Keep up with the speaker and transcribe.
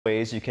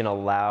ways you can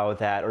allow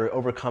that or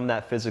overcome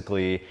that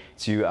physically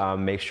to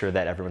make sure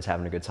that everyone's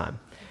having a good time.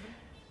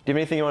 Do you have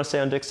anything you want to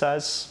say on dick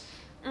size?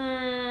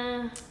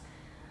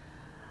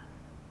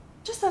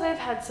 Just that I've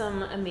had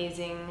some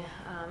amazing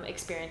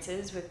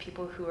experiences with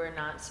people who are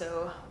not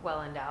so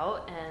well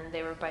endowed, and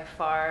they were by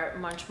far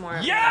much more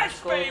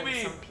magical than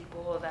some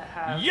people that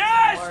have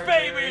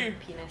larger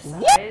penis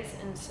size,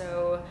 and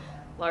so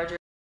larger.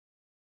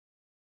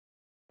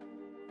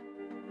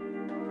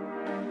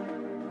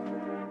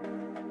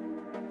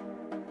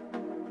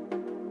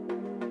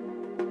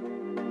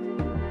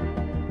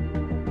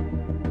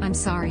 I'm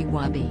sorry,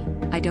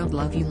 Wubby. I don't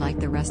love you like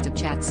the rest of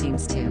chat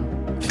seems to.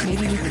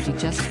 Maybe we could be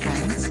just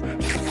friends?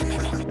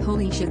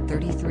 Holy shit,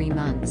 33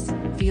 months.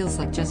 Feels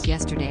like just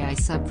yesterday I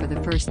subbed for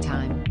the first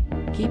time.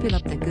 Keep it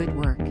up the good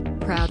work.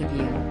 Proud of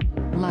you.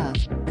 Love,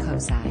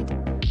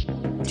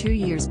 Coside. 2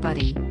 years,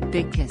 buddy.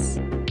 Big kiss.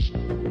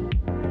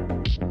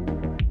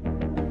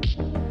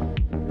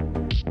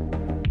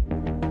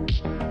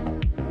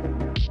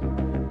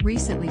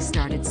 Recently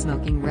started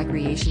smoking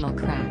recreational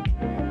crack.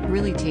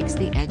 Really takes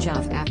the edge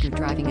off after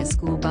driving a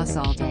school bus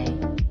all day.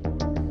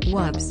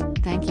 Wubs,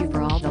 thank you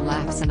for all the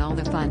laughs and all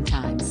the fun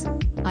times.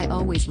 I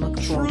always look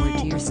forward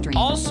to your stream.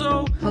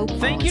 Also,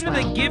 thank you to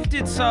the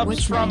gifted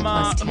subs from,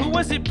 who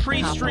was it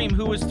pre-stream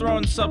who was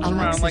throwing subs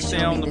around like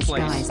they own the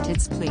place?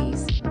 Tits,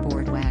 please.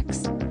 Board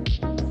wax.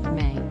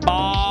 May.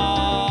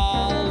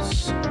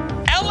 Balls.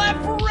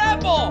 LF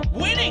Rebel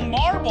winning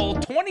marble,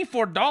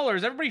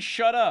 $24. Everybody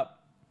shut up.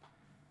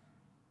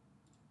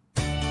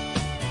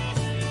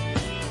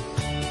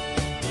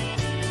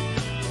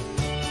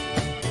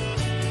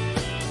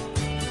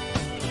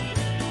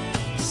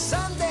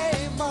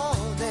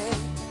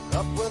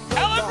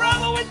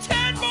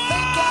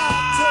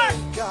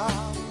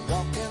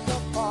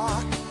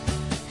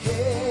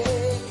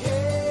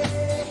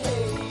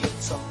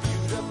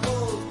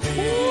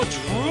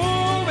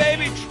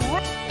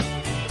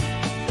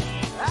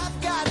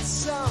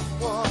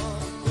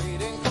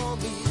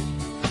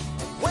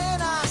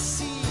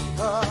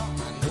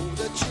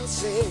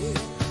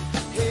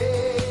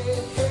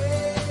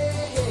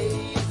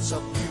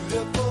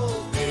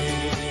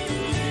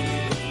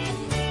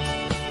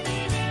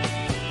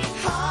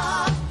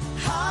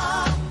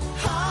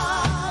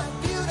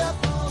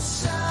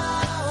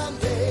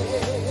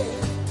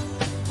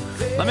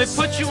 Let me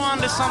put you on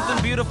to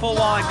something beautiful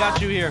while I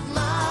got you here.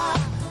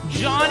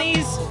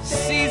 Johnny's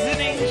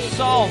Seasoning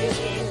Salt.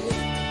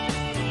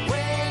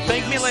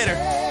 Thank me later.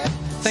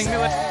 Thank me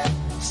later.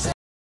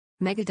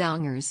 Mega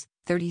Dongers,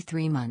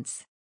 33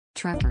 months.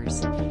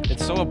 Treppers.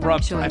 It's so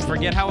abrupt. I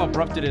forget how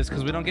abrupt it is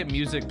because we don't get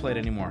music played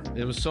anymore.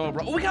 It was so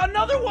abrupt. Oh, we got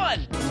another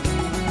one!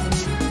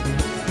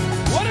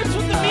 What is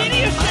with the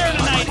media share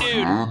tonight,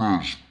 dude?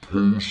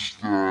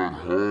 Post that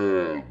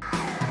hard.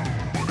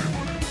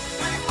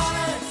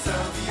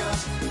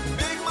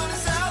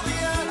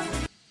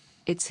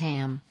 It's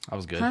Ham. That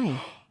was good. Hi.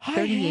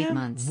 38 Ham.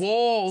 Months.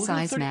 Whoa.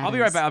 Size matters. I'll be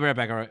right back. I'll be right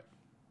back. All right.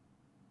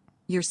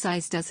 Your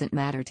size doesn't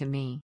matter to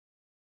me.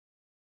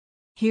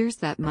 Here's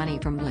that money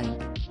from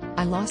Blake.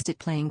 I lost it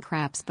playing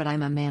craps, but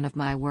I'm a man of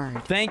my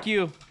word. Thank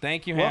you.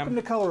 Thank you, Ham. Welcome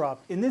to Color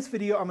Up. In this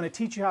video, I'm going to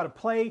teach you how to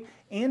play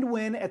and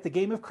win at the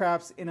game of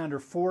craps in under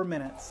 4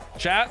 minutes.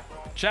 Chat,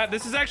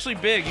 this is actually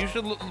big. You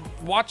should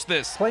watch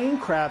this. Playing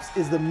craps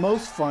is the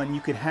most fun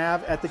you could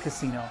have at the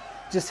casino.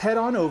 Just head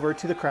on over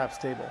to the craps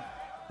table.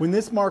 When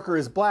this marker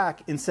is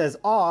black and says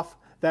off,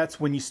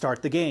 that's when you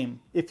start the game.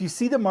 If you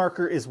see the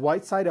marker is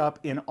white side up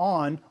and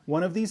on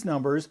one of these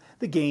numbers,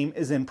 the game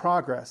is in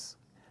progress.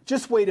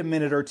 Just wait a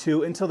minute or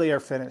two until they are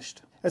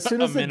finished. As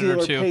soon as the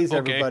dealer pays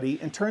everybody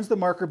and turns the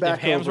marker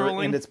back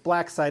over and it's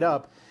black side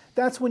up,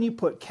 that's when you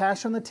put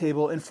cash on the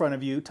table in front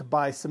of you to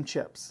buy some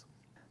chips.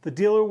 The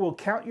dealer will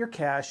count your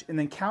cash and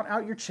then count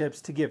out your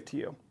chips to give to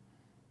you.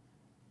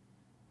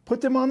 Put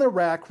them on the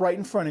rack right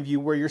in front of you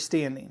where you're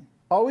standing.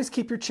 Always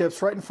keep your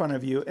chips right in front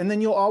of you, and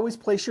then you'll always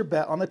place your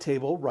bet on the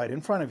table right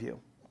in front of you.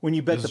 When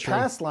you bet the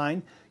pass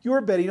line, you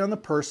are betting on the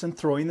person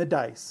throwing the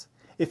dice.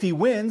 If he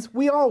wins,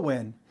 we all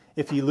win.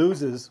 If he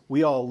loses,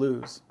 we all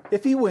lose.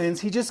 If he wins,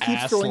 he just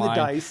keeps throwing the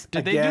dice.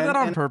 Did they do that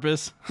on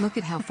purpose? Look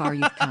at how far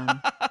you've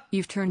come.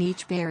 You've turned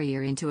each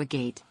barrier into a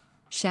gate.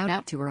 Shout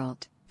out to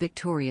World,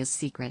 Victoria's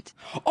Secret.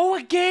 Oh,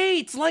 a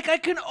gate! Like I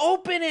can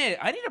open it!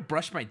 I need to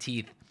brush my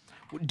teeth.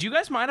 Do you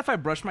guys mind if I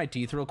brush my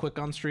teeth real quick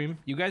on stream?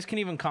 You guys can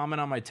even comment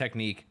on my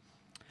technique.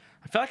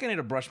 I feel like I need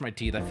to brush my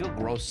teeth. I feel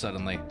gross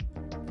suddenly.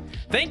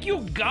 Thank you,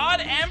 God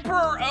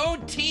Emperor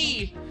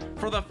OT,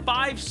 for the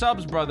 5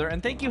 subs, brother.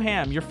 And thank you,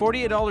 Ham. Your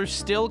 $48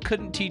 still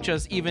couldn't teach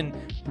us even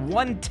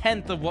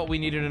 1/10 of what we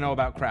needed to know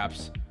about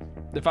craps,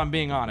 if I'm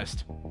being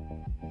honest.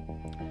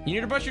 You need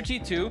to brush your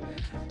teeth, too.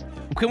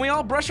 Can we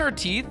all brush our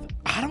teeth?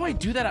 How do I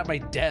do that at my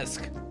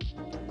desk?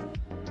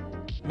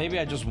 Maybe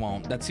I just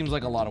won't. That seems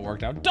like a lot of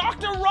work now.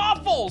 Dr.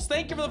 Raffles!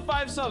 Thank you for the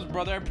 5 subs,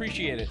 brother. I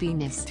appreciate it.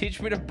 Venus. Teach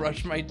me to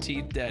brush my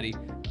teeth, daddy.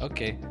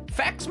 Okay.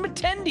 Fax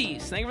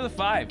Matendis. Thank you for the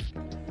 5.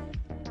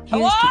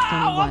 Here's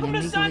Hello! Welcome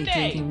to Sunday!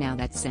 Drinking now,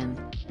 that's Sim.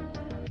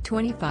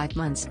 25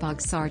 months, Fog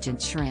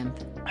Sergeant Shrimp.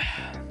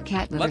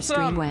 Cat liver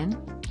stream when?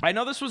 I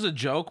know this was a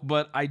joke,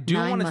 but I do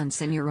want to... 9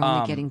 months and you're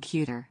only getting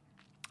cuter.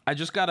 I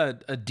just got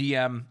a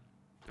DM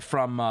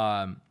from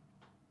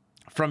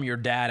your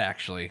dad,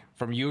 actually.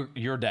 From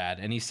your dad.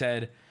 And he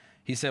said,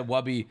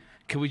 Wubby,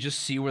 can we just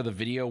see where the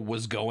video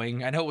was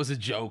going? I know it was a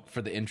joke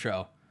for the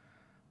intro,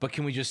 but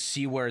can we just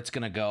see where it's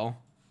going to go?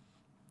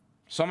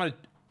 So I'm going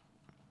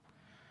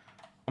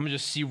to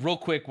just see real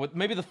quick what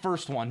maybe the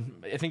first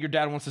one. I think your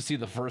dad wants to see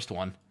the first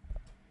one.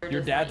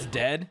 Your dad's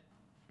dead?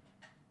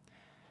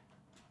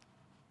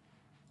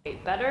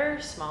 Better,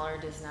 smaller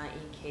does not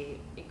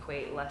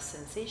equate less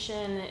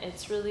sensation.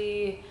 It's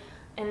really,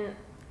 and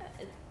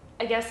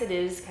I guess it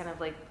is kind of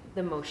like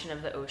the motion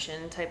of the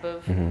ocean type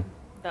of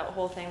that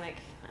whole thing. Like,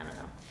 I don't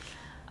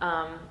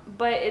know.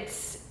 But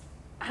it's,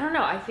 I don't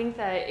know. I think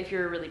that if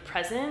you're really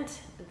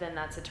present, then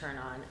that's a turn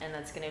on, and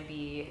that's going to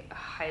be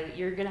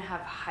you're going to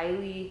have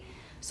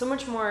so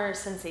much more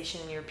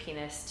sensation in your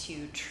penis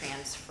to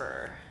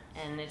transfer.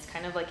 And it's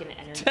kind of like an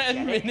energetic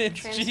 10 minutes,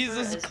 transfer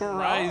Jesus as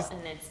Christ. well,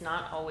 and it's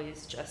not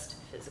always just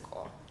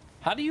physical.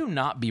 How do you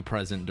not be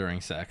present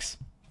during sex?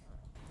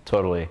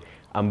 Totally.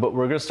 But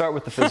we're going to start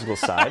with the physical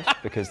side,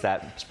 because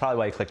that's probably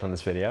why you clicked on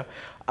this video.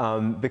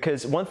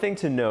 Because one thing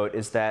to note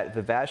is that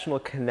the vaginal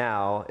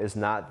canal is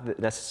not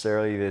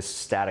necessarily this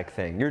static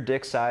thing. Your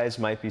dick size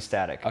might be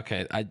static.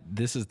 Okay,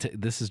 this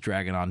is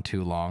dragging on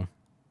too long.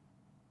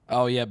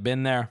 Oh yeah,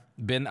 been there.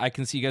 I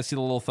can see, you guys see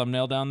the little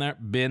thumbnail down there?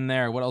 Been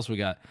there. What else we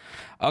got?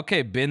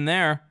 Okay, been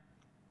there.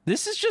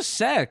 This is just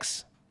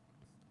sex.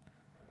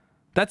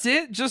 That's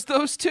it? Just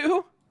those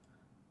two?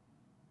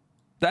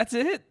 That's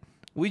it?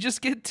 We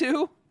just get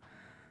two?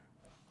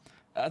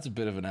 That's a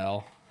bit of an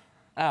L.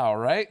 All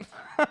right.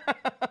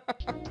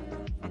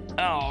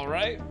 All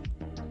right.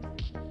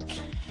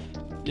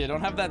 Yeah,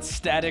 don't have that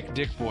static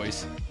dick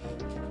voice.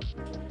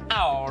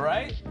 All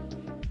right.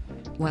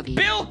 Wubby.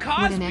 Bill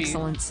Cosby. What an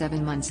excellent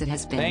 7 months it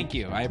has been. Thank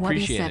you. I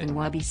appreciate Wubby 7, it.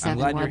 Wubby 7, I'm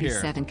glad you're Wubby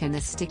here. 7. Can the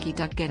sticky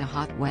duck get a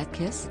hot, wet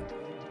kiss?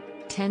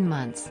 10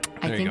 months.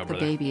 I There you think go, the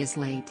brother. baby is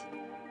late.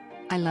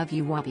 I love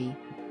you, Wubby.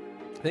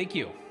 Thank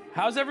you.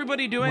 How's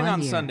everybody doing 1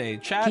 on year. Sunday?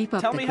 Chat, Keep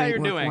up tell the me how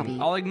great you're work, doing.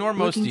 Wubby. I'll ignore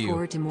most Looking of you.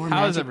 forward to more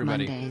How is Magic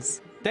everybody?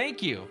 Mondays.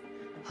 Thank you.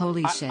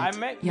 Holy shit.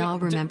 Y'all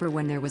d- remember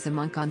when there was a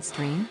monk on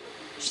stream?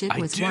 Shit I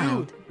was do.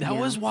 wild. That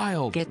was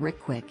wild. Get Rick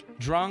quick.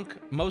 Drunk,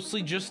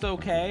 mostly just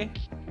okay.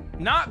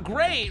 Not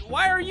great.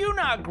 Why are you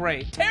not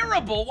great?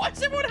 Terrible. Why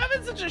is everyone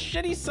having such a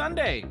shitty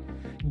Sunday?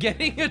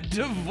 Getting a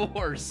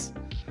divorce.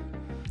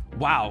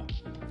 Wow.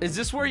 Is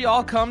this where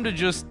y'all come to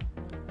just...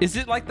 Is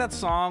it like that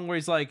song where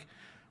he's like,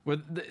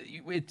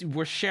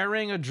 we're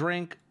sharing a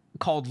drink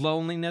called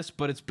loneliness,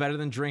 but it's better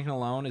than drinking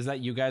alone? Is that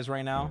you guys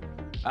right now?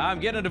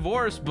 I'm getting a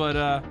divorce,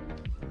 but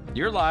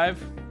you're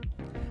live.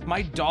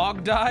 My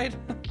dog died.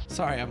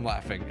 Sorry, I'm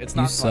laughing. It's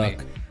not funny.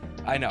 Suck.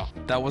 I know.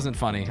 That wasn't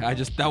funny.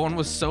 That one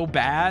was so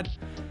bad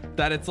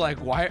that it's like,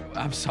 why?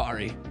 I'm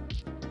sorry.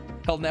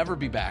 He'll never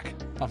be back.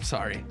 I'm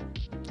sorry.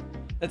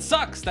 It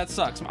sucks. That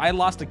sucks. I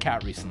lost a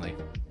cat recently.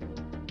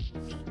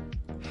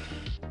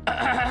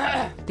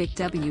 Big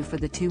W for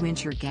the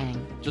 2-incher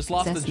gang. Just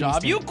lost the Sesame job.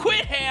 Street. You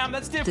quit, Ham.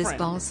 That's different. Does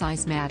ball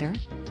size matter?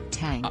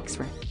 Thanks,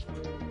 Rick.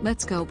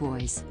 Let's go,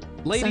 boys.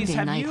 Ladies, Sunday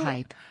have night you-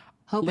 hype.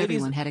 Hope Ladies-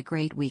 everyone had a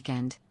great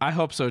weekend. I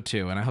hope so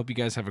too, and I hope you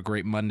guys have a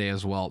great Monday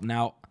as well.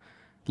 Now,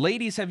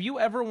 ladies, have you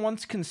ever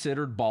once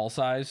considered ball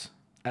size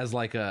as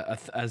like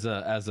as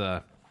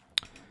a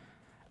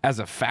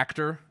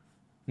factor?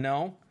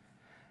 No.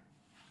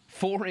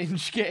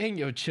 4-inch gang,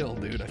 yo, chill,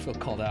 dude. I feel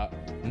called out.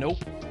 Nope.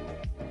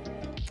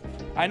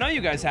 I know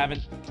you guys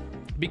haven't,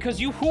 because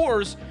you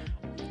whores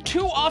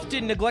too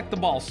often neglect the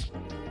balls.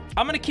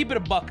 I'm gonna keep it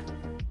a buck.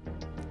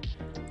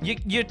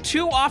 You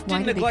too often Why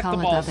do they neglect call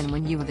the it balls. oven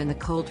when you live in the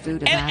cold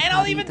food of And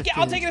I'll eat even the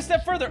I'll food? take it a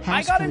step further. I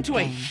House got food into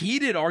a gang.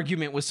 heated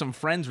argument with some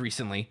friends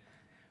recently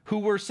who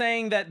were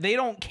saying that they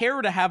don't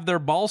care to have their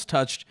balls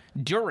touched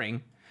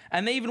during,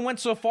 and they even went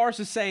so far as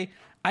to say,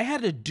 I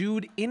had a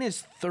dude in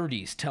his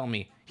 30s tell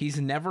me he's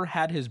never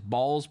had his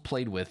balls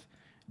played with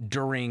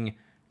during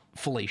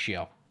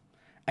fellatio.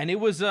 And it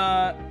was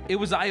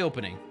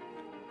eye-opening.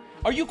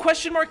 Are you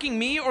question marking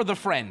me or the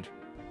friend?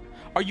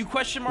 Are you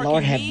question marking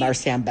Lord me have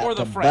mercy, I'm or about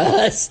the to friend?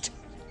 bust.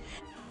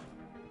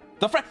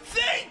 The friend.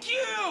 Thank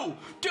you,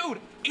 dude.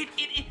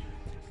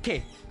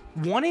 Okay,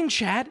 one in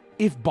chat.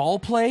 If ball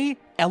play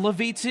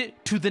elevates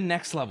it to the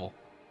next level.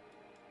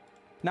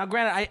 Now,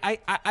 granted,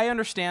 I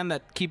understand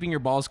that keeping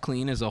your balls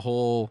clean is a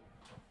whole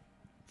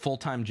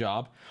full-time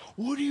job.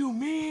 What do you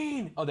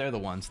mean? Oh, they're the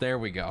ones. There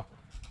we go.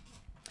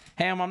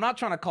 Ham, I'm not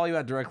trying to call you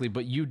out directly,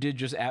 but you did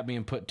just at me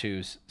and put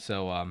 2s,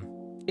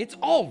 so it's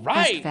all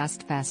right.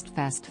 Fast.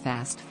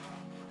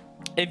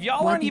 If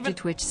y'all aren't Wubby even to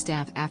Twitch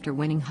staff after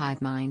winning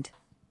Hive Mind.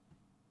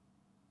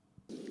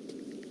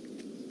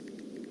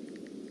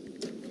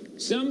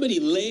 Somebody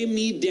lay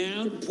me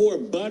down, pour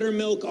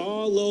buttermilk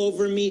all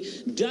over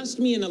me, dust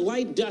me in a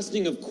light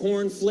dusting of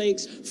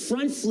cornflakes,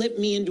 front flip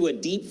me into a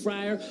deep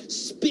fryer,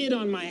 spit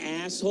on my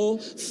asshole,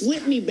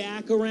 flip me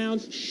back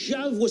around,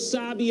 shove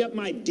wasabi up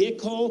my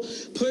dick hole,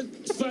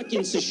 put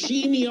fucking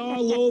sashimi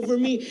all over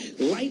me,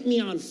 light me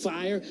on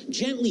fire,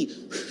 gently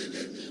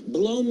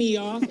blow me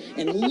off,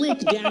 and lick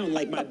down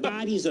like my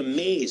body's a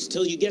maze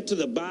till you get to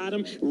the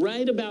bottom,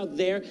 right about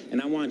there,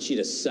 and I want you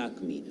to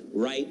suck me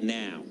right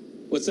now.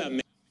 What's up,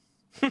 man?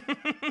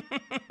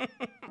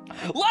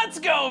 Let's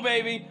go,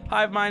 baby!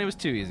 Hive mind, it was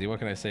too easy. What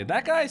can I say?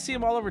 That guy, I see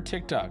him all over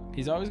TikTok.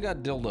 He's always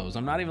got dildos.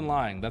 I'm not even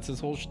lying. That's his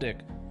whole shtick.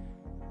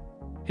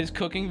 His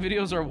cooking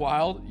videos are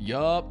wild.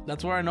 Yup,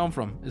 that's where I know him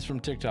from. Is from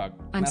TikTok.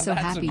 I'm now so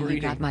happy you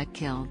got Mike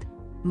killed.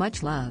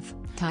 Much love.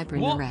 Type in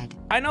the red.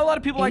 I know a lot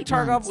of people like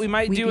Tarkov. We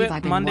might do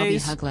it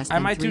Mondays. I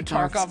might do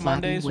Tarkov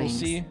Mondays. We'll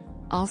see.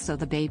 Also,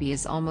 the baby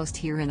is almost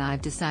here, and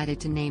I've decided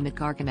to name it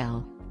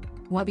Gargamel.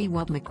 Wubby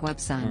Wub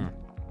McWubson.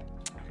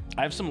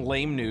 I have some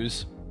lame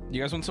news.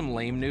 You guys want some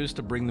lame news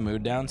to bring the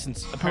mood down?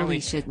 Since apparently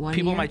shit,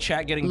 people in my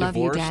chat getting love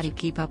divorced. Love you, Daddy.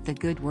 Keep up the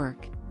good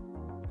work.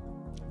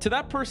 To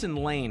that person,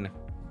 Lane,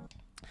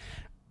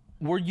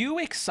 were you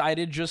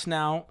excited just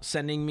now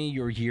sending me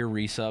your year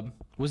resub?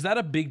 Was that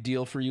a big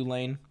deal for you,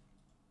 Lane?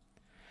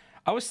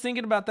 I was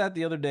thinking about that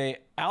the other day.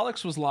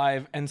 Alex was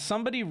live and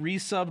somebody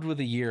resubbed with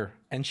a year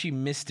and she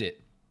missed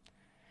it.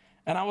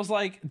 And I was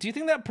like, do you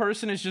think that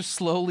person is just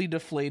slowly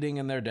deflating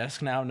in their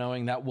desk now,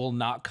 knowing that will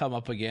not come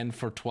up again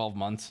for 12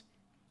 months?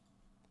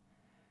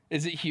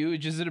 Is it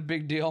huge? Is it a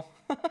big deal?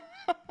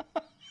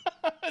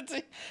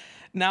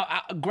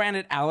 Now,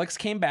 granted, Alex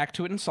came back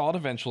to it and saw it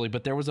eventually,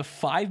 but there was a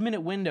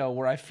 5-minute window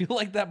where I feel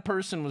like that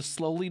person was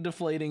slowly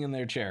deflating in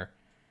their chair.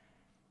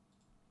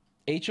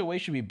 HOA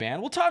should be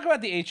banned. We'll talk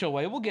about the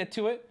HOA. We'll get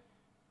to it.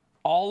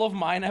 All of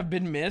mine have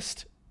been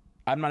missed.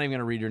 I'm not even going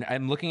to read your name.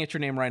 I'm looking at your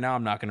name right now.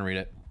 I'm not going to read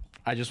it.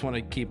 I just want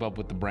to keep up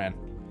with the brand.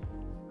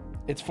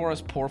 It's for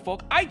us poor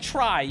folk. I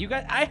try. You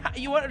guys,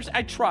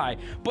 I try.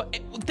 But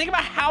think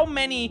about how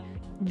many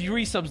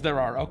resubs there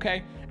are,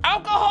 okay?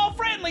 Alcohol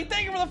friendly.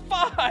 Thank you for the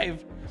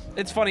 5.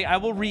 It's funny. I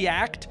will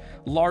react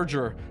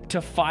larger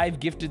to 5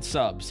 gifted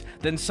subs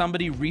than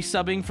somebody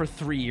resubbing for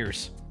 3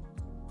 years.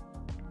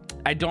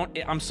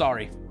 I'm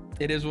sorry.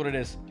 It is what it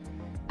is.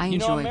 I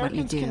enjoy what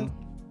you do.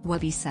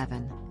 Wubby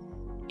 7.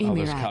 Oh,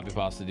 there's copy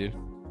pasta, dude.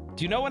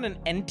 Do you know what an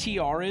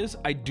NTR is?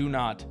 I do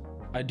not.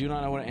 I do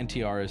not know what an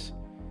NTR is.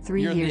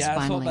 3 You're years the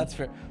asshole? finally. That's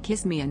fair.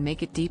 Kiss me and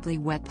make it deeply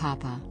wet,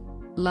 Papa.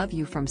 Love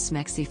you from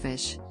Smexy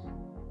Fish.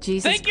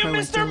 Jesus Thank you,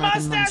 Christ, Mr. 11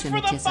 Mustache, months in for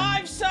a the kism.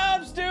 5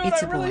 subs, dude.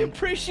 It's I really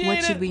appreciate what it.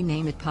 What should we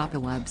name it, Papa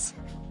Wubs?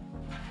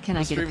 Can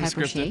I get a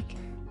pepper shake?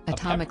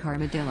 Atomic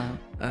Armadillo.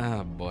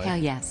 Oh, boy. Hell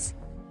yes.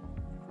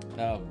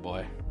 Oh,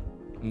 boy.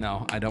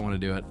 No, I don't want to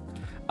do it.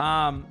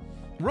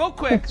 Real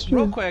quick.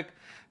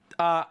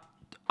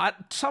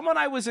 Someone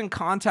I was in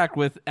contact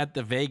with at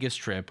the Vegas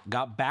trip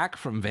got back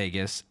from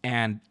Vegas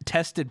and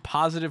tested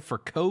positive for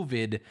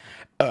COVID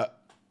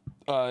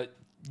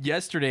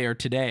yesterday or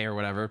today or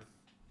whatever.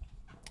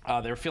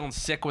 They were feeling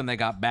sick when they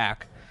got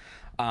back.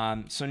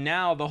 So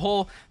now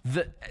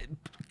the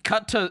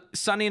cut to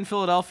Sunny in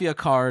Philadelphia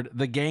card,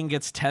 the gang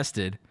gets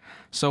tested.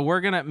 So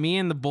me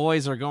and the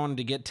boys are going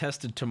to get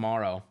tested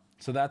tomorrow.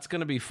 So that's going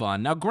to be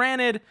fun. Now,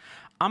 granted,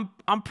 I'm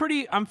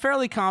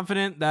fairly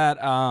confident that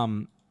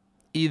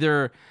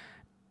either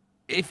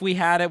if we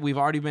had it, we've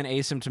already been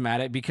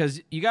asymptomatic,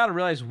 because you got to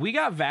realize we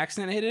got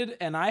vaccinated,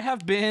 and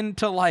I've been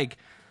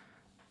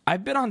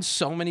on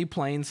so many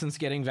planes since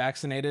getting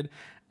vaccinated,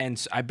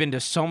 and I've been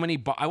to so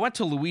many. I went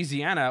to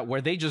Louisiana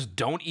where they just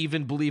don't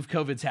even believe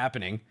COVID's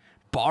happening.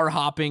 Bar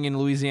hopping in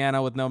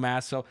Louisiana with no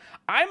mask. So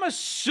I'm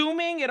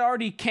assuming it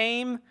already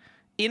came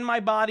in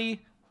my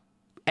body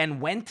and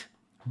went.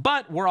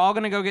 But we're all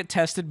going to go get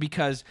tested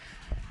because,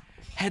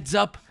 heads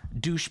up,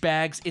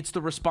 douchebags, it's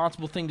the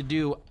responsible thing to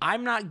do.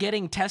 I'm not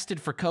getting tested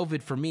for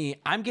COVID for me.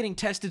 I'm getting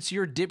tested so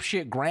your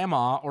dipshit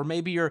grandma or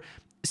maybe your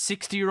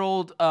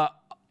 60-year-old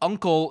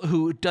uncle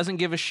who doesn't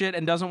give a shit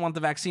and doesn't want the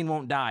vaccine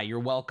won't die.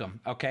 You're welcome,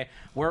 okay?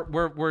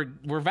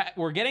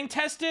 We're getting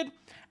tested,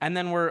 and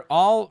then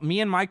me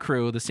and my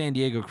crew, the San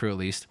Diego crew at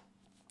least,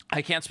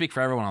 I can't speak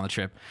for everyone on the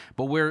trip,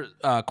 but we're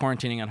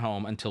quarantining at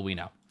home until we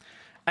know.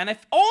 And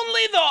if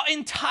only the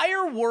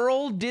entire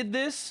world did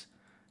this,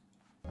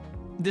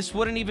 this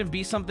wouldn't even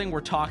be something we're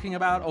talking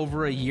about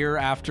over a year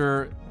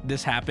after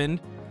this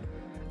happened.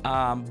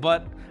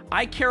 But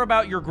I care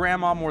about your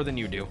grandma more than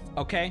you do,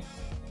 okay?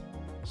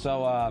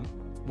 So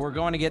we're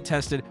going to get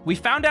tested. We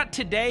found out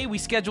today. We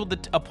scheduled the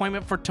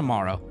appointment for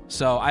tomorrow.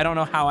 So I don't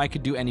know how I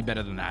could do any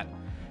better than that.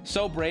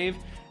 So brave.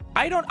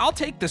 I'll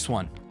take this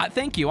one.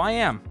 Thank you. I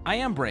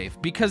am brave,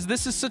 because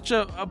this is such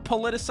a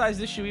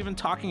politicized issue. Even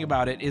talking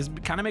about it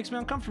kind of makes me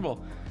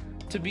uncomfortable,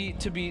 to be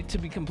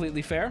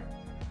completely fair.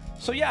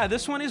 So yeah,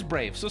 this one is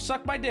brave. So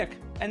suck my dick.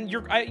 And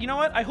you know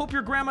what? I hope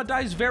your grandma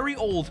dies very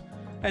old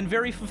and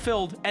very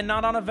fulfilled and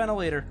not on a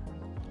ventilator,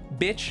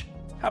 bitch.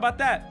 How about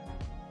that?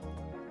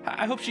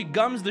 I hope she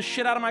gums the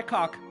shit out of my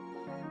cock.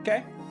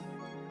 Okay.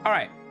 All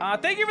right.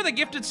 Thank you for the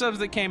gifted subs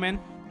that came in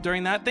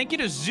during that. Thank you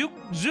to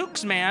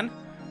Zooks man.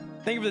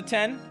 Thank you for the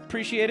 10.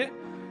 Appreciate it.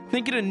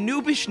 Thank you to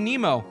Noobish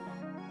Nemo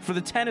for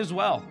the 10 as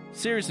well.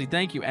 Seriously,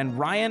 thank you. And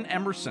Ryan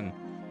Emerson,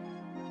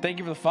 thank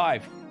you for the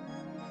 5.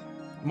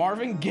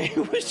 Marvin Gaye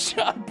was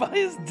shot by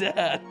his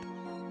dad.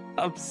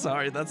 I'm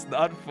sorry, that's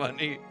not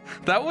funny.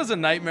 That was a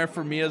nightmare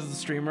for me as the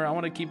streamer. I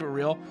want to keep it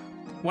real.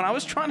 When I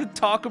was trying to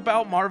talk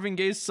about Marvin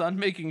Gaye's son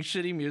making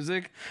shitty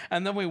music,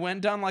 and then we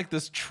went down like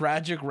this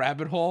tragic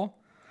rabbit hole,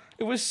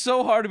 it was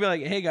so hard to be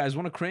like, hey guys,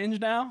 want to cringe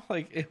now?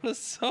 Like, it was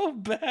so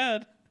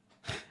bad.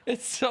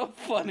 It's so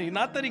funny.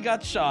 Not that he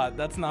got shot.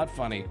 That's not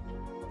funny.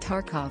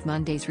 Tarkov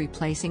Mondays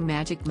replacing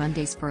Magic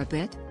Mondays for a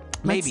bit?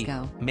 Let's Maybe.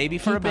 go. Maybe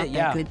for Keep a bit, up that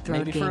yeah. good throat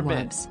Maybe for a game,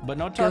 bit. Wubs. But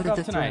no Go to Tarkov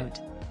the tonight.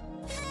 throat.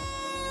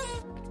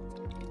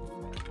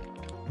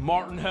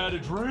 Martin had a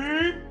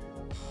dream.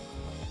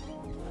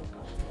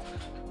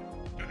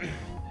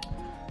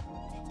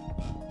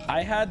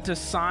 I had to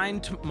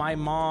sign my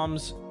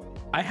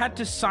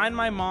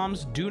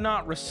mom's do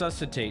not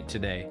resuscitate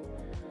today.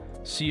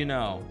 So you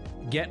know,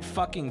 get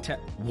fucking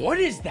what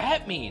does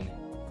that mean?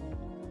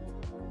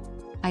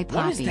 What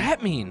does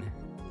that mean?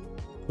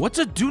 What's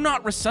a do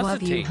not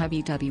resuscitate? Love you,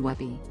 hubby dubby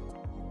wubby.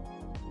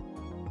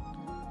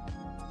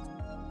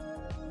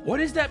 What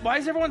is that? Why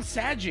is everyone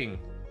sagging?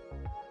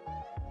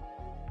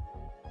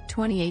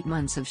 28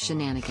 months of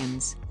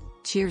shenanigans.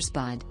 Cheers,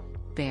 bud.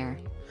 Bear.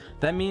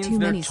 That means Too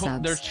they're many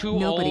subs. they're too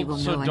Nobody old, will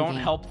so know don't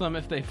endgame. help them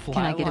if they flatline.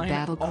 Can I get a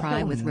battle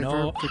cry with no.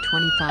 reverb for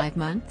 25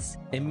 months?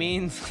 It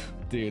means,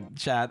 dude,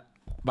 chat.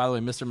 By the way,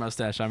 Mr.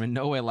 Mustache, I'm in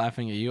no way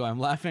laughing at you. I'm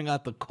laughing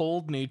at the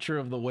cold nature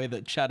of the way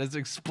that chat is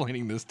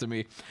explaining this to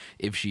me.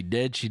 If she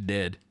did, she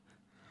did.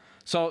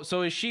 So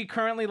is she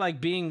currently like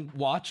being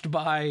watched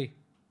by,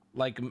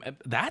 like,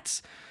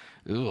 that's,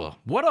 ugh,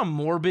 what a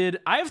morbid.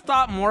 I've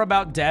thought more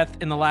about death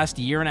in the last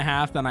year and a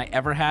half than I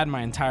ever had in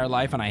my entire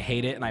life, and I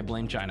hate it, and I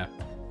blame China.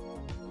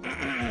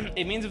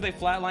 It means if they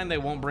flatline, they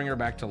won't bring her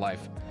back to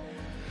life.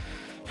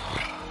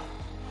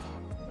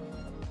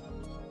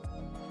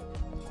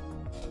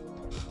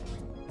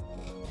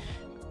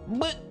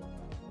 But,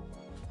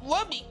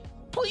 Wubby,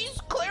 please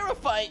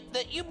clarify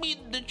that you mean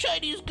the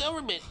Chinese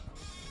government.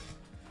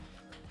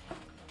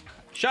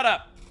 Shut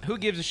up. Who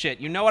gives a shit?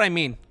 You know what I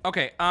mean.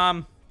 Okay,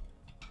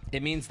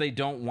 it means they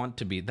don't want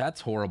to be.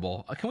 That's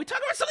horrible. Can we talk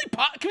about something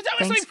can we talk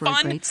about Thanks something for a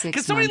fun? great 6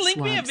 Can somebody months,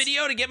 link me a Wubs.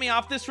 video to get me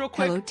off this real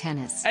quick? Hello,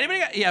 tennis. Anybody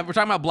got, yeah, we're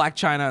talking about Black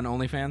China and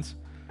OnlyFans.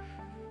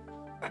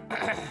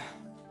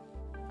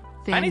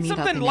 I need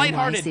something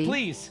lighthearted,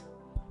 please.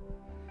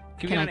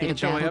 Can I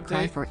get a battle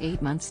cry for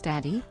 8 months,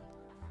 Daddy?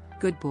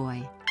 Good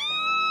boy.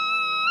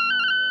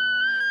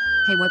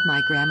 Hey, what?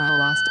 My grandma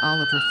lost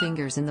all of her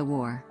fingers in the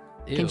war.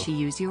 Ew. Can she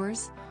use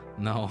yours?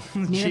 No.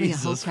 Nearly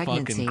Jesus a whole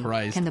pregnancy. fucking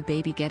Christ. Can the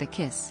baby get a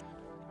kiss?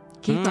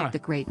 Keep up the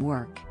great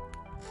work.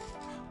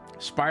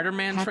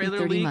 Spider-Man Happy trailer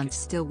 30 leak? months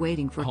still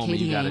waiting for Homie,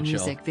 you gotta KDA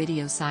chill. music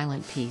video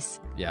Silent Piece.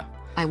 Yeah.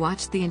 I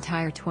watched the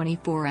entire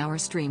 24-hour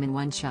stream in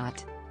one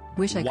shot.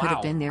 Wish I could Wow.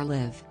 have been there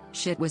live.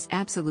 Shit was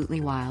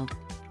absolutely wild.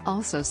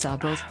 Also saw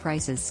both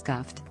prices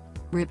scuffed.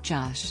 Rip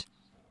Josh.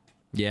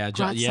 Yeah,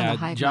 Thoughts on the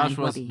hive Josh mind,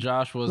 was Wubby?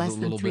 a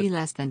little bit.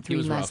 Less than 3, he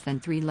was less rough. than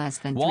 3, less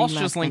than 3, Walsh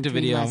less just than linked a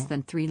 3, video. less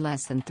than 3,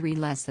 less than 3,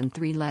 less than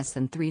 3, less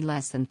than 3,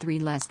 less than 3,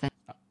 less than.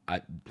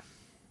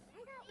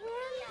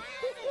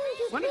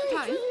 One at a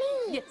time.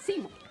 Yeah,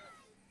 Seymour.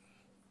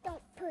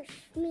 Don't push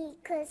me,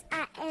 cause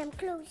I am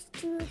close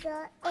to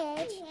the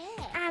edge.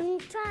 I'm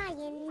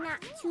trying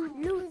not to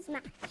lose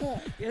my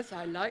head. Yes,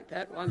 I like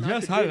that one.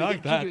 Yes, could I really like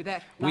get that. to do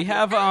that. We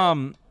have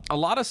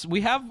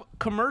we have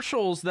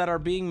commercials that are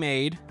being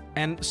made,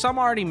 and some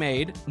already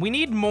made. We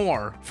need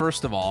more.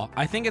 First of all,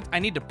 I think I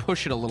need to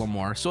push it a little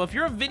more. So if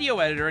you're a video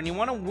editor and you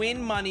want to win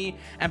money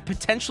and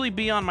potentially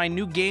be on my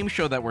new game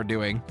show that we're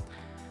doing,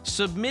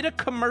 submit a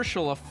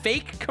commercial, a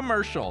fake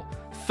commercial,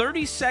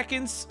 30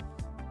 seconds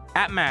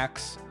at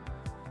max.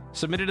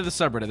 Submit it to the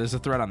subreddit. There's a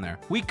thread on there.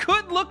 We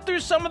could look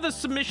through some of the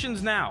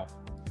submissions now.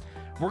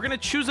 We're going to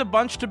choose a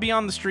bunch to be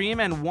on the stream,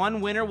 and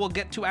one winner will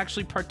get to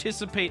actually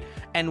participate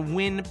and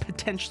win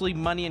potentially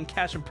money and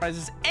cash and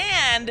prizes.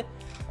 And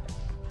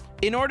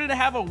in order to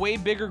have a way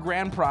bigger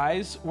grand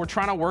prize, we're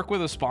trying to work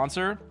with a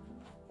sponsor.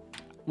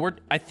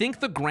 I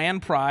think the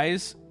grand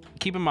prize,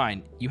 keep in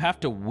mind, you have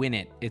to win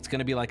it. It's going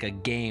to be like a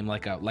game,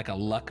 like a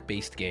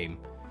luck-based game.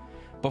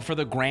 But for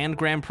the grand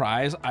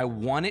prize, I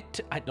want it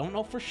to, I don't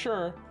know for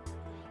sure.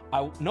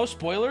 No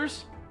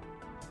spoilers.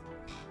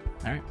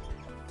 All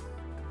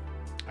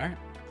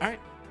right.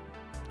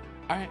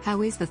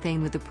 How is the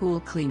thing with the pool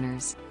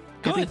cleaners?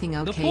 Good. Everything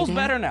okay? The pool's there?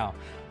 better now.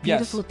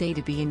 Beautiful Yes. day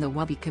to be in the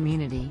Wubby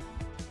community.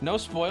 No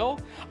spoil.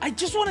 I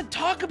just want to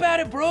talk about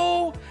it,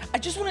 bro. I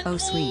just want to. Oh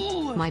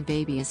sweet, my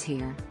baby is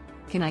here.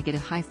 Can I get a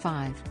high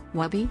five,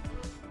 Wubby?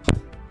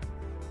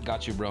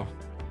 Got you, bro.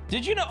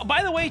 Did you know?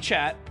 By the way,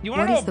 chat. You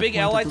want What to know is a the big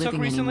point L of I took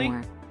living recently?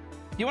 anymore?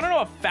 You want to know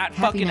a fat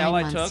Happy fucking 9 L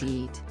I months, took?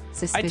 Yeet.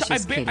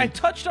 Suspicious kitty. I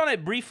touched on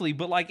it briefly,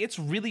 but like it's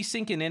really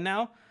sinking in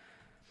now.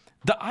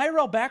 The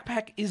IRL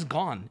backpack is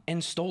gone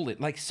and stole it.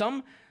 Like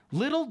some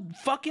little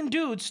fucking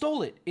dude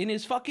stole it in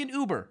his fucking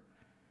Uber.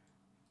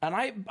 And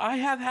I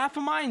have half a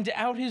mind to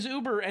out his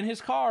Uber and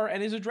his car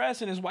and his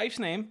address and his wife's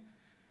name,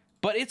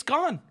 but it's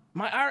gone.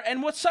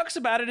 And what sucks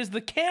about it is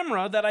the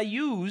camera that I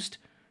used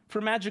for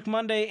Magic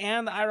Monday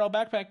and the IRL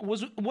backpack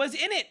was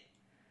in it.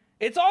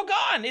 It's all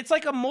gone. It's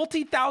like a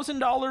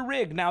multi-$1,000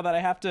 rig now that I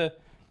have to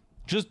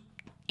just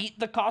eat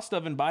the cost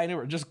of and buy an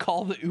Uber. Just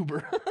call the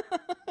Uber.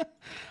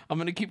 I'm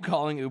going to keep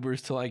calling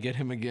Ubers till I get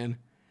him again.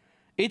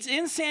 It's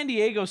in San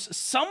Diego.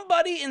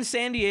 Somebody in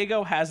San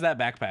Diego has that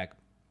backpack.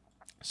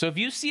 So if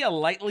you see a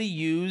lightly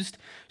used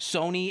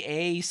Sony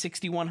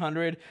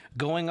A6100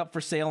 going up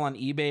for sale on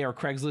eBay or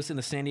Craigslist in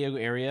the San Diego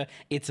area,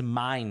 it's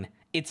mine.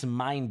 It's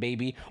mine,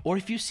 baby. Or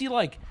if you see,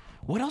 like,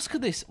 what else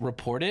could they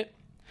report it?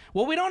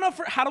 Well, we don't know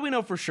how do we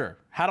know for sure?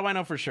 How do I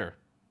know for sure?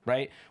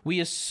 Right?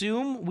 We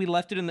assume we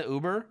left it in the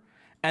Uber,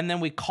 and then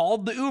we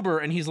called the Uber,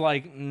 and he's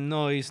like,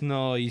 no, it's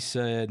no. He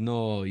said,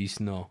 no, it's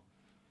no.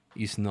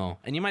 It's no.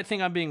 And you might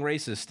think I'm being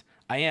racist.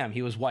 I am.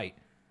 He was white.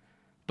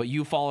 But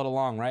you followed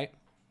along, right?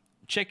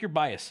 Check your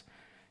bias.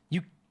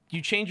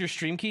 You change your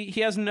stream key.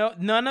 He has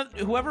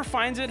whoever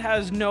finds it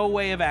has no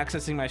way of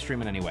accessing my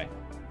stream in any way.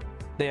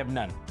 They have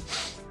none.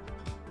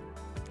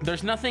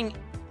 There's nothing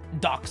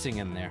doxing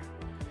in there.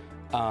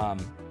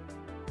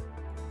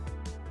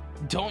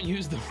 Don't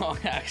use the wrong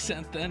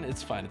accent then.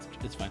 It's fine.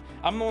 It's fine.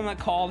 I'm the one that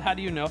called. How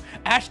do you know?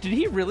 Ash, did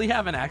he really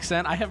have an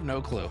accent? I have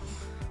no clue.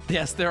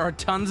 Yes, there are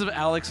tons of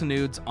Alex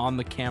nudes on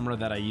the camera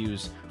that I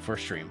use for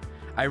stream.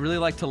 I really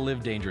like to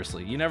live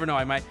dangerously. You never know.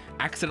 I might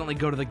accidentally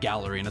go to the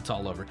gallery and it's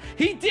all over.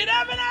 He did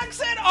have an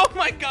accent. Oh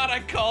my God, I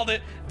called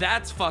it.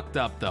 That's fucked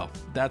up though.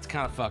 That's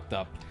kind of fucked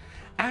up.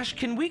 Ash,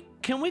 can we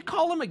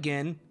call him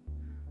again?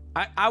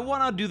 I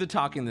want to do the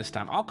talking this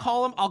time. I'll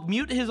call him. I'll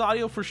mute his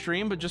audio for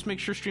stream, but just make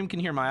sure stream can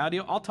hear my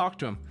audio. I'll talk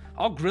to him.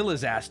 I'll grill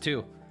his ass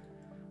too.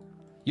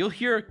 You'll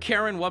hear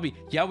Karen Wubby.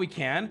 Yeah, we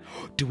can.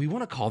 Do we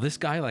want to call this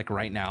guy like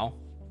right now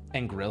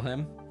and grill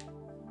him?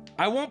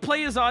 I won't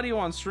play his audio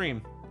on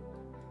stream.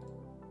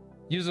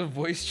 Use a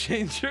voice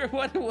changer?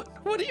 What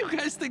do you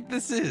guys think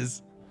this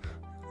is?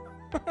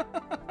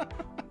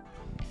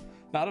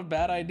 Not a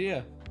bad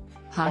idea.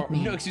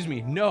 No, excuse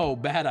me. No,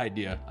 bad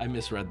idea. I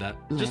misread that.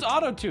 Just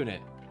auto-tune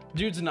it.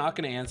 Dude's not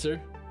going to answer.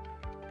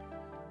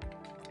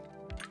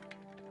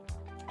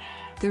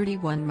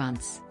 31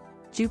 months.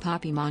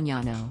 Jupapi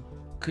Mañano.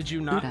 Could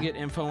you not get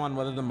info on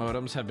whether the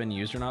modems have been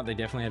used or not? They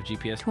definitely have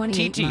GPS.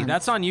 28 TT, months.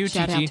 that's on you,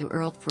 Shout TT. out to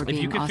Earl for if you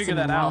being could awesome figure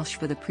that and out. Walsh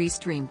for the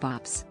pre-stream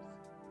pops.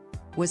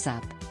 What's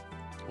up?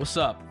 What's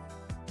up?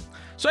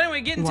 So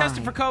anyway, getting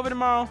tested for COVID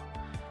tomorrow.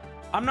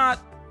 I'm not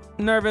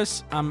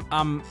nervous.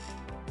 I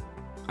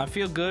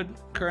feel good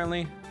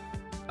currently.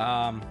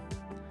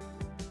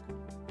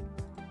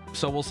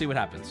 So we'll see what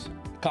happens.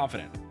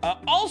 Confident.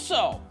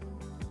 Also,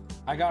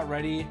 I got it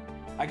ready.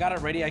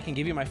 I can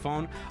give you my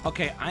phone.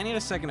 Okay, I need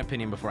a second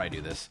opinion before I do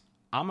this.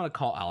 I'm gonna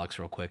call Alex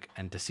real quick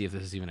and to see if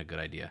this is even a good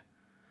idea.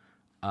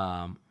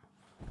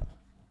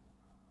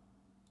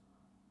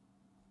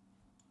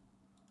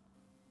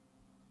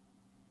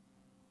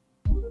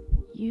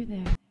 You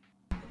there.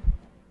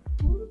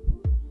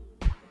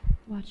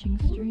 Watching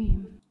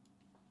stream.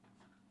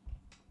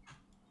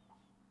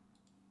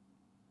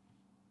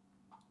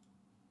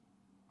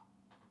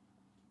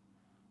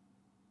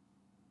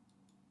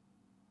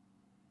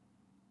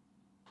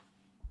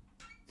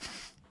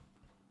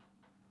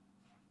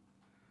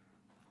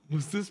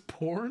 Was this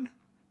porn?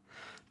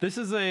 This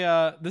is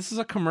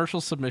a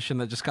commercial submission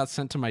that just got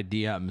sent to my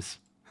DMs.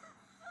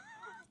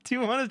 Do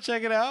you want to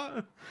check it out?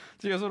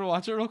 Do you guys want to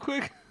watch it real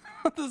quick?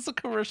 This is a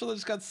commercial that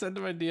just got sent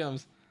to my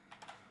DMs.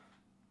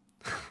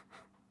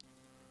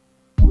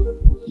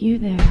 You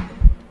there.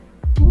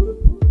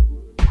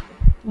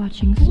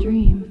 Watching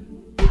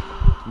stream.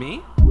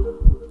 Me?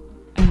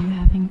 Are you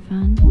having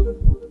fun?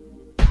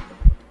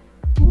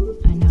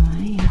 I know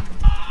I am.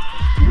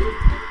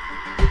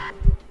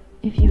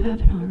 If you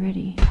haven't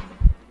already,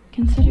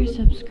 consider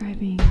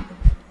subscribing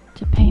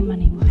to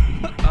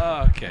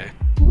PaymoneyWubby. Okay.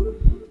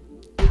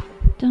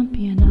 Don't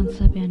be a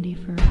non-sub Andy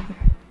forever.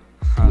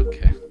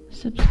 Okay.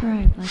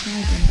 Subscribe like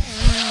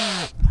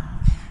I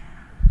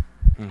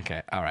did.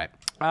 Okay, all right.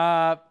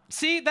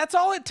 See, that's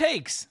all it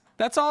takes.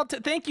 That's all.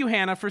 Thank you,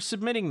 Hannah, for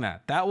submitting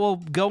that. That will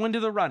go into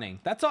the running.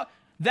 That's all.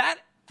 That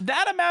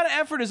amount of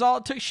effort is all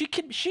it took. She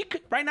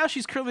could. Right now,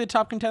 she's currently a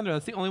top contender.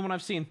 That's the only one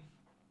I've seen.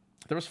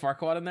 There was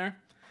Farquaad in there.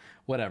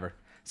 Whatever.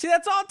 See,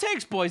 that's all it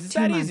takes, boys. It's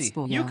that easy.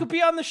 You could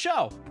be on the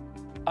show.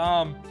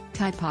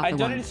 I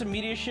donated some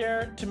media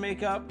share to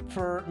make up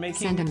for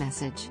making. Send a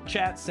message.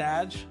 Chat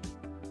Sag.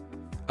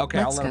 Okay,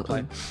 I'll let her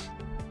play.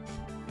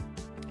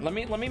 Let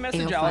me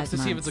message Alex to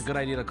see if it's a good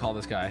idea to call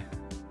this guy.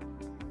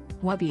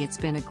 Wubby, it's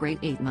been a great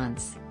 8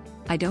 months.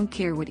 I don't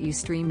care what you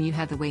stream, you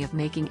have the way of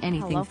making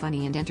anything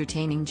funny and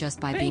entertaining just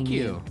by being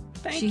you.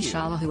 Thank you.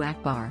 Shishallahu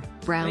Akbar.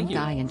 Brown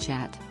guy in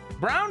chat.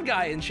 Brown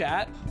guy in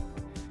chat.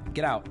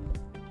 Get out.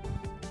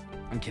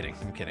 I'm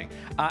kidding.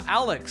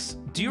 Alex,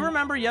 do you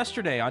remember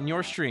yesterday on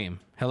your stream?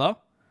 Hello?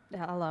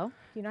 Hello?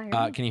 Can you not hear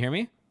me? Can you hear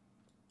me?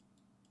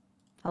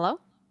 Hello?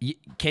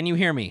 Can you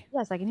hear me?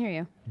 Yes, I can hear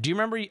you. Do you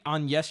remember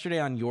on yesterday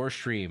on your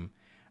stream,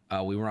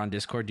 we were on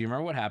Discord. Do you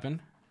remember what happened?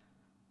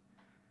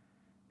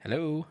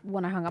 Hello?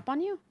 When I hung up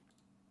on you?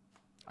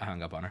 I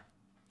hung up on her.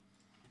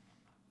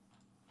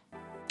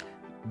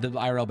 The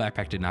IRL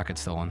backpack did not get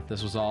stolen.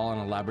 This was all an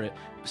elaborate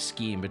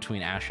scheme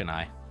between Ash and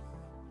I.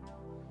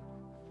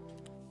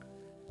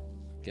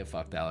 Get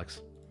fucked,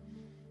 Alex.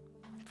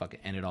 fucking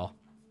end it all.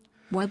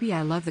 Wubby,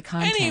 I love the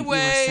content. Anyway,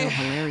 you are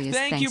so hilarious.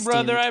 thank Thanks, you,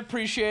 brother. dude. I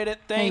appreciate it.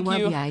 Thank hey,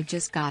 you. Wubby, I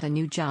just got a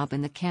new job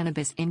in the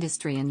cannabis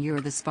industry, and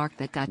you're the spark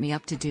that got me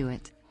up to do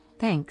it.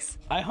 Thanks.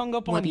 I hung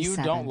up on Wubby you.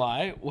 7. Don't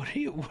lie. What are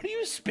you?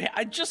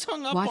 I just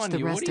hung up Watch on the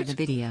you. rest of the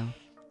video.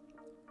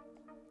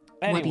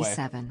 Anyway. Wubby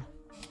 7.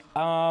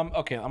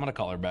 Okay, I'm gonna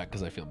call her back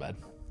because I feel bad.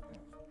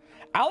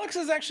 Alex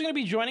is actually gonna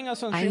be joining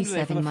us on stream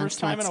today for the first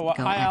time in a while.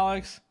 Hi,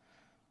 Alex.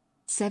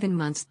 7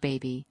 months,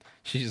 baby.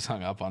 She just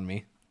hung up on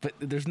me, but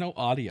there's no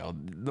audio.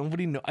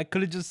 Nobody know. I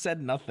could have just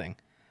said nothing.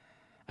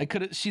 I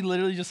could have. She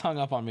literally just hung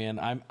up on me, and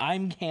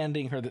I'm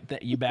handing her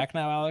that. You back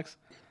now, Alex?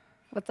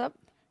 What's up?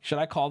 Should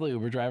I call the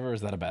Uber driver, or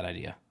is that a bad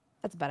idea?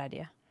 That's a bad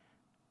idea.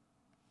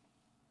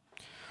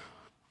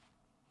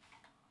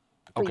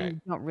 Okay. But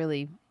you don't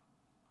really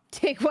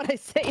take what I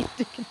say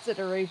into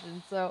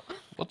consideration, so.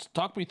 Let's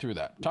talk me through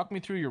that. Talk me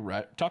through your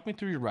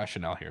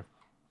rationale here.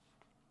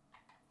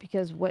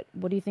 Because what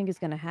do you think is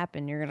going to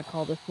happen? You're going to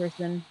call this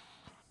person,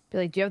 be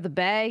like, "Do you have the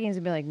bag?" And he's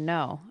going to be like,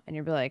 "No." And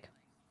you'll be like,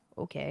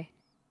 "Okay."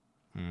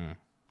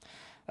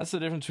 That's the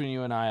difference between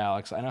you and I,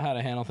 Alex. I know how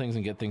to handle things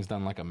and get things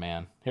done like a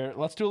man. Here,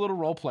 let's do a little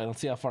role play.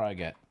 Let's see how far I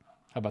get.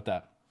 How about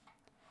that?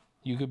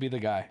 You could be the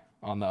guy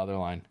on the other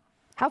line.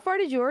 How far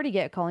did you already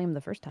get calling him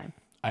the first time?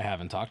 I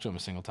haven't talked to him a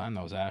single time.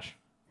 That was Ash.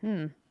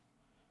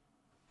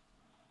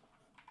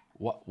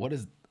 What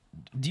is...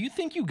 Do you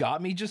think you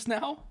got me just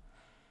now?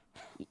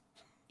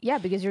 Yeah,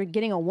 because you're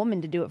getting a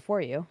woman to do it for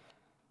you.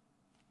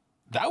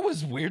 That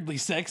was weirdly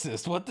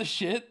sexist. What the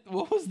shit?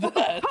 What was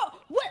that?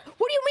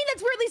 What do you mean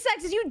that's weirdly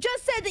sexist? You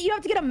just said that you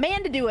have to get a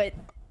man to do it.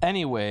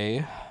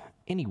 Anyway,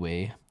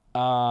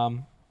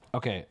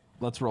 okay,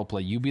 let's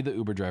roleplay. You be the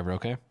Uber driver,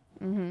 okay?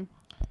 Mm-hmm.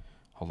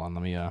 Hold on,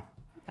 let me,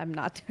 I'm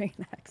not doing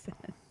an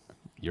accent.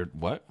 You're,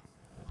 what?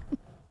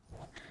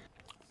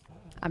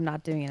 I'm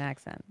not doing an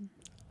accent.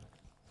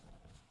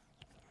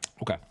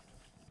 Okay.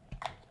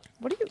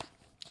 What are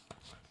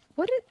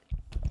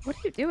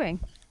you doing?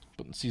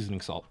 Putting seasoning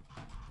salt.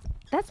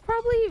 That's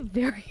probably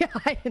very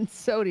high in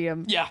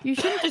sodium. Yeah. You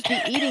shouldn't just be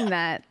eating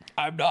that.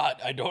 I'm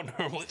not. I don't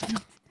normally.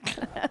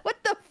 What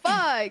the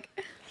fuck?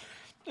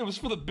 It was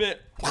for the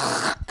bit.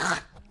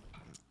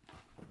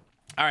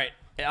 All right,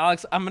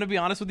 Alex, I'm gonna be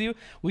honest with you.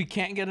 We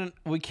can't get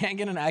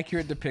an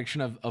accurate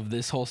depiction of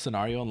this whole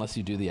scenario unless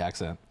you do the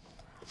accent.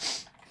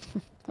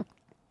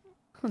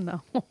 Oh,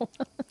 no.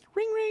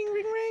 Ring, ring,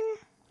 ring, ring.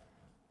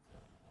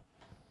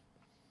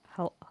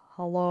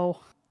 Hello.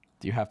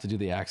 Do you have to do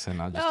the accent,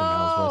 not just a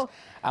male's voice?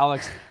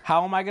 Alex,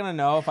 how am I gonna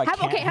know if I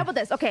can't? Okay, how about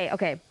this?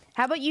 Okay.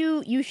 How about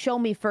you show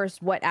me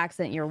first what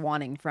accent you're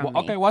wanting from me?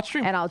 Okay, watch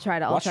stream. And I'll try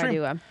to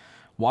do a...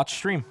 Watch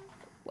stream.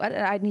 What?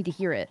 I need to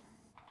hear it.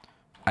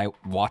 I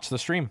watch the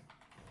stream.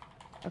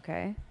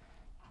 Okay.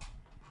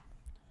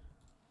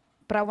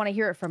 But I want to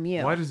hear it from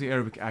you. Why does the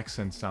Arabic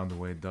accent sound the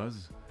way it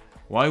does?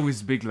 Why we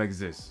speak like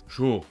this?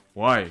 Sure,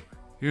 why?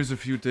 Here's a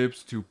few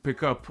tips to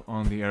pick up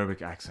on the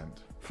Arabic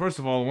accent. First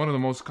of all, one of the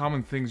most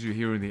common things you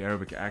hear in the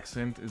Arabic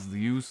accent is the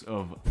use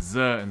of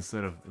the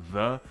instead of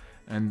the,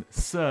 and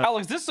sa.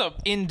 Alex, this is an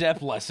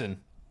in-depth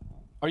lesson.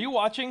 Are you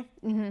watching?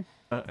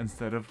 Mm-hmm.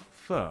 Instead of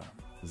the.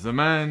 The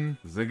man,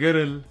 the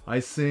girl, I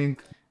sing.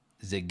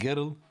 The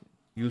girl.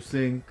 You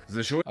sing.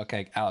 The show.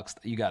 Okay, Alex,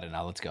 you got it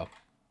now. Let's go.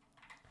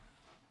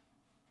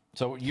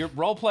 So your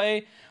role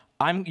play.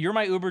 You're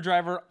my Uber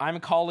driver. I'm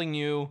calling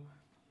you.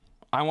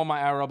 I want my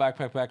arrow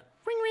backpack back.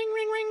 Ring, ring,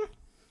 ring, ring.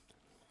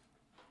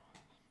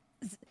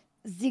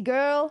 The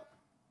girl.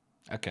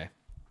 Okay.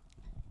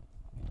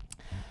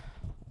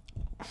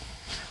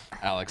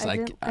 Alex, I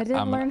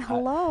didn't learn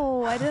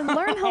hello. I didn't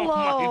learn hello.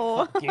 Oh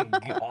my fucking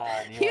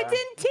God, yeah. You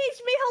didn't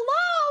teach me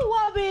hello,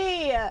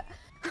 Wubby.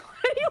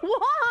 What do you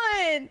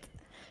want?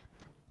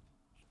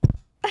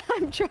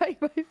 I'm trying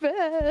my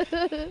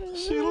best.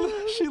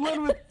 She led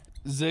with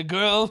the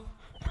girl.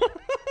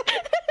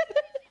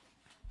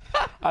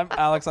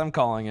 Alex, I'm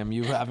calling him.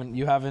 You haven't.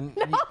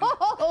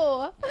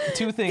 No.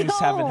 Two things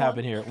haven't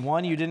happened here.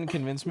 One, you didn't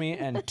convince me,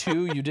 and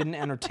two, you didn't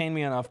entertain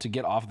me enough to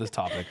get off this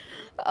topic.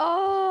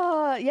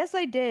 Oh, yes,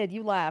 I did.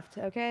 You laughed.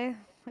 Okay.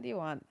 What do you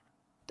want?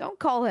 Don't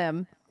call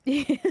him.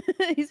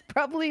 He's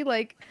probably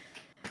like.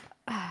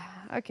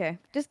 Okay.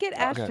 Just get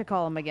Ash to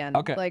call him again.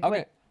 Okay.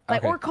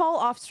 Or call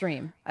off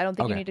stream. I don't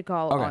think you need to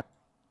call. Okay. On.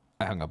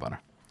 I hung up on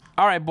her.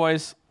 All right,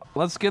 boys.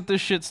 Let's get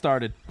this shit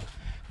started.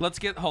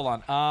 Hold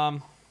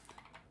on.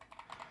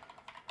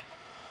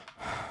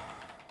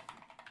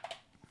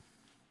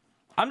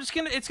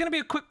 It's gonna be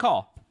a quick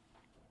call.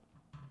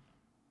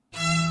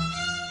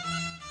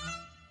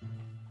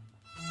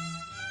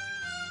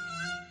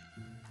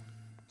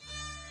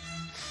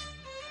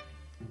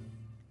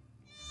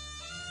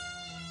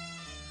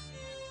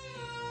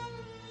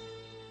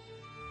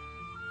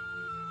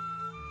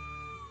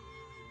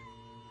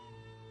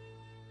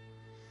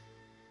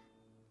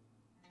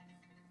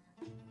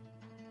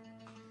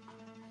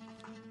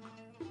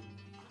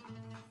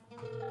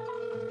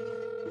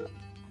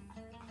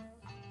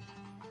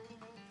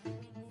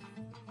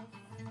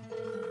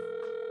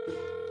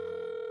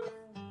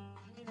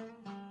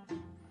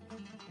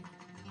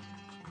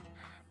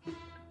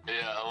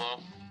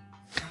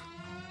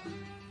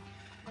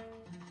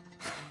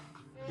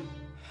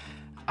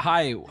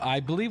 Hi,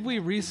 I believe we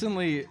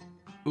recently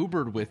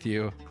Ubered with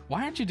you.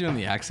 Why aren't you doing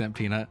the accent,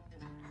 Peanut?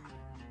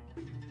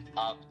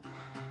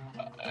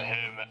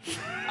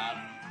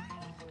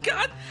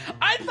 God,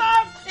 I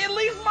thought at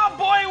least my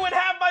boy would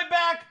have my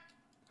back.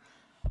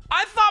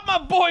 I thought my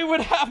boy would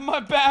have my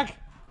back.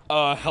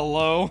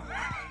 Hello?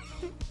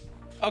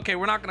 Okay,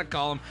 we're not gonna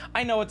call him.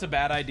 I know it's a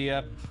bad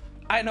idea.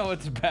 I know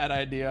it's a bad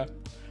idea.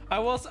 I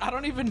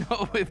don't even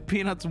know if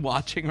Peanut's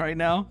watching right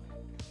now.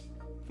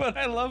 But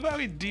I love how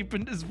he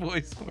deepened his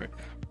voice for it.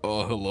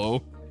 Oh,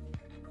 hello?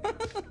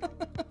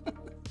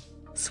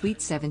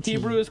 Sweet 17.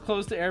 Hebrew is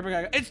close to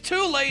Arabic. It's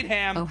too late,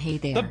 Ham. Oh, hey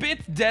there. The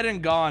bit's dead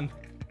and gone.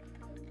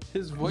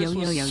 His voice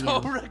was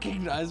so yo.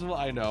 recognizable.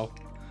 I know.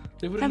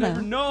 They would have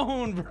never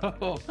known,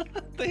 bro.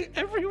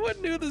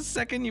 Everyone knew the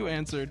second you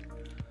answered.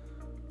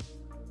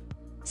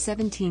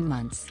 17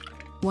 months.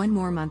 One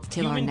more month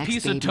till Human our next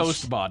piece baby. of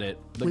toast bought it.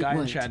 The guy in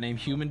Woot. chat named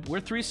Human.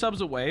 We're 3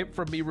 subs away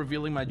from me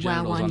revealing my Wow,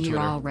 genitals 1 on year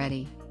Twitter.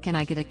 already. Can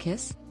I get a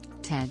kiss?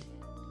 Ted.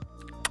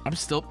 I'm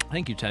still.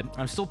 Thank you, Ted.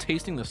 I'm still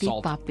tasting the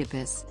salt. Beep bop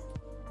bipis.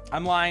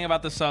 I'm lying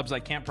about the subs. I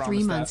can't promise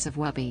 3 that. months of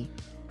Wubby.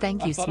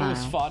 Thank you, I thought smile. it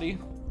was Foddy.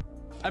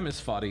 I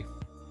miss Foddy.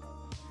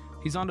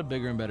 He's on to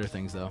bigger and better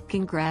things, though.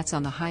 Congrats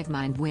on the Hive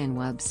Mind win,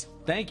 Wubs.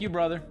 Thank you,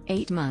 brother.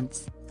 8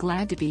 months.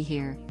 Glad to be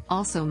here.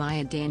 Also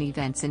Maya Dan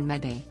events in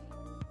Medbay.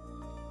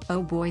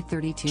 Oh boy,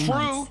 32 True.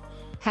 months.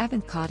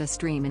 Haven't caught a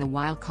stream in a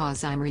while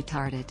cause I'm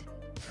retarded.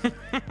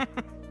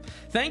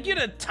 Thank you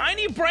to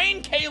Tiny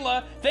Brain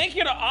Kayla. Thank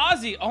you to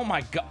Ozzy. Oh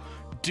my god.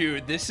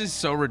 Dude, this is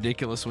so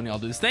ridiculous when y'all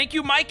do this. Thank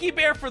you, Mikey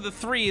Bear, for the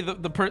 3.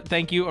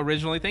 Thank you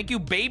originally. Thank you,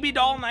 Baby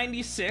Doll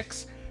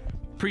 96.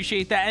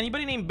 Appreciate that.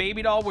 Anybody named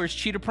Baby Doll wears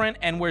cheetah print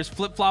and wears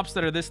flip-flops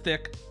that are this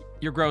thick,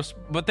 you're gross.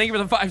 But thank you for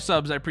the 5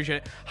 subs. I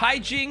appreciate it. Hi,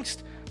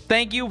 Jinxed.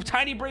 Thank you.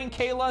 Tiny Brain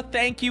Kayla.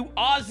 Thank you.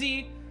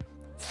 Ozzy.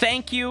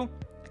 Thank you.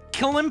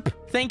 Killimp.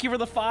 Thank you for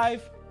the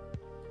 5.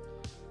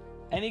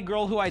 Any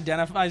girl who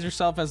identifies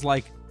herself as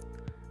like...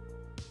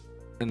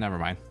 Never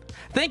mind.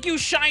 Thank you,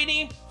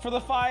 Shiny, for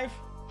the 5.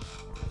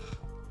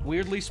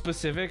 Weirdly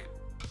specific.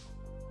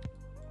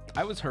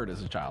 I was hurt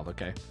as a child,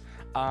 okay?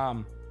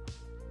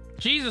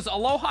 Jesus,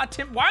 Aloha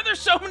Tim. Why are there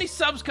so many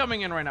subs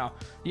coming in right now?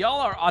 Y'all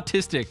are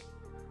autistic.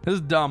 This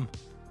is dumb.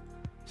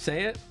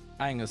 Say it?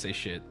 I ain't gonna say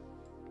shit.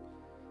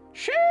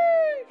 Sheesh.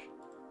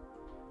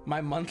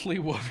 My monthly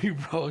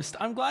Wubby roast.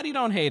 I'm glad you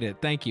don't hate it.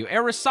 Thank you.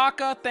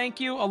 Arisaka, thank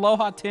you.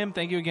 Aloha Tim,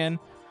 thank you again.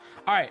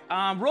 All right,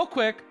 real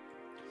quick.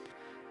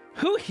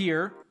 Who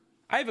here?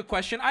 I have a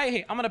question.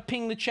 I'm gonna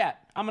ping the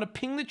chat. I'm gonna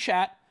ping the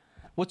chat.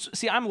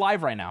 See, I'm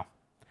live right now.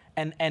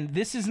 And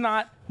this is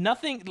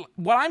nothing.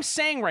 What I'm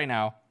saying right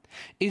now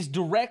is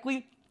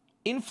directly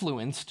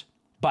influenced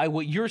by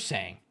what you're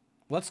saying.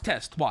 Let's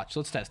test. Watch.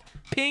 Let's test.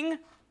 Ping.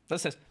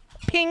 Let's test.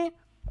 Ping.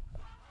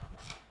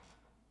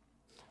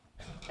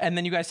 And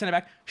then you guys send it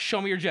back.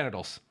 Show me your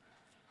genitals.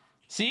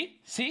 See?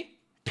 See?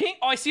 Ping.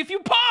 Oh, I see a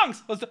few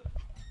pongs. Let's do.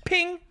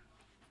 Ping.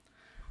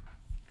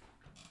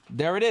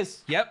 There it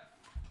is. Yep.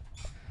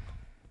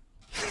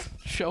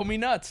 Show me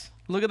nuts.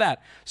 Look at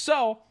that.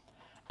 So,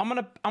 I'm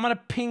gonna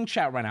ping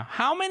chat right now.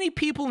 How many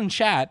people in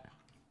chat?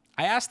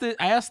 I asked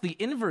the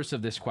inverse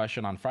of this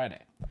question on Friday.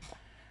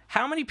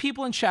 How many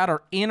people in chat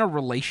are in a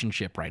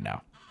relationship right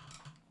now?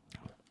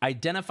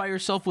 Identify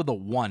yourself with a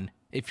 1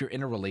 if you're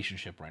in a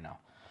relationship right now.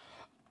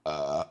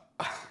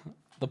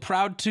 The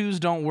proud 2s,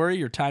 don't worry,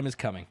 your time is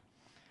coming.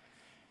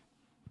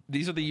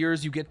 These are the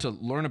years you get to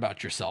learn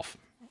about yourself.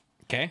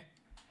 Okay?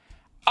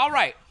 All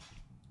right.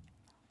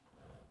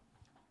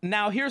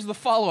 Now here's the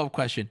follow-up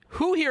question.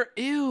 Who here?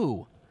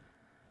 Ew.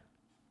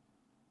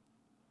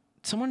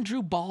 Someone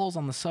drew balls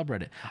on the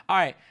subreddit. All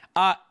right.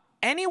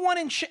 Anyone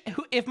in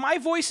if my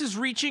voice is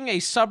reaching a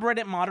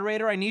subreddit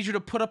moderator, I need you to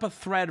put up a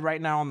thread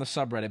right now on the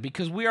subreddit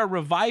because we are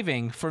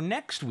reviving for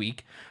next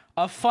week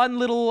a fun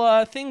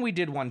little thing we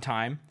did one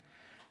time.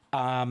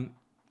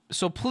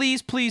 So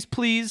please, please,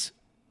 please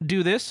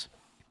do this.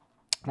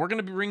 We're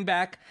going to bring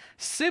back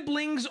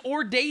siblings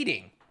or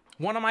dating.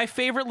 One of my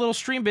favorite little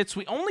stream bits.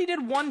 We only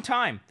did one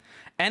time,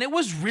 and it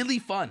was really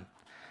fun.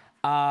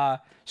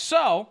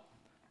 So,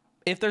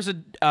 if there's a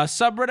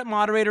subreddit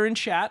moderator in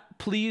chat,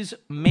 please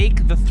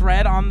make the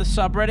thread on the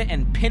subreddit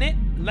and pin it.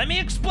 Let me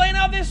explain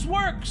how this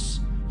works.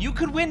 You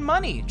could win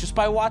money just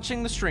by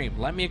watching the stream.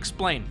 Let me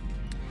explain.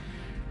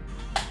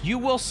 You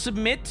will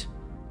submit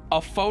a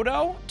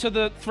photo to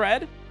the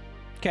thread,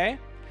 okay?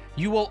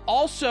 You will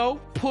also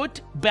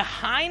put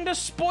behind a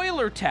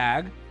spoiler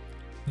tag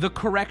the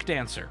correct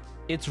answer.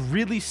 It's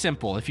really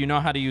simple if you know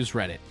how to use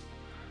Reddit.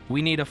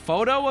 We need a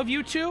photo of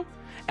you two,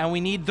 and we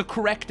need the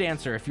correct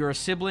answer if you're a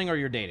sibling or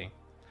you're dating.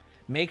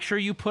 Make sure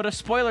you put a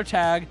spoiler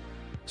tag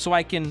so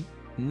I can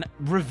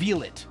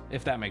reveal it,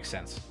 if that makes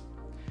sense.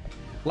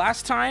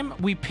 Last time,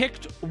 we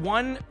picked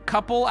one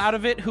couple out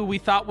of it who we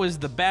thought was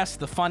the best,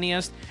 the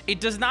funniest. It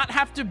does not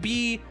have to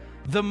be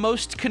the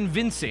most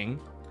convincing.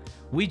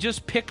 We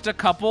just picked a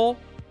couple,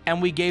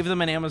 and we gave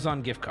them an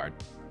Amazon gift card.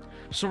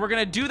 So we're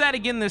going to do that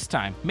again this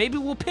time. Maybe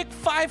we'll pick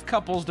 5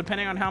 couples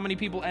depending on how many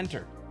people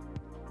enter.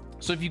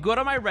 So if you go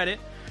to my Reddit,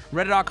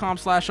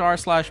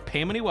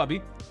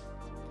 reddit.com/r/PaymoneyWubby,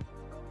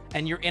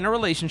 and you're in a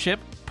relationship,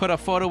 put a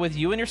photo with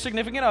you and your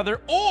significant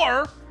other,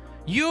 or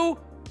you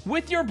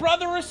with your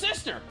brother or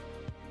sister.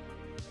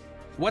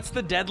 What's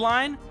the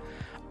deadline?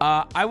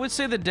 I would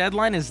say the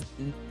deadline is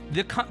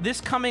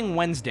this coming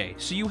Wednesday.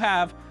 So you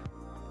have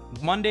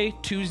Monday,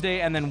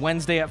 Tuesday, and then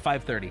Wednesday at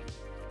 5:30.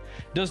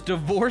 Does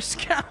divorce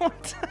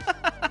count?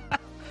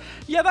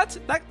 Yeah,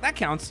 that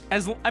counts.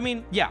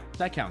 Yeah,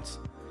 that counts.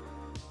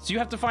 So you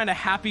have to find a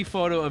happy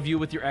photo of you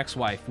with your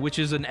ex-wife, which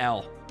is an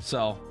L.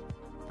 So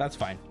that's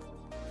fine.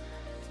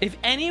 If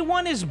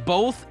anyone is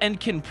both and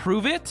can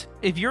prove it,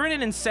 if you're in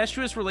an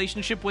incestuous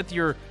relationship with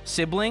your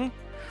sibling,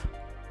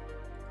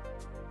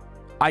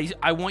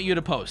 I want you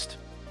to post.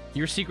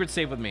 Your secret's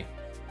safe with me.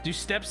 Do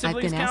step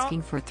siblings I've been count?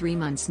 asking for 3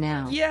 months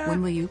now. Yeah.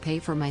 When will you pay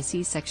for my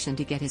C-section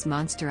to get his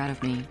monster out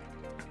of me?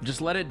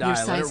 Just let it die. Your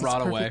Let size it is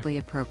rot away. perfectly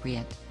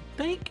appropriate.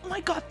 Oh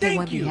my God, Hey,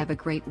 thank Wubby, you. have a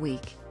great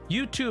week.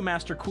 You too,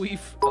 Master Queef.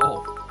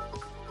 Oh.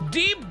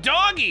 Deep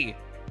doggy.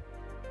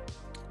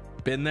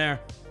 Been there.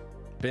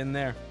 Been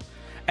there.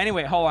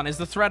 Anyway, hold on. Is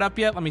the thread up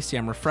yet? Let me see.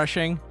 I'm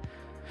refreshing.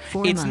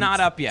 4 It's months. not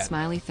up yet.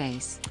 Smiley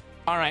face.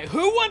 All right.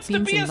 Who wants to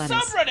Beans be a and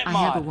lettuce. subreddit I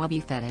mod? have a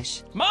Wubby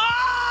fetish. Mod!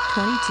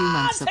 22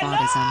 months of Hello!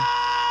 autism.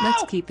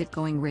 Let's keep it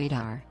going,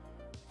 radar.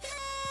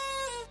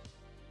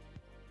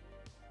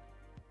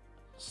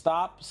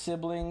 Stop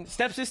sibling.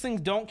 Step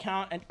siblings don't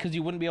count because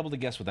you wouldn't be able to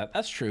guess with that.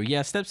 That's true.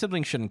 Yeah, step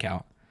siblings shouldn't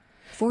count.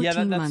 14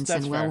 that's months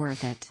and well fair.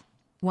 worth it.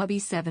 Wubby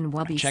 7,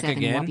 Wubby Check 7,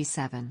 again. Wubby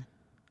 7.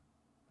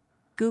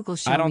 Google I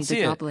show don't me see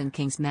the it. Goblin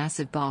King's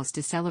massive balls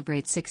to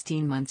celebrate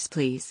 16 months,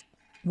 please.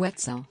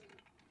 Wetzel.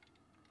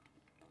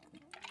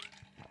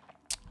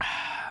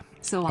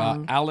 So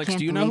long. Alex, Can't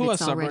do you know who believe a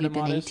it's already subreddit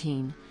been mod is?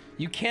 18.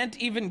 You can't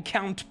even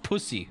count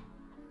pussy.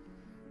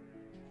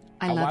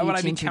 I love Why you, would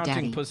I be Ginger counting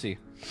Daddy. pussy?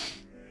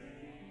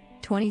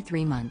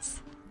 23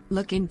 months.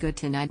 Looking good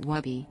tonight,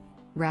 Wubby.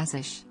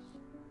 Razish.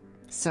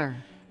 Sir.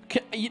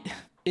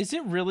 Is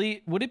it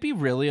really? Would it be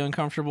really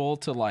uncomfortable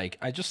to like?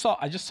 I just saw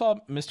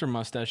Mr.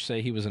 Mustache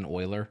say he was an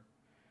Oiler,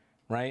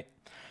 right?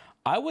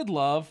 I would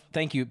love.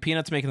 Thank you,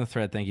 Peanut's making the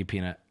thread. Thank you,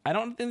 Peanut. I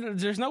don't.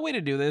 There's no way to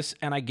do this,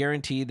 and I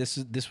guarantee this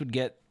would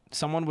get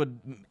someone would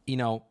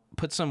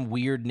put some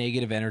weird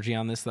negative energy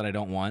on this that I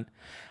don't want.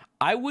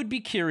 I would be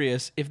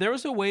curious if there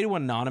was a way to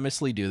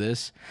anonymously do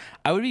this.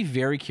 I would be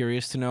very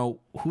curious to know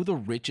who the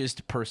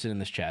richest person in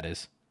this chat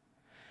is.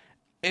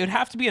 It would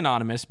have to be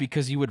anonymous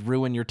because you would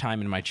ruin your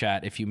time in my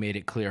chat if you made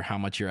it clear how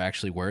much you're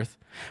actually worth.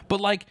 But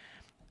like,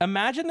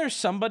 imagine there's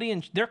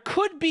somebody there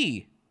could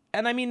be,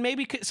 and I mean,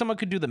 maybe someone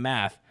could do the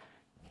math.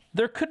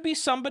 There could be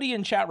somebody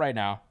in chat right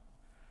now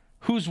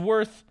who's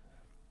worth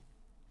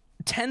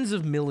tens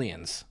of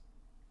millions.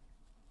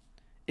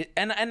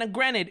 And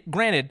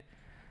granted,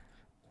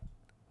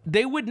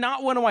 they would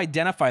not want to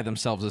identify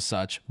themselves as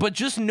such, but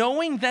just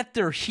knowing that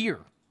they're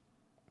here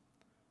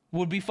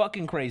would be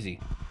fucking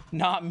crazy.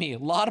 Not me. A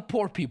lot of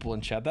poor people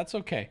in chat. That's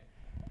okay.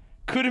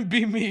 Couldn't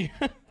be me.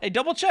 Hey,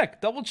 double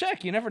check. Double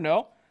check. You never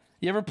know.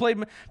 You ever played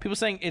people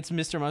saying it's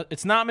Mr.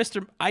 It's not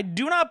Mr. I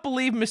do not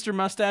believe Mr.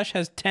 Mustache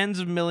has tens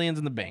of millions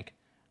in the bank.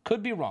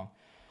 Could be wrong.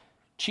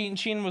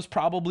 Chin was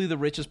probably the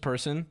richest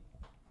person.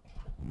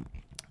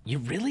 You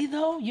really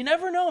though? You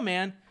never know,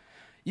 man.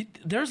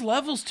 There's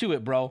levels to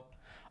it, bro.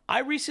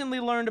 I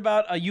recently learned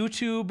about a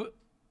YouTube.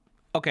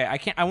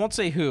 Okay, I won't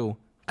say who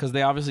because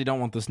they obviously don't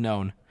want this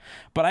known.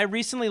 But I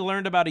recently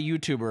learned about a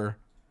YouTuber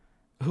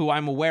who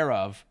I'm aware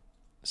of.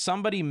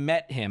 Somebody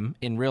met him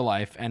in real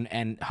life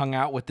and hung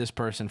out with this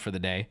person for the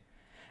day.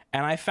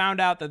 And I found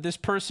out that this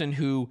person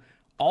who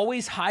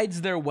always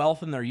hides their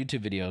wealth in their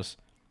YouTube videos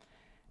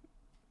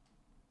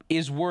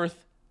is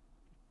worth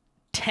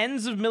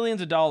tens of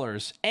millions of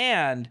dollars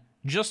and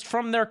just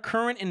from their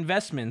current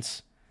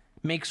investments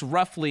makes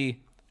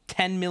roughly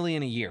 10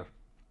 million a year.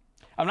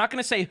 I'm not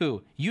going to say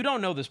who. You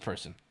don't know this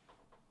person.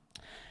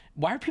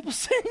 Why are people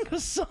saying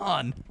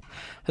Hassan?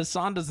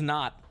 Hassan does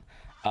not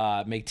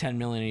make 10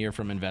 million a year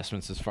from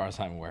investments as far as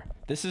I'm aware.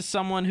 This is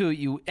someone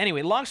who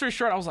anyway, long story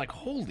short, I was like,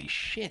 holy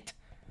shit.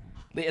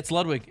 It's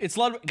Ludwig. It's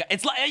Ludwig.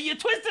 You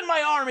twisted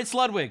my arm. It's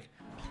Ludwig.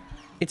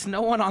 It's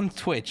no one on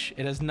Twitch.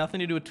 It has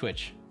nothing to do with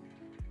Twitch.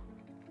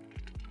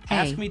 Hey,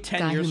 Ask me 10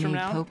 guy years who from made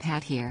now. Pope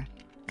hat here.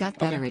 Got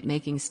better at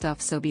making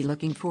stuff, so be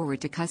looking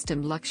forward to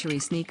custom luxury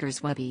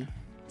sneakers, Wubby.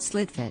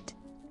 Slit fit.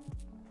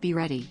 Be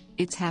ready.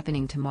 It's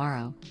happening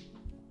tomorrow.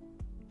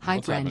 Hi,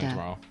 What's Brenda. happening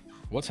tomorrow?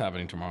 What's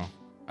happening tomorrow?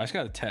 I just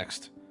got a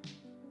text.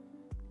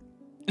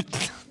 Merch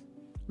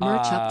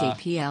update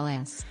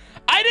PLS.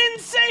 I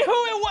didn't say who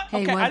it was.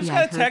 Hey, Okay, Wubby, I just got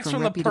a heard text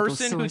from the reputable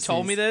person who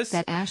told me sources this.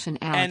 That Ash and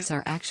Alex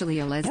are actually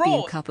a lesbian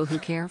Bro. couple who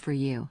care for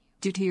you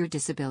due to your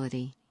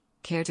disability.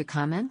 Care to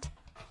comment?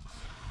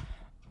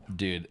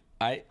 Dude,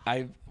 why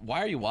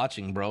are you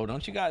watching, bro?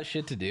 Don't you got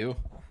shit to do?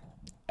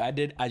 I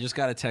just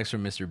got a text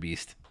from Mr.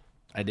 Beast.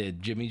 I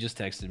did. Jimmy just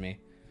texted me.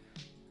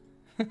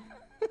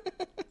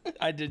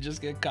 I did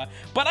just get caught.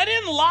 But I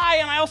didn't lie,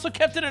 and I also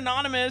kept it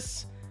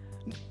anonymous.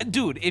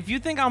 Dude, if you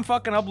think I'm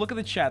fucking up, look at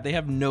the chat. They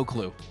have no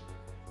clue.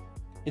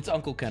 It's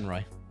Uncle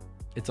Kenroy.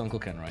 It's Uncle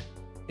Kenroy.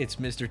 It's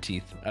Mr.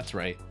 Teeth. That's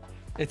right.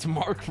 It's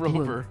Mark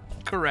Rober.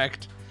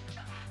 Correct.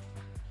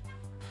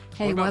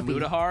 Hey, what about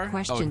Wubby, Mudahar?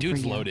 question Oh,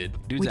 dude's for you. loaded.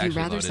 Dude's Would you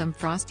actually rather loaded. some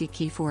frosty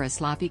key for a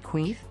sloppy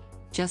queef?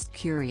 Just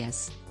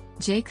curious.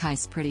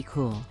 J-Kai's pretty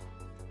cool.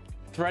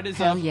 Thread is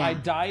Hell up. yeah. I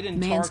died in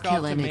Man's Tarkov to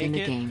killing it make in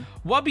the it. game.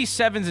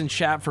 Wubby7's in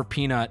chat for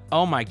Peanut.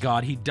 Oh my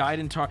god, he died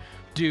in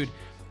Dude,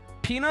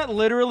 Peanut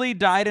literally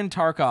died in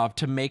Tarkov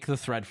to make the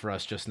thread for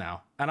us just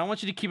now. And I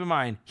want you to keep in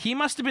mind, he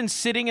must have been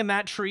sitting in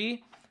that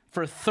tree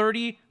for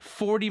 30,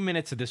 40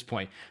 minutes at this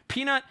point.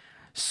 Peanut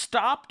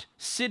stopped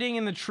sitting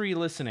in the tree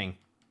listening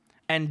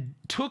and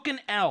took an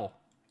L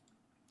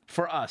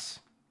for us.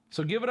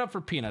 So give it up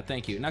for Peanut.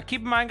 Thank you. Now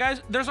keep in mind,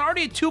 guys, there's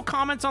already 2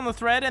 comments on the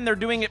thread and they're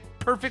doing it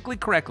perfectly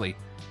correctly.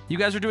 You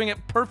guys are doing it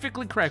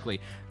perfectly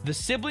correctly. The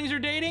siblings are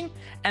dating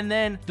and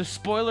then the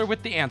spoiler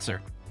with the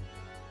answer.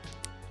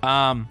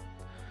 I'm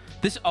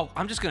just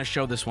going to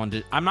show this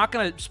one. I'm not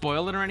going to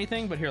spoil it or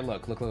anything, but here,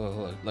 look.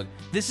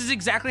 This is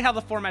exactly how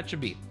the format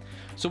should be.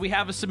 So we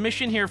have a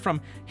submission here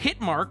from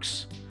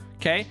Hitmarks,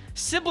 okay?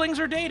 Siblings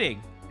are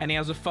dating. And he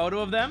has a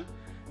photo of them.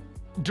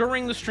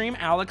 During the stream,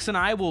 Alex and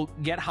I will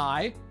get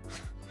high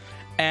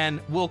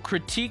and we'll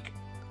critique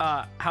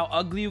how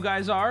ugly you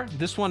guys are.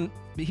 This one,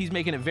 he's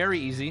making it very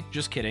easy.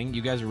 Just kidding.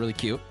 You guys are really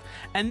cute.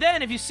 And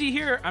then if you see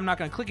here, I'm not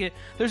going to click it.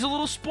 There's a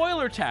little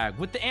spoiler tag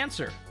with the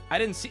answer. I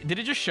didn't see. Did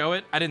it just show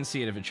it? I didn't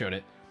see it if it showed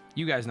it.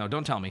 You guys know.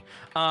 Don't tell me.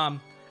 And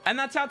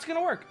that's how it's going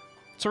to work.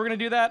 So we're going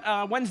to do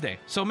that Wednesday.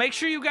 So make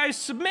sure you guys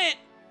submit.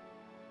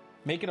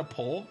 Make it a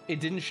poll. It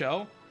didn't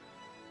show.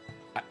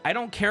 I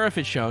don't care if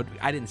it showed.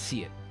 I didn't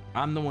see it.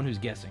 I'm the one who's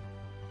guessing.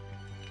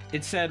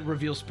 It said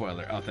reveal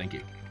spoiler. Oh, thank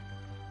you.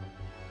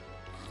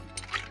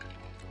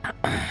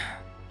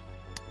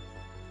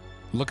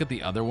 Look at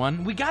the other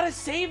one. We gotta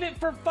save it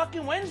for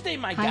fucking Wednesday,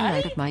 my guy.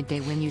 Highlight of my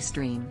day when you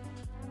stream.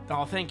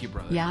 Oh, thank you,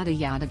 brother. Yada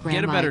yada.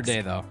 Get a better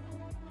day, though.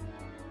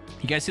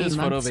 You guys see this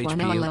photo of HPU?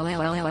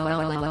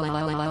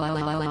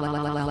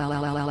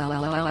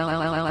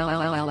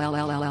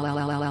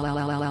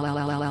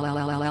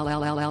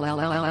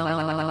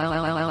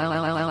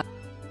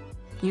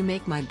 You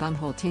make my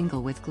bumhole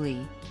tingle with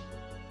glee.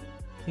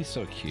 He's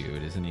so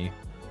cute, isn't he?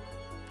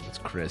 It's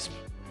crisp.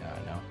 Yeah,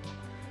 I know.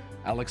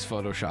 Alex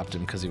photoshopped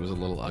him because he was a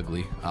little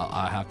ugly.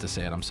 I'll have to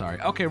say it. I'm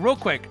sorry. Okay, real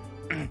quick.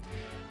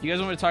 You guys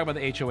want me to talk about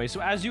the HOA. So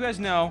as you guys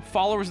know,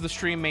 followers of the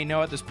stream may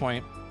know at this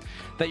point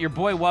that your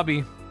boy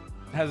Wubby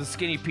has a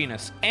skinny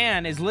penis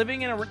and is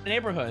living in a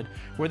neighborhood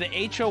where the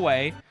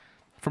HOA,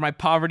 for my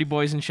poverty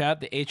boys in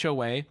chat, the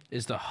HOA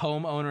is the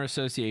homeowner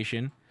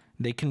association.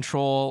 They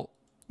control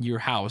your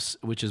house,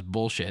 which is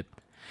bullshit.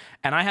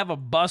 And I have a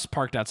bus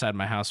parked outside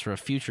my house for a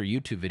future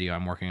YouTube video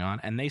I'm working on,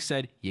 and they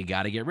said, you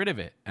got to get rid of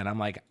it. And I'm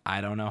like,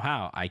 I don't know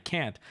how. I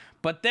can't.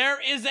 But there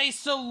is a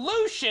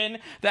solution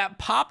that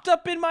popped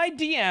up in my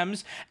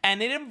DMs,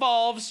 and it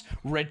involves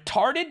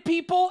retarded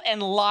people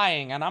and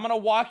lying. And I'm going to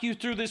walk you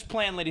through this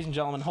plan, ladies and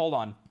gentlemen. Hold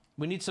on.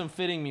 We need some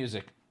fitting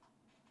music.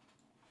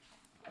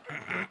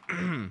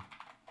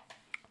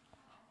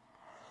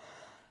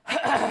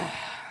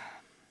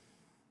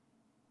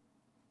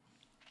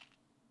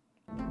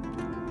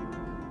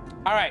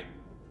 All right.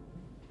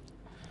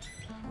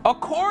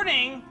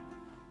 According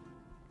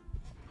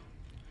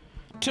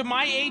to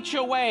my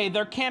HOA,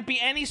 there can't be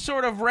any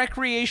sort of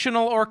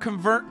recreational or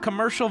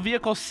commercial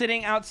vehicle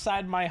sitting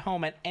outside my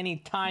home at any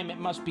time. It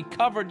must be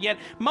covered, yet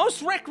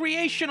most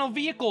recreational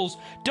vehicles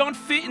don't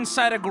fit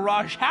inside a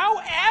garage.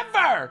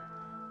 However,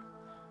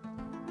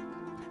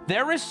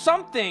 there is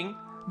something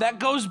that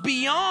goes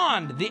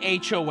beyond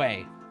the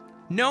HOA,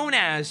 known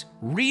as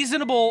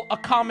reasonable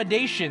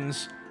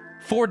accommodations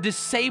for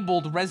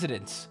disabled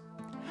residents.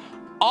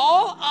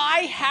 All I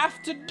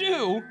have to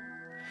do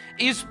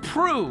is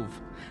prove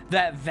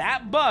that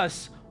that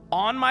bus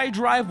on my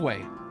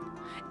driveway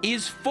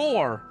is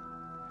for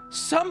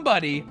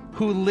somebody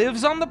who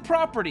lives on the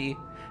property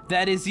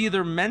that is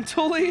either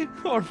mentally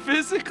or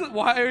physically,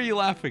 why are you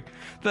laughing?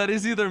 That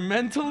is either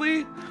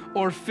mentally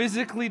or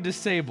physically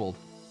disabled.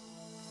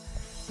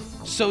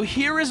 So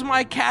here is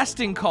my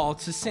casting call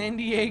to San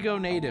Diego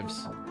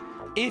natives.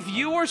 If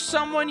you or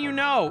someone you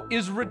know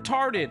is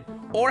retarded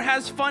or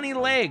has funny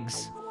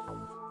legs,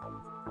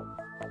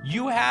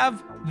 you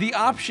have the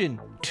option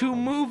to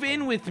move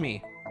in with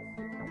me.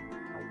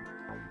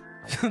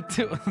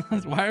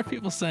 Why are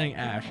people saying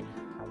Ash?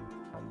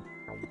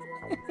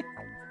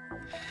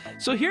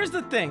 So here's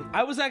the thing.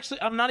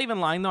 I'm not even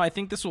lying though. I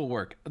think this will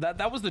work.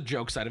 That was the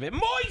joke side of it.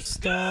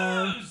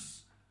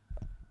 Moisters!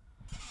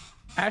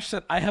 Ash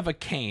said, I have a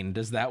cane.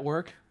 Does that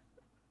work?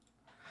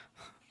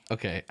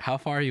 Okay, how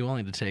far are you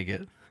willing to take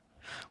it?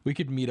 We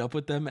could meet up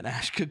with them and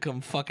Ash could come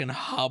fucking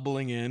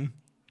hobbling in.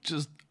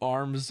 Just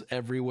arms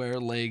everywhere,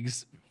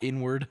 legs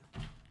inward.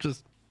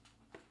 Just...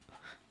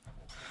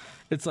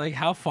 It's like,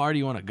 how far do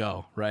you want to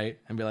go, right?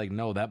 And be like,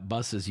 no, that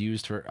bus is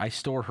used for... I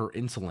store her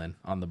insulin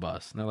on the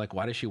bus. And they're like,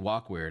 why does she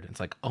walk weird? It's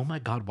like, oh my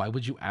God, why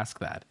would you ask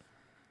that?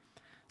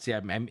 See,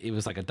 it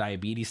was like a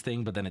diabetes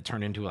thing, but then it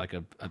turned into like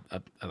a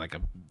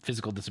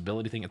physical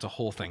disability thing. It's a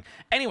whole thing.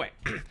 Anyway,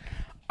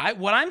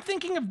 what I'm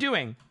thinking of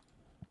doing...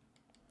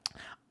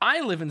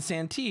 I live in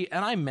Santee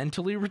and I'm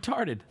mentally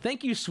retarded.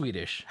 Thank you,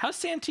 Swedish. How's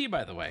Santee,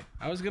 by the way?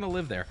 I was gonna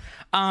live there.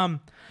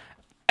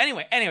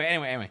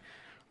 Anyway.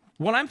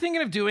 What I'm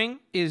thinking of doing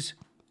is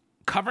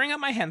covering up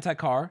my hentai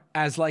car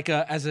as like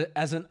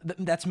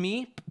that's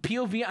me.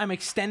 POV, I'm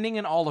extending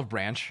an olive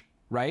branch,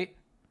 right?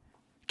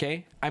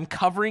 Okay, I'm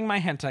covering my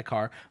hentai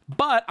car,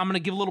 but I'm gonna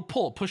give a little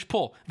pull,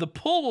 push-pull. The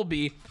pull will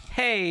be,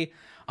 hey,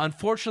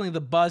 unfortunately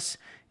the bus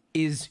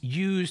is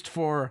used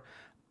for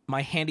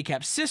my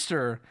handicapped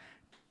sister,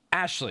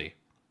 Ashley.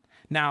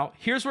 Now,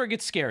 here's where it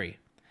gets scary.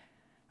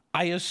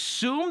 I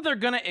assume they're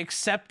gonna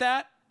accept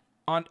that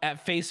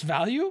at face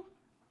value.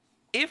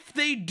 If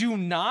they do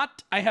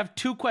not, I have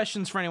 2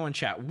 questions for anyone in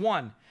chat.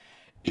 1,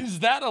 is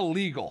that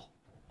illegal?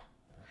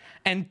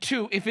 And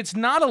 2, if it's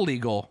not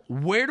illegal,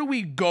 where do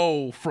we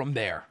go from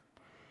there?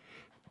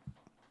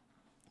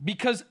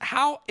 Because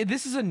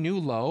this is a new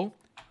low.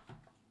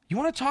 You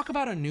want to talk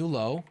about a new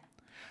low?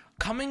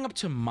 Coming up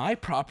to my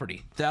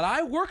property that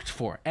I worked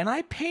for and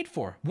I paid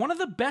for. One of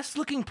the best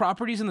looking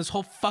properties in this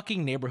whole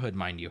fucking neighborhood,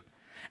 mind you.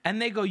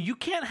 And they go, you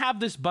can't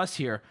have this bus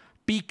here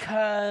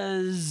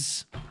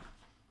because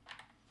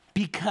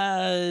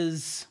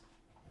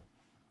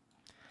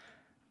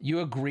you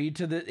agreed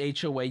to the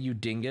HOA, you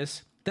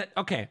dingus.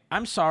 Okay,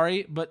 I'm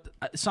sorry, but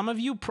some of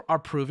you are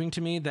proving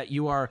to me that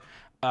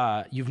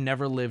you've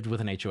never lived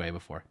with an HOA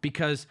before.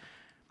 Because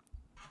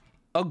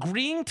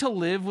agreeing to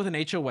live with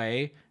an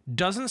HOA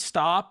doesn't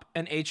stop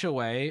an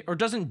HOA or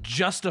doesn't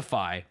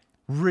justify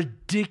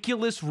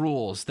ridiculous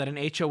rules that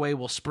an HOA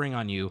will spring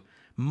on you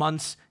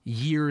months,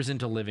 years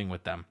into living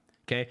with them.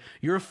 Okay?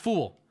 You're a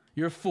fool.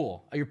 You're a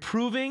fool. You're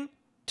proving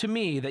to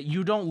me that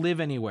you don't live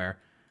anywhere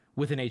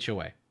with an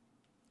HOA.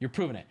 You're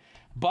proving it.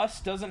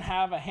 Bus doesn't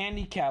have a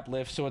handicap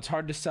lift, so it's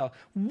hard to sell.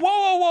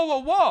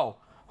 Whoa.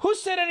 Who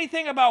said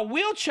anything about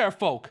wheelchair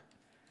folk?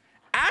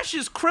 Ash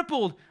is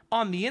crippled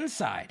on the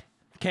inside.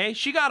 Okay?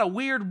 She got a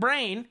weird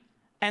brain,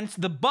 and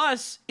the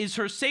bus is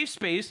her safe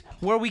space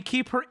where we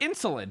keep her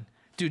insulin.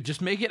 Dude,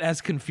 just make it as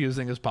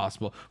confusing as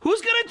possible.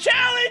 Who's gonna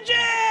challenge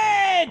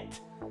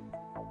it?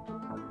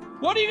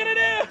 What are you gonna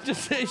do?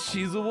 Just say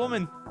she's a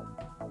woman.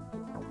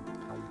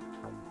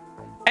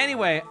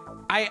 Anyway,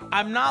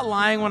 I'm not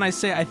lying when I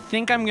say I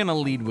think I'm gonna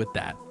lead with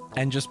that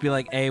and just be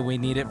like, hey, we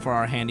need it for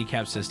our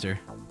handicapped sister.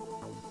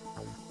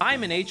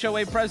 I'm an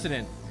HOA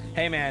president.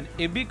 Hey man,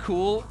 it'd be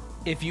cool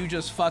if you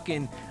just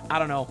fucking, I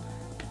don't know,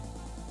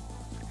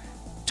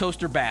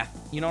 toaster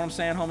bath. You know what I'm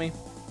saying, homie?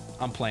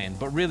 I'm playing.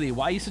 But really,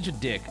 why are you such a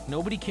dick?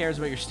 Nobody cares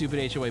about your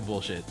stupid HOA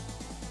bullshit.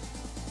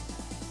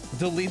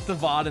 Delete the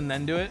VOD and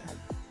then do it?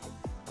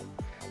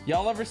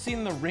 Y'all ever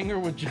seen The Ringer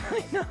with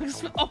Johnny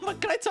Knoxville? Oh my,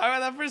 can I talk about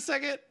that for a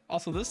second?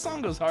 Also, this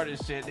song goes hard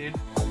as shit, dude.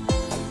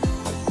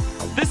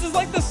 This is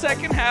like the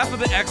second half of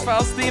the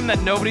X-Files theme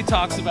that nobody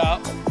talks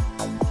about.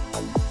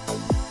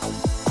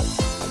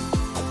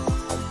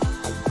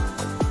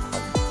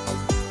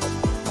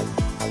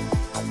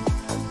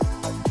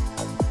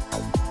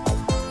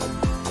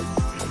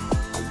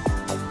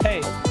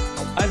 Hey,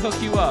 I'd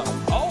hook you up.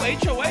 Oh,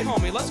 HOA,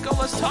 homie. Let's go.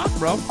 Let's talk,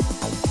 bro.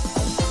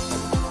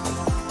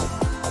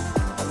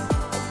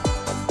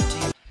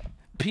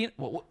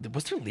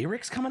 Was there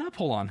lyrics coming up?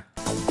 Hold on.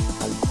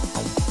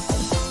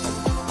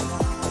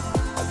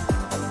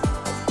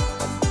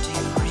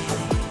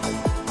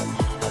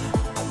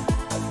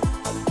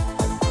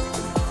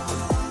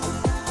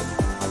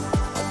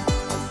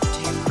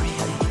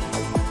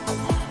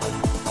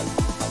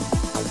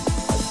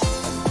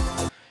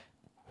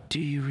 Do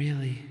you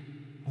really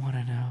want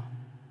to know?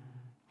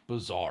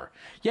 Bizarre.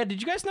 Yeah,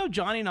 did you guys know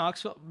Johnny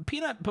Knoxville?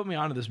 Peanut put me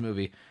onto this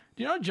movie.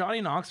 Do you know Johnny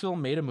Knoxville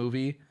made a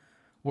movie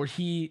where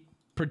he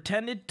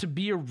pretended to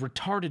be a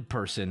retarded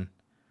person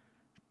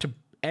to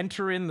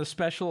enter in the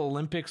Special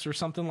Olympics or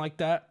something like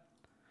that?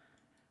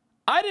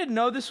 I didn't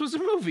know this was a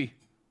movie.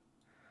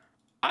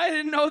 I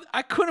didn't know.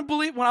 I couldn't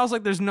believe when I was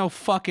like, there's no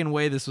fucking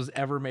way this was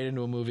ever made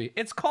into a movie.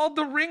 It's called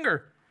The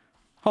Ringer.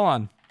 Hold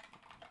on.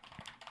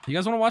 You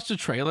guys want to watch the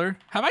trailer?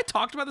 Have I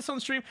talked about this on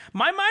stream?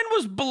 My mind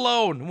was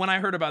blown when I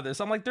heard about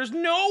this. I'm like, there's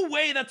no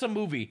way that's a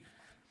movie.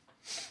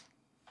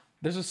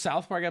 There's a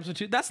South Park episode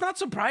too. That's not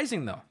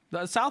surprising though.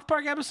 The South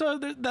Park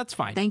episode, that's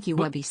fine. Thank you,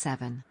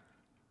 Wubby7.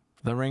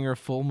 The Ringer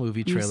full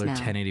movie trailer,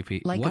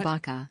 1080p. Like what? a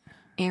baka.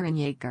 Aaron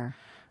Yeager.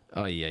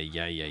 Oh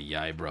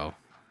yeah, bro.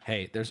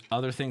 Hey, there's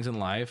other things in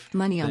life.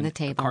 Money on the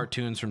table.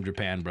 Cartoons from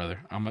Japan, brother.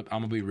 I'm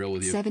gonna be real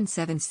with you.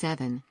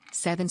 777.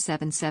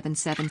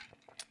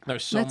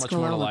 There's so much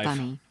more to life.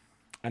 Bunny.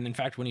 And in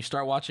fact, when you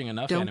start watching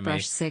enough anime,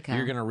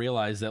 you're gonna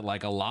realize that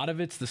like a lot of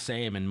it's the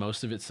same and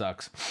most of it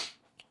sucks.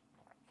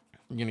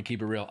 I'm gonna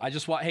keep it real. I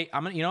just want. Hey,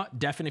 I'm gonna. You know what?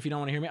 Deafen if you don't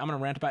want to hear me. I'm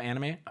gonna rant about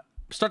anime.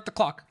 Start the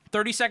clock.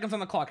 30 seconds on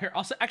the clock. Here,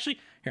 actually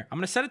here. I'm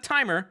gonna set a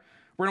timer.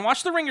 We're gonna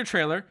watch the Ringer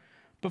trailer,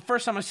 but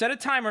first I'm gonna set a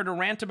timer to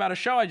rant about a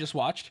show I just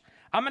watched.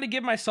 I'm gonna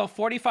give myself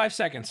 45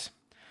 seconds.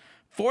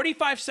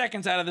 45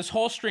 seconds out of this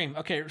whole stream.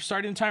 Okay,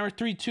 starting the timer.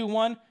 3, 2,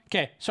 1.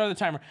 Okay, start the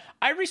timer.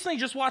 I recently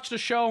just watched a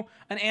show,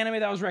 an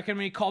anime that was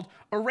recommended called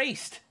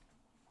Erased.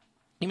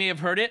 You may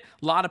have heard it.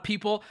 A lot of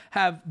people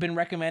have been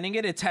recommending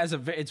it.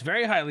 It's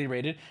very highly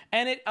rated,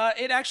 and it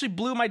actually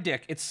blew my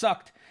dick. It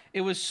sucked.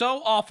 It was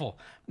so awful.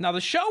 Now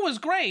the show was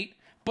great,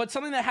 but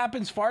something that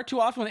happens far too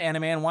often with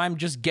anime, and why I'm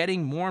just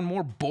getting more and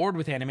more bored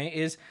with anime,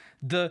 is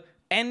the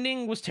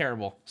ending was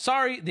terrible.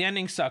 Sorry, the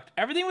ending sucked.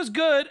 Everything was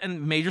good,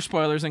 and major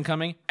spoilers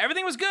incoming.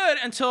 Everything was good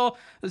until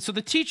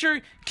the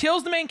teacher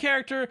kills the main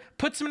character,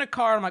 puts him in a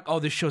car. I'm like, oh,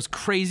 this show's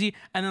crazy.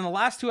 And then the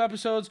last 2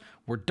 episodes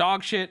were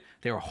dog shit.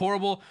 They were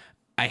horrible.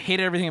 I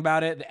hated everything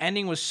about it. The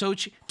ending was so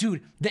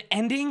dude, the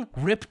ending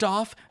ripped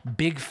off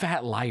Big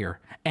Fat Liar.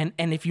 And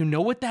if you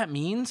know what that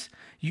means,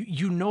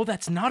 you know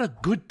that's not a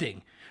good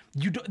thing.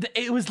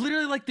 It was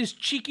literally like this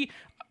cheeky...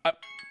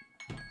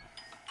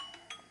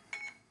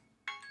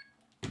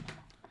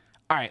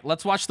 All right,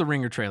 let's watch the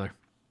Ringer trailer.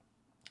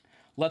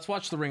 Let's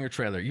watch the Ringer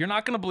trailer. You're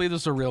not going to believe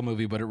this is a real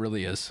movie, but it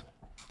really is.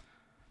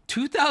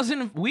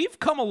 We've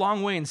come a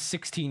long way in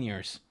 16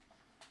 years.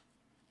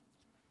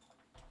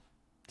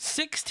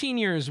 16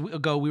 years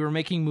ago, we were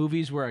making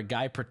movies where a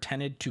guy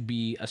pretended to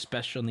be a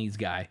special needs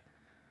guy.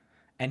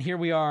 And here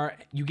we are.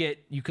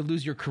 You could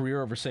lose your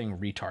career over saying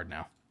retard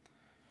now.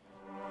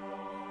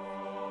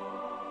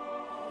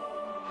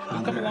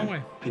 We've come a long way.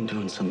 I've been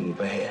doing something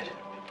bad.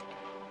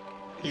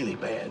 Really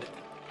bad.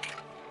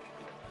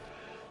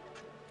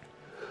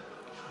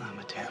 I'm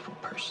a terrible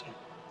person.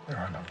 There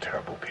are no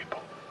terrible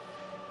people.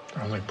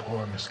 Only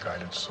poor,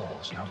 misguided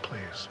souls. Now,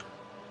 please,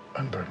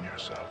 unburden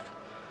yourself.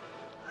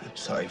 I'm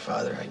sorry,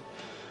 Father. I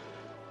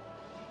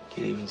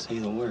can't even say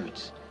the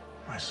words.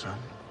 My son,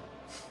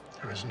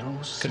 there is no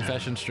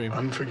confession stream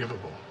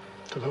unforgivable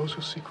to those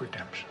who seek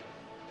redemption.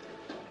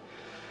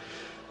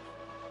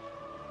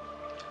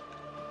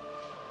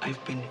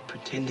 I've been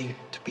pretending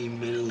to be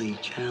mentally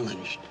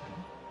challenged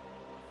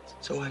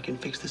so I can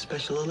fix the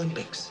Special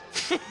Olympics.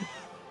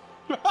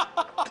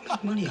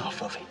 Make money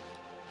off of it.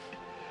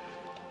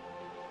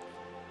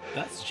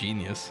 That's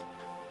genius.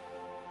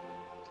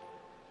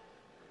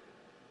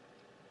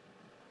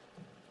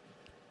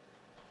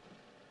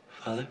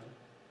 Father?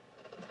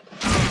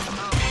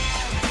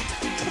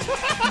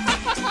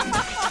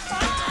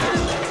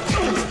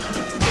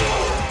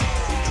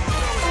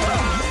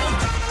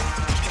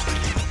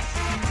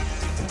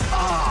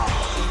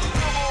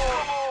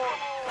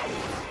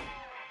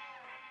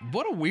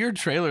 What a weird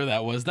trailer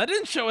that was. That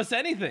didn't show us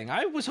anything.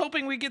 I was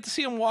hoping we'd get to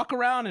see him walk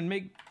around and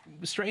make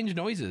strange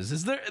noises.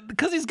 Is there...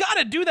 Because he's got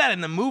to do that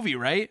in the movie,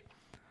 right?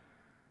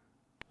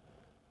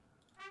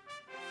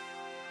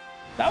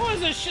 That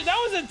was a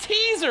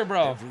teaser,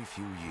 bro. Every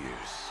few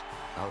years,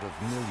 out of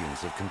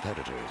millions of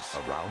competitors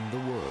around the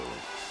world,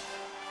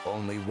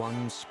 only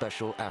one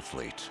special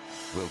athlete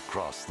will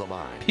cross the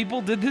line.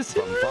 People did this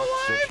in From real Fox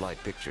life?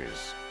 Searchlight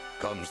Pictures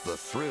comes the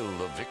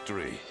thrill of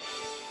victory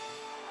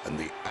and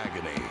the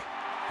agony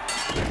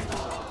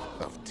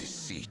of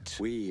deceit.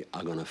 We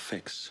are gonna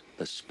fix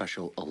the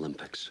Special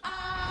Olympics. Debbie,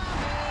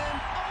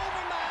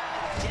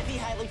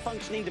 highly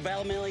functioning,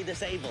 developmentally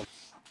disabled.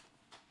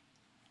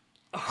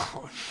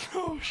 Oh,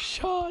 no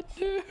shot,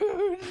 dude.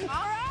 All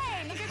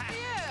right, look at you.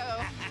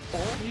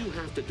 All you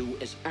have to do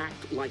is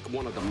act like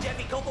one of them.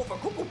 Debbie, go for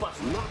Cuckoo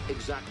Puff. Not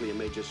exactly a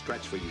major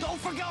stretch for you. Go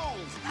for gold.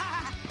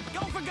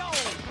 Go for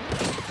gold.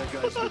 That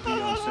guy's the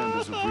Deion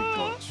Sanders of Greek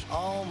gods.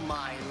 Oh,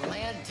 my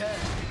lantern.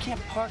 You can't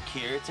park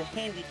here. It's a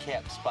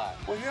handicap spot.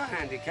 Well, you're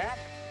handicapped.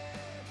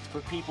 It's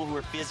for people who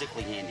are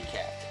physically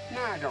handicapped.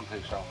 No, I don't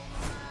think so.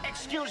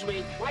 Excuse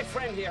me, my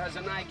friend here has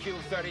an IQ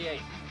of 38.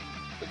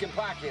 We can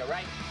park here,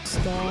 right?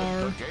 Let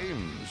the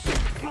games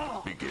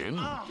begin.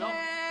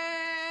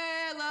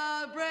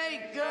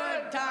 Celebrate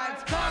good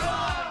times. Come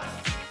on.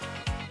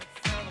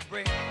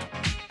 Celebrate.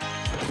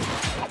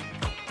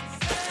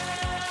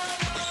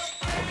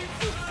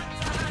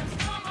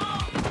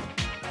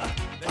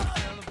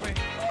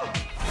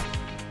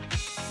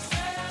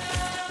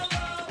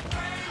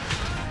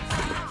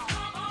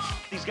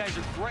 These guys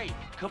are great.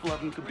 A couple of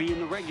them could be in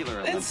the regular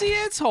And Olympics. see,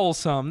 it's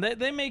wholesome.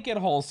 They make it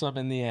wholesome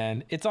in the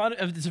end. It's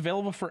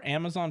available for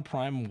Amazon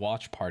Prime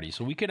Watch Party.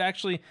 So we could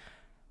actually,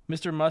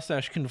 Mr.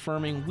 Mustache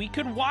confirming, we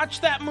could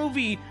watch that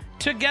movie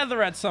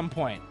together at some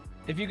point,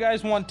 if you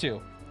guys want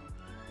to.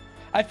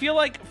 I feel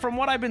like, from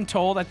what I've been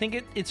told, I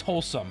think it's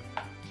wholesome,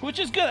 which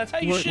is good. That's how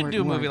you should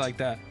do a movie like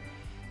that.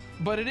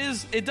 But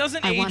it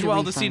doesn't age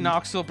well to see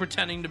Knoxville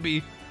pretending to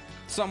be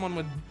someone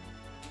with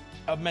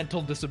a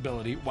mental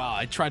disability. Wow,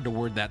 I tried to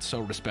word that so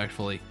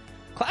respectfully.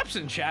 Claps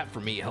in chat for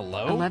me.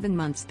 Hello. 11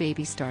 months,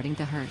 baby, starting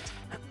to hurt.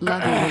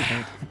 Love you,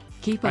 Richard.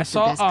 Keep up the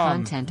best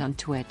content on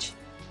Twitch.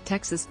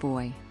 Texas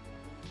boy.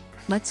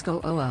 Let's go,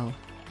 OO.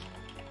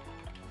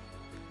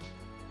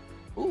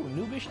 Ooh,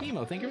 Noobish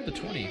Nemo. Thank you for the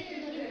 20.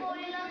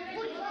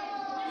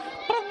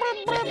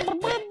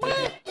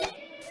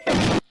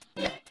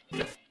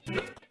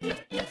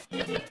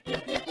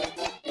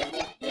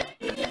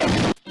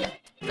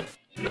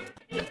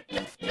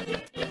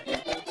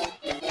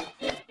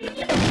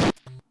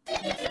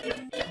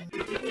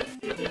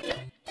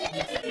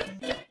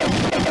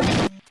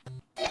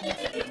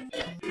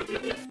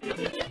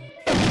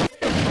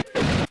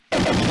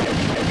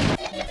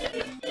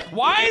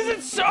 Why Why is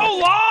it so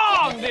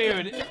long,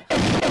 dude?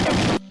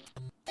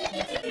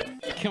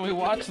 Can we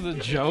watch the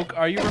joke?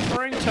 Are you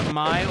referring to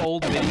my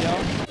old video?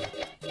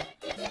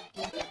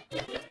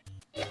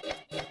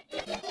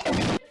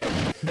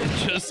 It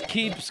just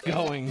keeps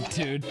going,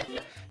 dude.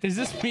 Is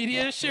this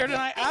media share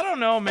tonight? I don't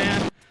know,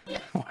 man.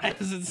 Why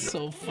is it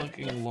so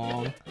fucking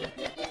long?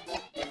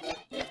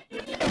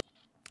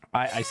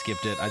 I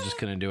skipped it. I just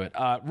couldn't do it.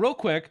 Real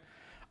quick,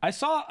 I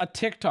saw a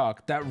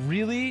TikTok that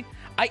really...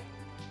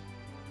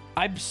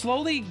 I'm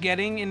slowly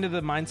getting into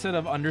the mindset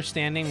of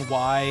understanding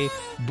why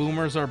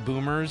boomers are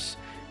boomers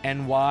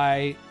and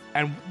why...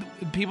 And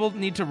people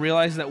need to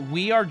realize that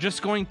we are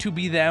just going to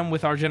be them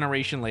with our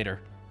generation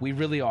later. We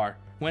really are.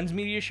 When's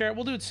media share?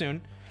 We'll do it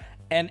soon.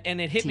 And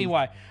it hit me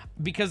why.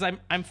 Because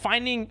I'm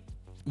finding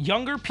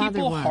younger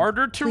people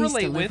harder to relate with.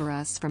 Please deliver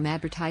us from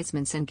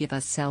advertisements and give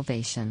us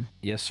salvation.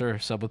 Yes, sir.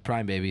 Sub with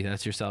Prime, baby.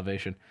 That's your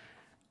salvation.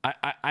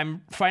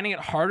 I'm finding it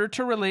harder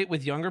to relate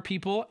with younger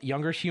people,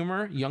 younger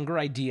humor, younger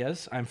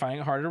ideas. I'm finding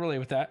it harder to relate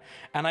with that.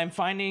 And I'm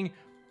finding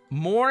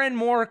more and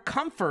more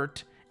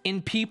comfort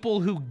in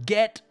people who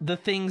get the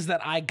things that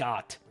I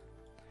got.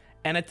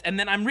 And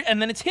then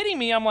it's hitting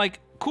me. I'm like,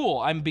 cool.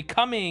 I'm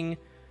becoming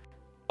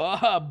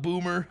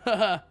boomer.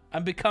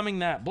 I'm becoming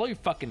that. Blow your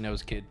fucking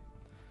nose, kid.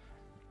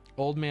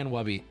 Old man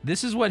Wubby.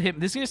 This is what hit.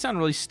 This is gonna sound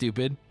really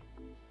stupid,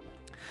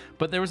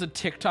 but there was a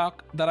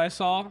TikTok that I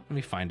saw. Let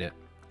me find it.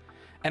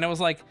 And it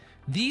was like,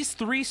 these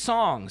 3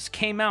 songs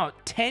came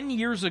out 10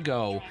 years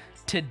ago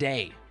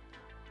today.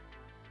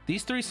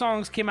 These 3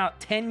 songs came out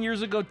 10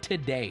 years ago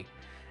today.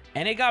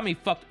 And it got me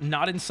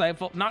not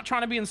insightful. Not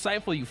trying to be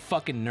insightful, you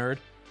fucking nerd.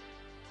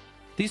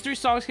 These 3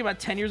 songs came out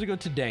 10 years ago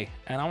today.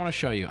 And I want to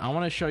show you. I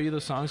want to show you the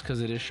songs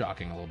because it is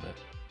shocking a little bit.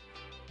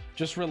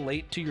 Just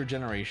relate to your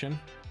generation.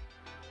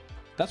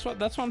 That's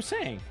what I'm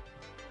saying.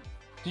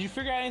 Did you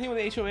figure out anything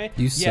with HOA?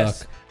 You yes.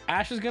 suck.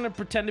 Ash is going to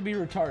pretend to be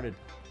retarded.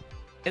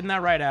 Isn't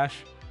that right, Ash?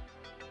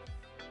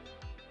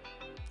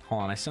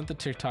 Hold on, I sent the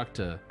TikTok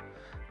to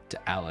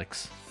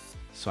Alex,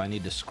 so I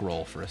need to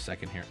scroll for a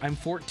second here. I'm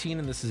 14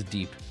 and this is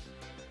deep.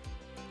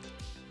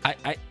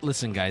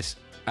 Listen, guys,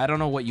 I don't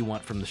know what you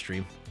want from the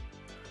stream.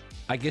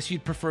 I guess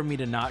you'd prefer me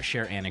to not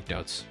share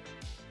anecdotes.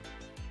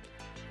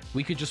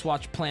 We could just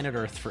watch Planet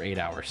Earth for 8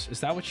 hours. Is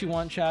that what you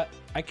want, chat?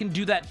 I can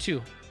do that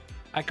too.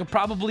 I could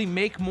probably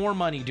make more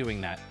money doing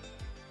that.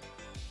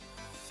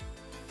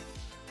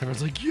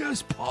 Everyone's like,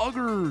 yes,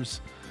 poggers.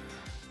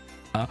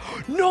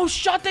 No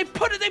shot. They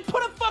put a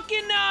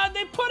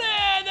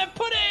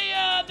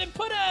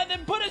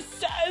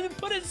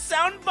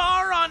sound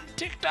bar on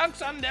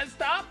TikToks on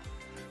desktop.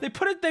 They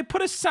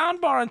put a sound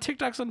bar on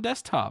TikToks on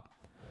desktop.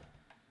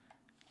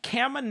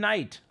 Kama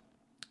Knight,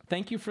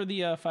 thank you for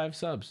the 5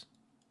 subs.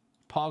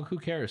 Pog, who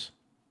cares?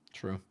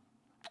 True.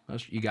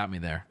 You got me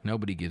there.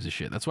 Nobody gives a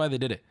shit. That's why they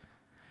did it.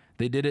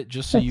 They did it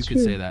just so you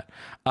could say that.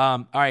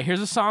 All right, here's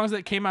the songs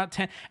that came out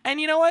 10. And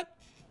you know what?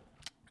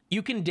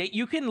 You can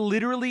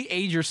literally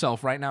age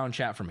yourself right now in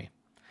chat for me.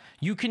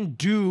 You can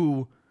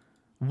do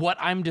what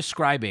I'm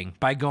describing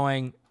by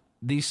going,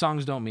 these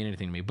songs don't mean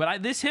anything to me. But I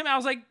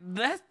was like,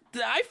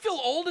 I feel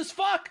old as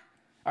fuck.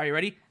 Are you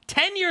ready?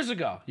 10 years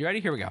ago. You ready?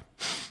 Here we go.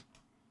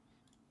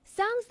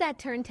 Songs that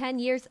turn 10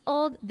 years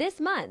old this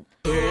month.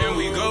 Here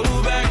we go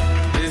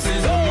back. This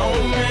is the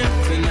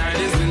moment. Tonight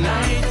is the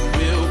night.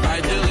 We'll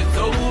fight till it's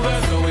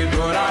over. So we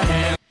put our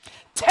hands.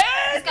 10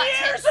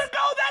 years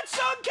ago that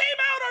song came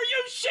out. Are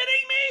you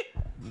shitting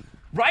me?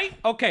 Right?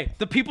 Okay.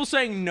 The people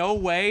saying no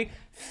way.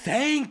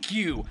 Thank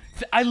you.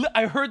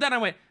 I heard that and I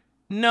went,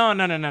 no.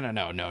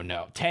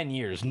 10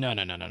 years. No. It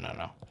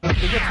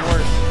gets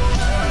worse.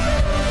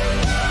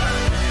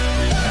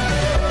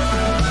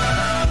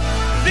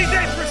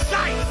 DJ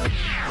Precise.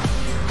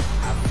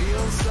 I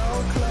feel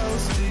so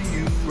close to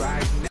you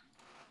right now.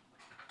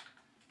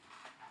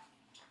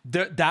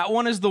 That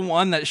one is the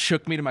one that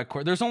shook me to my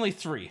core. There's only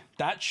 3.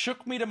 That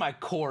shook me to my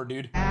core,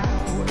 dude.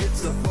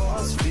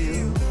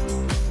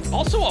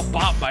 Also a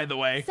bop, by the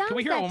way. Can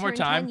we hear it one more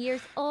time?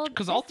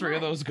 Because all 3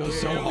 of those go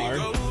so hard.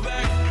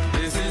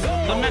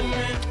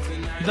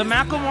 The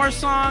Macklemore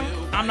song,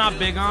 I'm not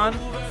big on.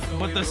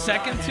 But the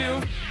second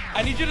 2,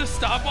 I need you to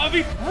stop,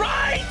 Wubby.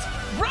 Right!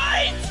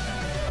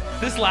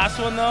 This last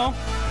one, though.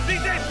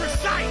 DJ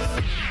Precise!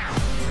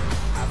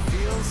 I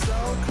feel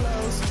so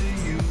close to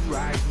you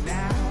right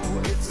now.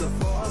 It's a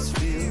force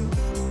field.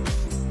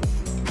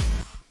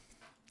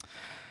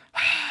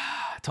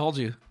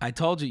 I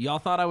told you. Y'all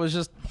thought I was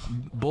just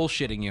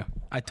bullshitting you.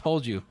 I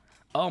told you.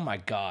 Oh my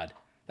God.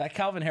 That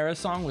Calvin Harris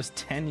song was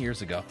 10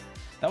 years ago.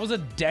 That was a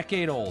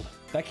decade old.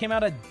 That came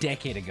out a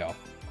decade ago.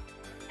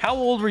 How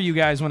old were you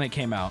guys when it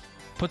came out?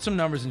 Put some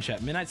numbers in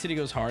chat. Midnight City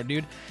goes hard,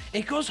 dude.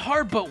 It goes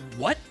hard, but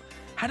what?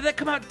 How did that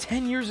come out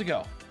 10 years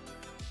ago?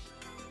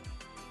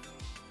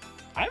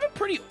 I have a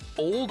pretty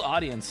old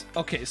audience.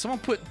 Okay, someone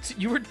put,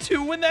 you were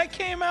 2 when that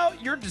came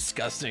out? You're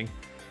disgusting.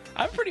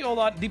 I'm pretty old.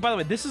 By the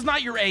way, this is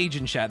not your age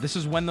in chat. This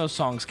is when those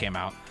songs came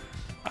out.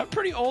 I'm a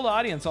pretty old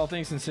audience, all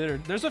things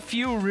considered. There's a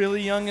few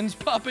really youngins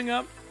popping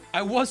up.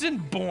 I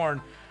wasn't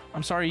born.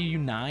 I'm sorry, are you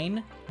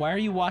 9? Why are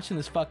you watching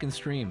this fucking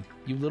stream?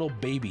 You little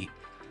baby.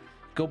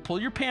 Go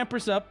pull your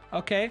Pampers up,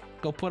 okay?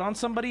 Go put on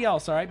somebody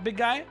else, all right, big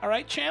guy? All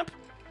right, champ?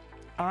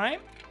 All right?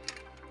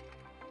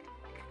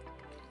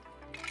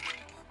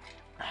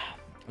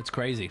 It's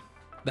crazy.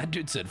 That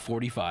dude said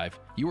 45.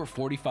 You were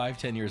 45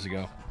 10 years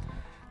ago.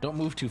 Don't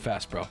move too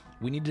fast, bro.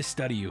 We need to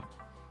study you,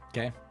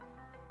 okay?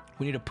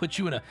 We need to put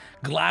you in a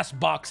glass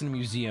box in a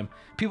museum.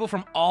 People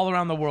from all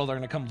around the world are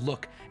going to come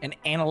look and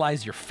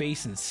analyze your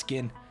face and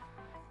skin.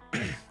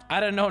 I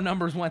didn't know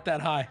numbers went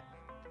that high.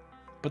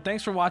 But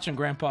thanks for watching,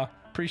 Grandpa.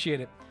 Appreciate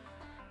it.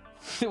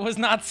 It was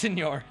not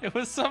Senor. It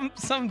was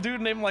some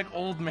dude named like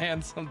Old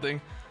Man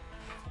something.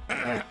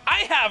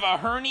 I have a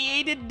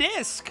herniated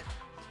disc.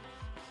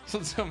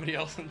 So somebody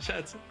else in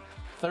chat said,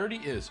 30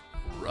 is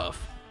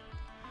rough.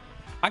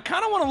 I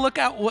kind of want to look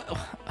at what...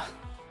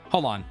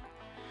 Hold on.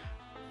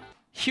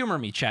 Humor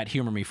me, chat.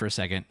 Humor me for a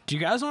second. Do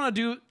you guys want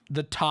to do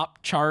the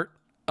top chart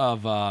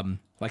of,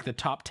 like the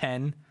top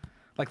 10,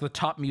 like the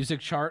top music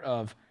chart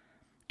of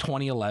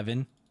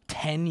 2011,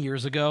 10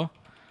 years ago?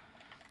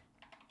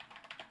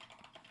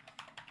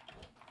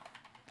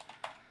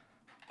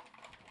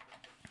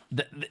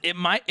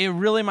 It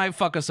really might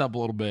fuck us up a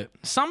little bit.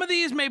 Some of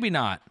these, maybe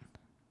not.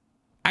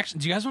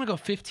 Actually, do you guys want to go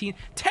 15?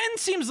 10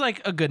 seems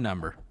like a good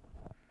number.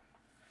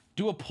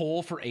 Do a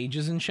poll for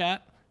ages in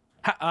chat.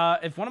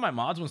 If one of my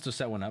mods wants to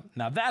set one up.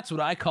 Now that's what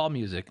I call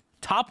music.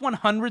 Top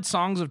 100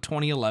 songs of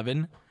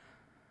 2011.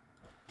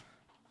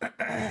 Nice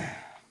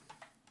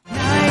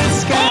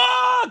guy.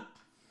 Oh!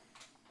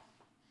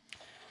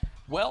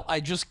 Well, I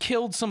just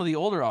killed some of the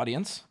older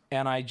audience,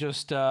 and I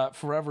just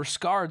forever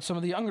scarred some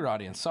of the younger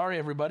audience. Sorry,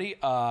 everybody.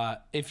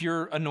 If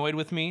you're annoyed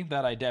with me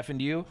that I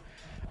deafened you,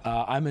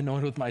 I'm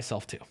annoyed with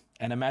myself too.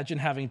 And imagine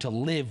having to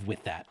live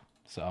with that.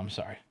 So I'm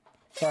sorry.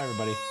 Sorry,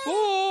 everybody.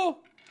 Ooh!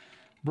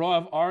 Bro,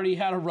 I've already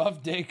had a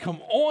rough day. Come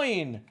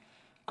on.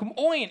 Come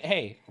on.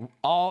 Hey,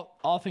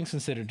 all things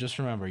considered, just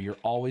remember, you're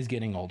always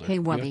getting older. Hey,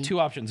 Wubby. You have two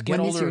options.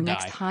 Get older or die. When is your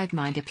next Hive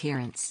Mind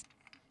appearance?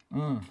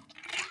 I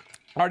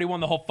already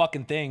won the whole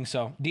fucking thing,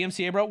 so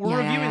DMCA, bro, we're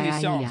reviewing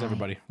these songs,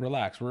 everybody.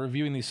 Relax. We're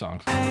reviewing these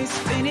songs.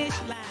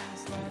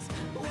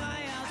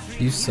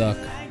 You suck.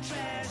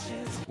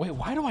 Wait,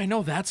 why do I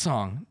know that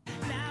song?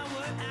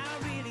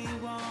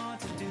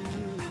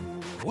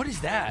 What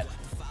is that?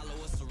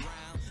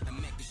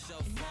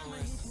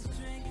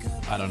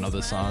 I don't know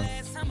this song.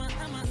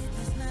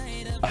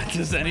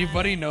 Does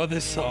anybody know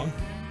this song?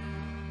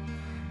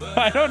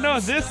 I don't know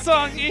this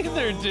song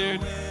either,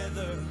 dude.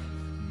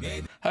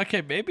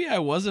 Okay, maybe I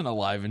wasn't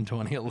alive in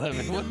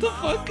 2011. What the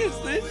fuck is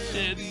this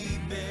shit?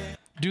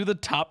 Do the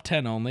top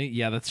 10 only?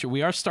 Yeah, that's true.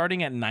 We are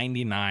starting at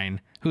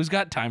 99. Who's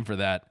got time for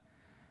that?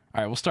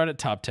 All right, we'll start at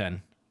top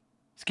 10.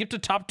 Skip to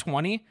top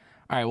 20.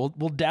 All right,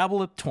 we'll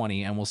dabble at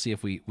 20 and we'll see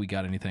if we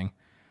got anything.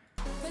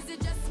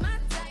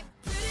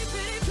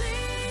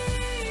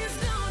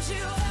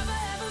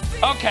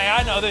 Okay,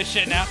 I know this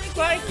shit now.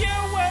 Like you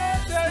were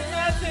the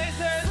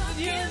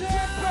nothing, you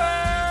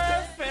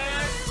perfect.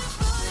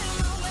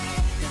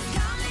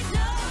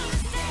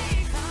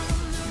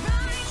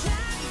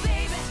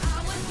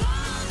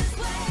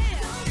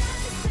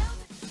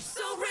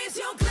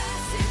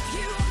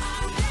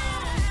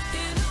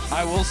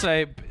 I will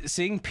say,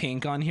 seeing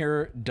Pink on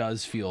here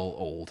does feel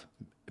old.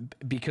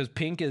 Because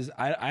Pink is...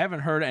 I haven't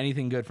heard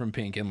anything good from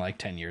Pink in like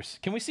 10 years.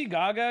 Can we see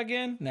Gaga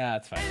again? Nah,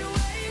 it's fine.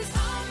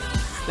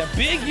 That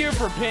big year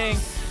for Pink.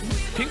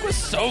 Pink was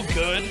so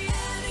good.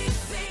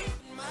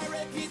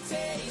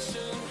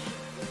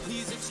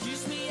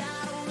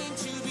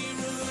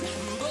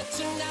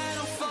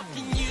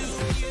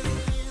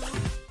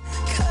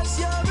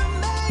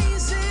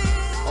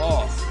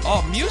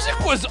 Oh, music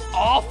was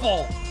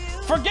awful.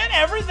 Forget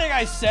everything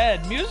I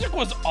said. Music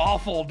was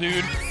awful,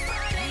 dude.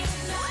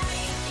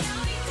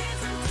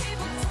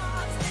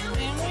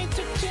 And we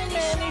took too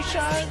many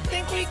shots.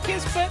 Think we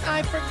kissed, but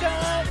I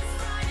forgot.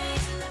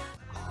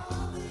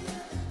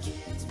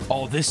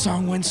 Oh, this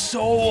song went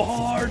so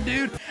hard,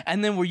 dude.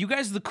 And then were you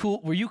guys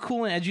were you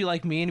cool and edgy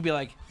like me and be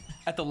like,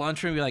 at the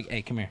lunchroom, be like,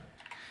 hey, come here.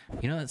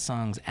 You know that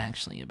song's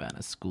actually about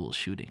a school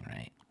shooting,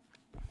 right?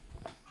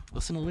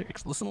 Listen to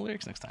lyrics. Listen to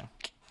lyrics next time.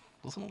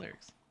 Listen to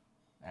lyrics.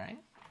 All right?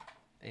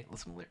 Hey,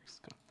 listen to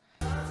lyrics.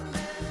 Come on.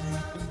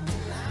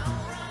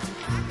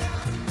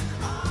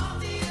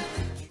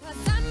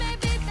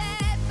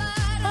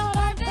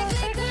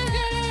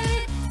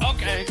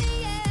 Okay.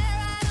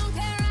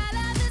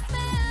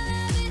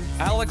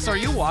 Alex, are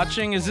you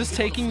watching? Is this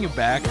taking you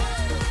back?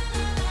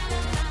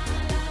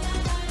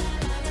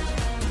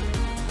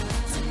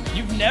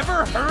 You've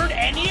never heard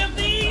any of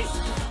these?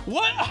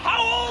 What?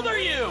 How old are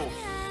you?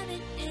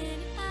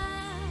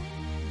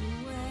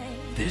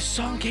 This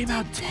song came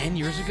out 10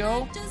 years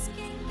ago?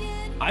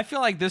 I feel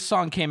like this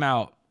song came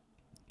out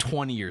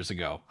 20 years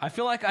ago. I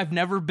feel like I've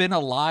never been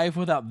alive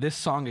without this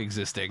song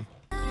existing.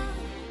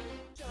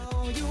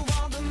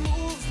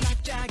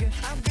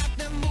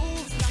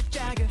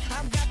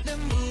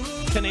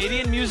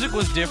 Canadian music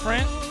was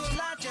different.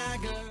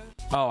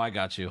 Oh, I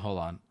got you. Hold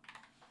on.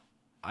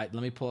 Let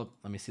me pull up.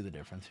 Let me see the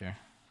difference here.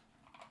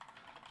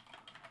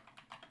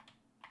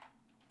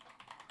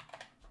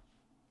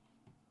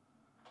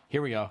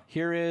 Here we go.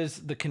 Here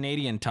is the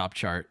Canadian top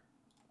chart.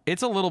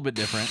 It's a little bit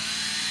different.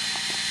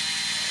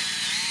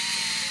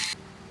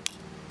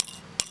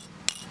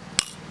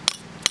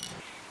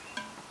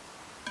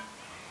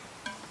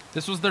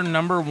 This was their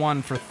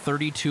 #1 for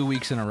 32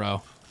 weeks in a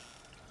row.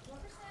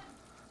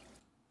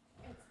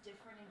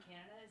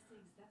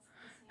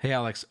 Hey,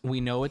 Alex, we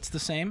know it's the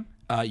same.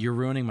 You're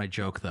ruining my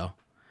joke, though.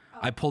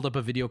 I pulled up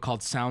a video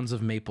called Sounds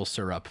of Maple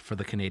Syrup for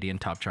the Canadian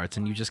top charts,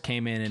 and you just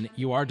came in and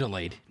you are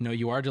delayed. No,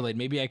 you are delayed.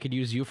 Maybe I could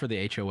use you for the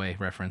HOA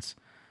reference.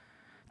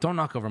 Don't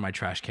knock over my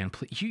trash can,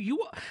 please.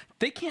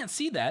 They can't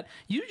see that.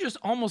 You just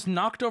almost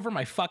knocked over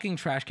my fucking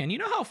trash can. You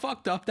know how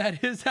fucked up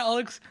that is,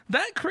 Alex?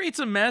 That creates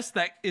a mess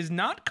that is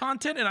not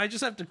content, and I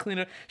just have to clean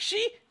it.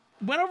 She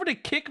went over to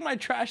kick my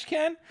trash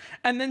can,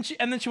 and then she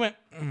went,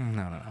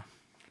 no.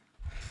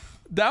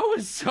 That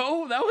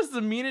was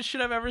the meanest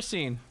shit I've ever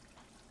seen.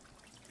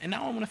 And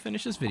now I'm gonna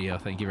finish this video.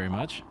 Thank you very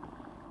much.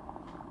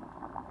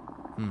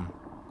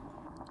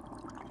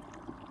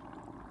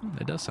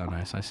 It does sound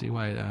nice. I see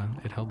why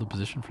it held the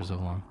position for so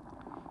long.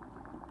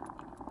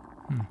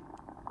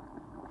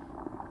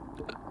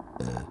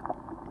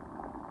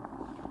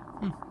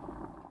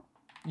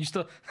 You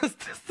still,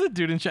 the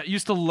dude in chat, you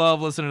still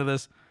love listening to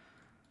this.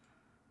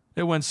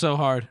 It went so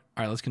hard.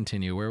 All right, let's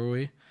continue. Where were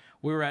we?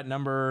 We were at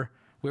number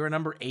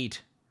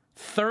 8.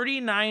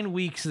 39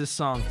 weeks this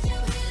song.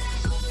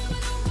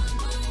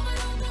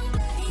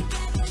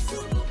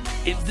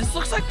 This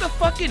looks like the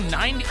fucking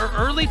 90s or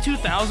early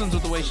 2000s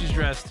with the way she's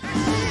dressed. Oh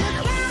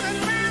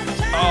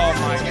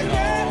my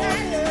god.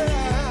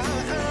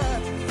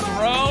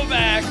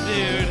 Throwback,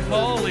 dude.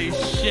 Holy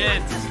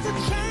shit.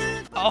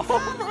 Oh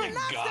my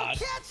god.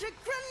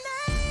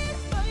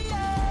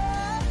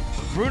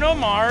 Bruno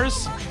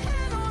Mars.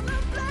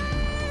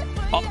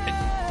 Oh,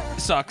 it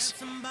sucks.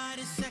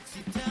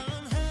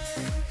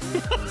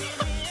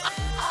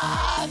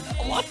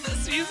 What?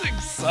 This music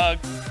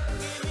sucks.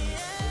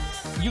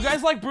 You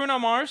guys like Bruno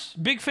Mars?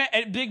 Big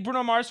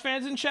Bruno Mars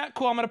fans in chat?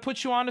 Cool, I'm gonna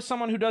put you on to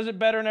someone who does it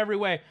better in every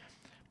way.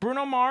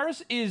 Bruno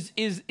Mars is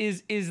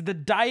the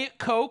Diet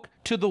Coke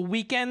to the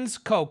Weeknd's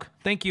Coke.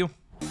 Thank you.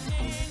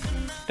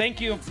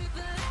 Thank you.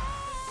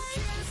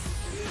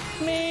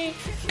 Me,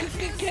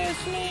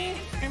 kiss me,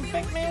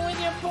 infect me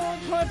with your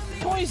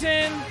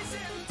poison.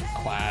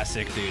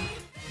 Classic, dude.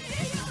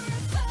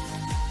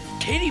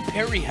 Katy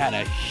Perry had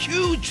a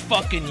huge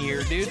fucking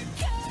year, dude.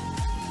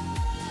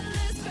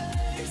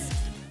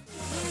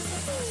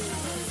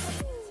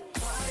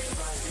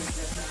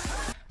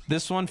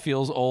 This one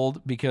feels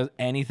old because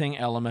anything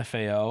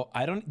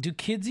LMFAO. Do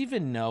kids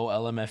even know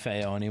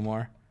LMFAO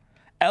anymore?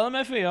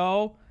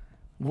 LMFAO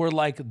were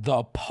like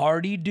the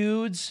party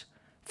dudes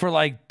for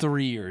like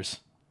 3 years.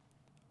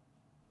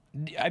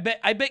 I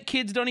bet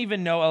kids don't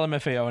even know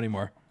LMFAO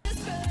anymore.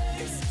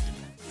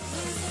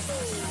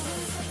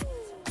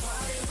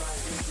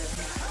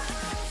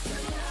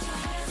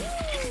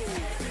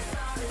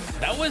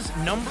 That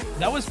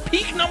was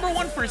peak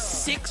 #1 for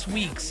 6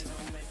 weeks.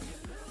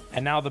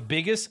 And now the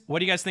biggest, what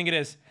do you guys think it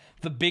is?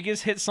 The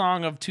biggest hit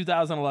song of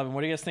 2011. What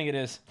do you guys think it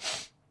is?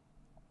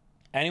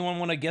 Anyone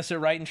want to guess it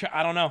right?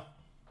 I don't know.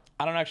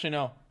 I don't actually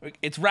know.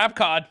 It's Rap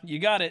God. You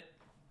got it.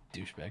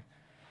 Douchebag.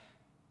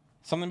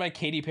 Something by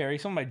Katy Perry.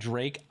 Something by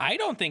Drake. I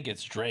don't think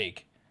it's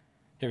Drake.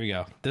 Here we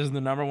go. This is the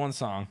 #1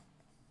 song.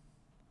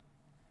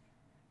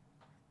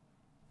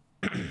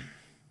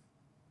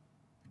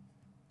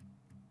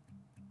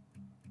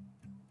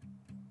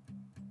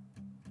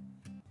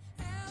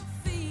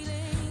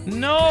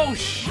 No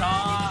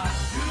shot.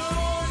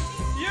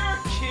 Dude, you're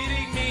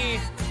kidding me.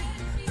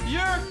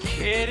 You're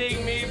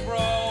kidding me,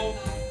 bro.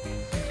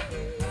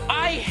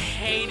 I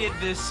hated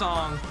this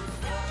song.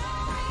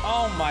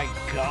 Oh my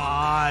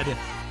god.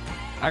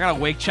 I gotta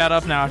wake chat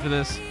up now after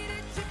this.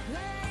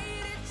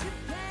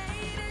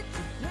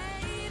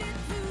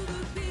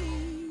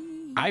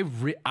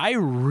 I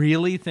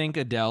really think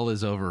Adele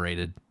is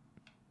overrated.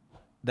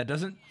 That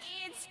doesn't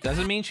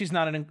mean she's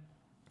not an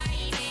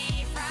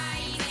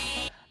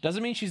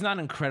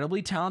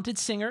incredibly talented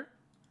singer.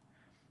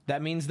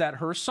 That means that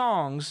her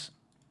songs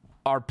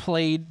are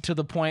played to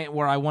the point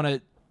where I don't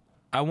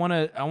want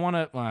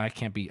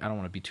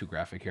to be too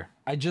graphic here.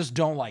 I just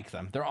don't like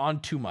them. They're on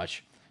too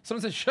much.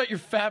 Someone said, shut your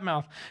fat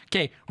mouth.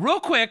 Okay, real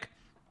quick.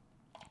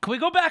 Can we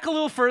go back a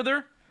little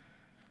further?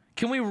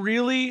 Can we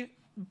really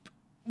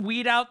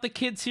weed out the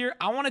kids here?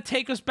 I want to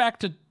take us back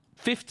to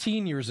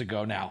 15 years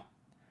ago now.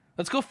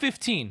 Let's go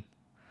 15.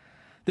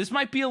 This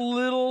might be a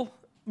little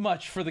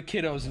much for the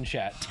kiddos in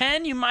chat.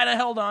 10 you might have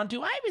held on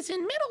to. I was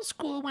in middle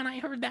school when I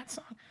heard that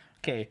song.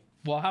 Okay,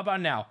 well, how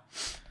about now?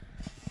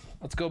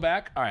 Let's go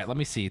back. All right, let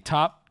me see.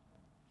 Top,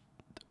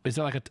 is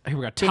there like a, here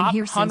we go. Top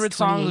 100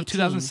 songs of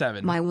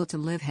 2007. My will to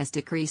live has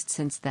decreased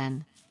since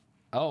then.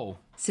 Oh.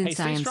 Since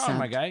hey, I am strong,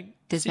 my subbed. guy.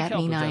 Does Seek that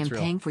help mean if I am that's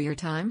real. paying for your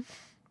time?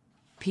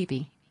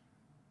 Pee-pee.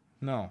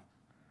 No.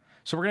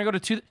 So we're going to go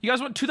to, you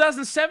guys want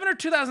 2007 or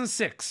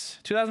 2006?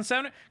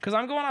 2007? Because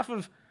I'm going off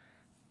of,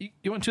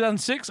 you want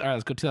 2006? All right,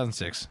 let's go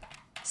 2006.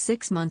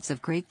 6 months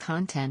of great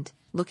content.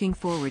 Looking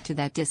forward to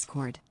that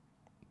Discord.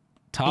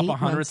 Top 8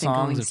 100 months and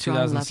songs going of strong.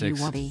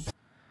 2006. Love you, Wubby.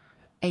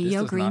 This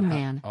Ayo, does green not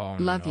man. oh,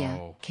 Love no. ya.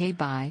 K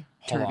bye.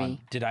 Hold Turvy. on.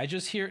 Did I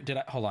just hear?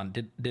 Hold on?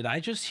 Did I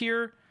just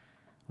hear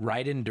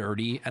 "Right and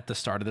Dirty" at the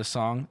start of the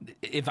song?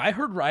 If I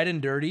heard "Right and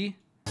Dirty,"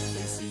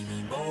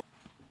 oh,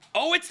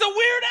 it's the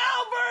Weird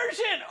Al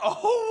version.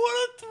 Oh,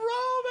 what a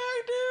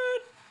throwback,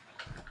 dude!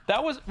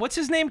 That was what's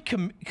his name?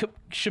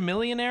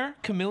 Chameleonaire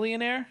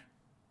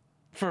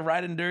for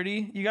 "Right and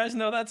Dirty." You guys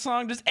know that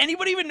song? Does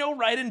anybody even know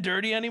 "Right and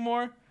Dirty"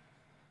 anymore?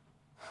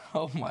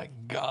 Oh my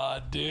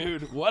god,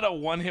 dude! What a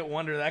one-hit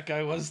wonder that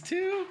guy was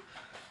too.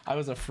 I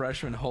was a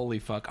freshman. Holy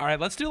fuck! All right,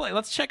 let's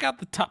check out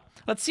the top.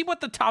 Let's see what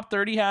the top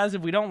 30 has.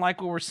 If we don't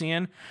like what we're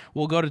seeing,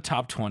 we'll go to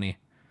top 20.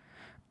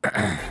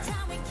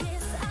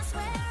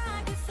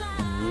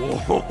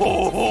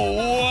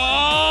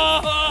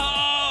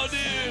 Whoa,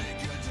 dude!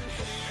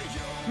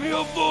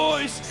 Your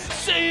voice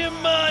saying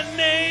my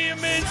name,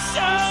 it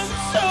sounds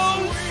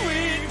so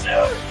sweet,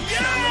 dude.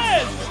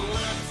 Yes!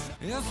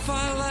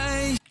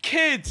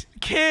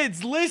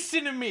 Kids,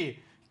 listen to me.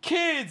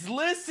 Kids,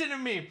 listen to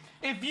me.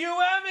 If you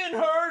haven't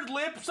heard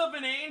Lips of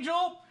an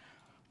Angel,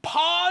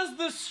 pause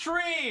the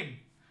stream.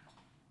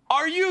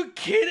 Are you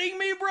kidding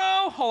me,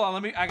 bro? Hold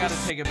on, I gotta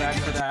take it back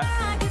for that.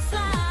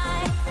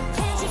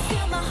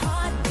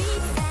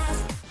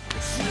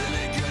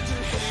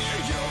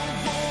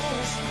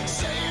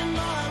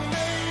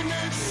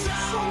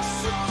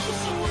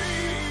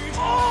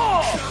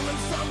 Oh!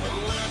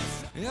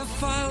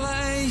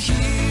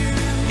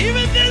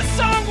 Even this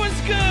song was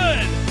good.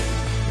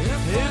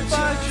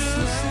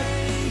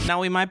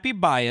 Now we might be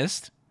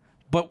biased,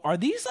 but are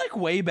these like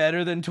way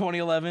better than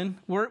 2011?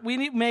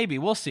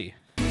 We'll see.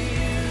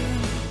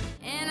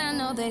 And I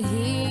know that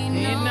he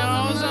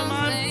knows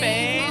I'm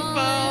unfaithful,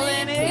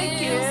 and it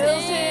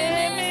kills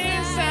him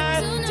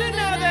inside to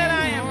know that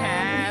I am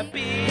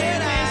happy.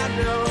 And I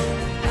know.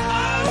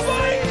 Oh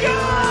my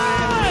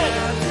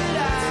God!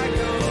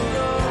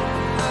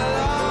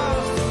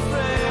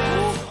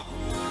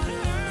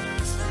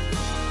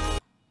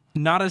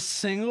 Not a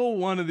single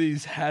one of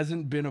these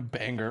hasn't been a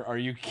banger. Are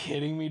you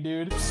kidding me,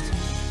 dude?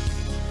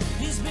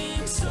 He's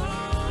being so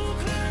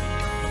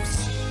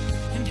close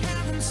and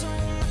having so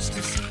much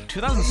to say.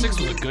 2006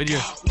 was a good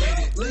year.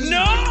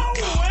 No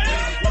way!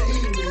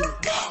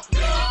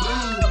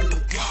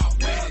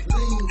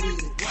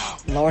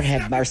 Lord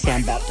have mercy,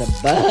 I'm about to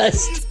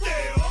bust.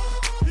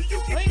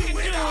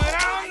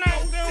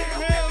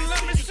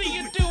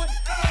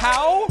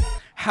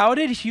 How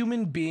did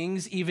human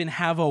beings even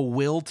have a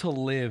will to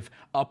live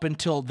up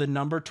until the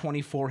number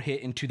 24 hit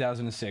in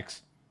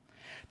 2006?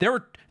 There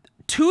were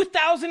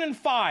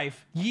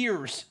 2005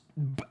 years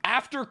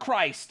after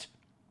Christ.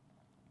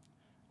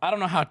 I don't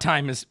know how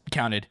time is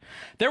counted.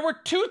 There were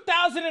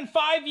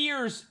 2005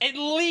 years at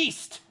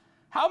least.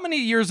 How many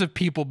years have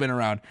people been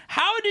around?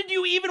 How did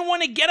you even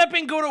want to get up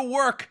and go to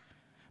work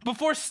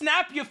before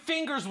Snap Your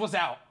Fingers was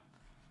out?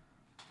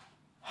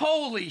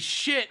 Holy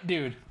shit,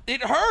 dude.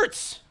 It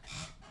hurts.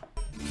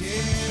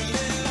 Danny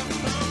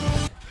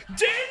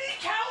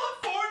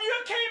California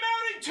came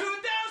out in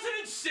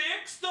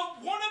 2006.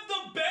 One of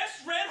the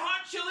best Red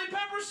Hot Chili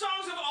Pepper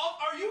songs of all.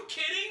 Are you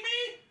kidding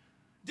me?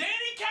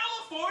 Danny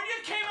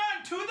California came out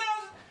in 2000.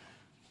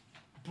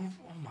 Oh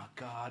my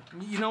God!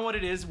 You know what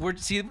it is?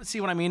 See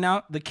what I mean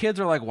now? The kids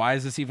are like, "Why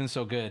is this even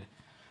so good?"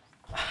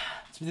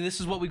 This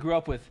is what we grew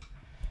up with.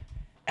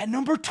 At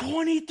number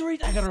 23,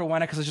 I gotta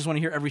rewind it because I just want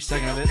to hear every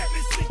second of it.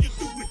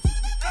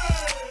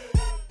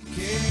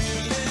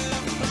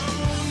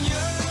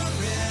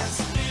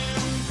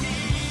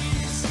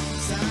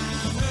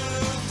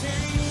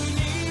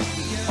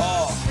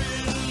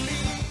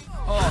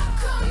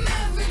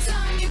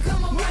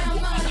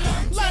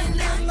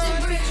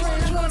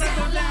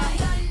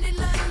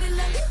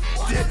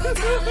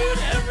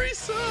 Every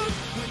song.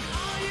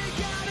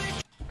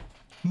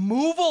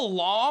 Move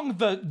Along,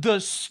 the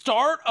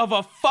start of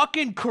a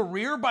fucking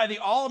career by the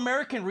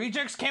All-American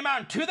Rejects came out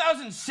in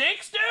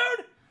 2006,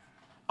 dude?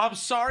 I'm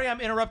sorry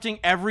I'm interrupting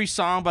every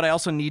song, but I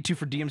also need to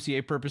for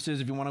DMCA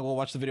purposes. If you want to go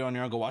watch the video on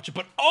your own, go watch it.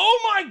 But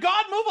oh my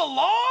God, Move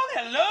Along,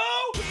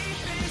 hello?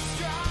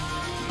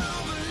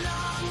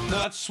 No,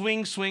 that's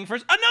Swing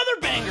first.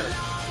 Another banger.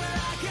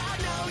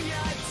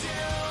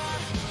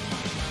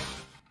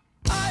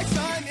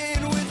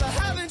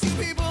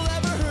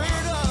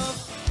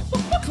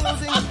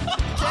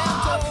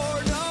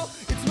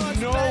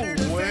 No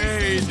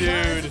way,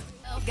 dude.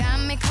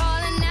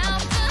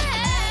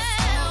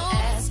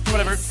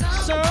 Whatever.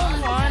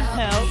 Someone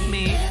help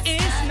me.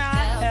 It's not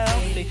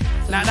healthy.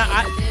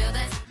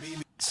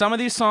 Some of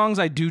these songs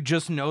I do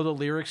just know the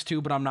lyrics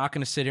to, but I'm not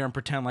going to sit here and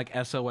pretend like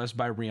SOS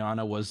by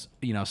Rihanna was,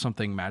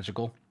 something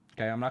magical.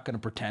 Okay, I'm not going to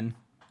pretend.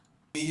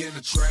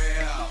 It's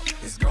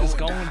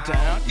going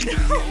down.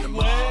 No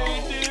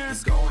way, dude.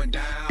 It's going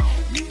down.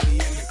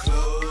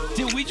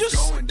 Did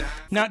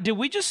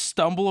we just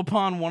stumble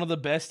upon one of the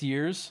best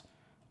years?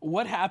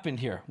 What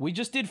happened here? We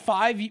just did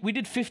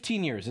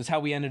 15 years is how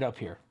we ended up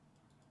here.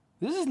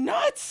 This is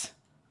nuts.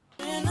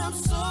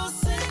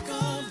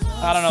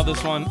 I don't know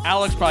this one.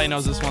 Alex probably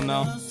knows this one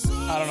though.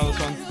 I don't know this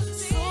one.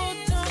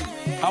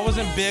 I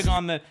wasn't big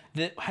on the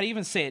how do you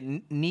even say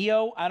it?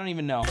 Neo? I don't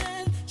even know.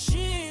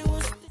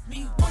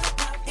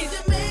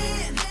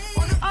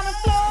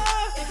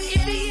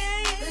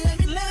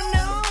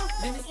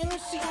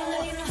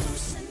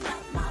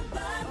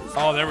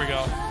 Oh, there we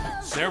go.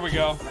 There we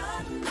go.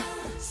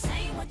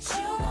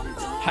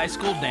 High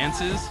school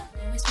dances.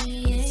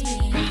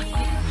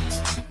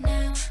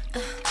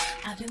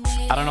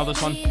 I don't know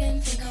this one.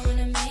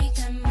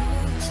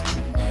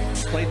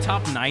 Play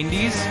top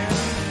 90s.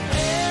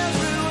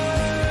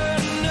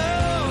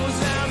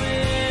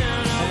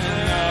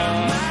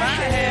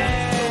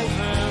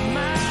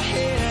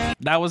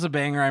 That was a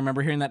banger. I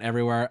remember hearing that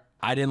everywhere.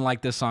 I didn't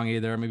like this song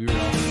either. Maybe real.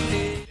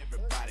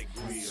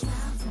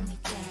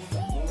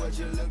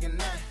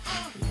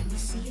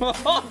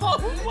 Oh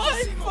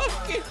my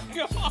fucking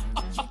god!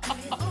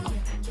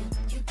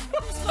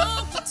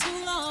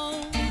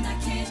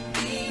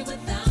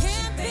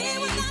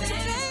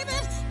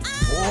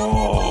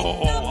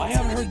 Whoa! I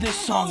haven't heard this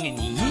song in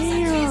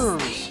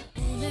years.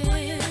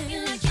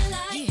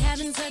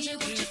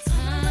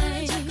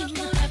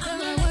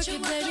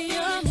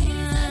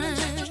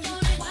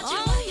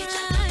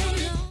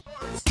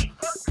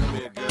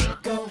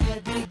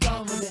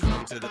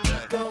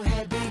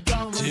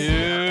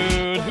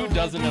 Dude, who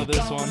doesn't know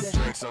this one?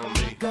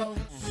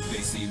 They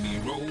see me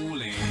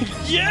rolling.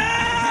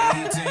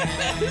 Yes!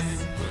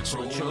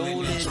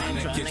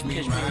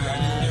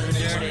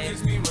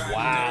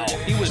 Wow,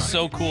 he was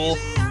so cool.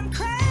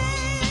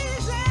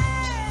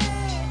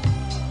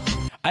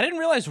 I didn't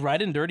realize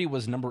Ride and Dirty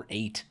was number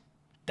 8.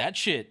 That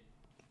shit.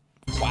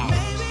 Wow.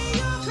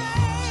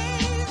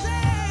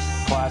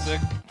 Classic.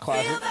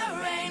 Classic.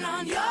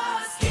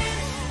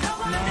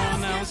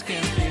 No, it's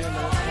can't feel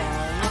no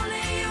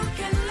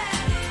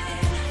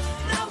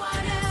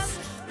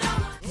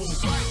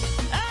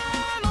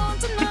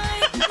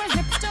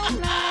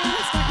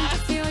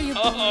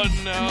Oh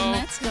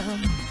no.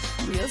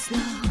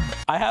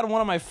 I had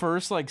one of my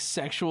first like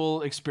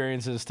sexual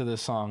experiences to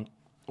this song.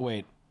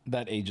 Wait,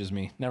 that ages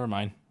me. Never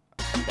mind.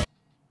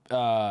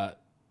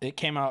 It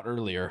came out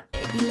earlier.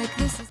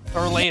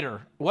 Or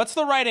later. What's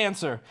the right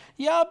answer?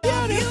 You're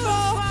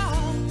beautiful.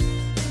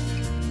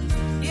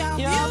 You're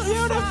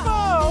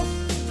beautiful.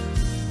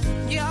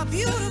 You're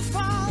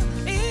beautiful.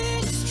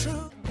 It's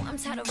true. I'm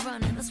tired of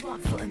running. Let's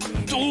walk for a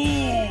minute.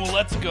 Ooh,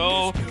 let's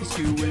go.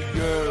 Do it,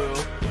 girl.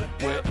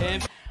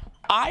 Wherever.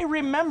 I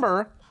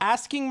remember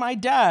asking my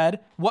dad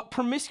what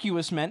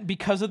promiscuous meant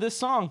because of this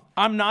song.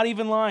 I'm not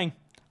even lying.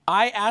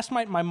 I asked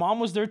my mom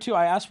was there too.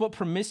 I asked what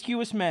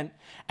promiscuous meant,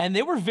 and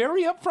they were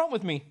very upfront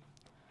with me.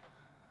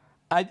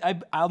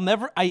 I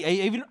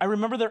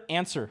remember their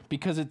answer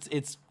because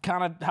it's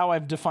kind of how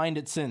I've defined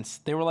it since.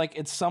 They were like,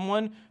 it's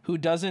someone who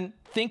doesn't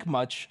think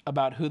much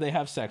about who they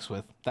have sex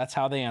with. That's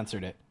how they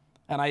answered it.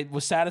 And I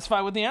was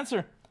satisfied with the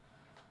answer.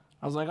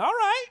 I was like, all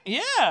right,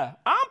 yeah,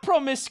 I'm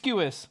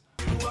promiscuous.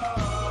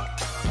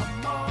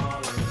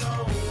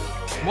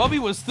 Wubby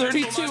was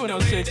 32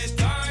 in 06.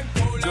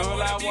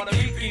 Girl, I wanna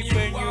be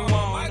keeping you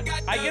on.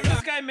 I get this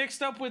guy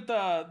mixed up with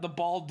the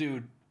bald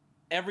dude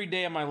every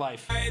day of my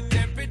life. Turn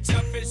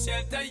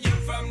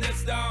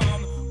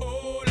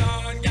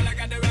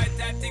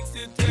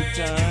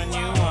you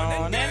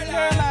on in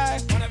your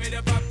life.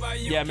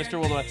 Yeah, Mr.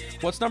 Worldwide.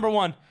 What's number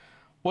one?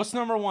 What's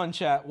number one,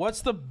 chat?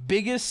 What's the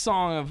biggest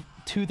song of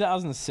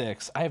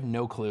 2006? I have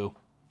no clue.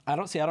 I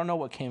don't know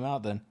what came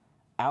out then.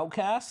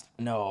 Outcast?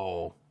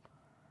 No.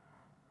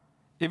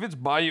 If it's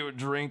Buy You a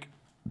Drink,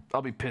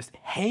 I'll be pissed.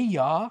 Hey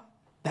Ya?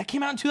 That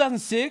came out in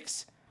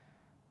 2006?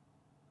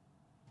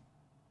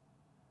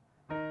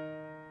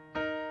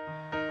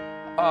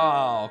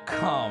 Oh,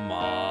 come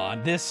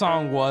on. This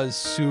song was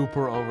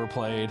super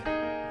overplayed.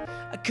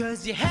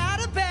 Cause you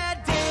had a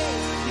bad day,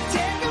 you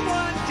take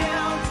one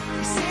down,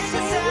 you sing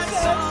a sad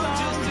song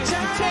just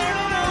to turn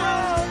it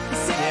on. You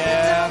say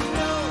you don't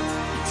know,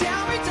 you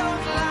tell me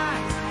don't lie,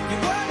 you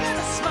work on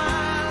a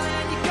smile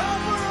and you go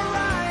for a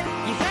ride.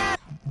 You had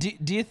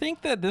Do you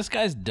think that this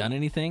guy's done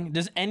anything?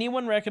 Does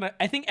anyone recognize?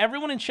 I think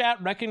everyone in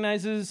chat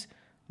recognizes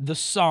the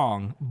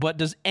song, but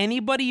does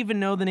anybody even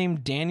know the name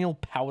Daniel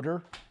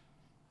Powder?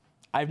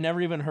 I've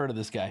never even heard of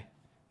this guy.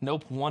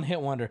 Nope, one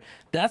hit wonder.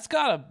 That's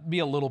gotta be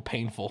a little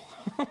painful.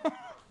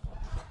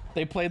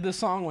 They played this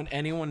song when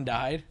anyone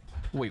died?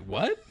 Wait,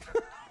 what?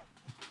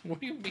 What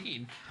do you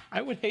mean?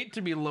 I would hate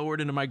to be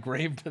lowered into my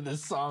grave to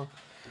this song.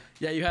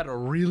 Yeah, you had a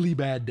really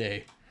bad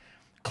day.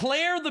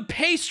 Claire the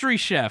pastry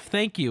chef,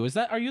 thank you.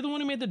 Are you the one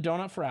who made the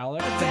donut for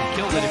Alex?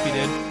 Killed it if you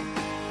did.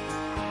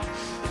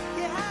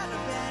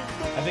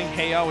 I think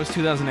Hey Ya was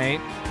 2008.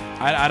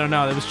 I don't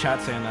know, there was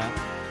chat saying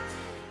that.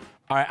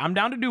 All right, I'm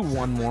down to do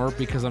one more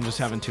because I'm just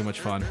having too much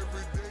fun.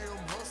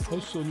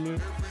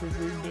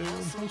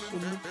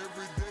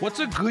 What's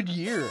a good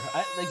year?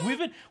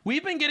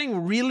 We've been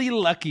getting really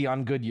lucky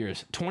on good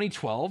years.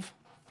 2012.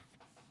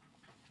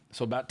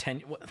 So about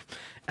 10.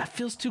 That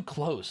feels too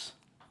close.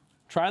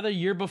 Try the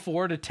year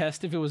before to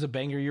test if it was a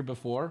banger year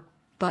before.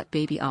 But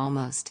baby,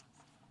 almost.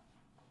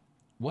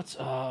 What's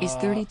Is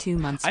 32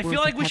 months. I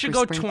feel like we should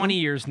go 20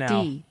 years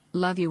now. D.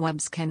 Love you,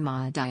 Wubs Ken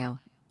Ma Dio.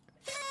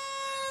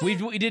 We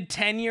did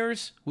 10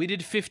 years. We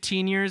did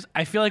 15 years.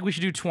 I feel like we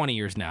should do 20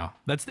 years now.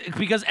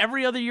 Because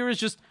every other year is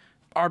just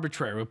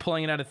arbitrary. We're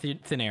pulling it out of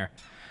thin air.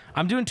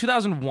 I'm doing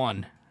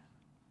 2001.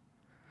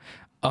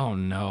 Oh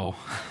no.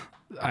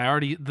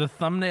 The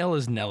thumbnail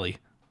is Nelly.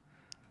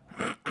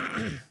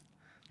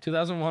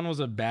 2001 was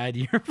a bad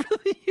year for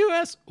the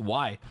US.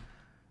 Why?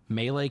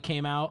 Melee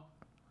came out?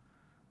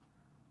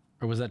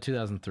 Or was that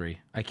 2003?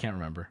 I can't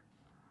remember.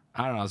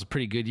 I don't know. It was a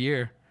pretty good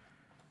year.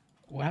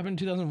 What happened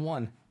in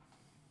 2001?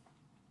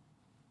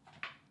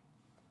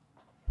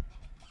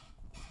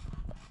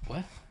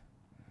 What?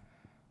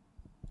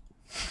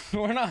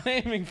 We're not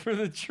aiming for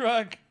the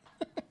truck.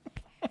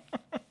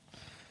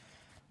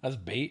 That's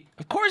bait.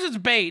 Of course it's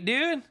bait,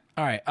 dude.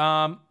 All right.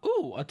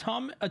 Ooh,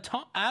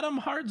 Atom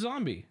Heart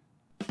Zombie.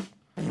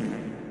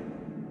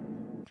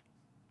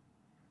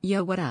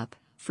 Yo, what up?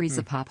 Freeze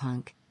the pop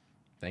hunk.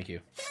 Thank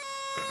you.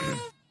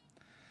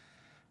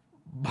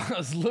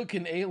 Buzz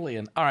looking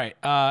alien. All right.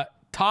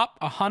 Top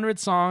 100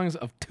 songs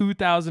of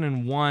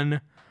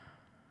 2001.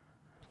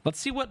 Let's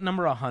see what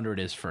number 100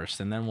 is first,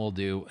 and then we'll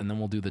do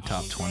the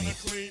top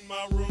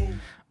 20.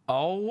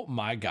 Oh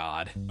my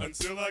God.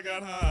 Until I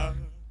got high.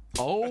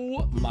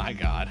 Oh my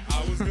God.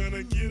 I was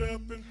gonna get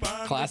up and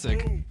find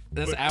classic.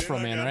 That's Afro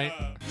Man, right?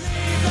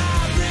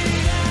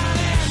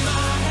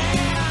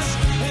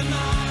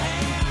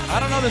 I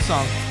don't know this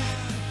song.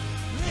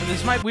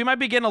 We might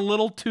be getting a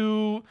little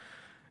too.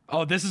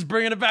 Oh, this is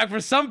bringing it back for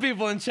some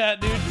people in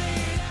chat, dude.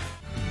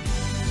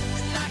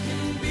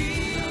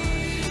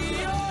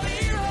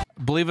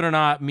 Believe it or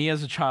not, me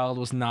as a child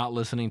was not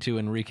listening to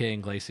Enrique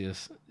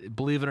Iglesias.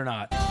 Believe it or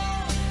not.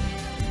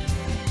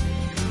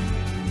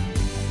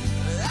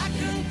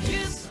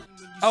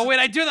 Oh wait,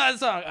 I do that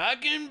song.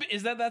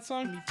 Is that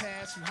song?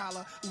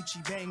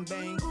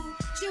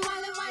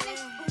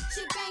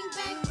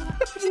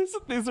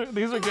 these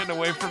are getting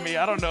away from me.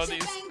 I don't know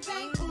these.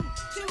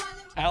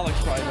 Alex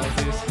probably knows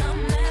these.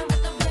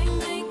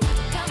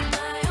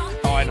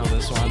 Oh, I know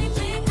this one.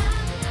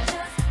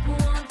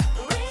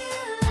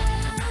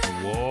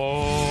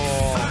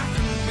 Whoa.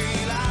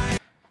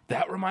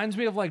 That reminds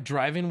me of like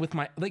driving with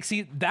my, like,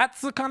 see,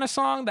 that's the kind of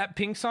song, that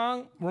Pink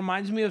song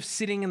reminds me of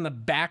sitting in the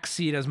back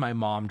seat as my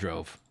mom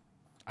drove.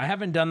 I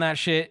haven't done that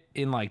shit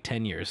in like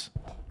 10 years,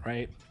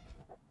 right?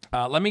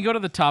 Let me go to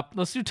the top.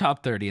 Let's do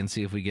top 30 and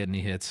see if we get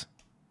any hits.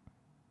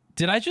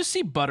 Did I just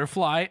see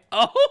Butterfly?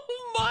 Oh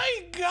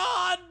my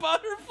God,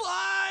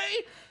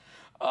 Butterfly!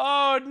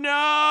 Oh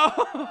no!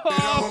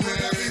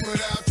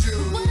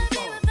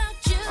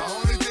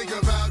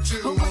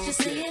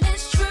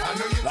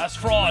 That's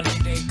fraud. Do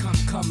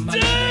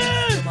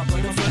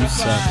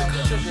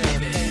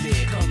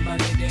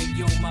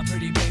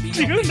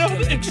you know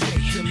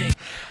this?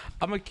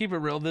 I'm gonna keep it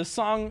real. This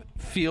song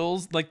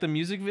feels like, the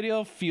music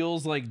video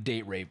feels like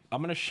date rape.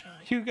 I'm gonna show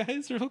you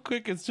guys real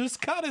quick. It's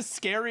just kind of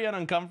scary and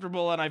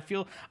uncomfortable, and I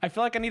feel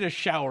like I need a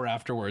shower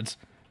afterwards.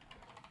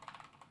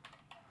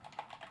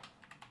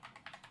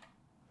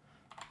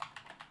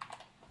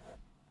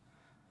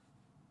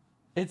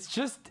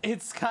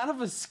 It's kind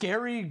of a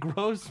scary,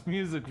 gross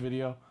music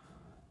video.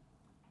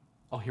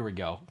 Oh, here we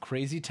go.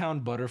 Crazy Town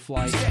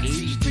Butterfly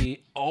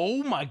HD.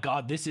 Oh my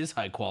God, this is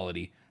high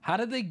quality. How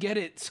did they get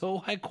it so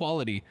high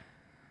quality?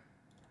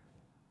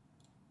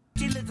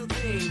 Little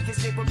thing,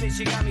 this paper bitch,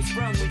 you got me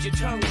sprung with your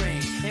tongue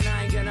ring. And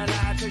I ain't gonna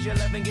lie, cause your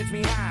loving gets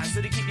me high.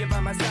 So to keep you by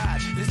my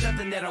side, there's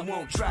nothing that I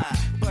won't try.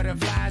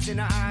 Butterflies in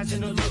her eyes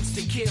and her looks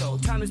to kill.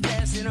 Time is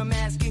passing, I'm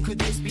asking, could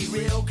this be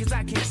real? Cause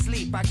I can't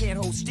sleep, I can't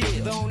hold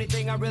still. The only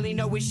thing I really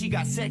know is she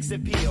got sex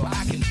appeal.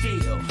 I can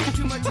feel,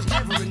 too much is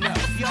never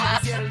enough. You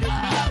always gotta lift me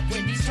up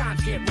when these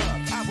times get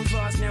rough. I was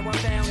lost, now I'm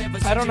found.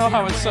 Ever I don't know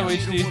how it's so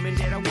HD. Woman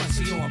that I want,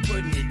 so yo, I'm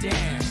putting it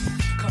down.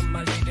 Come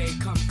my lady,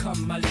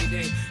 come my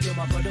lady, you're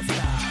my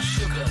butterfly,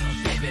 sugar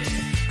baby.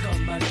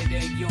 Come my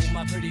lady, you're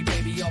my pretty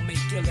baby, I'll make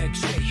your legs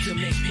shake, you'll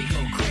make me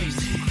go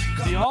crazy.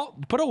 Do y'all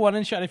put a 1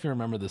 in chat if you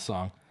remember this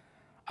song?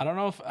 I don't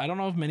know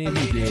if many of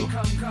you do.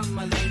 Come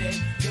my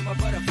lady, you're my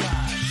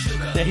butterfly,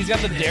 sugar. Yeah, he's got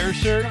the Dare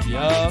shirt.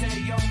 Yup.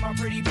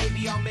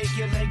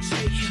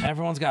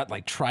 Everyone's got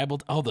like tribal.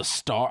 Oh, the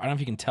star. I don't know if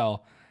you can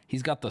tell.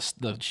 He's got the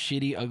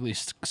shitty, ugly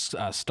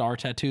star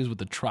tattoos with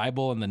the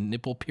tribal and the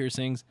nipple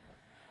piercings.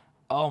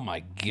 Oh my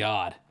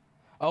God.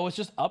 Oh, it's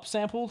just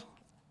upsampled?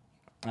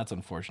 That's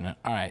unfortunate.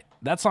 All right.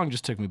 That song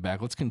just took me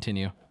back. Let's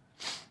continue.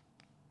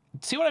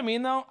 See what I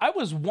mean, though? I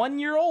was 1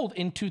 year old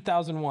in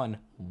 2001.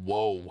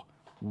 Whoa.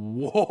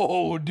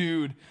 Whoa,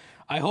 dude.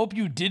 I hope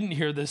you didn't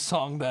hear this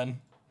song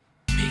then.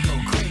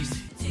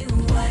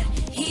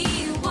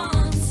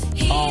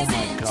 Oh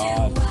my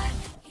God.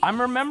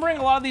 I'm remembering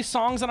a lot of these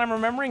songs and I'm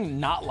remembering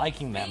not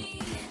liking them.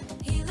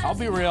 I'll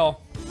be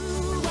real.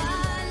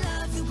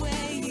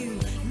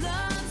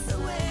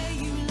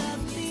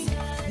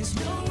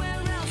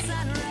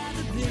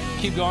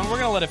 Keep going. We're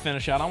gonna let it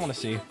finish out. I want to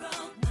see.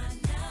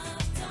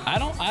 I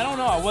don't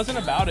know. I wasn't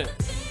about it.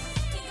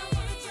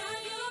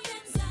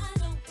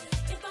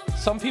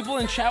 Some people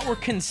in chat were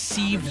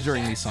conceived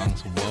during these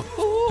songs. Whoa.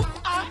 Ooh,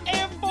 I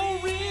am for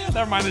real.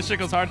 Never mind, this shit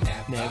goes hard.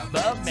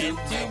 Never meant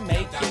to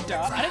make you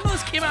die. I didn't know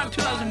this came out in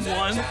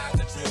 2001.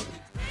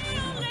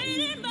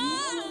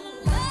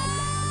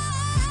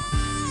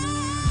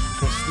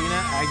 Christina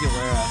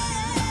Aguilera.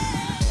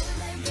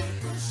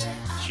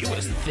 She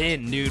was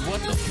thin, dude.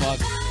 What the fuck?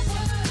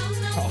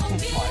 Oh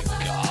my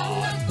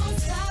god.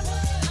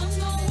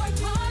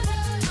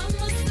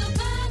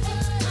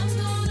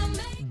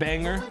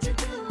 Banger.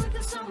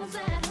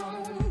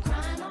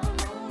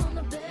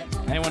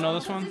 Anyone know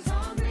this one?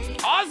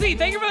 Ozzy,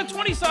 thank you for the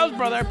 20 subs,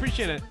 brother. I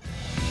appreciate it.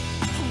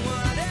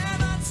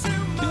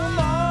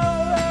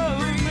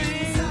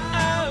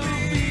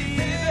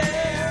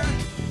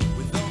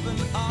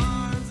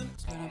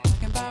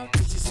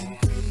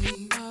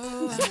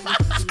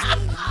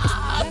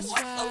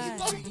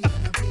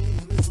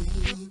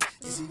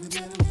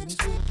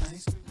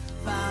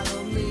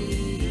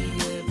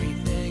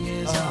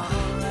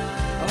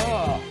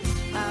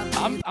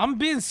 I'm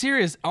being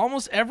serious.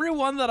 Almost every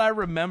one that I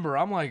remember,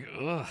 I'm like,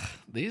 ugh,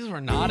 these were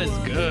not as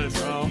good,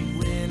 bro.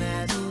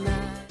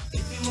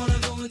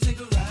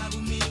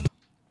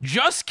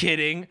 Just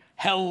kidding.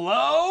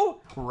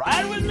 Hello?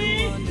 Ride with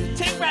me?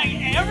 Take back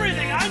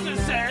everything I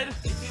just said.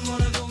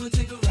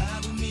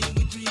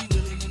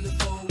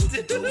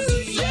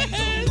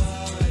 Yes.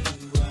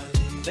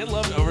 They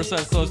loved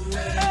oversized clothes.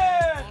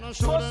 Hey,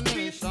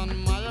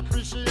 my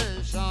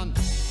appreciation.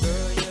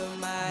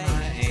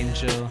 My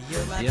angel,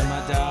 you're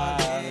my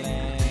darling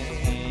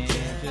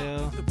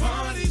angel.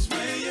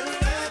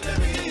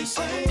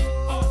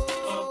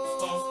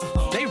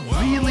 They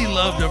really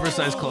loved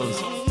oversized clothes.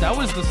 That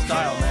was the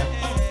style, man.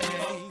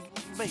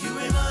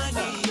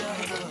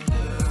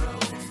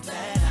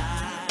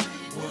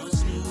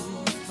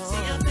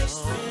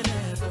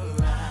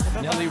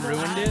 Nelly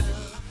ruined it?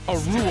 Oh,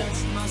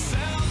 rules.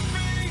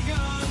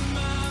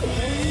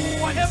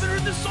 Oh, I haven't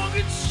heard this song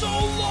in so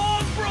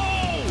long, bro!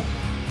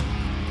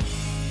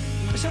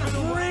 I said a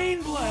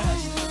brain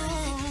blast.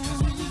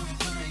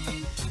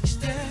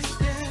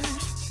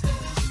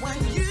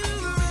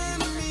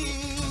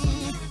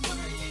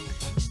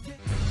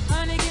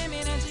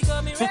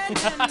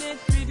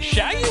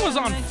 Shaggy was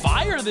on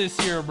fire this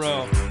year,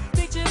 bro.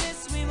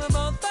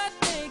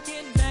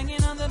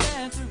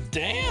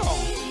 Damn.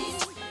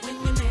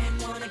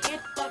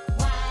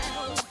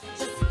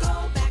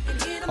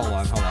 Hold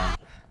on.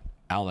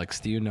 Alex,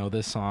 do you know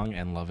this song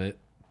and love it?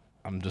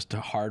 I'm just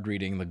hard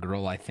reading the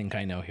girl I think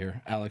I know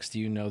here. Alex, do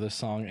you know this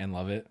song and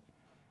love it?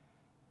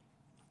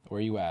 Where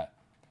are you at?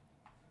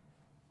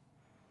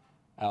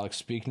 Alex,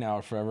 speak now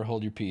or forever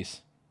hold your peace.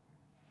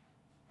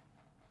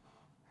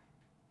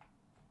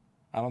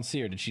 I don't see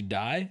her. Did she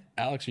die?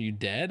 Alex, are you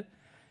dead?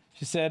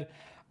 She said,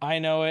 I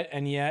know it,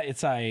 and yeah,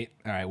 it's All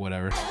right,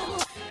 whatever.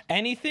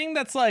 Anything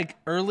that's like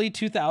early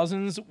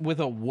 2000s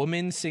with a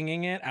woman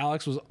singing it,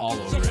 Alex was all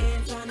over it.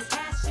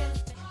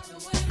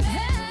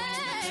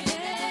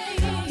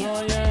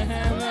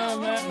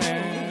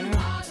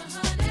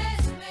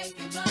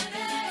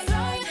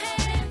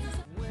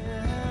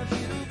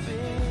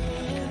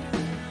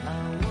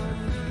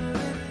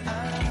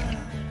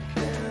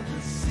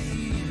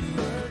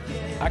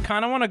 I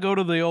kind of want to go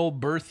to the old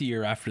birth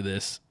year after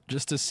this,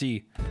 just to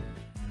see.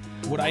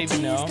 Would I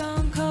even know?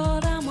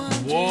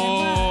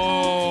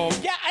 Whoa!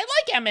 Yeah, I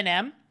like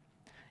Eminem.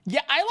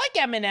 Yeah, I like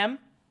Eminem.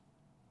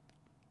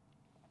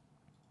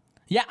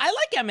 Yeah, I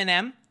like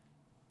Eminem.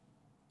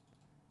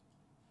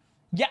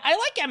 Yeah, I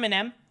like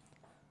Eminem.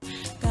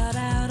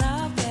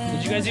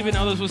 Did you guys even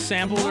know this was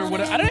sampled or what?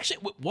 I don't actually.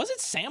 Was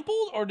it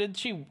sampled or did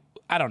she?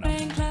 I don't know.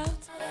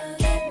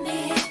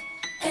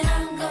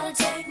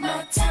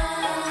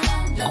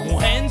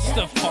 Gwen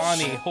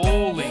Stefani,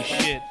 holy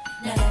shit.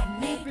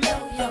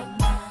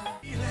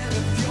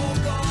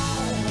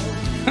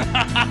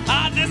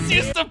 This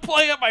used to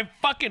play at my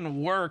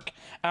fucking work,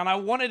 and I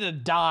wanted to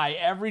die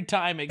every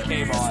time it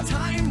came on.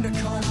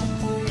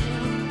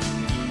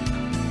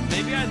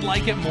 Maybe I'd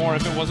like it more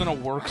if it wasn't a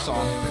work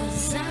song.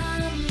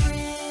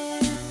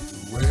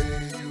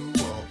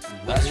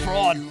 That's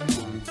fraud.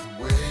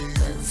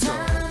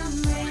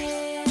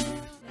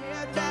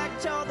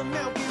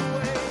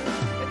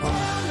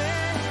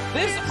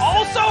 This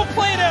also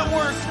played at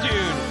work,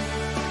 dude.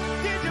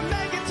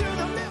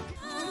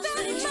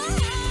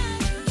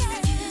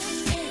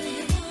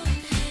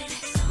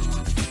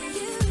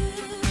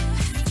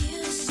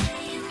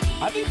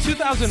 I think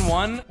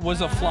 2001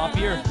 was a flop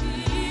year.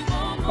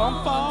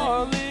 I'm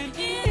falling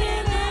in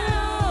and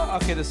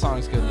out. Okay, this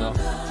song's good though.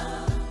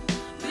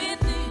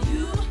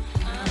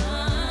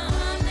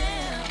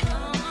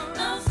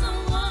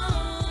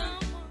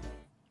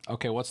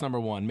 Okay, what's number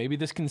one? Maybe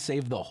this can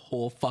save the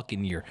whole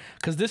fucking year.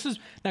 Because this is,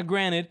 now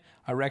granted,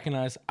 I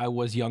recognize I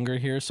was younger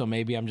here, so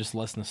maybe I'm just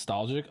less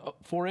nostalgic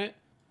for it.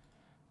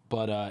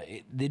 But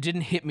it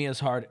didn't hit me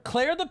as hard.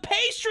 Claire the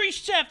pastry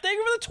chef, thank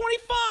you for the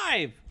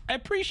 25. I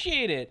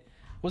appreciate it.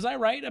 Was I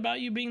right about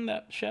you being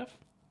that chef?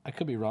 I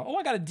could be wrong. Oh,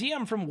 I got a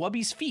DM from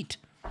Wubby's feet.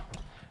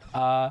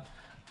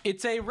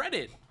 It's a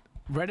Reddit.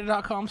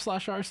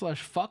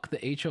 Reddit.com/r/fuck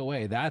the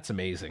HOA. That's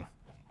amazing.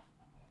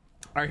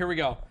 All right, here we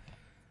go.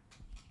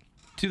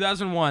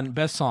 2001,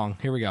 best song.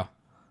 Here we go.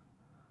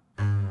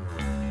 I'm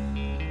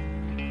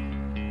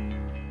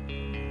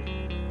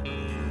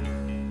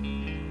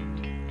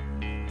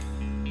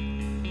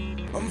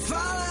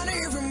falling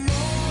even more.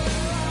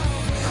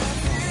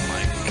 Oh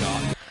my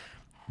god.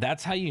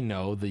 That's how you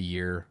know the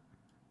year.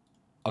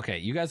 Okay,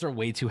 you guys are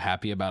way too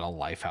happy about a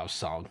Lifehouse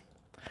song.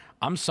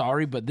 I'm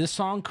sorry, but this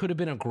song could have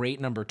been a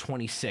great number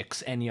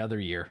 26 any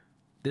other year.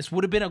 This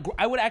would have been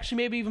I would actually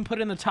maybe even put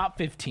it in the top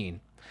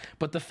 15.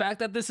 But the fact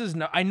that this is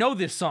I know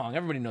this song.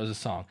 Everybody knows this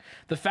song.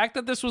 The fact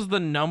that this was the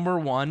number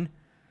one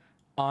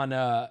on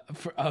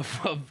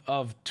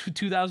of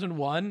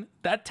 2001,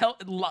 that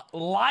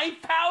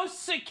Lifehouse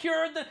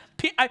secured the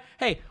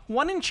hey,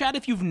 one in chat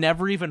if you've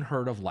never even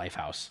heard of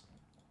Lifehouse.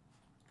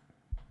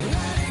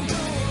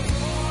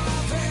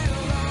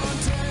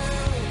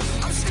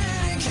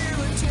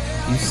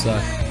 You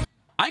suck.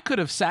 I could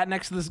have sat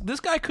next to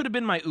this guy could have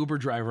been my Uber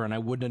driver and I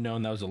wouldn't have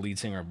known that was the lead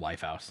singer of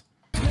Lifehouse.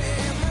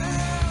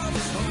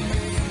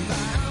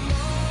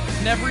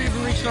 Never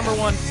even reached number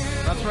one.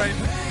 That's right.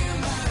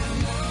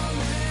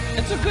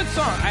 It's a good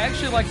song. I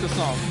actually like the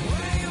song.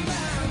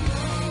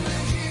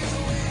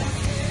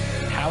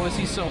 How is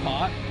he so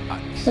hot?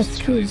 That's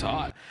true. He's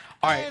hot.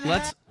 All right,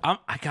 let's. I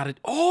got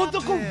it. Oh, the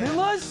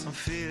Gorillas.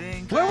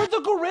 Where were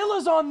the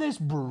Gorillas on this,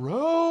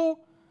 bro?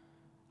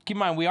 Keep in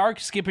mind, we are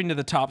skipping to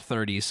the top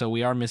 30, so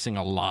we are missing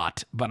a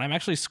lot. But I'm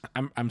actually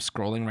I'm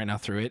scrolling right now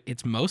through it.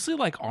 It's mostly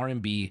like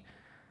R&B.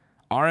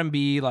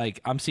 R&B,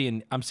 like I'm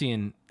seeing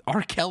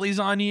R. Kelly's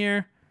on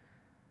here.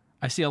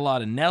 I see a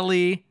lot of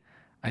Nelly.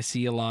 I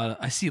see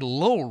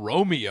Lil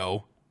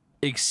Romeo.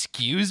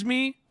 Excuse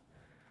me?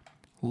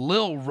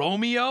 Lil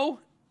Romeo?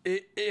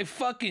 It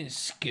fucking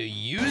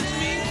excuse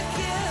me?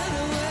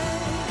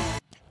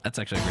 That's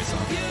actually a great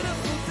song.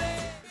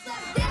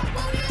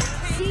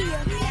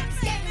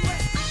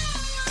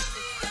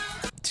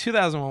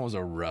 2001 was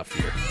a rough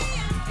year.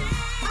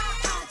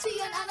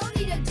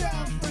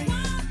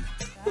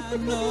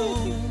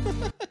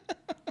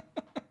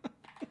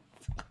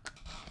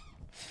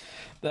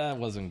 That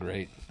wasn't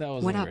great. That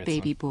wasn't What a up, great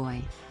baby song.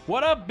 boy?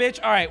 What up, bitch?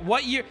 All right,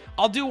 what year?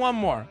 I'll do one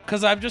more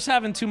because I'm just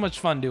having too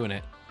much fun doing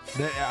it.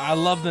 I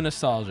love the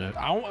nostalgia.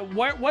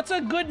 What's a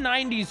good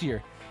 90s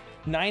year?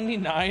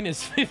 99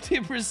 is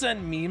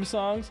 50% meme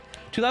songs.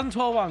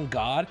 2012 on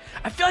God.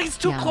 I feel like it's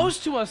too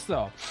close to us,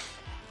 though.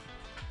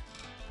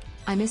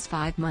 I missed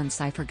 5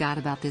 months. I forgot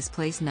about this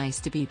place. Nice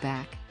to be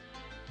back.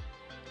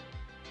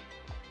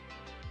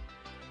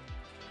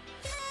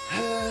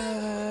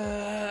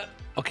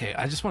 Okay,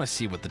 I just want to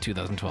see what the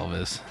 2012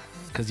 is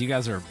because you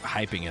guys are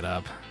hyping it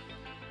up.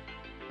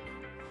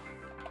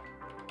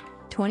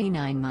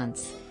 29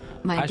 months.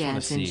 My I just wanna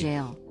dad's in see.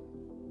 jail.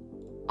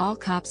 All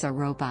cops are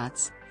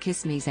robots.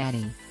 Kiss me,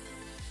 Zaddy.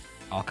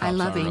 All cops I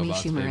love are Amy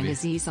robots, Schumer and baby.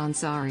 Aziz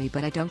Ansari,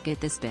 but I don't get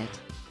this bit.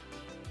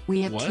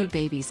 We have What? 2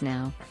 babies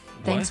now.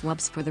 Thanks,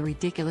 Wubs, for the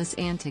ridiculous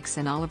antics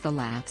and all of the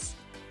laughs.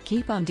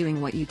 Keep on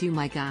doing what you do,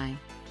 my guy.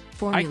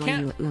 Formula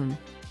can't- you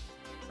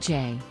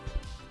Jay.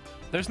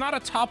 There's not a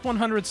top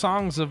 100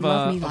 songs of,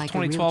 Love me of like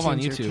 2012 a real on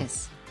ginger YouTube.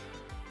 kiss.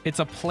 It's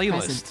a playlist.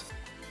 Present.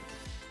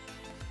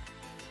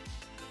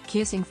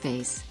 Kissing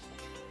face.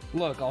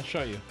 Look, I'll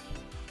show you.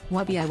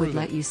 Wubby, I would Prove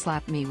let it. you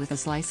slap me with a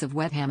slice of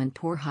wet ham and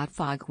pour hot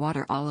fog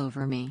water all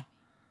over me.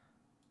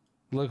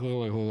 Look.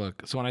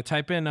 So when I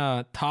type in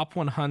top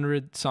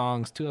 100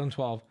 songs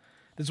 2012,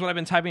 this is what I've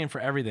been typing in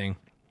for everything.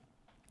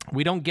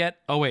 We don't get.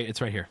 Oh wait,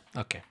 it's right here.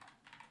 Okay.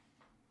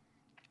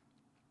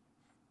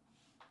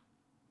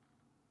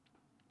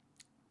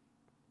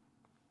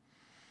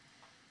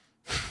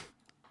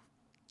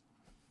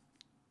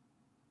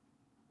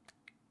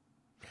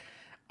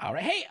 All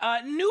right. Hey,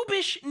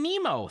 Noobish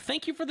Nemo,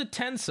 thank you for the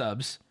 10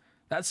 subs.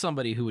 That's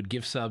somebody who would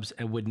give subs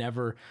and would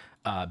never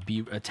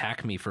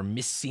attack me for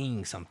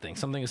misseeing something.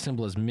 Something as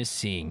simple as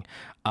misseeing.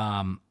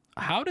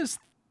 How does...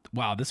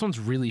 Wow, this one's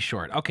really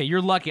short. Okay,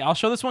 you're lucky. I'll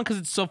show this one because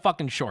it's so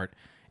fucking short.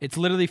 It's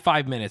literally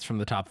 5 minutes from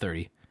the top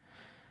 30.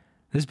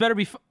 This better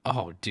be...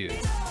 Oh, dude.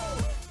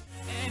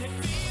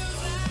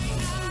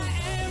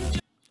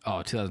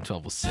 Oh,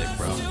 2012 was sick,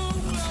 bro.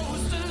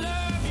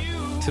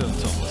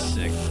 2012 was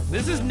sick.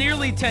 This is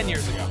nearly 10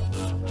 years ago.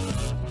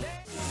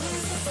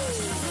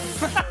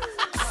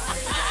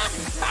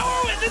 How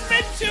are we? This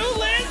been 2,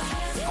 Liz?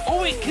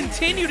 Oh, it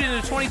continued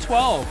into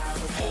 2012.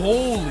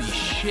 Holy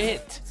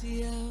shit.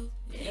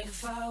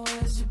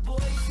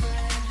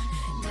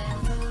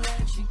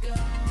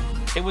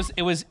 It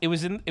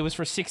was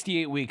for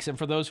 68 weeks, and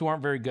for those who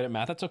aren't very good at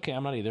math, that's okay.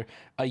 I'm not either.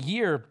 A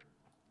year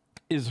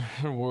is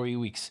 40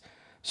 weeks,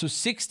 so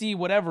 60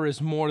 whatever is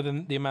more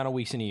than the amount of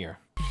weeks in a year.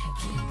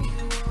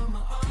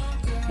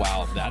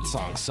 Wow, that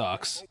song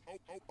sucks.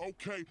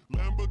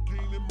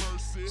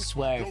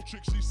 Swerve.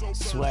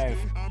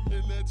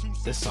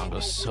 This song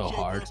goes so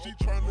hard.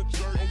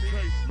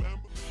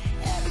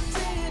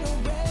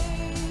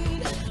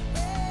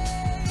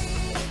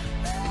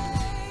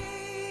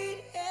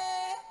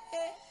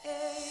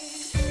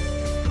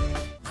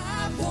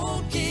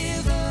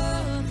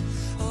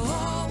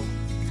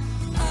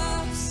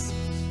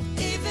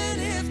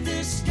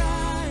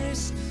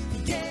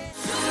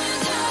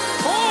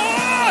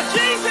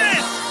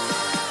 Jesus!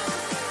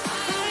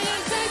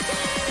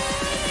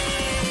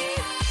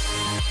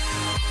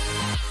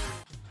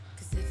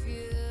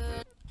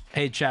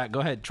 Hey, chat,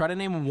 go ahead. Try to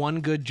name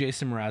one good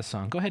Jason Mraz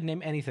song. Go ahead,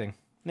 name anything.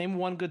 Name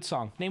one good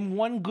song. Name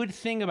one good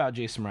thing about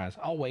Jason Mraz.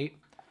 I'll wait.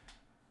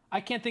 I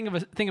can't think of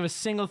a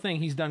single thing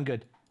he's done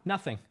good.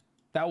 Nothing.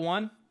 That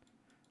one?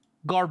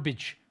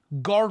 Garbage.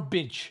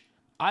 Garbage.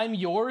 I'm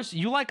Yours.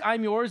 You like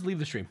I'm Yours? Leave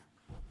the stream.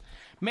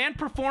 Man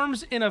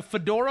performs in a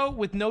fedora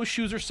with no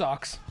shoes or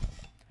socks.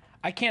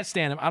 I can't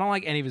stand him. I don't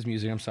like any of his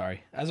music. I'm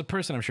sorry. As a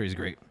person, I'm sure he's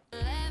great.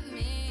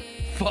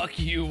 Fuck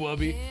you,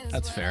 Wubby.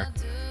 That's fair.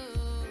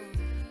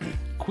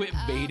 Quit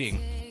baiting.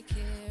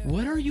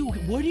 What do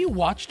you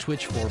watch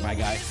Twitch for, my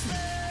guy?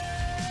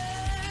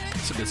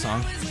 It's a good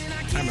song.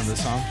 I remember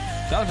this song.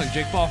 That looks like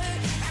Jake Paul.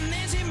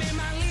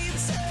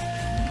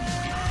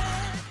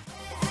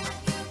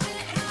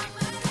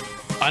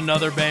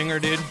 Another banger,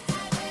 dude.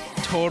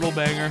 Total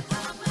banger.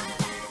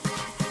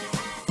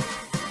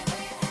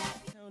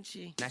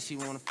 Now she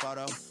want a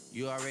photo,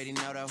 you already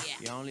know though.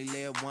 You only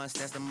live once,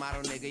 that's the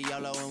motto, nigga.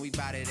 YOLO, and we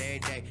bout it every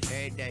day,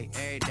 every day,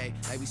 every day.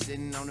 Like we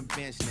sitting on the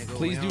bench, nigga.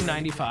 Please do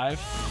 95.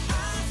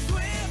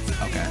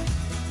 Okay.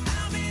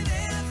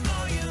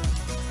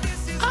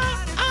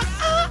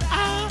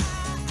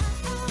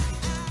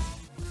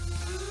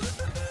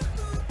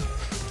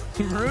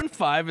 Maroon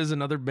 5 is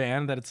another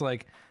band that it's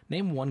like,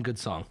 name one good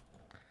song.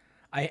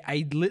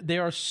 They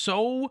are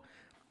so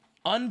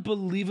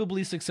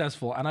unbelievably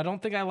successful, and I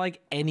don't think I like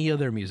any of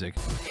their music.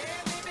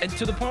 And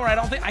to the point where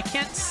I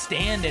can't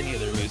stand any of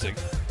their music.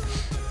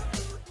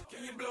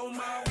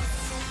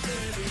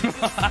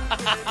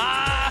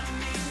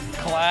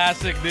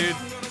 Classic, dude.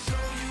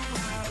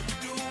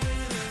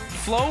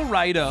 Flo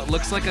Rida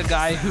looks like a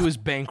guy who is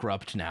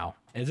bankrupt now.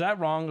 Is that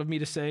wrong of me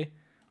to say?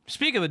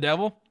 Speak of the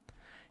devil,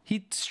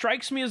 he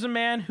strikes me as a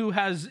man who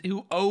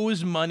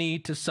owes money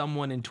to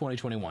someone in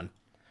 2021.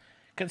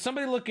 Can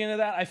somebody look into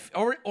that?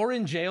 Or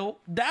in jail?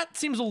 That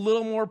seems a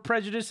little more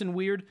prejudiced and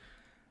weird.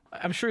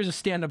 I'm sure he's a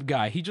stand-up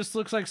guy. He just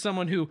looks like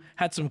someone who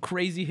had some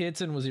crazy hits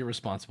and was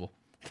irresponsible.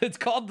 It's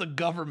called the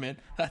government.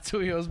 That's who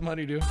he owes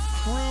money to.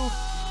 True.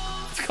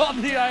 It's called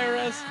the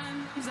IRS.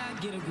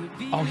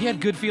 Oh, he had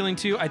Good Feeling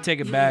too? I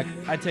take it back.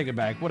 I take it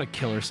back. What a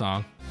killer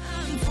song.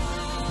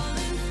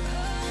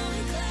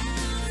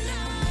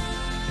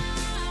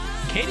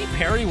 Katy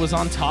Perry was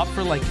on top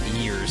for like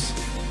years.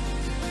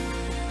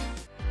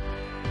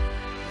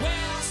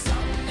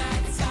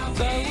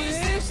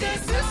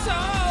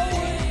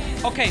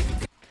 Okay,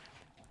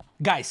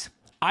 guys,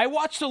 I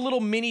watched a little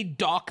mini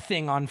doc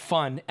thing on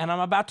Fun, and I'm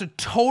about to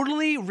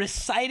totally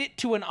recite it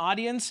to an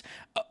audience.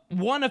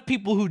 One, of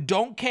people who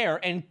don't care,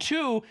 and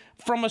two,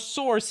 from a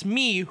source,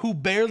 me, who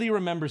barely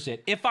remembers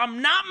it. If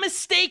I'm not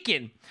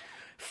mistaken,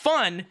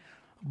 Fun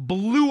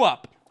blew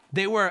up.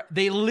 They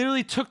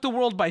literally took the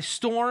world by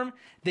storm.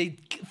 They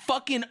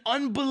fucking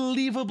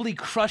unbelievably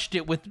crushed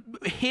it with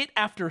hit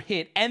after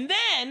hit. And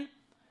then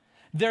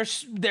their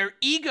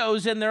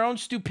egos and their own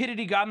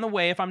stupidity got in the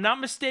way. If I'm not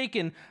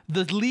mistaken,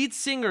 the lead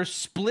singer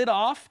split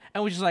off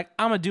and was just like,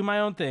 I'm gonna do my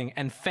own thing,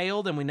 and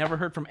failed, and we never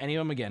heard from any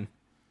of them again.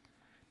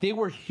 They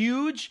were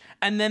huge,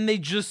 and then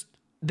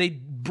they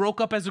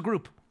broke up as a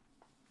group.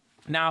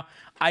 Now,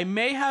 I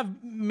may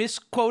have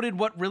misquoted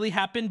what really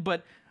happened,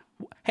 but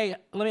hey,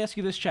 let me ask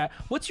you this, chat.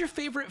 What's your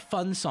favorite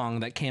Fun song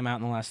that came out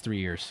in the last 3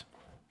 years?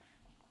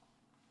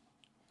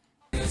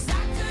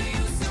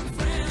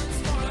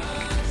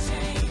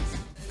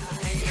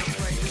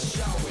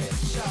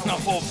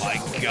 Oh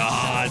my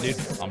god, dude.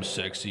 I'm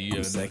sexy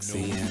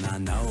and I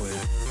know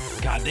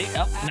it. God,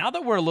 now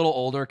that we're a little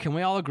older, can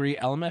we all agree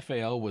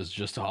LMFAO was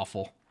just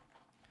awful?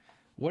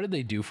 What did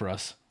they do for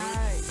us?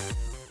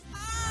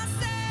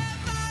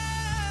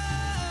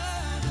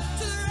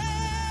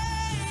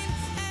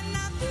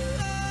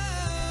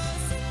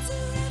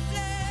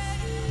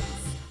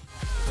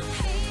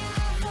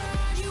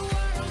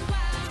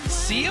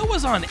 Sia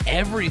was on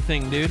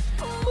everything, dude.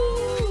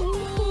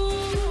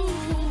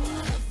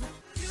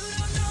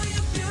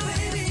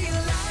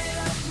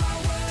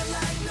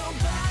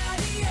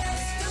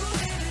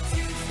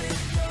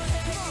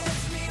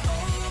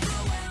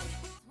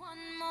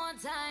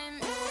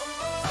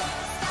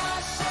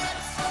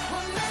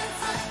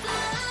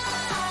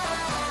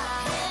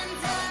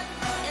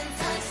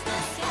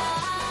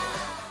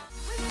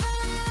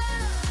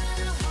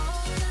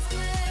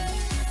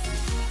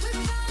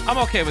 I'm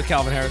okay with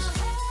Calvin Harris.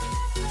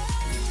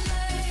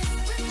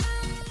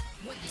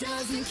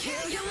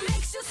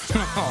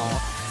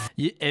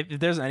 If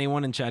there's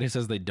anyone in chat who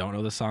says they don't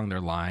know the song, they're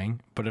lying.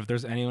 But if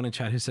there's anyone in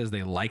chat who says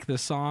they like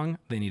this song,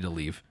 they need to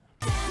leave.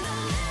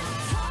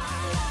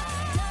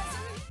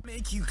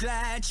 Make you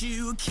glad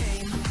you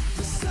came.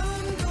 The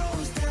sun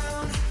goes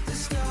down, the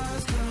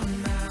stars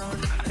come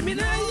out. I mean,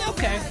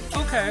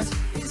 okay.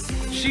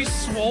 She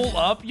swole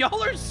up.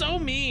 Y'all are so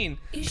mean.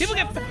 People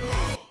get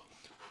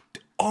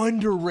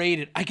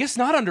underrated. I guess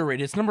not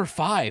underrated. It's number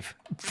 5.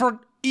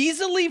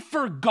 Easily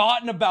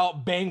forgotten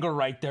about banger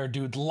right there,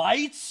 dude.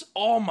 Lights?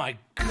 Oh my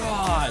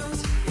god.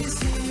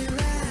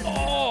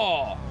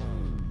 Oh.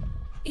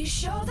 You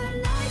show the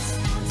lights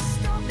won't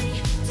stop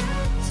me.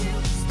 Turn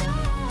to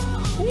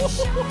stone.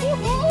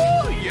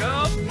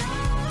 Yup.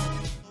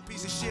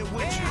 Piece of shit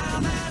with you.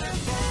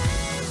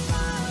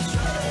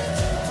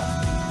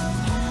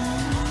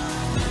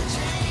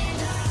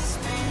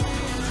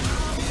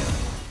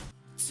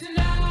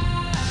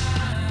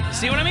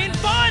 See what I mean?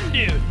 Fun,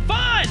 dude.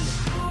 Fun.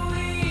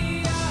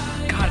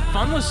 God,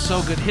 Fun was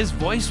so good. His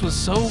voice was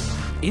so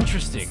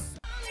interesting.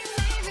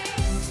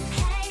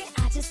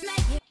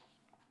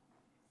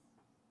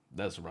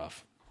 That's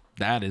rough.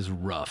 That is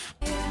rough.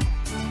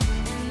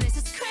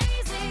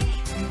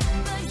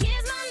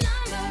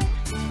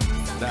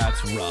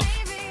 That's rough.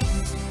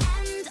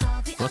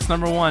 What's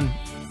number one?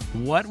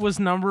 What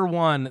was number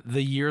one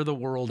the year the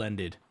world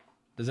ended?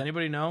 Does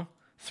anybody know?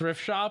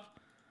 Thrift Shop?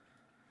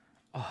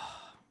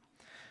 Oh,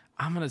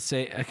 I'm going to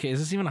say, okay, is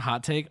this even a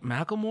hot take?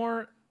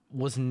 Macklemore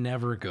was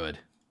never good.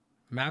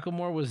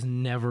 Macklemore was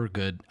never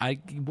good.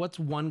 What's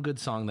one good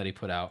song that he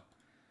put out?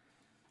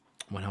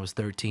 When I was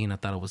 13, I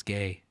thought it was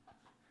gay.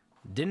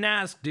 Didn't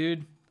ask,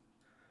 dude.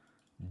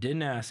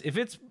 Didn't ask. If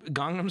it's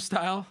Gangnam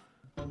Style,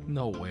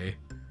 no way.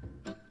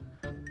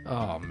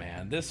 Oh,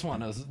 man. This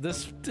one is...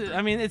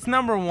 I mean, it's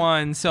number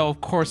one, so of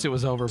course it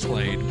was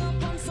overplayed.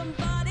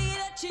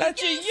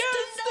 That you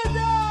used to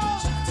know!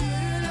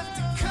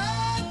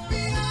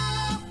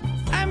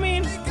 I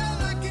mean...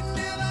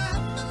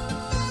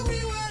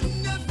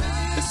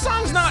 The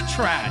song's not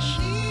trash.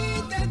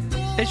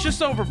 It's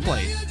just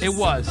overplayed. It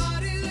was.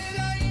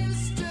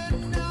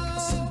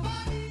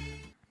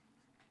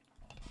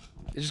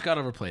 It just got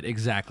overplayed.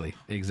 Exactly.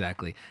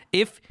 Exactly.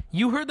 If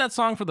you heard that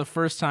song for the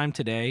first time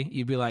today,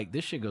 you'd be like,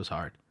 this shit goes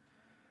hard.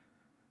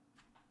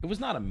 It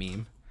was not a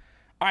meme.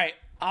 All right.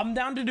 I'm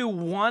down to do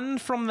one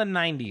from the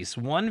 90s.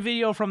 One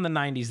video from the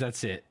 90s.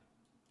 That's it.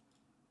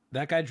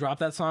 That guy dropped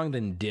that song,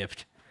 then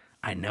dipped.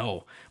 I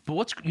know.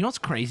 But you know what's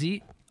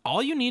crazy?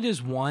 All you need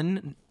is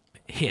one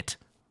hit.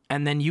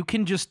 And then you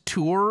can just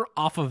tour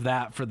off of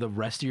that for the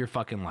rest of your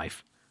fucking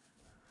life.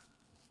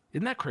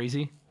 Isn't that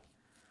crazy?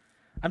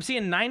 I'm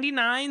seeing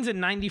 99s and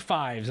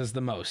 95s as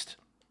the most.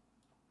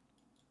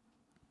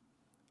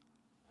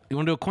 You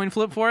want to do a coin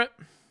flip for it?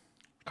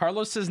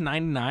 Carlos says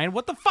 99.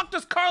 What the fuck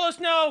does Carlos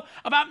know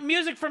about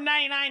music from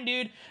 99,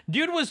 dude?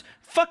 Dude was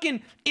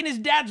fucking in his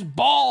dad's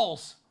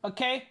balls,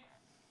 okay?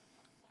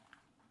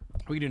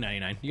 We can do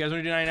 99. You guys want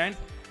to do 99?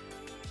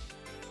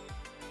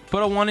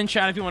 Put a 1 in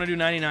chat if you want to do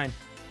 99.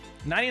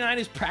 99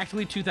 is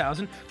practically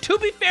 2000. To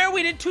be fair,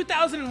 we did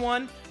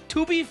 2001.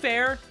 To be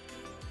fair,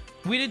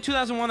 we did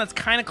 2001. That's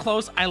kind of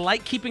close. I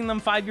like keeping them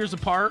 5 years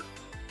apart.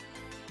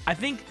 I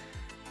think...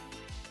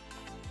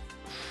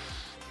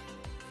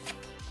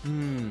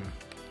 99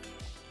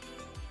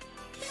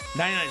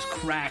 is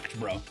cracked,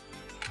 bro.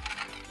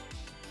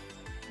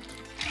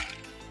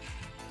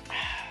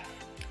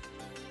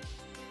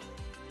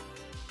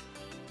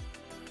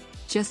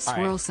 Just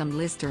swirl some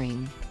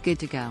Listerine. Good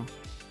to go.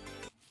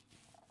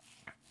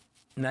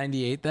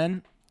 98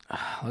 then?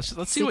 Let's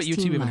see what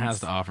YouTube even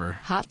has to offer.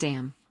 Hot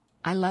damn.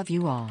 I love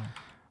you all.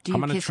 Do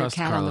I'm you gonna kiss a trust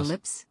cat on Carlos. the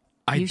lips?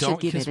 I You don't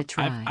should give kiss, it a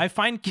try. I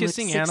find Do it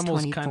kissing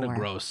animals kind of 624.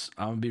 gross.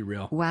 I'm gonna be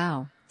real.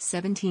 Wow,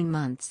 17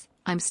 months.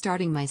 I'm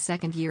starting my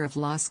second year of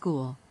law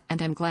school,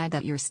 and I'm glad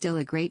that you're still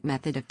a great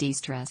method of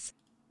de-stress.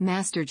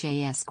 Master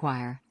J.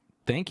 Esquire.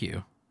 Thank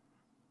you.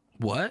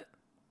 What?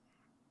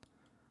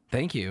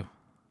 Thank you.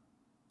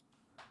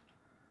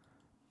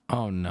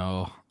 Oh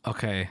no.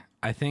 Okay.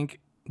 I think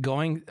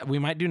we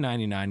might do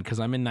 99 because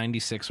I'm in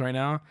 96 right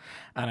now,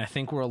 and I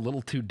think we're a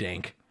little too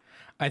dank.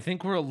 I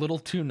think we're a little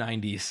too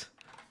 90s.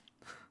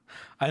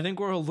 I think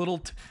we're a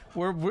little...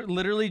 We're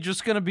literally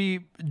just going to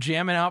be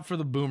jamming out for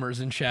the boomers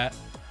in chat.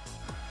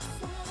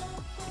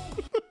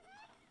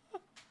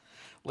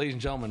 Ladies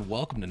and gentlemen,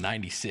 welcome to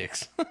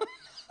 96.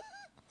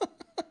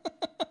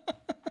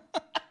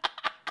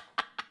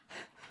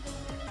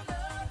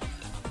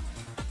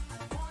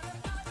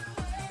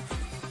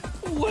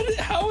 What?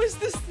 How is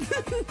this?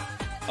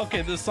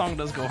 Okay, this song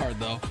does go hard,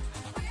 though.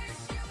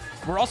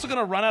 We're also going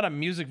to run out of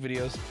music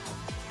videos.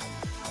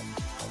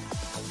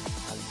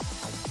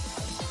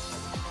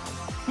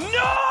 No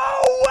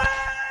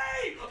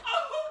way!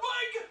 Oh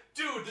my god!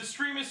 Dude, the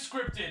stream is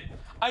scripted.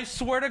 I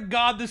swear to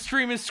God, the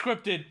stream is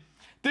scripted.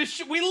 We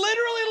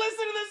literally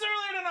listened to this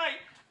earlier tonight.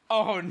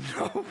 Oh,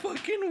 no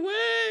fucking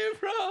way,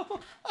 bro.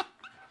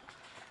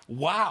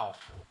 Wow.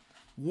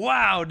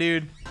 Wow,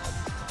 dude.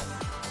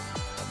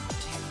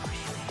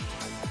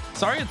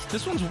 Sorry,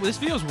 this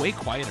video's way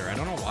quieter. I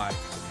don't know why.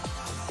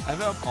 I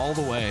have it up all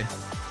the way.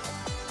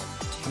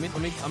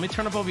 Let me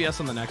turn up OBS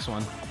on the next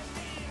one.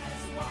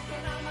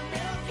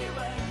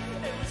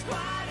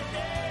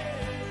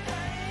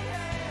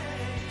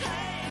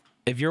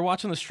 If you're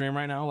watching the stream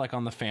right now, like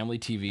on the family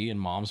TV and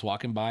mom's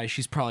walking by,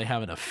 she's probably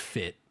having a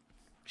fit.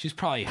 She's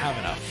probably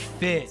having a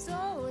fit.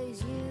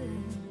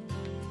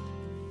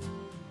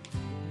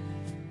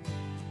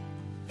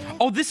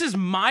 Oh, this is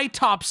my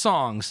top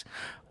songs.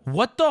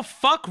 What the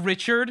fuck,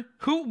 Richard?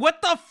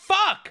 What the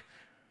fuck?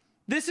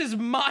 This is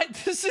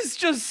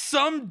just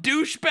some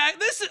douchebag.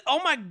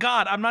 Oh my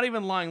God, I'm not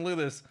even lying. Look at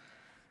this.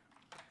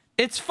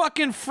 It's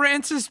fucking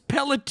Francis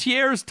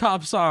Pelletier's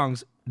top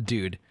songs.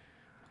 Dude,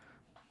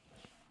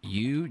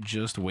 you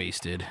just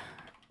wasted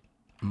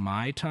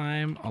my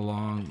time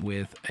along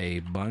with a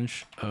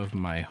bunch of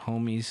my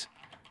homies.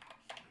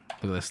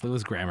 Look at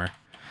this grammar.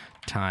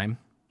 Time.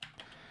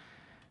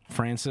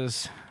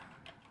 Francis,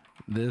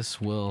 this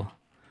will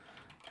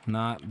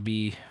not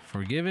be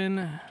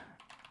forgiven,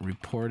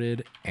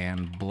 reported,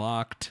 and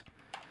blocked.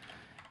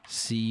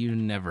 See you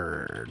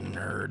never,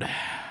 nerd.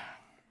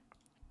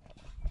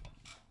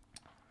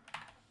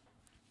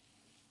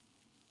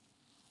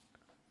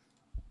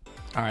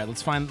 All right,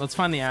 let's find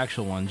the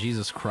actual one.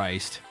 Jesus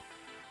Christ.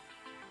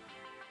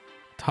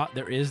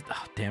 There is.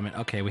 Oh, damn it.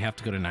 Okay, we have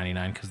to go to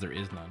 99 because there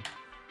is none.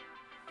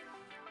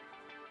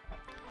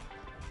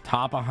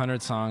 Top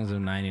 100 songs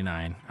of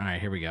 99. All right,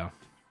 here we go.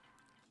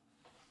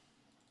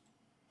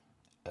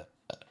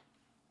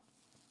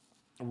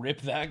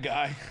 Rip that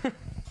guy.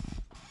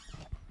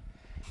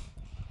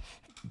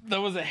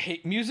 That was a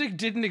hate. Music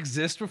didn't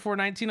exist before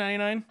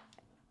 1999.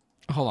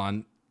 Hold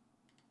on.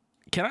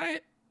 Can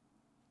I?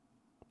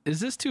 Is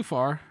this too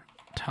far?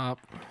 Top.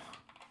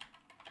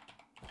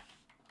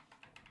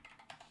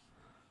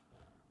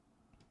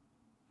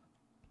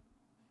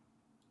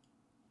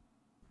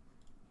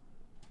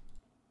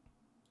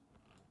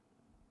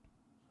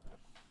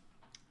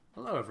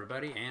 Hello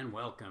everybody and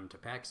welcome to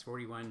PAX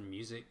 41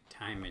 Music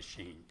Time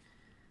Machine.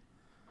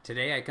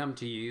 Today I come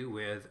to you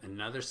with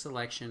another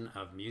selection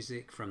of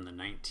music from the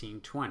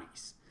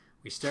 1920s.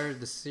 We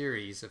started the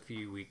series a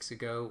few weeks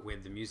ago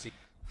with the music...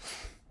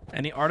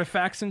 Any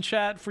artifacts in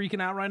chat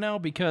freaking out right now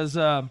because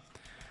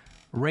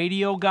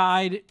radio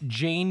guide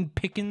Jane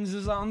Pickens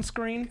is on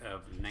screen?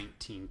 Of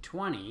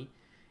 1920,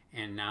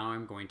 and now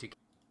I'm going to...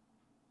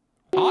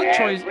 Odd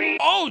choice.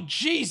 Oh,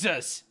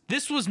 Jesus!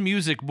 This was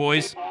music,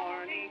 boys.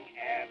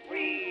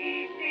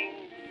 Every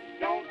evening,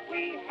 don't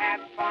we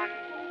have fun?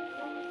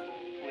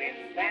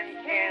 Twins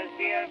and pears,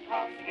 dear,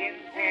 pumpkin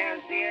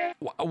pears, dear.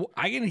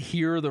 I can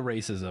hear the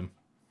racism.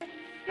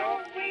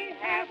 Don't we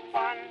have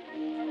fun?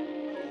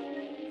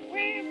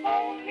 We've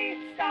only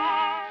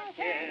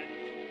started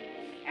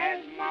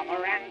as Mama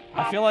and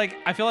Papa.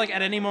 I feel like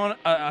at any moment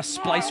a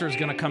splicer is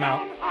gonna come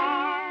out.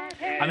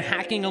 I'm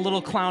hacking a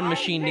little clown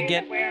machine to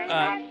get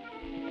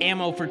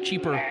ammo for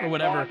cheaper or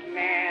whatever.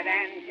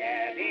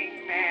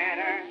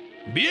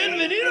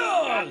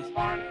 Bienvenidos!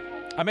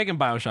 I'm making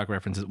BioShock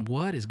references.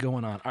 What is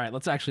going on? All right,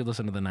 let's actually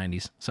listen to the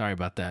 90s. Sorry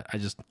about that.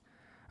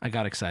 I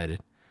got excited.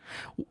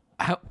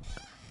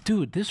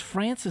 Dude, this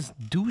Francis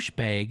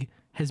douchebag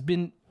has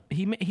been...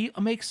 He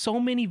makes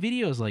so many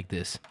videos like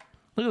this.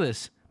 Look at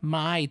this.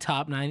 My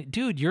top 90.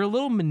 Dude, you're a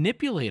little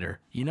manipulator.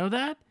 You know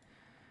that?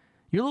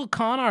 You're a little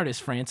con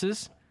artist,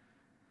 Francis.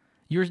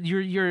 You're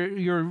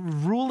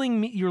ruling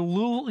me. You're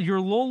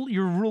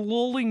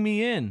lulling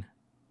me in.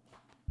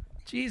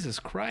 Jesus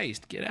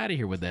Christ, get out of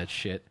here with that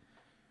shit.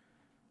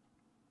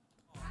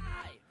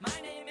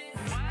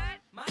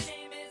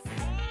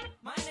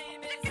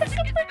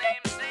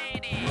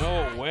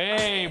 No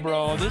way,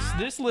 bro.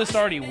 This list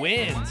already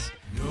wins.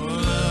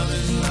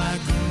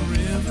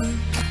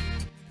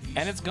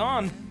 And it's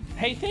gone.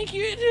 Hey, thank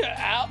you to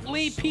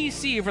Outly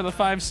PC for the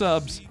 5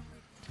 subs.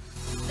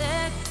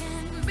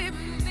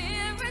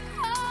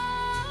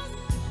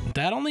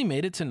 That only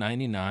made it to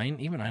 99.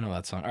 Even I know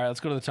that song. All right, let's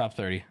go to the top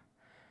 30.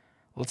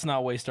 Let's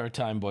not waste our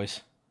time,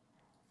 boys.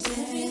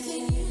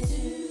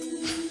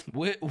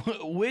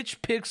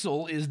 Which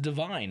pixel is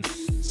divine?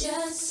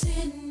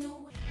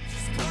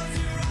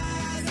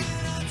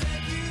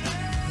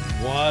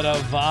 What a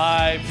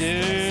vibe,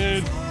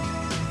 dude.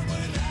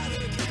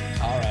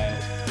 All right.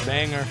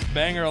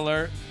 Banger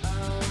alert.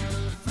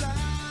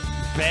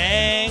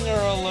 Banger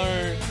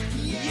alert.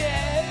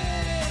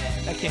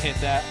 Yeah. I can't hit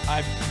that.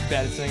 I'm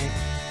bad at singing.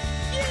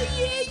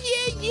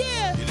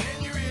 Yeah.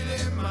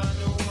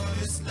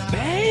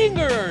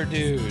 Banger,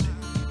 dude.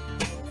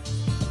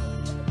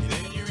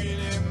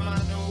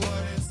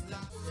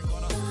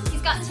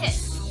 He's got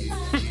tits.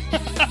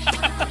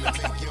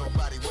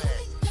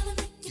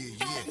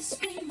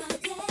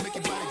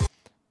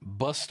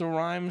 Busta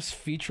Rhymes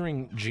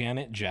featuring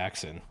Janet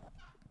Jackson.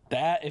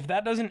 If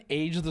that doesn't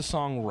age the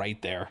song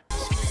right there.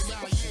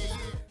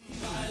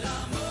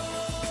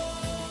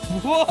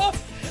 What?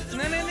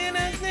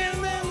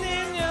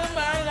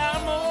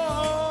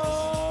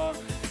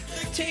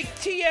 Take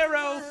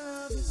Tiero.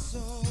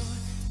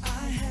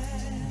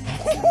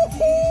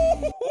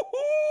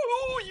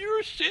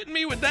 You're shitting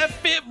me with that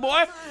fit,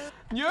 boy.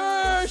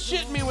 You're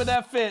shitting me with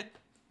that fit.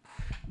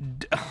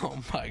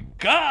 Oh my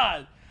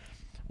God.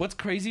 What's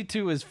crazy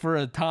too is for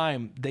a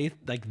time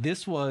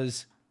this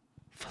was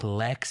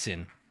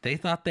flexing. They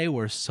thought they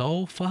were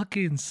so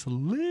fucking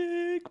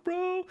slick,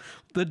 bro.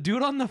 The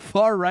dude on the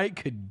far right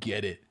could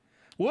get it.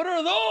 What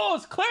are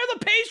those? Claire the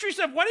pastry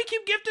chef. Why do you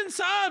keep gifting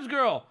subs,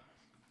 girl?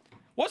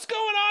 What's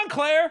going on,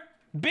 Claire?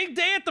 Big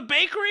day at the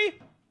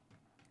bakery?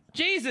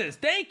 Jesus,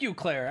 thank you,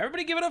 Claire.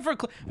 Everybody give it up for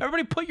Claire.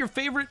 Everybody put your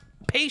favorite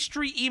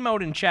pastry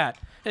emote in chat,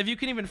 if you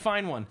can even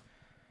find one.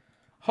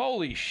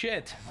 Holy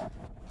shit.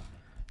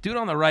 Dude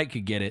on the right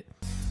could get it.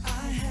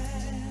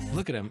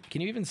 Look at him.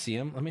 Can you even see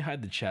him? Let me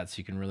hide the chat so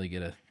you can really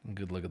get a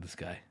good look at this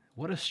guy.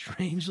 What a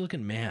strange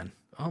looking man.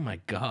 Oh my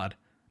god.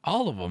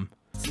 All of them.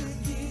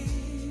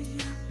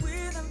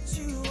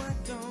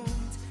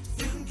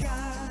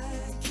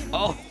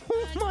 Oh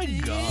my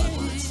god.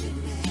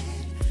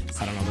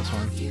 I don't know this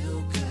one.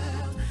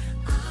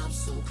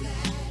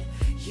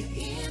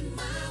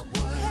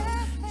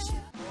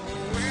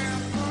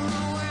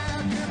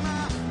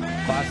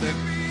 Classic.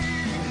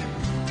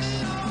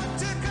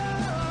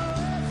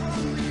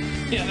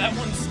 Yeah, that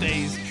one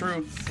stays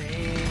true.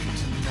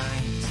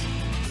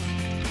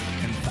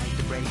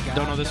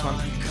 Don't know this one.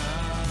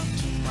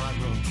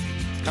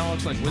 Kind of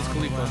looks like Wiz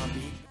Khalifa.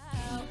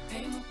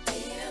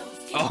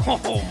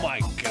 Oh my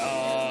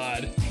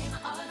god.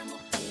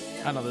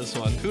 I know this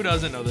one. Who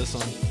doesn't know this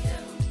one?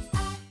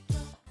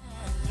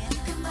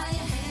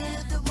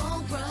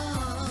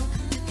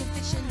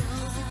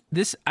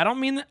 This, I don't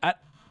mean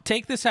that.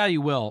 Take this how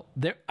you will.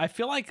 There, I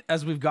feel like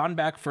as we've gone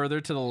back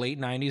further to the late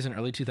 90s and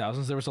early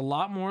 2000s, there was a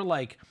lot more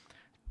like,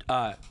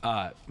 not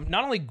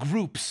only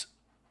groups,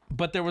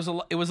 but there was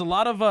it was a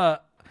lot of,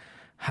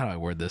 how do I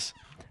word this?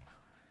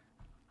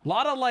 A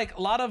lot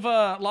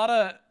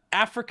of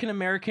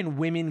African-American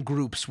women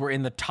groups were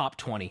in the top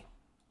 20.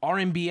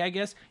 R&B, I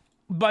guess.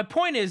 My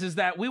point is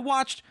that we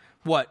watched,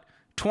 what,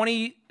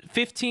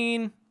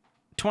 2015,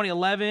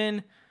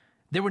 2011,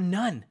 there were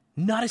none.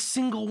 Not a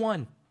single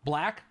one.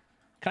 Black?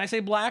 Can I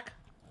say black?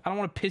 I don't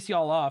want to piss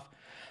y'all off.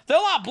 There are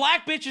a lot of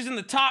black bitches in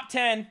the top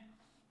 10. A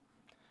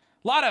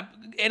lot of,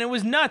 and it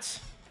was nuts.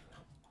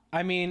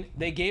 I mean,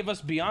 they gave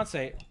us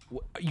Beyonce.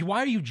 Why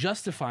are you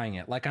justifying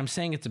it? Like I'm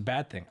saying it's a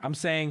bad thing. I'm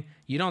saying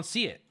you don't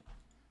see it.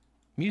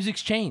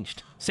 Music's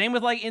changed. Same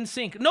with like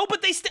NSYNC. No,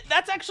 but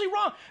that's actually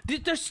wrong.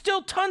 There's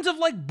still tons of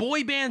like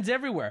boy bands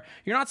everywhere.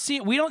 You're not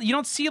seeing, you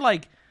don't see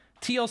like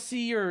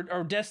TLC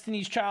or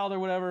Destiny's Child or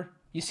whatever.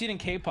 You see it in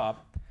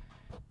K-pop.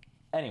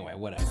 Anyway,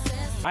 whatever.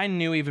 I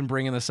knew even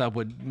bringing this up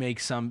would make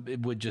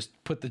it would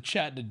just put the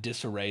chat into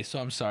disarray, so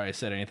I'm sorry I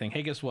said anything.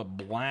 Hey, guess what?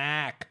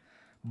 Black.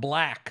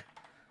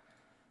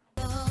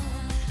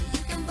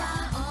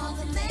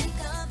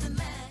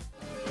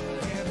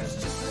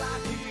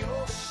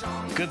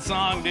 Good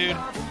song, dude.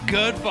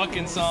 Good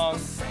fucking song.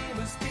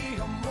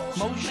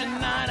 Motion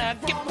that I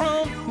get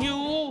from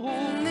you.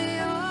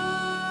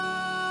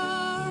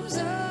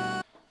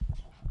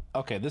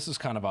 Okay, this is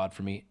kind of odd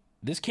for me.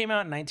 This came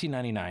out in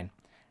 1999.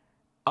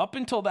 Up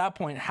until that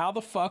point, how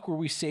the fuck were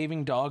we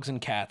saving dogs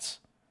and cats?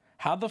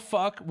 How the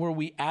fuck were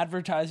we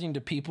advertising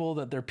to people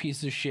that they're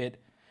pieces of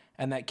shit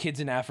and that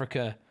kids in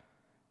Africa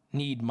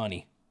need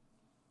money?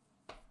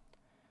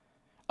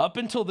 Up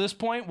until this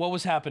point, what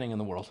was happening in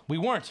the world? We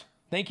weren't.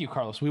 Thank you,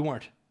 Carlos. We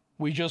weren't.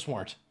 We just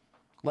weren't.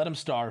 Let them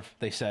starve,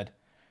 they said.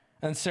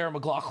 And Sarah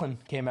McLachlan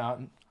came out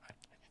and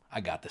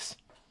I got this.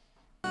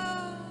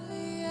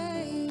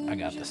 I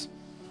got this.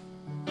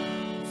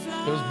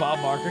 It was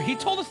Bob Barker. He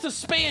told us to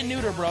spay and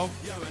neuter, bro.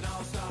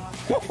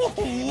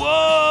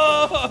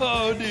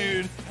 Whoa,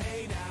 dude.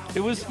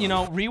 It was, you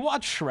know,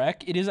 rewatch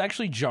Shrek. It is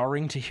actually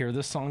jarring to hear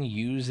this song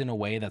used in a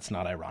way that's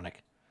not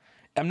ironic.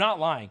 I'm not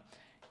lying.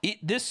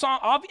 This song,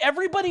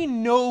 everybody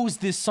knows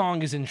this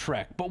song is in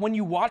Shrek. But when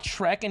you watch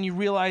Shrek and you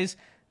realize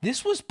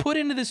this was put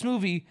into this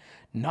movie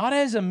not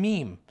as a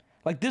meme.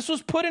 Like, this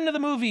was put into the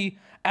movie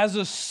as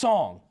a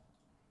song.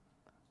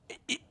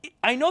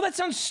 I know that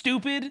sounds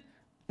stupid.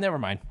 Never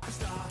mind.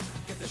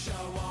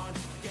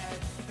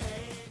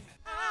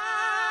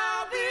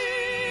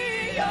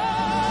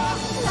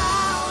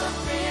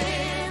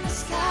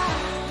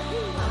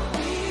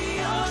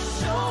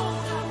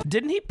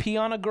 Didn't he pee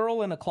on a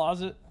girl in a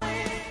closet?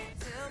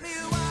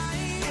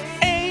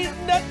 Hey,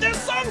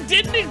 this song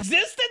didn't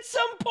exist at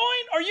some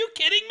point? Are you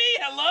kidding me?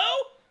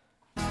 Hello?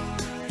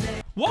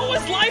 What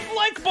was life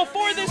like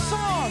before this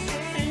song?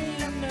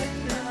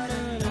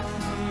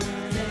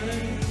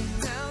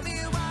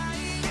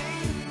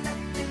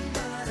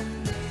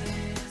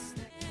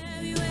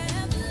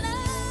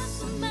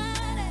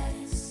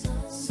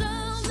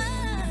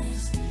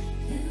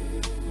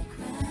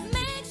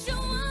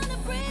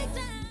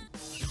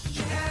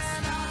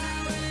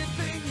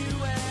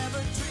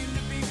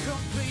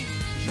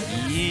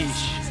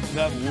 Yeesh.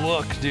 That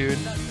look, dude.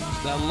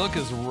 That look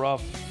is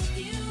rough.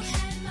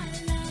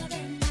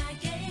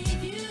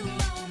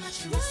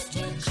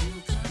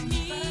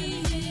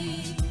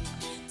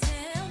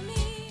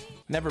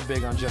 Never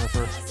big on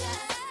Jennifer.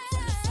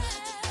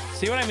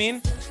 See what I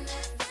mean?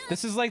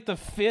 This is like the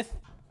 5th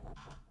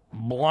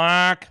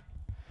black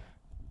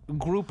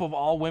group of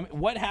all women.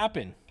 What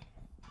happened?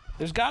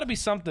 There's got to be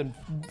something.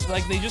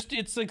 Like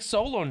it's like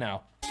solo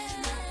now.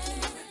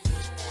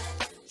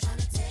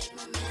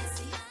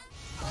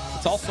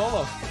 It's all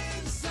solo.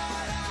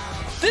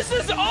 This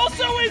is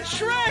also in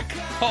Shrek!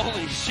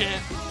 Holy shit.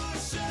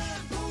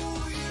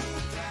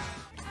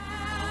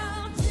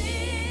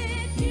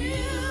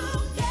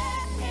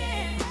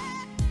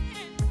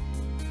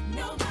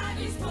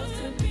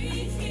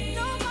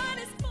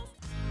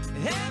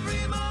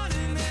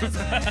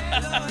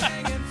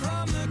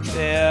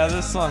 Yeah,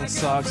 this song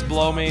sucks.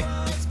 Blow me.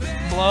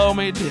 Blow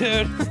me,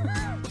 dude.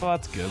 Well,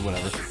 that's good.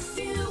 Whatever.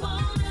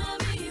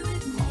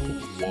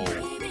 Whoa.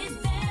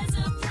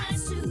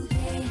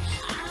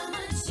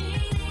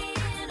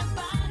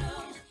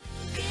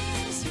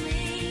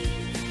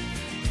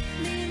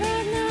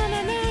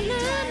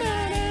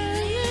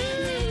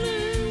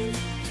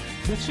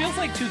 This feels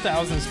like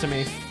 2000s to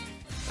me.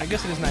 I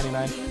guess it is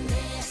 99.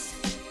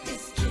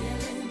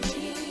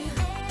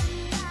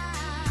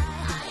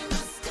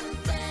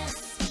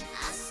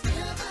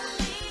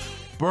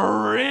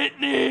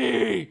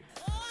 Britney!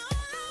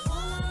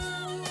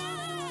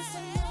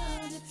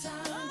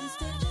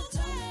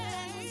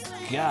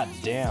 God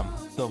damn.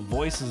 The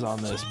voices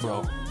on this,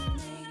 bro.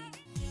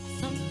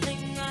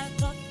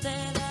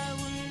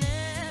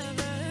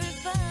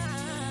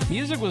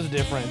 Music was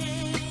different.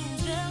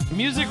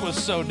 Music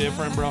was so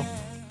different, bro.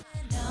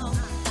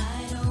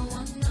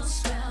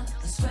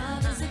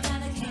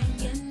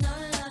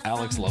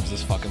 Alex loves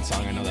this fucking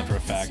song. I know that for a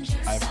fact.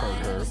 I've heard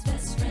her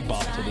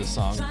bop to this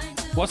song.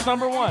 What's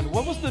number one?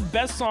 What was the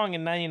best song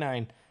in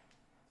 99?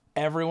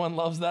 Everyone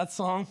loves that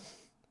song.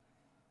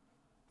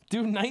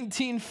 Dude,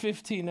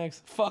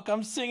 1915X. Fuck,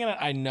 I'm singing it.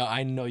 I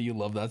know you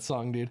love that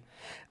song, dude.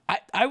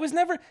 I was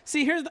never,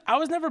 see, I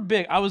was never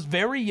big. I was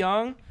very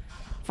young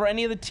for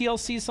any of the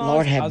TLC songs.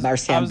 Lord have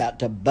mercy, I'm about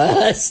to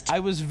bust. I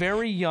was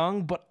very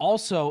young, but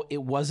also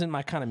it wasn't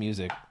my kind of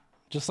music.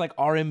 Just like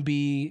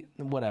R&B,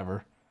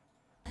 whatever.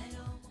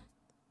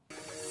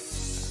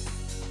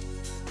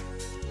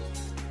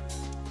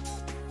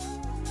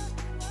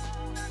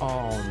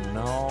 Oh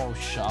no,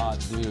 shot,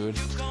 dude.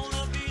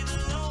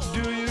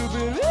 Do you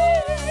believe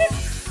it?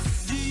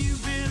 Do you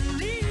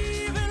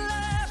believe in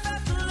life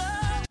after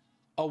love?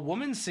 A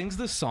woman sings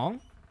this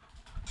song?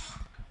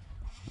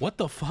 What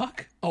the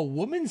fuck? A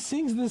woman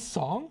sings this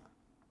song?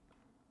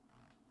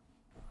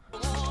 Do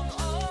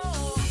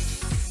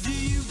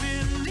you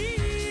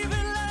believe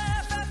in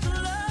life after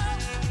love?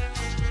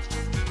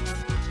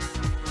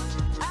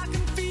 I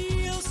can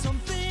feel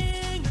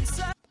something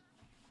inside.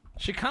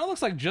 She kind of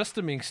looks like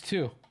Justa Minx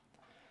too.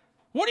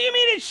 What do you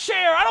mean it's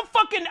Cher?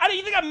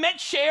 You think I met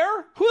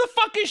Cher? Who the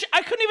fuck is Cher?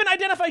 I couldn't even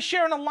identify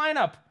Cher in a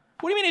lineup.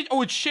 What do you mean?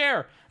 Oh, it's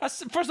Cher.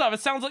 First off,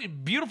 it sounds like a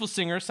beautiful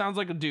singer. Sounds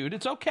like a dude.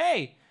 It's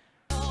okay.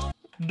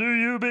 Do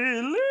you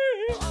believe?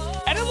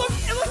 And it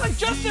looks like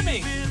Justa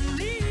Minx.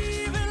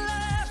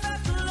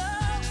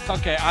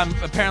 Okay,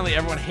 apparently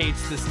everyone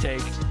hates this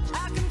take.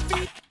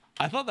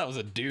 I thought that was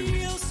a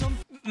dude.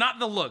 Not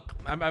the look.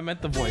 I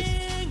meant the voice.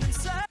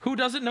 Who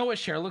doesn't know what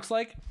Cher looks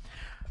like?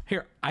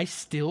 Here, I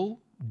still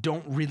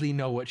don't really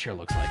know what Cher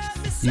looks like.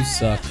 You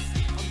suck.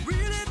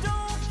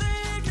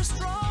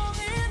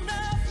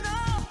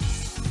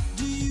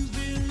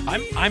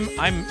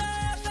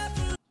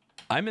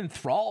 I'm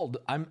enthralled.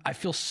 I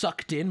feel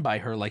sucked in by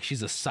her like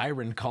she's a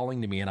siren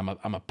calling to me, and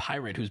I'm a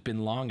pirate who's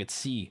been long at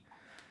sea.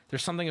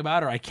 There's something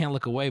about her I can't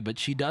look away, but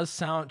she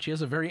has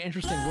a very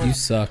interesting voice. You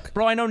suck.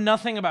 Bro, I know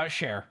nothing about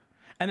Cher.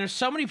 And there's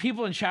so many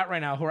people in chat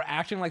right now who are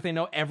acting like they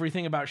know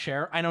everything about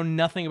Cher. I know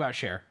nothing about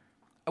Cher.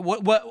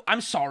 What?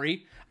 I'm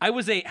sorry.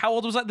 How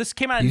old was I? This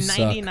came out in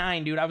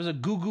 99, dude. I was a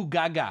goo goo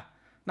gaga.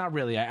 Not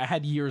really. I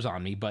had years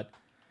on me, but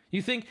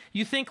you think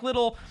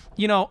little,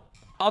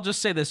 I'll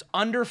just say this,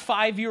 under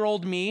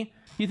 5-year-old me,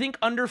 you think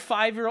under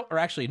 5-year-old, or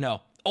actually,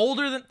 no,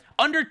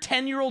 under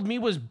 10-year-old me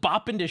was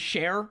bopping to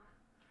Cher?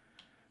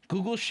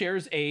 Google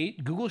Cher's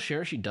age. Google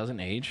Cher, she doesn't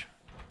age.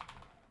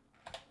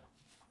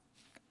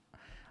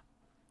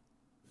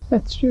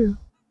 That's true.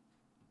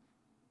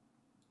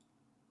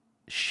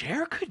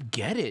 Cher could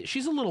get it.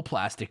 She's a little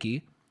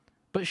plasticky,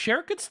 but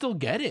Cher could still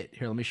get it.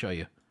 Here, let me show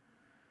you.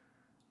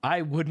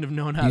 I wouldn't have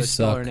known how to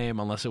spell her name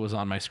unless it was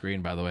on my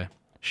screen, by the way.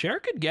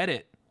 Cher could get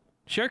it.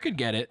 Cher could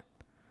get it.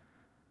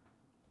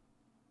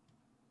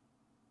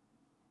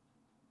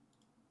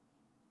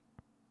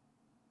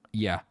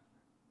 Yeah.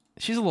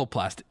 She's a little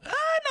plastic. No,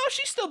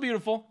 she's still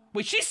beautiful.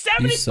 Wait, she's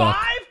 75?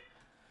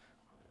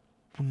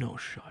 No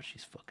shot,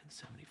 she's fucking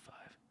 75.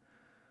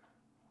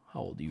 How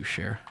old are you,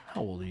 Cher?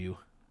 How old are you?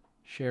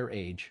 Cher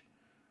age.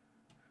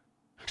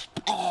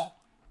 Oh,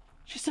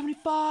 she's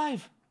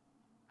 75.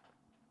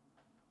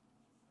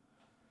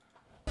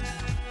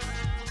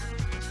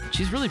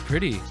 She's really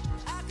pretty.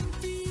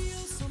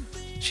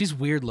 She's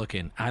weird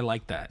looking. I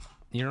like that.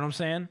 You know what I'm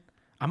saying?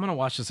 I'm going to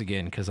watch this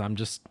again because I'm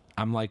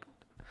like,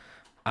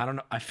 I don't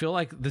know. I feel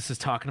like this is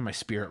talking to my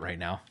spirit right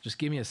now. Just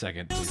give me a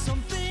second, please.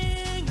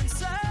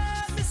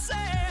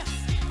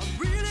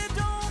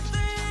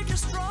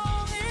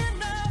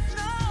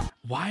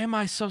 Why am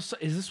I so...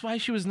 Is this why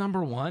she was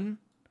number one?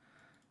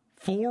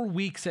 4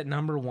 weeks at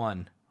number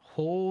one.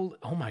 Oh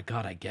my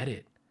God, I get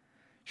it.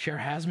 Cher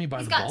has me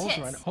by the balls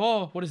right now.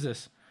 Oh, what is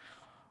this?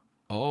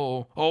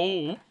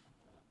 Oh.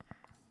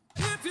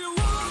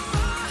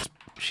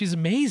 She's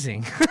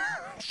amazing.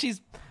 She's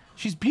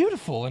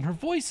beautiful, and her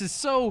voice is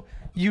so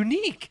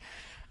unique.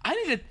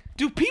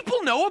 Do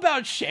people know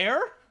about Cher?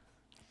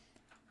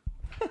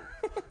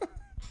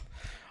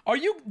 Do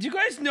you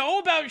guys know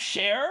about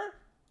Cher?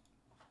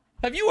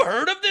 Have you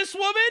heard of this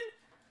woman?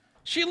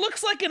 She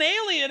looks like an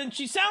alien and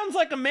she sounds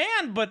like a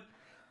man, but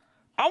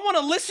I want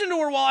to listen to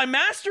her while I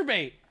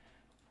masturbate.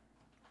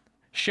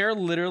 Cher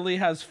literally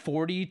has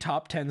 40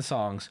 top 10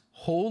 songs.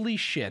 Holy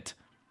shit.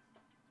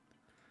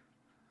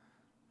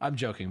 I'm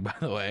joking, by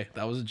the way.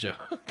 That was a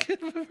joke.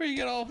 Before you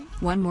get all...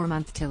 1 more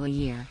month till a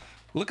year.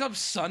 Look up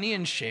Sonny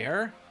and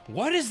Cher.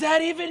 What does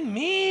that even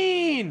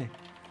mean?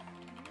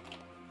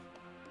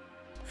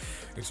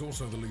 It's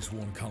also the least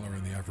worn color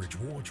in the average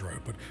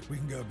wardrobe, but we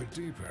can go a bit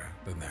deeper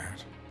than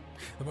that.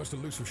 The most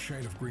elusive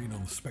shade of green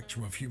on the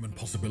spectrum of human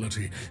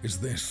possibility is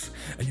this,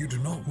 and you do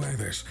not wear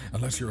this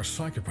unless you're a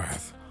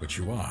psychopath, which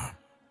you are.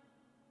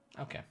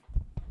 Okay.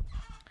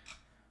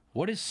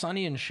 What is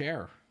Sonny and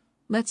Cher?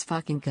 Let's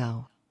fucking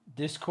go.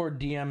 Discord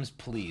DMs,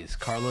 please.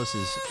 Carlos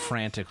is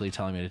frantically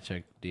telling me to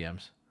check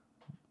DMs.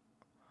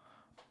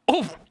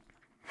 Oh!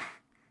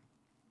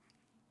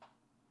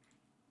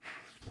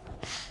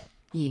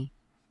 Yee.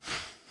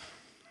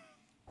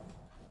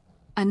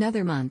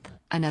 Another month,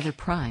 another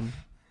prime.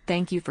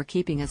 Thank you for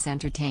keeping us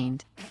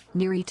entertained.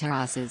 Neri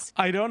Terraces.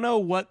 I don't know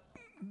what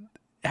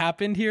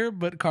happened here,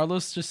 but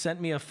Carlos just sent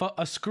me a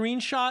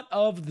screenshot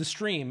of the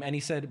stream, and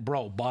he said,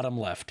 bro, bottom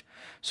left.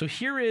 So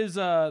here is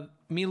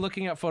me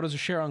looking at photos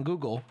of Cher on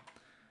Google.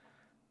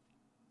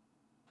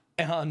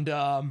 And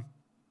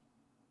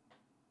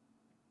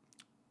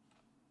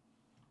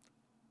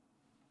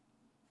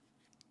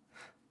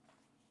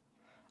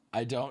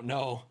I don't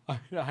know.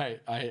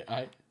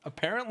 I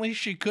apparently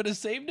she could have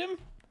saved him.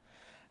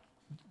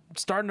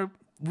 Starting to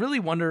really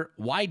wonder,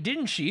 why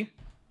didn't she?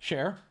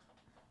 Cher,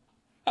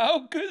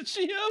 how could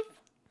she have?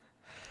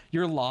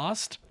 You're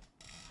lost.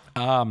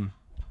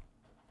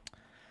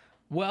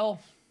 Well,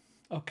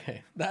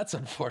 okay, that's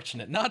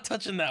unfortunate. Not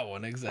touching that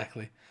one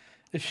exactly.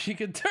 If she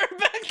could turn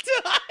back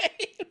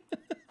time.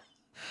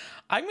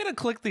 I'm gonna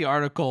click the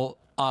article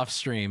off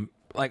stream,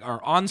 like,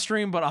 or on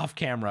stream but off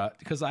camera,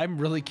 because I'm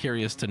really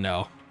curious to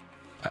know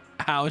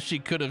how she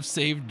could have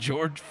saved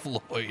George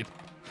Floyd.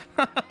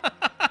 I'm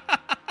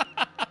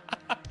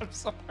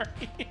sorry.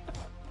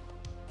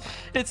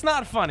 It's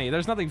not funny.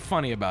 There's nothing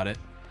funny about it.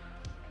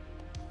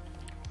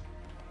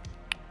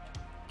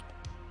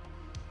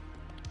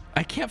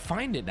 I can't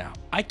find it now.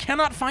 I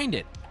cannot find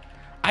it.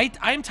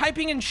 I'm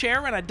typing in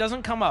Cher and it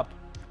doesn't come up.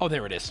 Oh,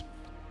 there it is.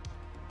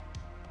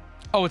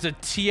 Oh, it's a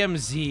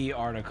TMZ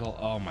article.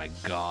 Oh my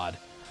God.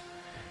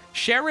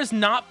 Cher is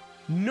not...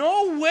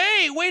 No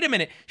way! Wait a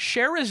minute.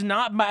 Cher is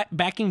not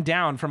backing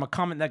down from a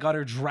comment that got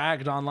her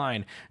dragged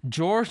online.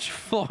 George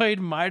Floyd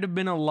might have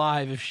been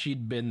alive if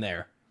she'd been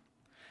there.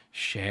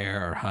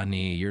 Cher,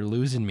 honey, you're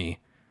losing me.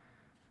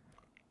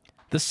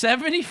 The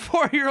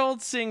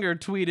 74-year-old singer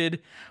tweeted,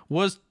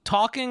 was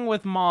talking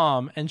with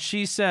mom, and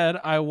she said,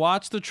 I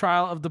watched the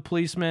trial of the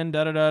policeman,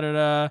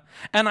 da-da-da-da-da,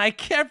 and I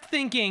kept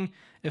thinking,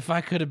 if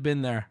I could have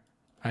been there,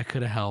 I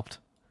could have helped.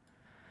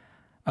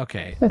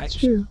 Okay. That's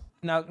true.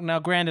 Now,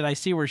 granted, I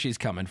see where she's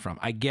coming from.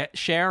 I get,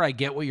 Cher, I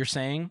get what you're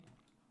saying,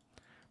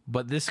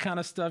 but this kind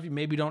of stuff you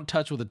maybe don't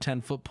touch with a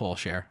 10-foot pole,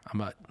 Cher. I'm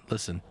not,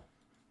 listen.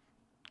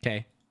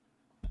 Okay.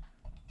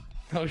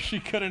 Oh, she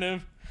couldn't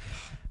have.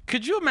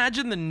 Could you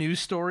imagine the news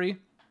story?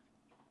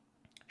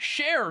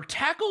 Cher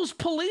tackles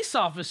police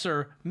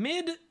officer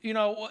mid, you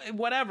know,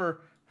 whatever.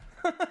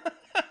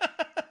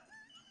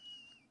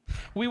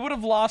 We would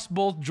have lost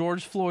both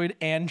George Floyd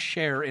and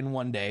Cher in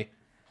one day.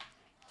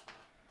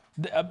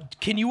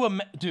 Can you,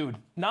 dude,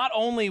 not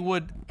only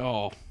would,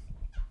 oh.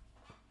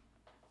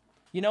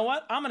 You know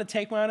what? I'm going to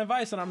take my own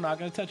advice and I'm not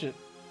going to touch it.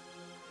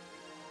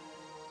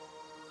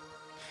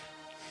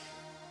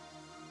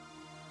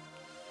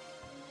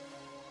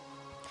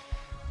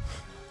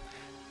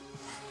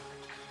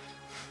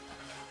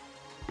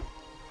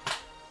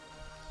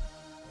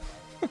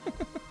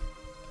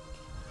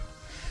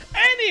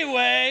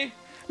 Anyway,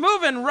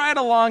 moving right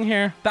along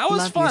here. That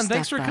was fun.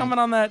 Thanks for coming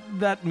on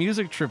that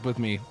music trip with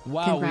me.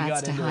 Wow, Congrats we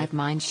got to into Hive it.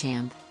 Mind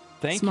Champ.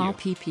 Thank Small you.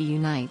 PP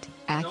Unite.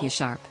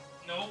 AccuSharp.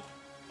 Nope.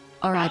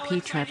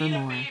 R.I.P. Trevor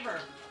Moore.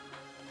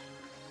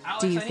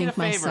 Alex, Do you I need think a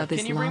my favor. sub is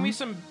Can you bring me long?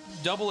 some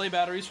AA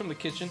batteries from the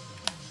kitchen?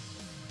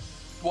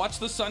 Watch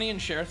the Sonny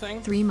and Cher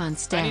thing. 3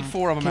 months I dad. need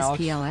 4 of them, Kiss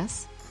Alex.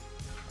 PLS.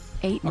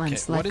 8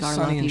 months what like is our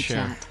Sonny love and you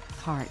Cher? chat.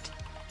 Heart.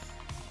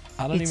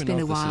 I don't It's even been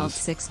know a what this wild is.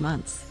 6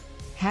 months.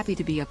 Happy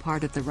to be a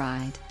part of the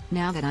ride.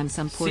 Now that I'm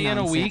some poor See you in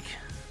a nonsense. week.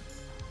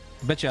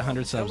 Bet you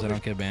 100 subs I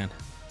don't get banned.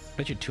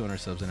 Bet you 200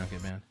 subs I don't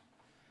get banned.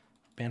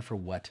 Banned for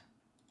what?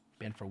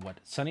 Banned for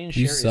what? Sonny and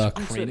Cher is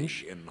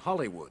cringe. In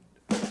Hollywood.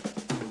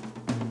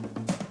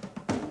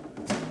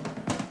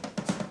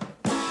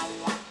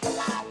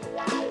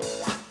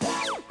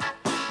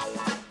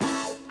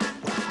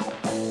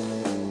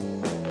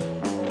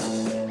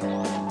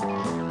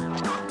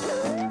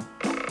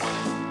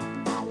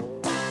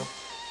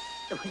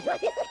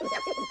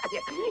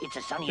 It's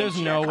a Sonny There's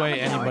and no Cher way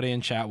comedy hour. anybody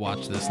in chat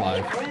watched this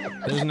live.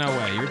 There's no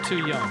way. You're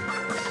too young.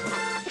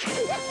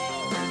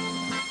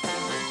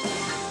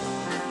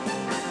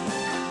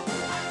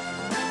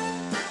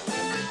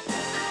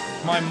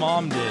 My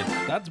mom did.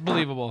 That's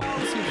believable.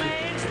 Let's see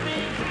if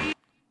she...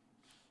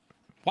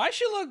 Why does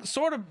she look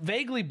sort of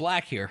vaguely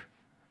black here?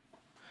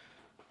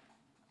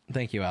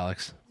 Thank you,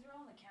 Alex.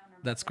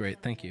 That's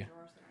great. Thank you.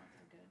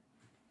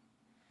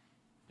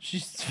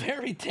 She's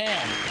very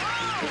tan.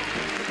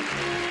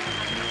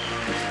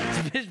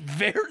 It's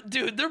very,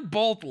 dude, they're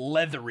both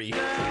leathery.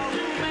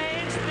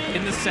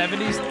 In the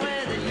 70s.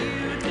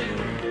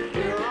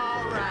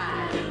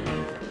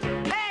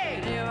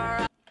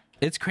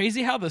 It's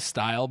crazy how the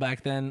style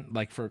back then,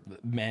 like for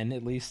men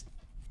at least,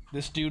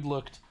 this dude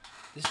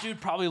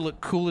probably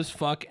looked cool as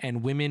fuck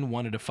and women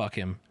wanted to fuck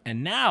him.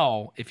 And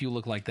now, if you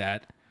look like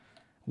that,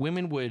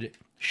 women would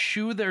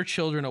shoo their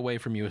children away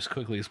from you as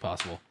quickly as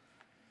possible.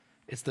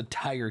 It's the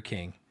Tiger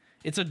King.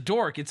 It's a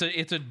dork. It's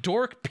a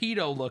dork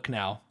pedo look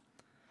now.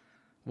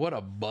 What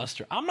a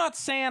buster. I'm not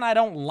saying I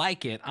don't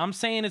like it. I'm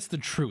saying it's the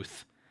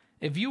truth.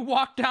 If you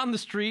walk down the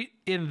street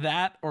in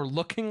that or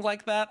looking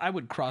like that, I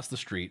would cross the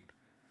street.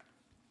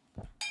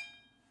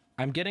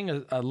 I'm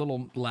getting a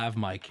little lav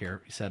mic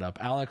here set up.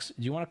 Alex,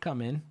 do you want to come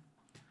in?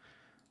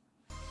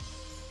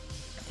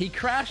 He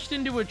crashed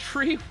into a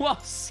tree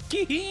while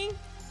skiing?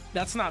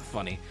 That's not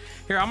funny.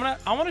 Here,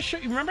 I want to show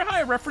you. Remember how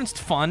I referenced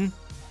fun?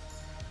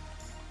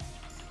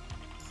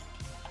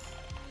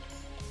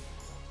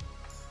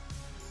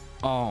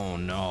 Oh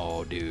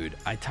no, dude.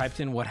 I typed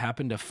in what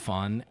happened to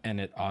fun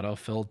and it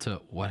autofilled to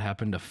what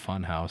happened to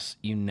Funhouse.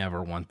 You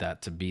never want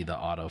that to be the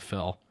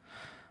autofill.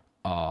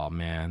 Oh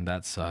man,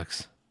 that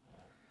sucks.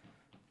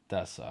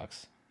 That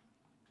sucks.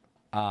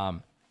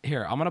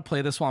 Here, I'm gonna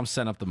play this while I'm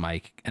setting up the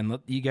mic, and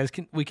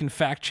we can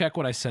fact check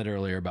what I said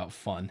earlier about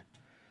fun.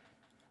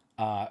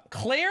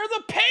 Claire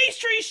the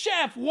pastry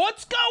chef,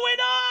 what's going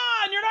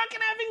on? You're not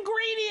gonna have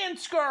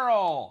ingredients,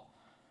 girl.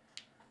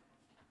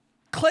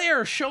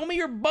 Claire, show me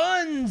your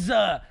buns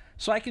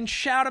so I can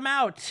shout them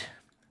out.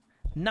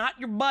 Not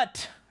your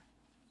butt.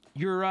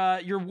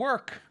 Your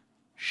work.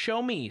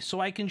 Show me so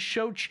I can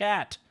show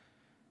chat.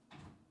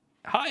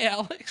 Hi,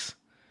 Alex.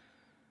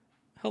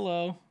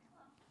 Hello.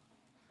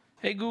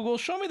 Hey, Google,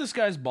 show me this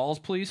guy's balls,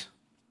 please.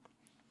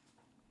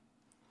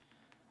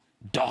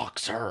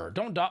 Dox her.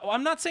 Don't dox.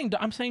 I'm not saying.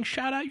 I'm saying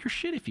shout out your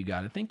shit if you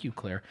got it. Thank you,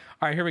 Claire.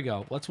 All right, here we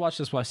go. Let's watch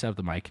this while I set up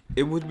the mic.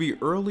 It would be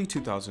early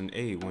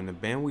 2008 when the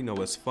band we know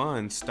as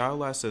Fun,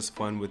 stylized as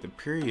Fun with a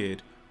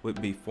period,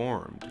 would be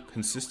formed,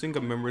 consisting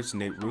of members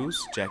Nate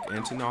Roos, Jack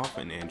Antonoff,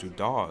 and Andrew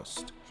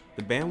Dost.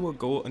 The band would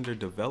go under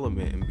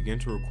development and begin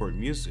to record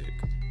music.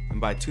 And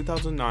by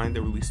 2009,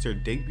 they released their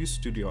debut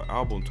studio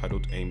album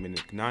titled Aim and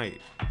Ignite,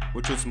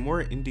 which was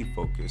more indie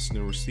focused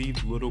and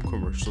received little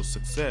commercial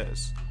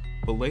success,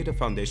 but laid a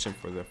foundation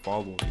for their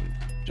following.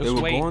 They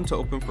would go on to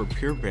open for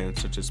peer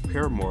bands such as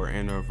Paramore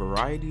and a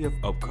variety of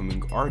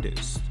upcoming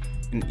artists,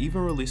 and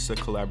even released a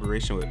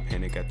collaboration with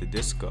Panic! At the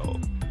Disco.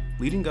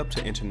 Leading up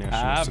to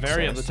international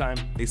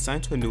success, they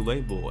signed to a new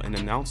label and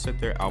announced that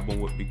their album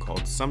would be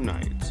called Some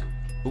Nights.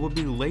 It would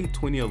be late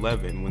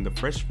 2011 when the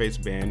Fresh Face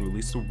band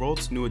released the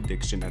world's new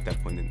addiction at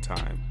that point in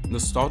time.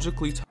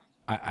 Nostalgically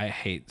I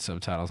hate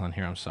subtitles on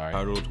here, I'm sorry.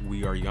 Titled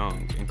We Are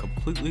Young, and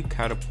completely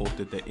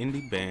catapulted the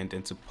indie band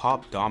into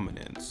pop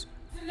dominance.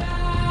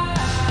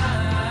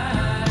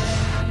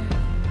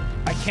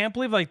 I can't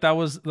believe like that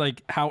was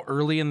like how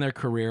early in their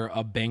career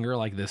a banger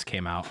like this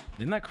came out.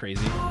 Isn't that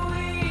crazy?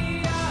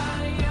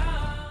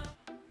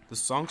 The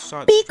song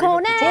shot Be straight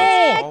up the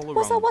charts all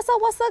around. What's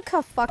up,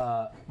 fuck?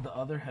 The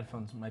other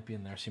headphones might be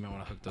in there, so you might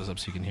want to hook those up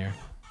so you can hear.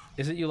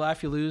 Is it You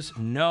Laugh, You Lose?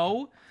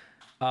 No.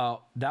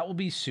 That will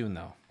be soon,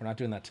 though. We're not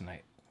doing that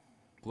tonight.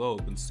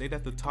 Globe and stayed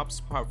at the top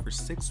spot for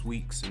 6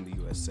 weeks in the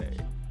USA.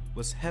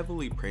 Was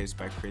heavily praised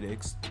by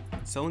critics,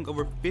 selling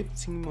over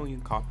 15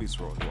 million copies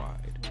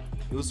worldwide.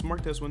 It was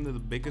marked as one of the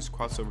biggest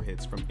crossover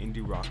hits from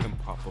indie rock and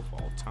pop of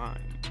all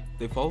time.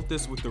 They followed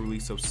this with the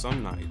release of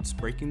Some Nights,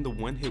 breaking the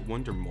one-hit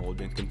wonder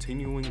mold and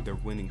continuing their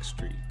winning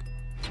streak.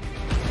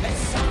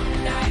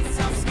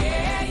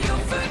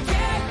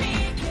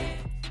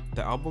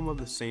 The album of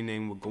the same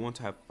name would go on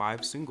to have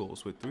 5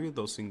 singles, with 3 of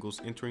those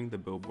singles entering the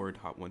Billboard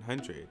Hot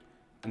 100,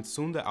 and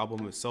soon the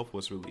album itself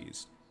was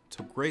released,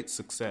 to great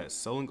success,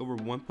 selling over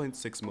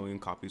 1.6 million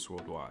copies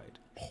worldwide,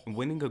 and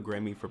winning a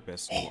Grammy for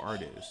Best New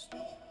Artist.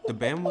 The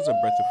band was a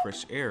breath of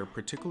fresh air,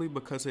 particularly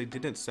because they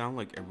didn't sound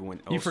like everyone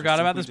else. You forgot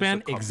about this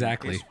band?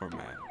 Exactly.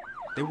 Format.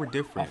 They were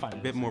different, a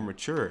bit more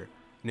mature,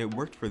 and it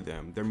worked for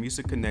them. Their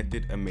music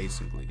connected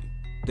amazingly.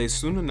 They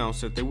soon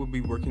announced that they would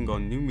be working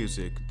on new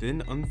music,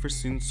 then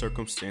unforeseen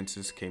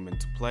circumstances came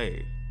into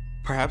play.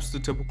 Perhaps the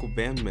typical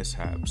band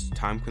mishaps,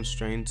 time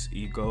constraints,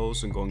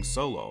 egos, and going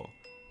solo.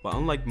 But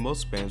unlike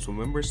most bands, when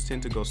members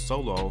tend to go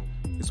solo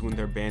is when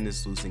their band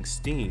is losing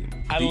steam.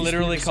 I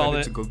literally called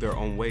it. To go their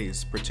own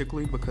ways,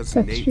 particularly because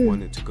Nate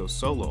wanted to go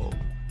solo,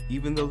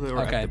 even though they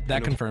were okay.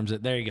 That confirms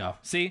it. There you go.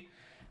 See,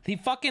 the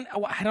fucking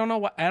I don't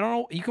know.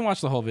 You can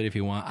watch the whole video if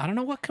you want. I don't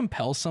know what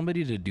compels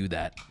somebody to do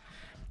that.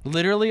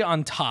 Literally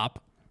on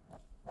top,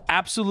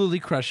 absolutely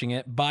crushing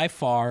it by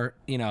far.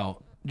 You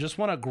know, just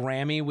won a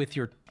Grammy with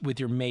your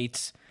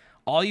mates.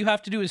 All you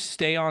have to do is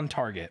stay on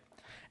target.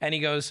 And he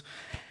goes,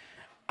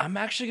 I'm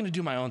actually going to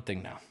do my own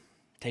thing now.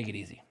 Take it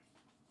easy.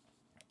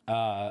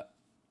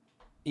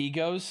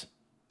 Egos.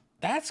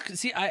 That's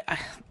see.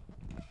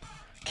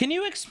 Can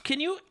you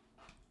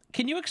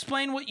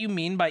explain what you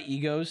mean by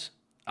egos?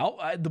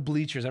 The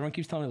bleachers. Everyone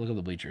keeps telling me to look at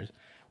the bleachers.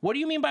 What do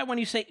you mean by when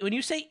you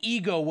say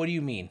ego? What do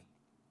you mean?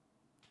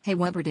 Hey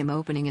Wubbert, I'm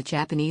opening a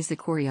Japanese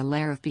Ikoria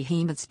Lair of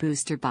Behemoth's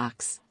booster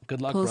box.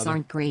 Good luck, Pulls brother.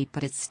 aren't great,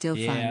 but it's still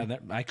Yeah, fun.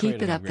 I Keep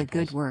created it a up, the great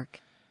good pulse. work.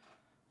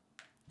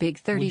 Big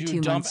Would you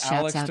 32 dump months.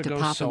 Alex Shouts out to to go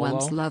Papa solo?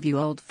 Wumps. Love you,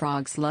 old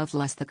frogs. Love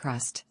less the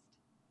crust.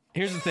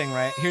 Here's the thing,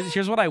 right?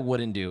 Here's what I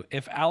wouldn't do.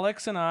 If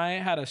Alex and I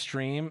had a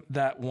stream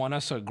that won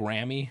us a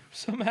Grammy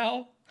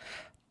somehow,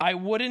 I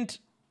wouldn't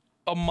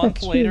a month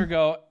That's later true.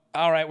 go,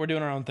 all right, we're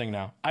doing our own thing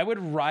now. I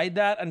would ride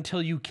that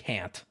until you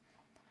can't.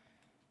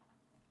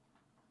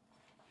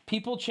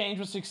 People change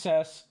with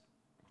success.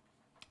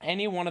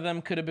 Any one of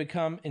them could have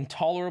become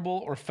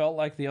intolerable or felt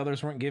like the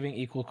others weren't giving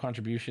equal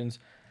contributions.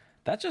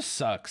 That just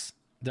sucks.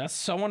 That's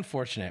so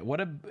unfortunate. What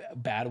a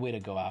bad way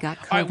to go out. Got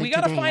All right, we COVID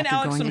gotta today find after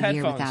Alex going some a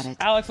year headphones. without it.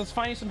 Alex, let's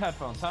find you some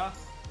headphones, huh?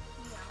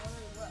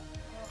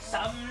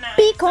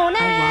 Be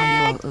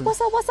connect. Wow.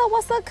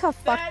 What's up,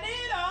 fuck?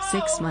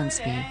 6 months,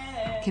 B.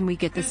 Can we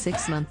get the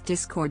 6-month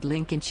Discord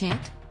link in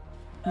chat?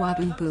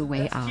 Wabu boo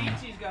way ah.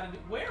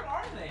 Where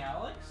are they,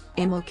 Alex?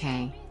 I'm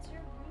okay.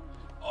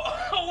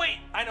 Oh, wait.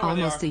 I know where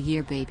Almost they a are.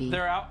 year, baby.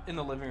 They're out in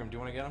the living room. Do you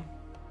want to get them?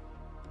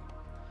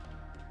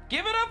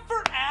 Give it up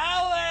for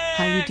Alex!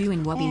 How you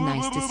doing, Wubby?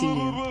 Nice to see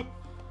you.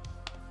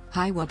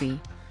 Hi, Wubby.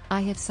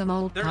 I have some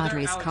old They're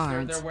Padres Alex,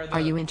 cards. they're where Are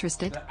you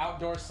interested? The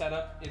outdoor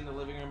setup in the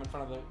living room in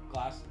front of the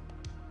glass.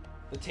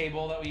 The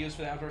table that we use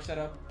for the outdoor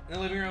setup in the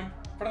living room in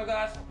front of the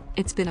glass.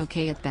 It's been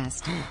okay at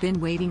best. Been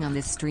waiting on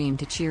this stream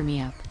to cheer me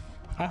up.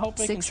 I hope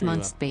they can 6 cheer you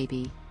months, up.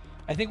 baby.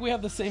 I think we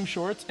have the same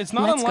shorts. It's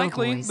not Let's go,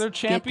 unlikely. boys. They're Get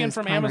champion those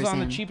from primers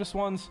Amazon, in. the cheapest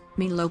ones.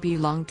 Me lobe you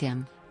long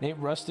Tim. Nate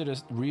Reus did a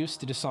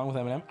song with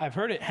Eminem. I've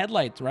heard it.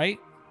 Headlights, right?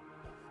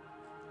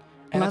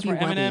 And Love that's you,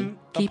 where Eminem Wubby.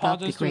 Keep up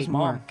the apologized to his great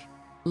mom. work.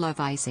 Love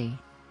Icy.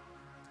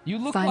 You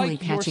look Finally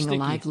like you're catching sticky. a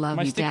live love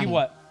My you, sticky daddy.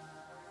 what?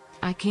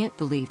 I can't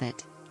believe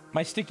it.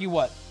 My sticky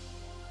what?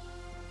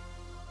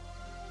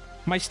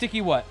 My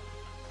sticky what?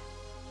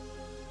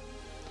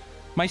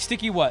 My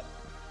sticky what?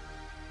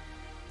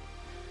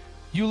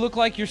 You look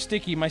like you're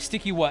sticky. My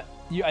sticky what?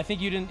 I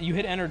think you didn't. You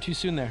hit enter too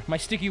soon there. My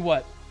sticky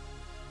what?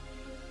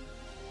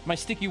 My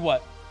sticky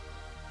what?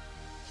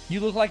 You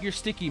look like you're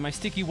sticky. My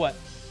sticky what?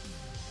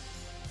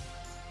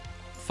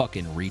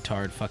 Fucking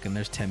retard. Fucking.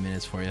 There's 10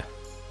 minutes for you.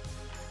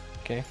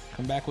 Okay,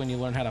 come back when you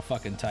learn how to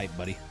fucking type,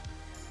 buddy.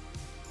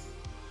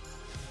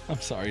 I'm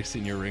sorry,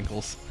 Senior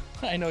Wrinkles.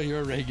 I know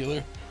you're a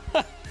regular.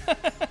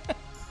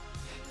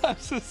 I'm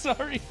so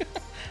sorry.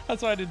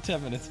 That's why I did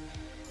 10 minutes.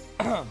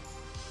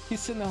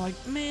 He's sitting there like,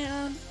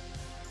 man,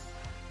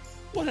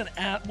 what an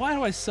ass. Why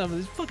do I sub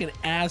this fucking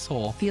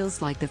asshole?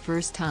 Feels like the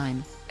first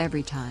time,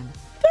 every time.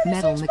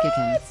 Metal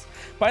McKicken.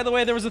 By the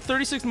way, there was a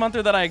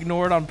 36-monther that I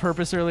ignored on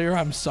purpose earlier.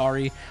 I'm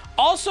sorry.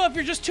 Also, if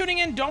you're just tuning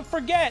in, don't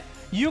forget,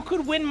 you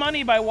could win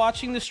money by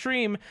watching the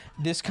stream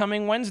this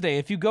coming Wednesday.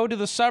 If you go to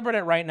the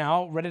subreddit right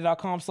now,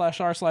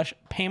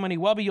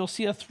 reddit.com/r/PaymoneyWubby, you'll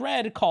see a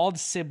thread called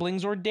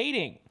Siblings or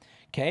Dating.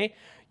 Okay?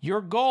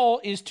 Your goal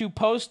is to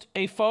post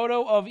a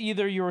photo of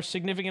either your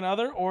significant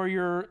other or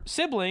your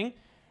sibling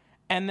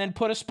and then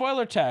put a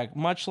spoiler tag,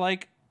 much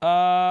like,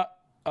 okay,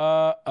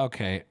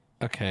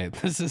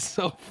 this is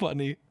so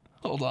funny.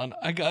 Hold on,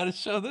 I gotta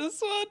show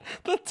this one,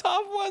 the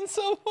top one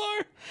so far.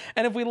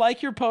 And if we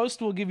like your post,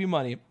 we'll give you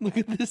money. Look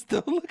at this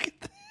though, look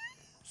at this.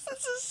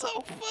 This is so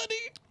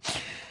funny.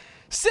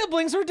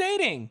 Siblings are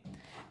dating.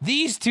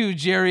 These two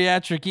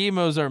geriatric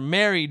emos are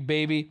married,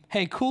 baby.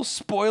 Hey, cool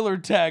spoiler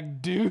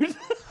tag, dude.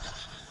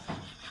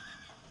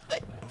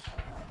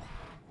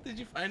 Did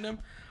you find them?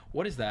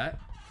 What is that?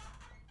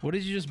 What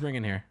did you just bring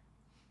in here?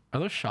 Are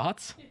those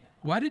shots? Yeah.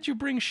 Why did you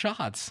bring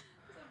shots?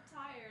 I'm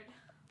tired.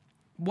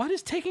 What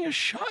is taking a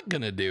shot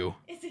gonna do?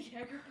 It's a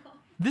Jaeger bomb.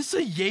 This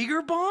a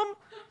Jaeger bomb?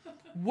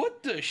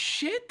 What the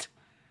shit?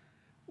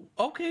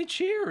 Okay,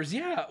 cheers.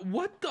 Yeah.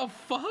 What the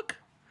fuck?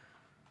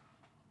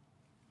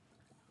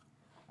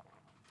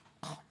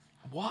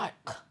 What?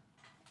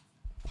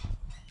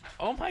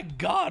 Oh my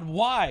god,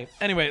 why?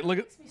 Anyway, look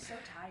at. Makes me so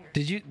tired.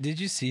 Did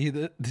you see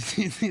that? Did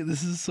you see,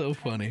 this is so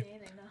funny.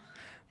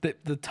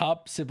 The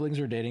top siblings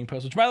are dating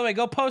post. Which, by the way,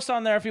 go post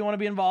on there if you want to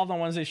be involved on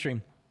Wednesday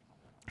stream.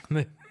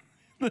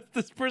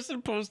 This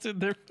person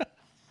posted their.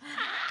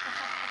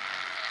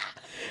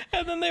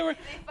 And then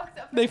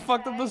they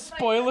fucked up the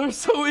spoiler,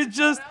 so it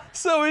just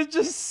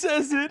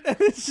says it, and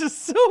it's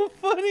just so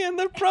funny, and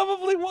they're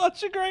probably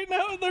watching right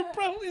now, and they're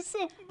probably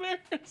so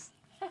embarrassed.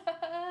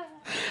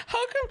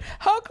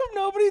 How come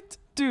nobody,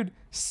 dude?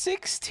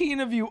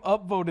 16 of you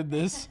upvoted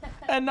this,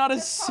 and not a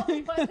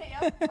single.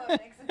 Why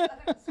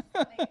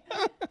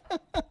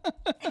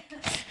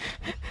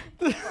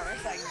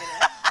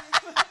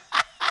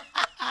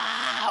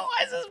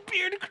is his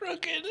beard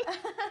crooked?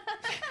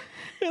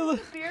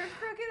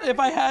 If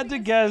I had to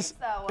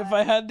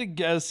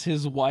guess,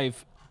 his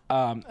wife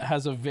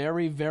has a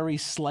very, very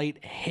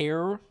slight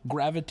hair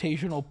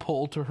gravitational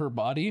pull to her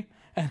body,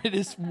 and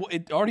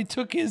it already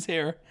took his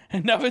hair,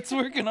 and now it's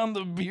working on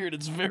the beard.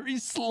 It's very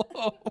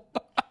slow.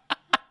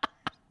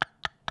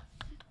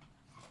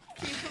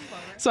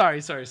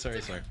 Sorry.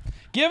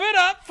 Give it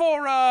up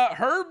for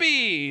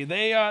Herbie.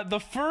 They the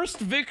first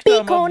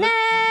victim.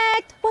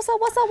 Connect. What's up?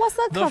 What's up? What's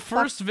up? The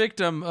first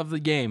victim of the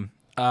game.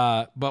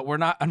 But we're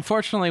not.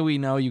 Unfortunately, we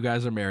know you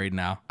guys are married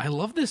now. I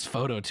love this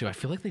photo too. I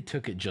feel like they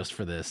took it just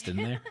for this,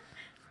 didn't they?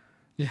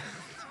 Yeah.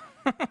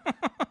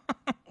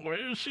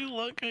 Where is she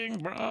looking,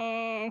 bro?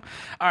 All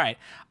right.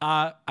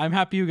 I'm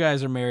happy you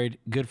guys are married.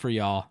 Good for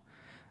y'all.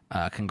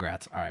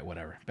 Congrats. All right,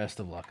 whatever. Best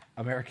of luck.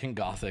 American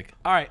Gothic.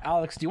 All right,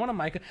 Alex, do you want a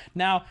mic?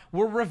 Now,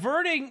 we're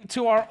reverting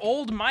to our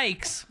old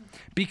mics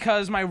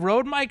because my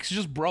Rode mics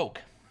just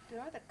broke. Do you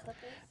know where the clip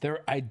is?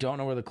 I don't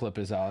know where the clip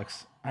is,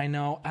 Alex. I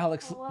know.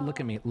 Alex, look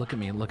at me. Look at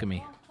me. Look at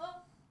me.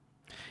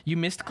 You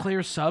missed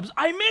Claire's subs?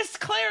 I missed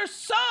Claire's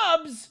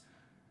subs!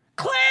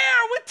 Claire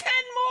with 10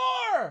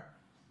 more!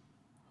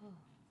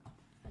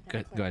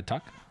 Go ahead,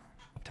 talk.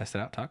 Test it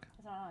out, talk.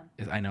 It's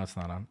not on. I know it's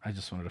not on. I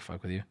just wanted to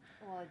fuck with you.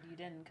 Well, you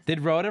didn't. Did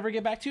Rode ever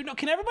get back to you? No,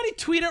 can everybody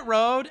tweet at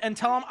Rode and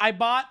tell him I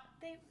bought...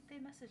 They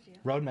messaged you.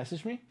 Rode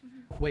messaged me?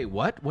 Wait,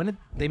 what? When did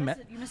they...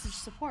 You messaged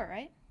support,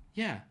 right?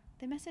 Yeah.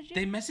 They messaged you?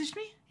 They messaged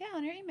me? Yeah,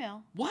 on your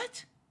email.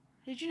 What?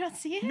 Did you not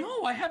see it?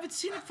 No, I haven't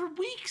seen it for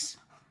weeks.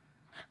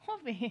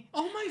 Wubby.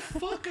 Oh my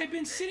fuck, I've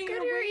been sitting Go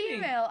here to your waiting.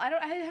 email. I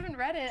haven't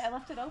read it. I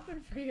left it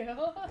open for you.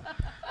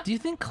 Do you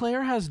think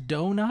Claire has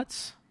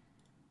donuts?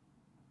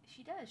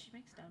 She does. She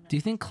makes donuts. Do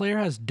you think Claire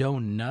has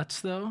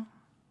donuts, though?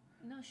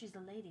 No, she's the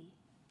lady.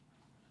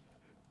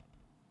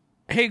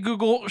 Hey,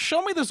 Google,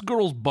 show me this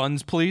girl's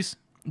buns, please.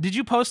 Did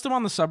you post them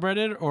on the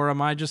subreddit, or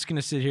am I just going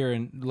to sit here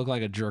and look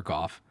like a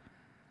jerk-off?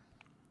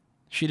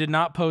 She did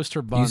not post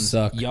her buns. You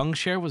suck. Young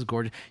Cher was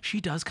gorgeous. She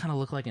does kind of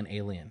look like an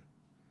alien.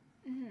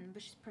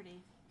 But she's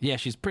pretty. Yeah,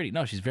 she's pretty.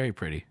 No, she's very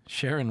pretty.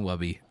 Cher and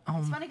Wubby.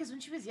 It's funny because when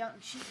she was young,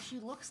 she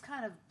looks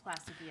kind of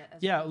plasticky.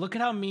 Yeah, look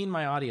at how mean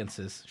my audience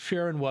is.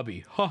 Cher and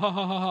Wubby. Ha ha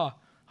ha ha ha.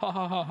 Ha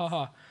ha ha ha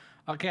ha.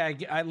 Okay,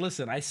 I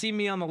listen, I see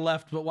me on the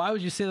left, but why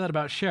would you say that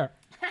about Cher?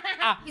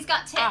 He's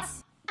got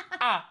tits.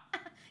 Can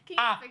you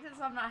fix it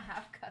so I'm not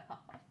half cut off?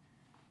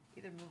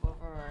 Either move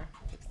over or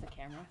fix the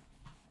camera.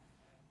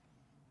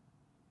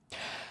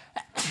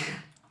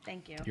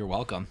 Thank you. You're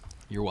welcome.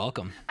 You're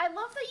welcome. I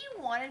love that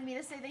you wanted me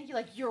to say thank you.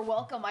 Like, you're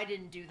welcome. I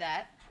didn't do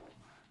that.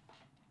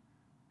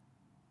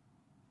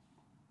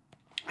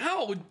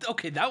 Oh,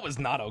 okay, that was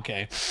not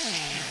okay.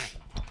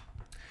 Oh,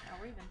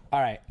 we're even.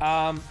 All right.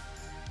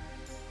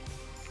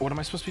 What am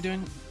I supposed to be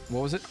doing?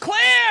 What was it?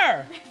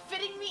 Claire!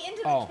 Fitting me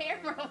into the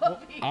camera.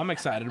 Well, I'm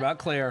excited about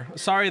Claire.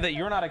 Sorry that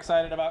you're not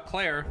excited about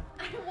Claire.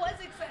 I was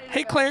excited.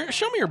 Hey, Claire,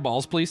 show me your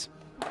balls, please.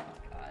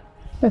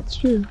 That's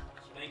true.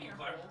 Thank you,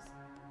 Claire.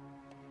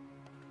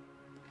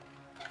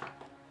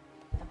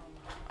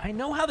 I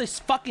know how this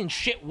fucking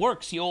shit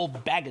works, you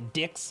old bag of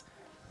dicks.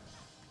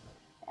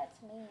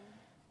 That's mean.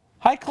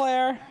 Hi,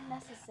 Claire.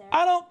 Unnecessary.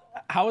 I don't...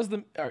 How is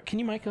the... can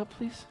you mic up,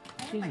 please?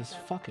 Jesus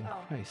fucking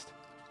Christ.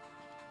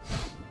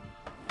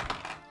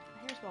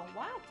 Here's going,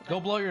 wow.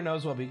 Go blow your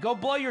nose, Wubby. Go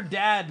blow your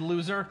dad,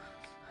 loser.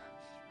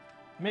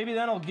 Maybe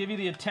then I'll give you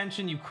the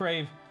attention you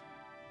crave.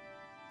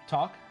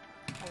 Talk.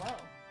 Hello.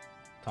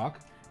 Talk.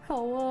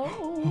 Hello.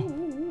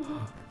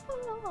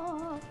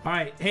 All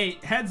right. Hey,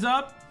 heads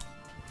up.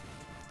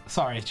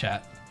 Sorry,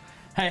 chat.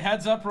 Hey,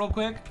 heads up real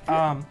quick.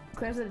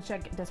 Claire's gonna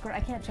check Discord. I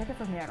can't check it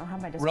from here. I don't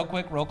have my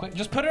Discord. Real quick.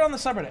 Just put it on the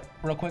subreddit.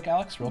 Real quick,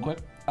 Alex. Real quick.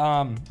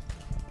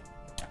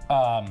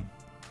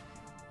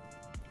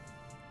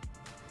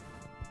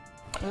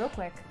 Real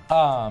quick.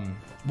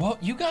 Well,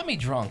 you got me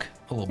drunk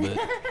a little bit.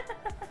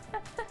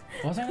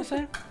 What was I gonna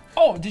say?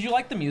 Oh, did you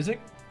like the music?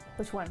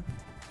 Which one?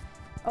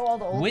 Oh, all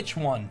the old. Which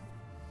one?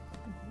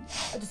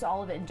 Just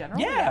all of it in general.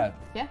 Yeah.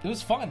 Yeah. It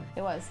was fun.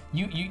 It was.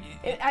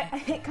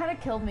 It kind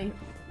of killed me.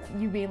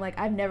 You being like,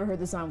 I've never heard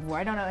the song before.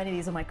 I don't know any of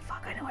these. I'm like,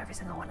 fuck, I know every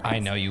single one of these. I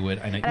know you would.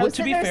 I know. And I Well, was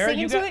to be sitting there fair,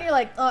 singing you to got. it, and you're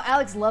like, oh,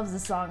 Alex loves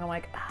this song. I'm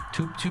like,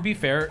 To be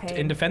fair, Pain.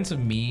 in defense of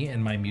me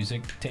and my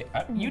music,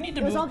 you need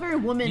to It was move. all very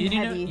woman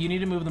heavy. You need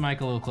to move the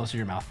mic a little closer to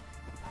your mouth.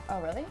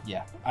 oh, really?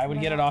 Yeah, I would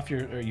get it off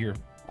your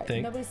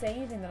thing. Nobody's saying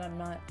anything that I'm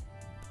not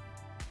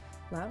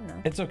loud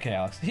enough. It's okay,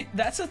 Alex.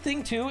 That's the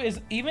thing too.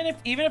 Is even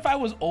if I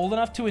was old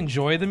enough to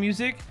enjoy the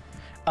music,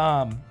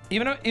 even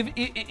if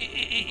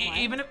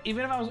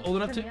I was old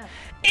enough to,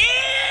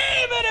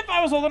 even if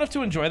I was old enough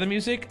to enjoy the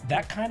music,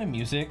 that kind of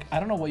music, I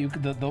don't know what you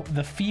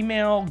the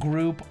female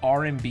group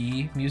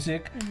R&B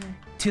music.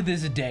 To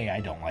this day, I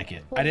don't like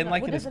it. I didn't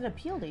like it. What doesn't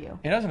appeal to you?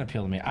 It doesn't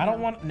appeal to me. I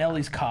don't want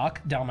Nelly's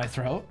cock down my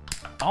throat.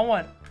 I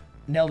want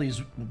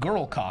Nelly's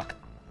girl cock.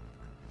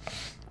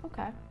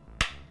 Okay.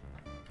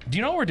 Do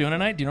you know what we're doing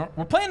tonight?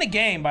 We're playing a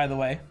game, by the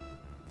way.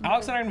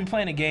 Alex and I are gonna be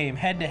playing a game,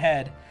 head to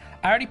head.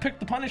 I already picked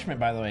the punishment,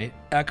 by the way,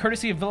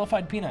 courtesy of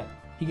Vilified Peanut.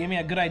 He gave me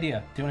a good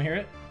idea. Do you want to hear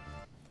it?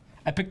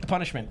 I picked the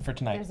punishment for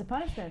tonight. There's a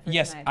punishment for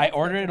yes, tonight. I That's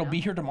ordered good it. to It'll know. be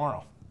here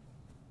tomorrow.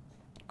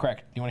 Correct.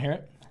 Do you want to hear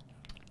it?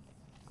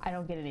 I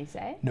don't get any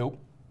say. Nope.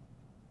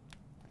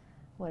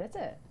 What is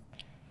it?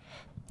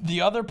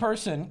 The other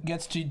person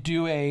gets to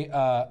do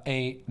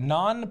a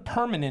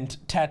non-permanent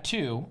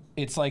tattoo.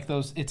 It's like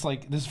those. It's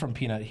like this is from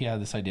Peanut. He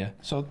had this idea.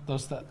 So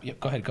those.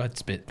 Yep. Go ahead.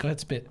 Spit. Go ahead.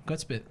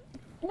 Spit.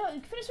 No,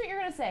 finish what you're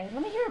gonna say.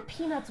 Let me hear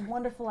Peanut's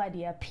wonderful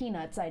idea.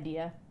 Peanut's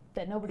idea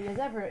that nobody has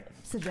ever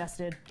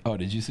suggested. Oh,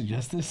 did you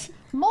suggest this?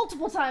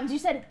 Multiple times you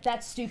said,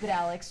 that's stupid,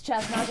 Alex.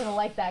 Chat's not gonna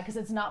like that because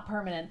it's not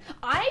permanent.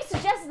 I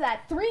suggested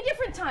that 3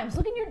 different times.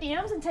 Look in your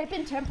DMs and type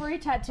in temporary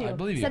tattoo. I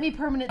believe you.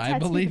 Semi-permanent tattoo. I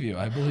believe you.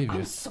 I believe you.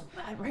 I'm so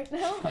mad right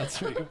now.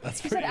 That's right.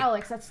 That's You pretty. said,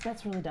 Alex,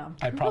 that's really dumb.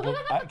 I probably.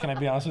 Can I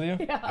be honest with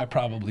you? Yeah. I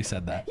probably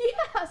said that.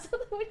 Yeah, so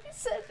when you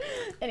said...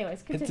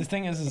 Anyways, continue. The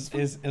thing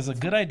is a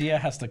good idea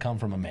has to come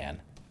from a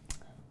man.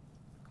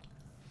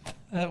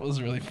 That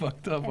was really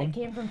fucked up. And it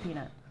came from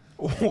Peanut.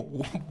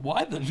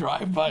 Why the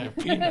drive-by of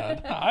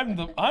Peanut?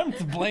 I'm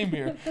to blame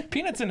here.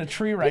 Peanut's in a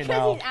tree right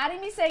now. Because he's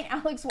adding me saying,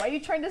 Alex, why are you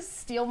trying to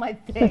steal my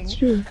thing? That's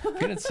true.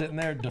 Peanut's sitting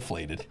there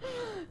deflated.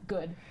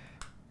 Good.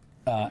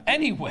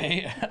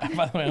 Anyway,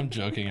 by the way, I'm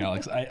joking,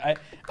 Alex.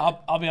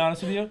 I'll be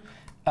honest with you.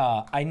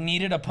 I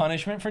needed a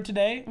punishment for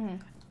today,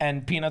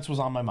 and Peanuts was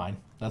on my mind.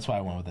 That's why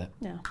I went with it.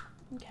 No.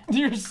 Okay.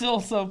 You're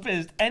still so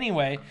pissed.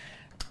 Anyway,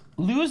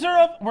 loser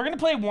of... We're going to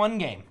play one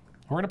game.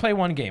 We're going to play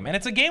one game. And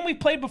it's a game we've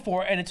played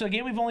before, and it's a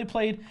game we've only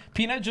played.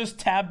 Peanut just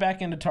tabbed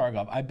back into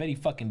Tarkov. I bet he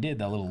fucking did,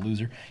 that little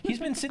loser. He's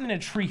been sitting in a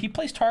tree. He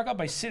plays Tarkov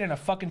by sitting in a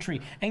fucking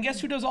tree. And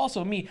guess who does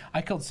also? Me.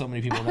 I killed so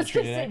many people in that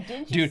tree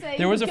today. Dude,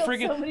 there was a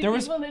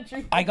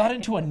friggin'... I got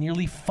into a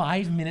nearly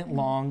 5-minute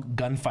long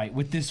gunfight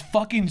with this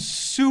fucking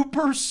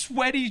super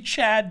sweaty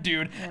Chad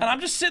dude. Yeah. And I'm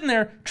just sitting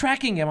there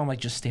tracking him. I'm like,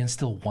 just stand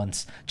still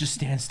once. Just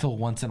stand still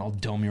once and I'll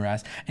dome your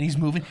ass. And he's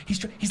moving.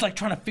 He's like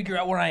trying to figure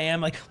out where I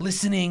am, like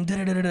listening.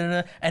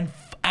 And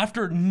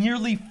after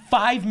nearly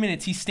 5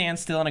 minutes, he stands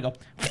still, and I go,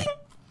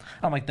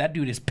 I'm like, that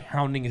dude is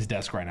pounding his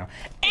desk right now.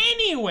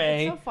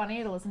 Anyway. It's so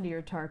funny to listen to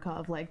your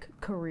Tarkov, like,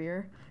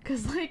 career.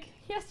 Because, like,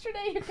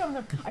 yesterday you're coming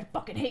up, I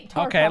fucking hate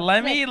Tarkov. Okay,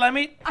 let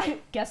me.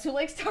 Guess who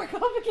likes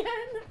Tarkov again?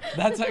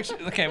 That's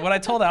actually, okay, what I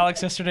told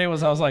Alex yesterday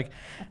was, I was like,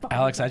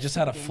 Alex, I just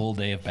had a full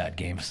day of bad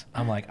games.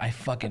 I'm like, I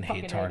fucking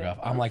hate Tarkov.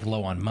 I'm like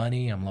low on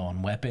money. I'm low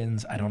on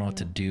weapons. I don't know what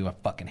to do. I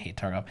fucking hate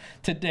Tarkov.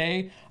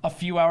 Today, a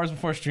few hours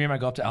before stream, I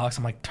go up to Alex.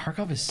 I'm like,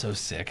 Tarkov is so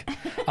sick.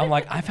 I'm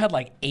like, I've had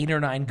like 8 or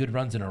 9 good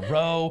runs in a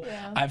row.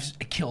 Yeah. I've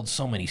killed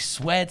so many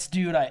sweats,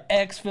 dude. I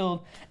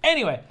X-filled.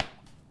 Anyway,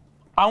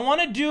 I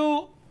want to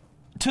do...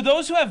 To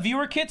those who have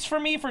viewer kits for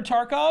me for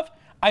Tarkov,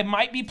 I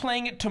might be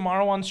playing it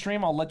tomorrow on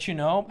stream. I'll let you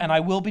know. And I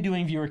will be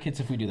doing viewer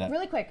kits if we do that.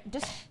 Really quick,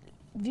 just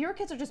viewer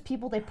kits are just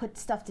people, they put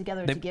stuff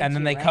together to give and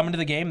then to they you, right? come into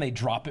the game, they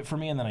drop it for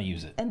me, and then I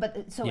use it.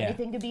 So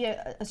anything could be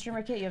a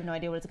streamer kit, you have no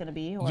idea what it's going to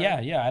be? Or?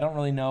 Yeah, I don't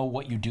really know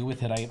what you do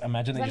with it. I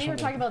imagine they just were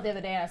talking about the other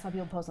day, I saw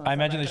people post on the I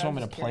imagine they just want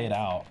me to play it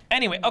out.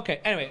 Anyway,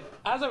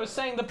 as I was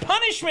saying, the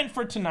punishment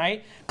for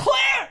tonight,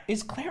 Claire!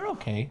 Is Claire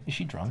okay? Is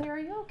she drunk? Claire, are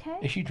you okay?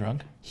 Is she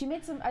drunk? She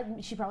made some,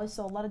 she probably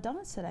sold a lot of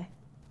donuts today.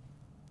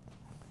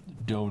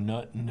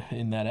 Donut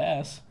in that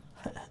ass.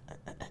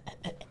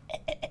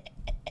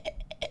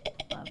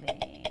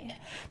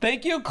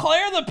 Thank you,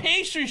 Claire the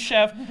pastry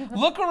chef.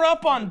 Look her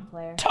up on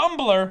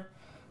Tumblr.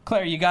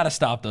 Claire, you gotta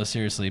stop though,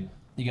 seriously.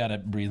 You gotta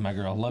breathe, my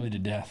girl. Love you to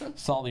death.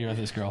 Salt the earth,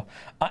 this girl.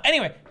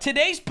 Anyway,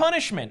 today's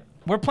punishment.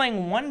 We're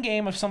playing one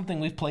game of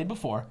something we've played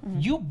before.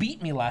 You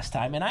beat me last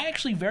time, and I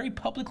actually very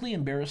publicly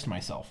embarrassed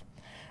myself.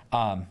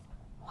 Why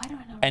do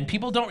I know? And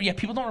people don't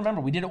remember.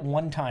 We did it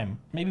one time.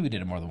 Maybe we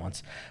did it more than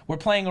once. We're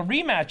playing a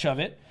rematch of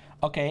it,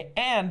 okay?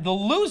 And the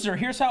loser,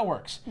 here's how it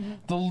works.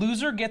 The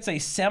loser gets a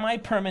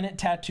semi-permanent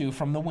tattoo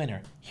from the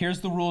winner. Here's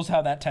the rules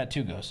how that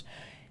tattoo goes.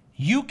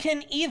 You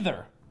can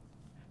either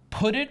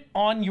put it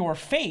on your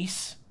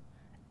face,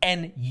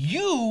 and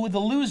you, the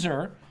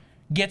loser,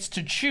 gets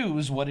to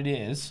choose what it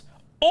is,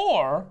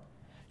 or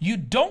you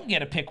don't get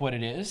to pick what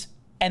it is,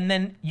 and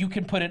then you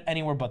can put it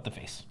anywhere but the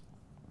face.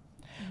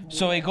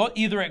 So it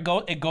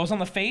goes on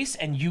the face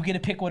and you get to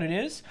pick what it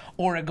is,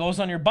 or it goes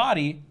on your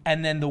body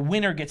and then the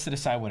winner gets to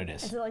decide what it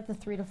is. Is it like the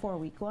 3 to 4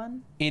 week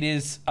one? It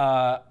is,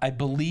 I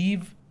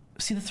believe.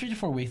 See, the 3 to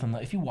 4 week one.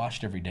 If you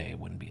watched every day, it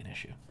wouldn't be an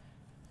issue.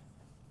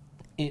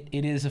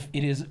 It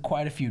is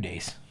quite a few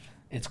days.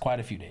 It's quite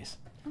a few days.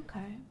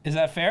 Okay. Is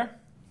that fair?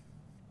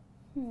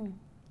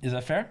 Is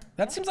that fair?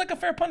 That seems like a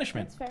fair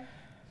punishment. That's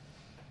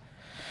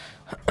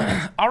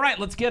fair. All right,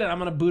 let's get it. I'm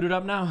gonna boot it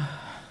up now.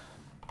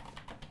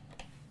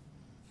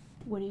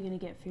 What are you going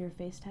to get for your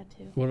face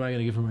tattoo? What am I going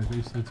to get for my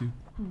face tattoo?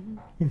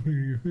 What am I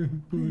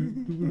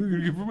going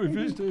to get for my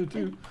face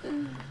tattoo?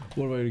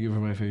 What am I going to get for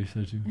my face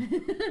tattoo? What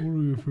am I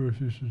going to get for my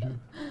face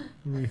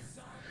tattoo?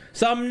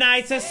 Some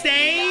nights I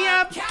stay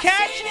up,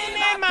 cashing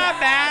in my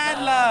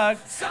bad luck.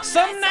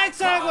 Some nights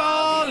I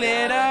go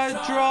let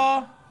a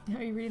draw.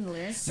 Are you reading the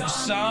lyrics?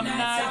 Some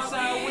nights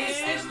I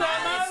wish that my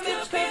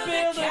lips could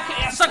build a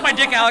case. Suck my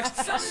dick, Alex.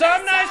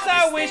 Some nights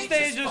I wish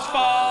they just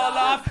fall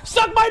off.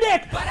 Suck my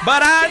dick!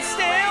 But I'd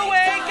still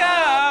wake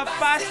up.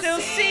 I still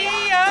see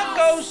a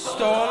ghost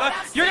story.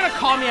 You're gonna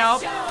call me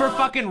out for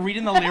fucking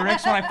reading the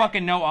lyrics when I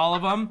fucking know all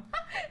of them?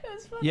 It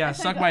was fun. Yeah,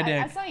 suck my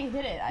dick. I saw you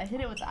hit it. I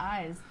hit it with the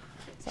eyes.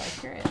 So I was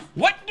curious.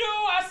 What do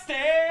I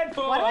stand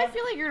for? Why do I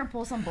feel like you're gonna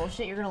pull some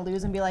bullshit you're gonna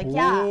lose and be like,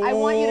 yeah, I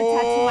want you to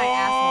tattoo my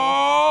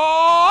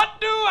asshole? What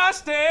do I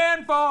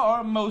stand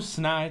for? Most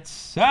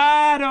nights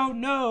I don't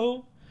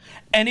know.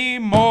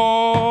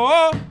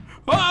 anymore.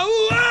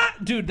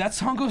 Dude, that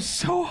song goes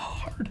so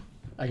hard.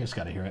 I just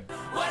gotta hear it.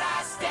 What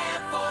I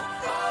stand for.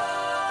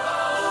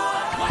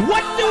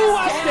 What do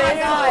I stand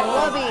for?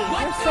 God, Wubby,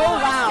 you're so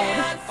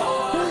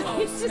loud.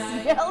 You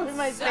just yelled in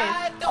my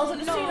face. Also,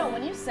 just so you know,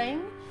 when you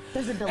sing,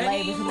 there's a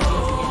delay between the music and you.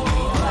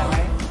 You know that,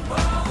 right?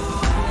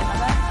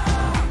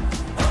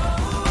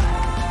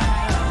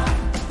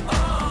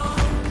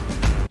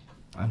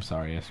 I'm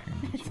sorry, I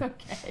screamed at you. It's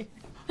okay.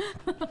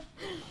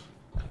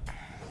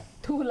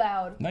 Too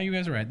loud. No, you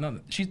guys are right. No,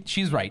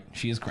 she's right.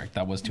 She is correct.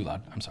 That was too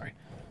loud. I'm sorry.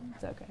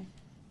 It's okay.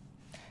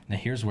 Now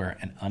here's where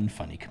an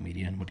unfunny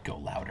comedian would go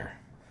louder.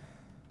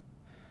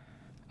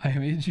 I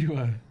made you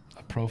a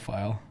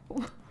profile.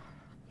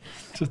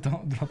 Just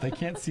don't. They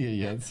can't see it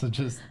yet. So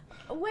just.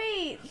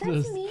 Wait,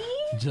 that's me?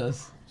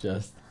 Just.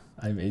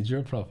 I made you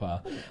a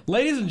profile.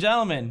 Ladies and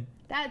gentlemen.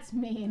 That's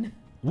mean.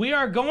 We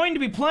are going to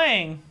be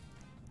playing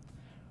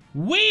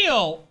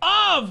Wheel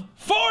of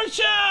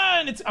Fortune!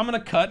 I'm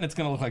gonna cut and it's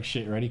gonna look like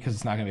shit, ready? Because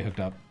it's not gonna be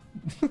hooked up.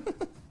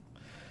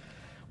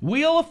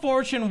 Wheel of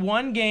Fortune,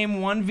 1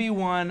 game,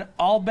 1v1.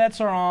 All bets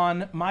are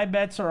on. My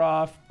bets are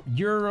off.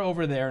 You're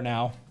over there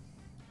now.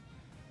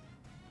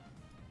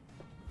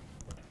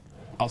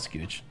 I'll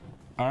scooch.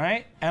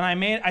 Alright? And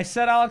I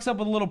set Alex up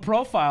with a little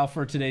profile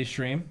for today's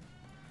stream.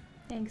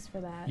 Thanks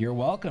for that. You're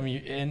welcome.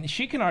 And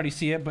she can already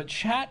see it, but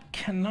chat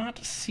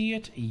cannot see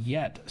it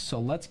yet. So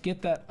let's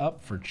get that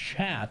up for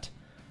chat.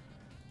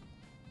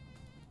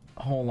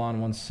 Hold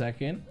on 1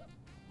 second.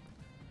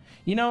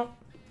 You know,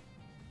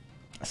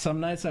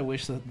 some nights I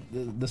wish that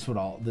this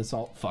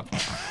all fuck.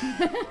 Can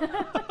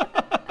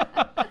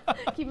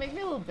you make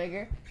me a little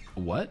bigger?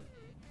 What?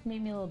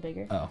 Make me a little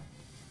bigger. Oh.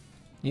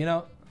 You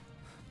know.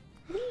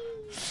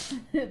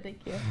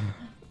 Thank you.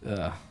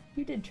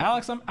 You did try.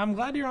 Alex, I'm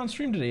glad you're on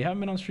stream today. You haven't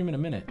been on stream in a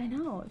minute. I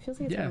know. It feels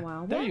like it's been a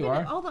while. There you I've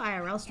been are. to all the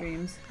IRL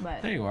streams,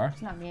 but there you are.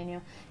 It's not me and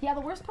you. Yeah,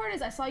 the worst part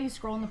is I saw you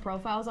scrolling the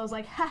profiles. I was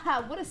like,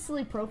 haha, what a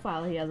silly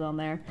profile he has on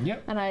there.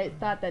 Yep. And I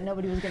thought that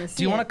nobody was going to see it.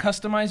 Do you want to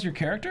customize your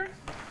character?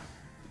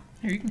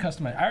 Here, you can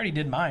customize. I already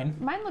did mine.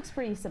 Mine looks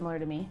pretty similar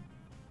to me.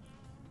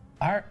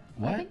 What?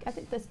 I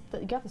think this,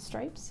 you got the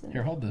stripes.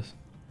 Here, hold this.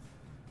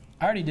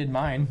 I already did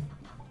mine.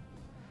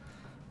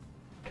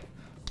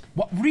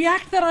 What?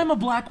 React that I'm a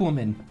black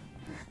woman.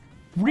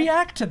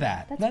 React to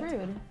that. That's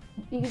rude.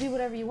 You can do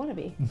whatever you want to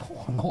be.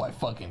 No, I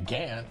fucking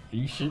can't. Are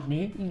you shitting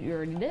me? You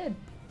already did.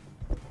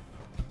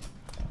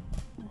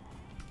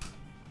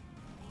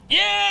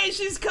 Yay,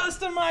 she's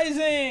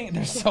customizing!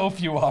 There's so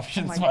few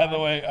options, by the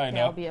way. I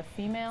know. I'll be a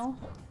female.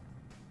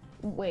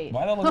 Wait.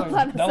 Why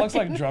that looks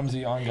like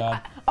Drumsy on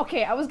God.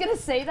 Okay, I was gonna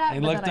say that.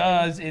 It but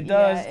does.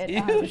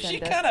 Yeah, Ew, she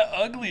kind of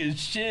ugly as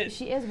shit.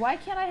 She is. Why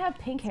can't I have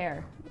pink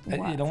hair?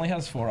 It only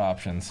has 4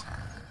 options.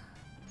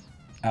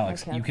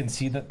 Alex, Okay. you can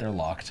see that they're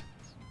locked.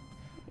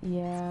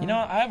 Yeah. You know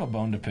what? I have a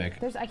bone to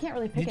pick. I can't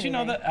really pick. Did you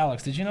know that,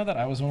 Alex? Did you know that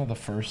I was one of the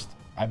first?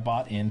 I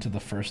bought into the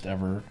first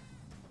ever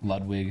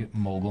Ludwig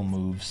Mogul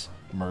Moves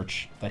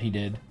merch that he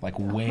did, like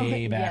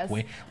way back,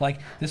 Yes. like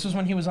this was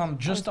when he was on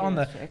just on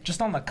the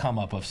come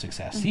up of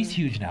success. Mhm. He's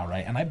huge now,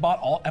 right? And I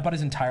bought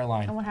his entire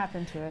line. And what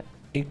happened to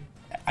it?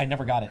 I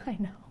never got it. I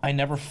know. I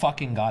never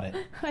fucking got it.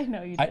 I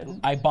know you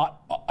didn't.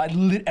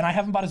 And I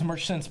haven't bought his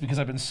merch since because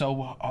I've been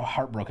so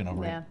heartbroken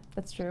over it. Yeah,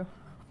 that's true.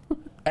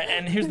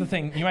 And here's the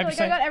thing, you might be Like,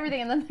 saying I got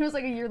everything, and then there was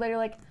like a year later,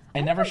 like I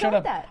never showed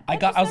up. That.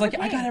 I was like,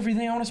 I got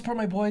everything. I want to support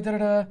my boy. Da da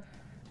da.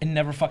 It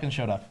never fucking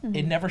showed up. Mhm.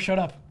 It never showed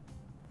up.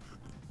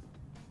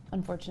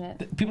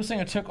 Unfortunate. People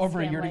saying it took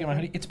over a year to get my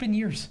hoodie. It's been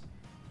years.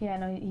 Yeah,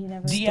 no, he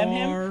never. DM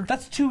him.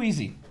 That's too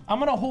easy. I'm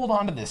gonna hold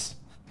on to this.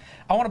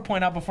 I want to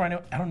point out before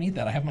I don't need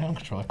that. I have my own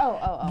controller.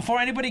 Oh. Before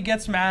anybody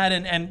gets mad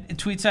and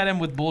tweets at him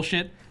with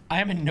bullshit, I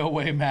am in no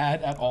way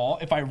mad at all.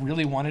 If I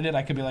really wanted it,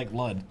 I could be like,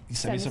 Lud,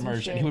 send me some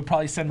merch, and he would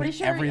probably send me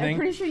everything. I'm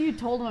pretty sure you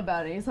told him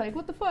about it. He's like,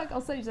 what the fuck?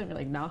 I'll send you something. You're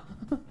like, nah.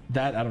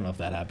 That I don't know if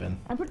that happened.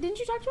 Didn't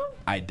you talk to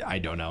him? I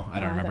don't know. I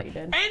don't I remember. thought you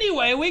did.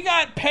 Anyway, we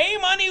got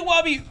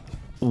PaymoneyWubby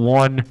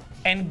 1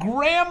 and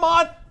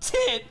Grandma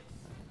Tit.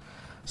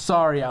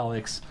 Sorry,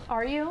 Alex.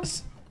 Are you?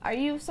 Are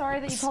you sorry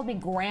that you called me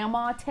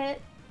Grandma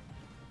Tit?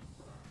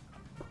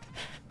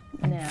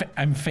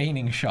 I'm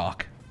feigning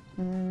shock.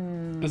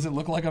 Mm. Does it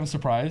look like I'm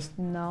surprised?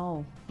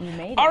 No, you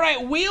made it. All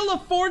right, Wheel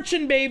of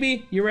Fortune,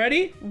 baby. You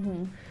ready?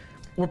 Mm-hmm.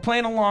 We're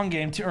playing a long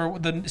game, or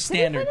the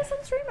standard. Did we play this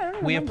on stream? I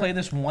don't We have remember. played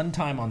this one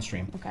time on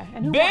stream. Okay.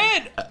 And who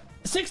Bid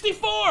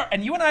 64,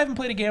 and you and I haven't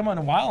played a game in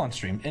a while on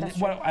stream. And That's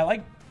what I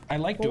like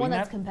Well, doing one that.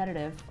 that's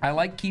competitive. I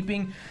like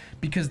keeping,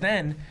 because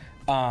then,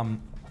 We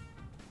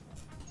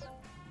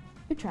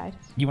tried.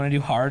 you want to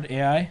do hard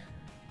AI?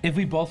 If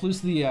we both lose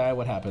to the AI,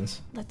 what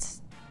happens?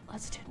 Let's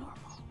do normal.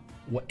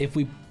 What if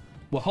we?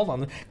 Well, hold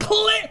on.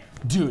 Claire,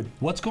 dude,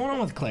 what's going on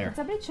with Claire?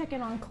 Somebody check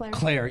in on Claire.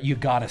 Claire, you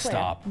gotta Claire,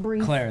 stop.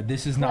 breathe. Claire,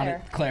 this is Claire. not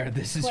it. Claire,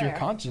 this is your Claire.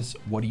 conscience.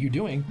 What are you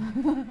doing?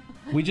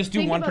 We just do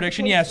Think one about the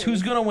prediction. Yes, cases.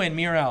 who's gonna win,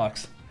 me or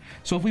Alex?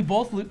 So if we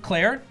both lose,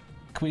 Claire,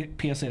 can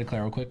we PSA to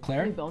Claire real quick?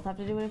 Claire, We both have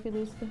to do it if we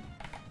lose.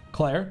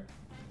 Claire.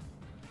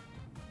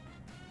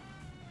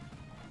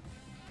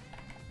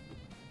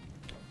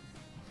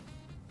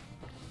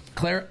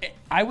 Claire,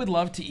 I would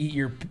love to eat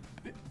your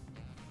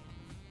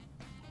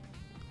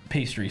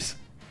pastries.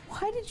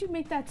 Why did you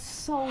make that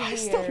so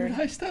weird?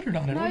 I stuttered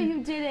on it. No,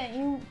 you didn't.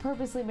 You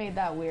purposely made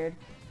that weird.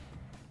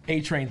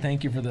 A-Train,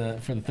 thank you for the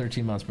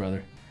 13 months,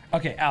 brother.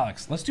 Okay,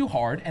 Alex, let's do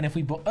hard, and if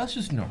we both, let's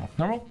just normal.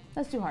 Normal?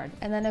 Let's do hard.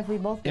 And then if we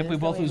both lose, If we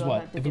both lose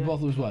what? If we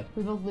both lose what?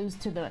 We both lose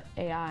to the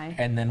AI.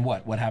 And then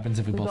what? What happens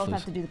if we both lose?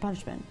 have to do the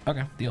punishment.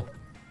 Okay, deal.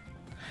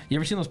 You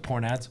ever seen those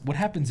porn ads? What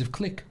happens if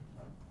click?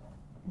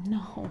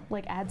 No,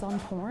 like ads on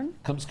porn?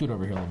 Come scoot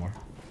over here a little more.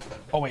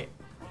 Oh, wait.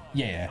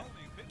 Yeah.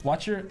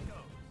 Watch your...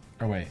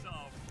 Or wait.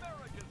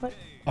 What?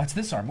 Oh, it's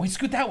this arm. Wait,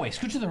 scoot that way.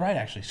 Scoot to the right,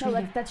 actually. Scoot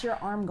No, that's your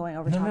arm going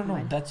over top of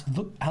mine. That's...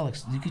 Look,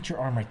 Alex, you get your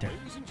arm right there.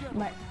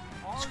 My,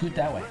 Scoot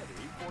that way.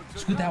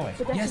 Scoot that way.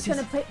 but that's Yes, just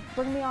yes. gonna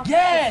bring me off.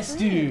 Yes, the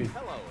screen. dude.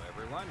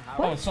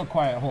 Oh, it's so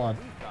quiet. Hold on.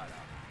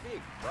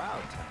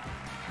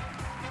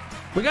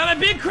 We got a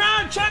big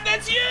crowd, Chuck.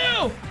 That's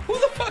you. Who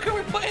the fuck are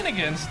we playing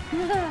against?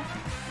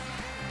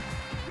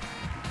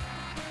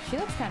 She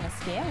looks kind of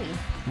scary.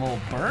 Little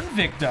burn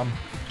victim.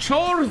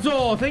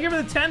 Chorzo, thank you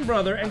for the 10,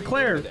 brother. And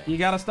Claire, you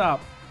gotta stop.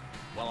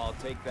 Well, I'll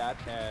take that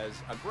as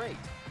a great.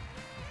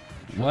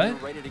 What? You're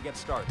ready to get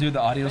started. Dude,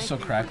 the audio's Thank so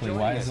you for crackly.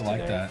 joining Why is us it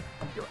like today.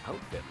 that? Your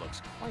outfit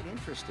looks quite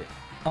interesting.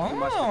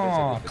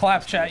 Oh,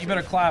 clap, chat. You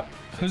better clap.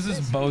 Who's this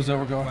bozo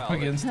we're going up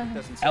against?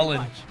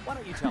 Ellen. Why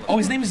don't you tell us? Oh,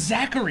 his name is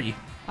Zachary.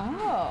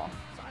 Oh.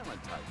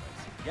 Silent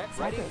typist. Get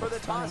ready for the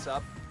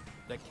toss-up.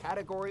 The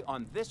category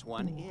on this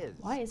one is.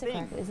 Why is it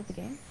crackly? Is it the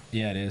game?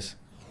 Yeah, it is.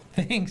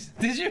 Things.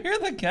 Did you hear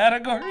the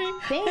category?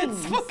 Things.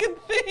 It's fucking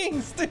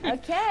things, dude.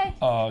 Okay.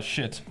 Oh,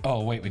 shit.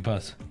 Oh, wait, we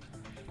buzz.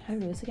 How do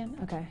we do this again?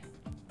 Okay.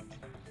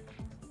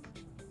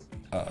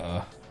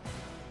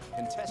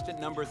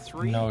 Contestant number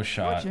 3. No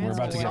shot. We're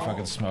about to get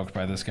fucking smoked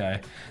by this guy.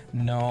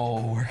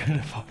 No, we're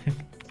gonna fucking...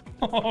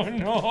 Oh,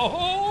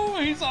 no.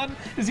 He's on...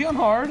 Is he on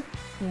hard?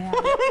 Yeah.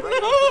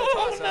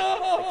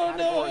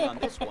 No.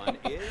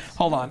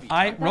 Hold on.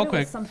 Real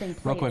quick.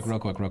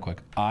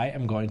 I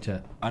am going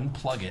to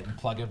unplug it and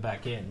plug it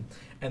back in.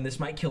 And this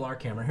might kill our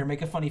camera. Here,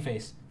 make a funny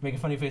face. Make a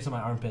funny face on my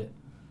armpit.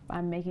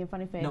 I'm making a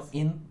funny face. No,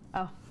 in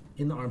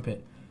the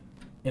armpit.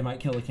 It might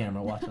kill the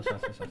camera. Watch this.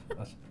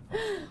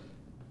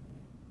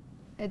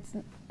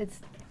 It's.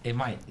 It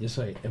might. Just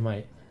wait. It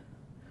might.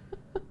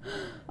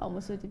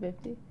 Almost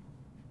 50-50.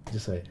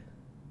 Just wait.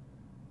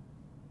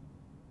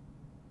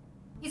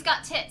 He's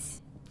got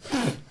tits.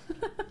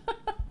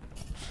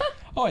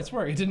 Oh, it's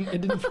work. It didn't.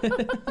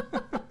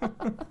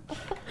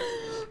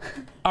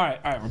 All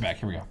right, we're back.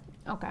 Here we go.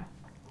 Okay.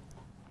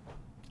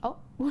 Oh,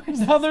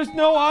 now there's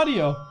no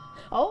audio.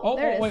 Oh,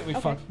 there it is. Wait, we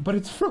fucked. But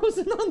it's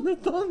frozen on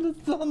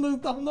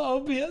the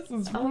OBS.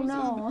 It's frozen.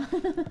 Oh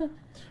no.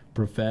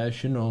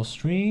 Professional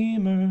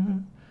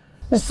streamer.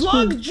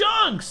 Slug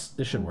Junks.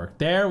 This should work.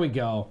 There we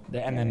go.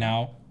 And then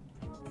now.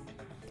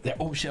 There.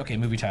 Oh shit. Okay,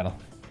 movie title.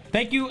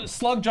 Thank you,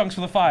 Slug Junks,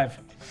 for the 5.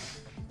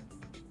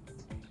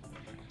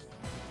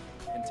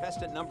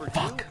 Contestant number 2.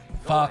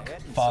 Fuck.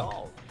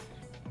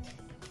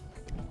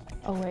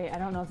 Oh wait, I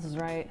don't know if this is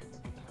right.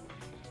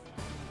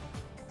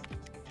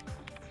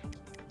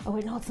 Oh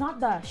wait, no, it's not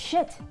the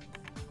shit.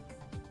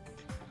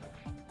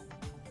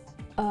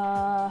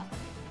 Fuck!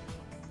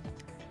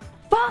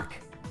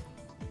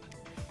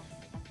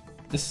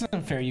 This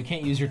isn't fair. You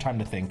can't use your time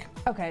to think.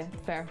 Okay,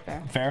 fair.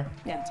 Fair?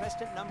 Yeah.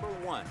 Contestant number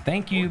 1.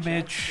 Thank you,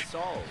 bitch.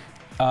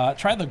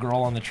 Try the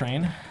girl on the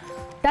train.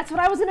 That's what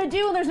I was gonna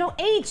do, and there's no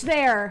H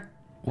there.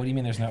 What do you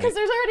mean there's no H? Because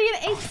there's already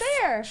an H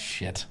there.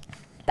 Shit.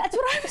 That's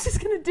what I was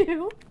just gonna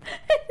do.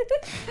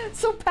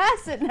 So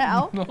pass it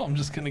now. No, I'm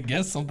just gonna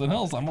guess something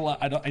else.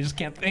 I just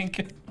can't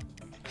think.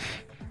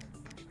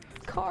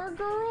 Car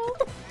girl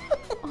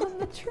on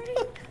the train.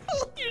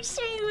 You're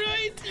so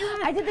right.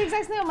 I did the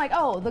exact same thing. I'm like,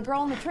 oh, the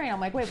girl on the train. I'm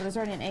like, wait, but there's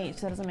already an H,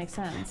 so that doesn't make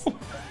sense.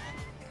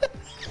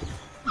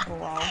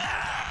 Bro.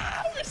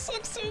 We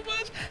suck so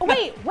much. Oh,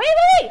 wait.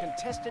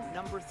 Contestant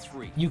number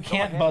 3. You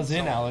can't buzz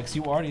in, Alex.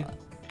 You already.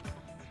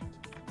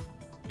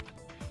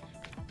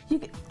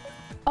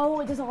 Oh,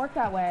 it doesn't work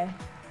that way.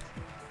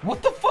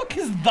 What the fuck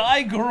is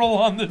thy girl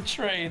on the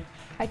train?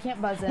 I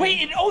can't buzz in.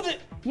 Wait,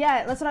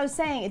 Yeah, that's what I was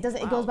saying. It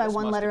doesn't. It goes by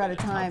one letter at a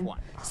time.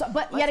 So,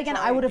 but yet again,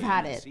 I would have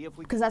had it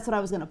because that's what I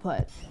was gonna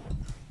put.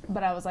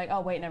 But I was like,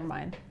 oh wait, never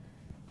mind.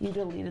 You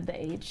deleted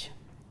the H.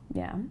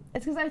 Yeah,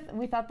 it's because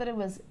we thought that it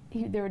was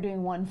they were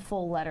doing one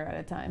full letter at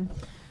a time.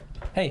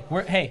 Hey,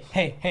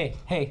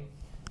 hey.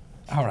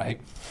 All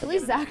right. At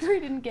least Zachary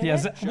didn't get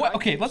it.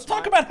 Okay, let's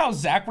talk about how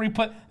Zachary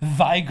put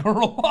thy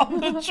girl on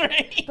the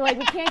train. They're like,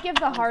 we can't give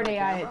the hard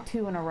AI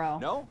 2 in a row.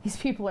 No? These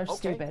people are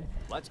stupid.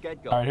 Let's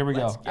get going. All right, here we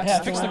go. Yeah,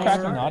 fix the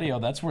crackling audio.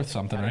 That's worth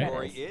something, right?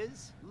 Category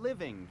is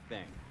living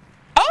thing.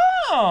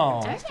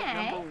 Oh!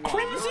 Okay.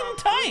 Crimson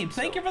Type.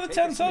 Thank you for the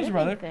 10 subs,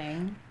 brother.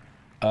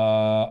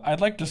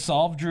 I'd like to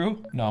solve,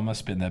 Drew. No, I'm gonna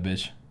spin that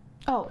bitch.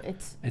 Oh,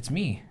 It's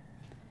me.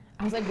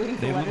 I was like waiting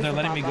for letters They're to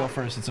letting me pop go up.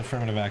 first. It's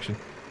affirmative action.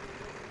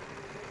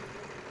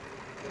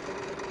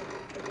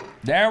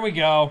 There we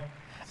go.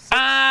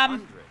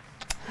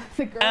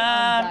 The girl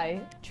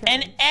on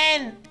an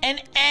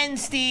N,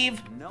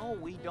 Steve. No,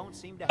 we don't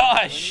seem to have Oh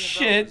any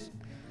shit. Of those.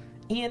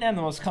 E and N,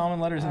 the most common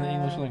letters in the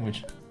English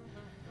language.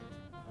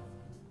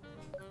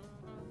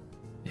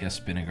 Yeah,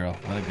 spin it, girl.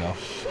 Let it go.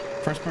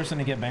 First person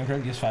to get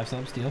bankrupt gets 5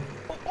 subs. Deal?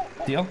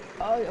 Deal?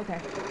 Oh, okay.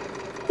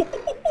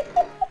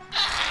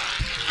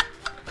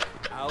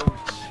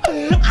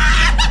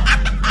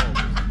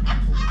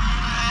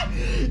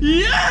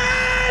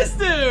 Yes,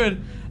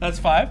 dude! That's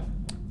 5.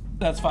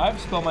 That's 5.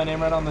 Spell my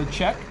name right on the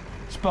check.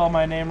 Spell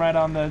my name right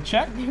on the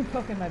check. You're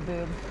poking my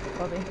boob,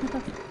 Bobby.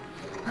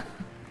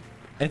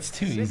 It's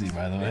too easy,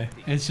 by the way.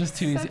 It's just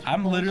too easy.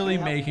 I'm literally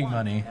making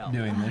money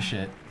doing this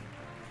shit.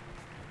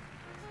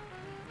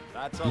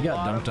 You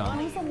got dunked on.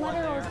 That was the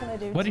letter I was gonna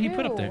do. What did he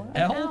put up there?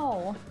 L?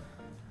 L.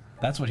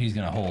 That's what he's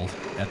gonna hold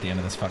at the end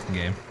of this fucking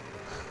game.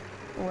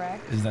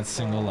 Wreck. Is that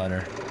single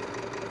letter.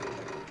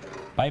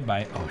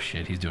 Bye-bye. Oh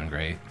shit, he's doing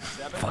great.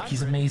 Fuck,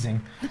 he's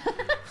amazing.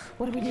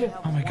 What do we do?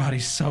 Oh my god,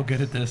 he's so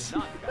good at this.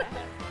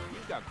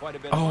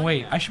 Oh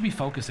wait, I should be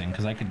focusing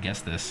because I could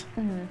guess this.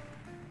 No,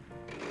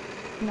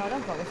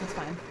 don't focus. It's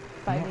fine.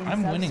 5 No,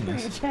 I'm subs winning for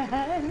this. you, Chad.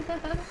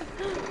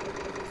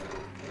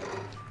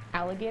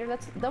 Alligator.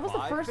 That was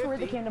the first word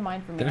that came to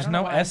mind for me. There's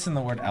no S in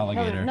the word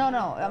alligator. No.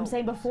 I'm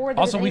saying before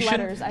there Also, was we any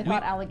shouldn't. letters, I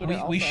thought alligator. We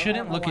also. shouldn't I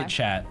don't know look why. at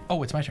chat.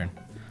 Oh, it's my turn.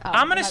 Oh,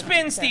 I'm gonna my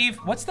spin, turn. Steve.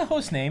 What's the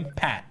host name?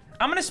 Pat.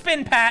 I'm gonna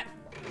spin, Pat.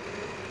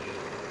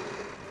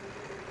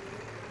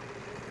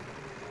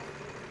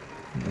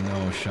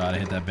 No shot. I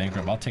hit that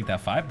bankrupt. I'll take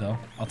that 5 though.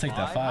 I'll take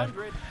that 5.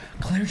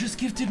 Claire just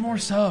gifted more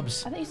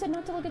subs. I thought you said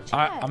not to look at chat. All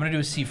right, I'm gonna do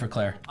a C for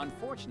Claire.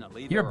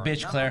 Unfortunately, You're a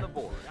bitch, Claire.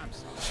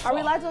 Are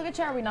we allowed to look at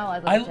chat? Or are we not allowed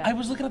to look at chat? I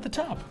was looking at the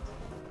top.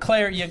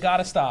 Claire, you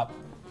gotta stop.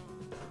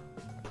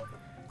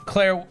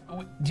 Claire,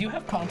 do you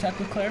have contact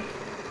with Claire?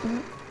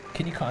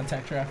 Can you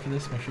contact her after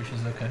this? Make sure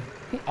she's okay.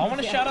 I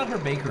want to shout out her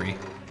bakery,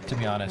 to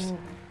be honest.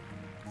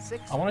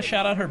 I want to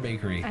shout out her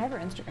bakery. I have her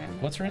Instagram.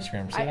 What's her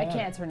Instagram? I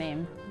can't. It's her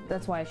name.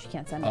 That's why she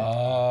can't send it.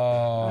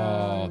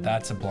 Oh,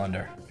 that's a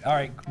blunder. All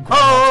right,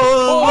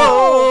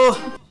 Grandma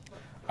Tit. All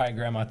right,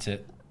 Grandma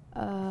Tit.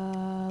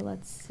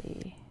 Let's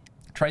see.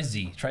 Try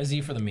Z. Try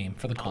Z for the meme,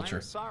 for the culture.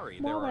 Sorry,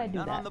 Why there would are I do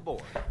none that? on the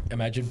board.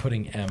 Imagine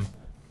putting M.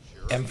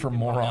 M for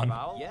moron.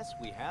 Yes,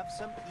 we have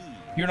some E.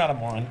 You're not a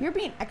moron. You're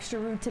being extra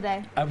rude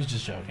today. I was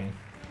just joking.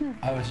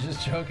 I was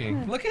just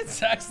joking. Look at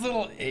Zach's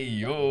little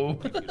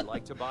ayo. If you'd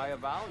like to buy a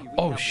vowel, you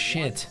Oh have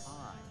shit. one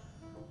I.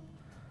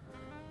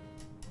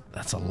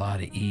 That's a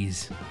lot of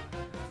E's.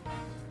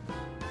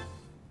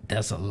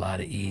 That's a lot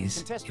of E's.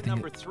 Contestant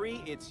number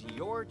 3, it's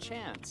your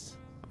chance.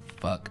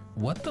 Fuck.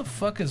 What the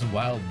fuck is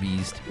wild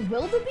beast?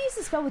 Wildebeest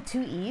is spelled with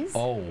 2 E's?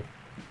 Oh.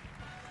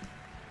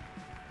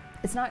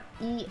 It's not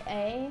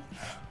E-A.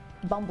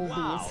 Bumblebees.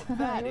 Wow,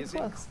 that You're is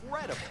close.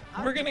 incredible.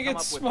 How We're did you gonna come get up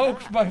with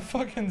smoked that? by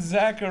fucking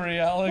Zachary,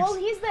 Alex. Well,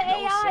 he's the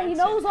AI. He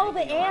knows all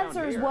the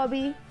answers,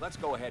 Wubby. Let's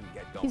go ahead and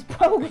get going. He's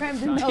programmed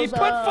to know He put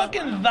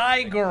fucking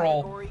thy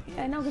girl.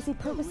 I know, because he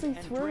purposely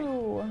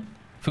threw.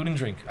 Food and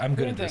drink. I'm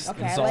good at Food and this. drink.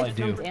 That's Okay, I all like I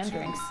do. foods and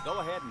drinks. Go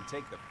ahead and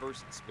take the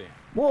first spin.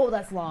 Whoa,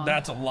 that's long.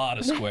 That's a lot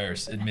of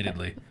squares,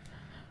 admittedly.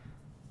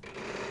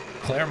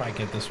 Claire might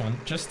get this one.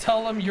 Just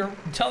tell them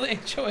tell the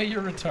HOA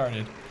you're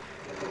retarded.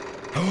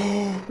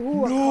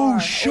 Ooh, No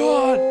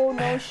shot. Oh,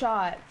 no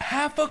shot.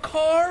 Half a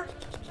car?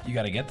 You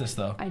gotta get this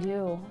though. I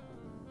do.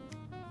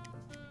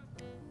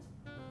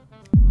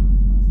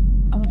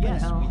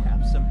 Yes, we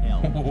have some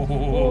L.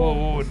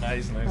 Oh,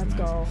 nice. Let's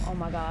go. Oh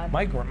my god.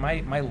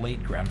 My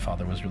late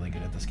grandfather was really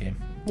good at this game.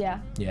 Yeah.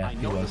 Yeah, I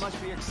he know you was.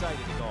 must be excited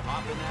to go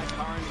hop in that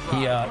car and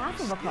He drive. Half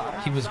of a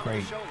car. he was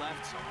great.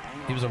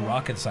 He was a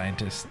rocket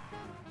scientist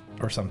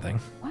or something.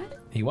 What?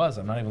 He was.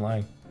 I'm not even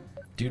lying.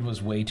 Dude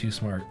was way too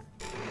smart.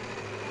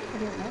 I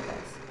didn't know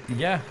this.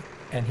 Yeah,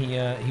 and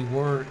he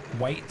wore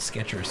white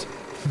Skechers.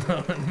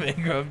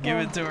 Give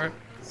it to her.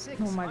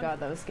 Oh my god,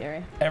 that was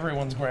scary.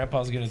 Everyone's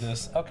grandpa's good at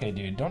this. Okay,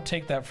 dude, don't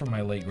take that from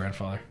my late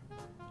grandfather.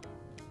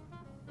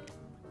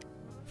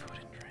 Food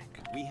and drink.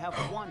 We have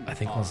one. I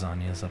think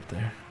lasagna's up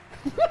there.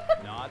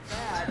 Not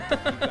bad.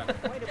 You've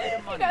got quite a bit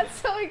of I money. got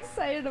so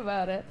excited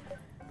about it.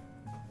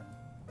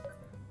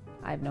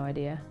 I have no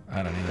idea.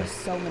 I don't either. There's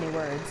so many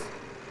words.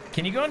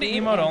 Can you go into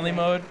emote only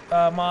mode,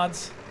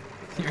 mods?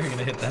 You're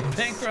gonna hit that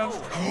bankrupt.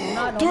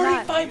 Not,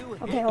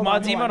 35. Okay, hold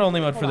Mods on, emote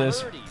only mode for Hold on.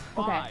 this.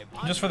 Okay.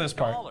 Just for this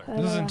part.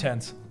 This is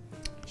intense.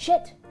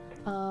 Shit.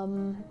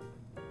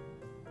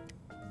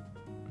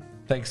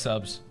 Thanks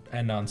subs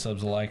and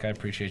non-subs alike. I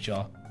appreciate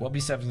y'all.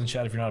 Wubby sevens in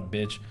chat if you're not a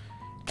bitch.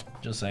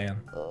 Just saying.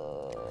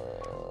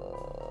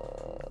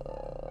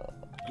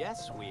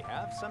 Yes, we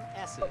have some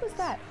S's. What was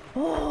that?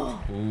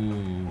 Oh.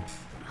 Ooh.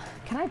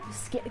 Can I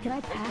pass?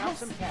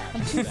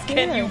 I'm too scared.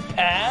 Can you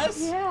pass?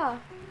 Yeah.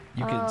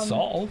 You can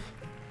solve.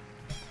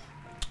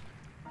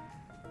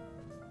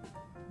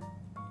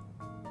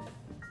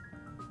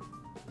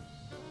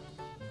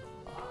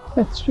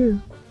 That's true.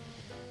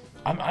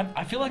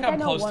 I feel like I'm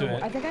close to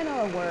it. I think I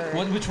know a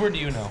word. Which word do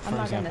you know, I'm for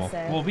not gonna example?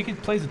 say. Well, we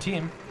could play as a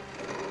team.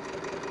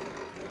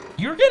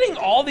 You're getting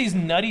all these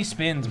nutty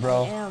spins,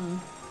 bro.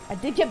 I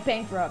did get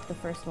bankrupt the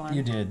first one.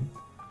 You did.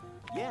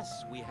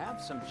 Yes, we have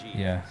some G's.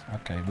 Yeah,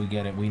 okay, we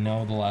get it. We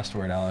know the last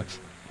word, Alex.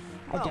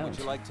 Well, would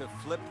you like to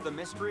flip the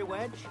mystery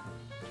wedge?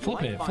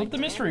 Flip it. Flip the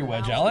mystery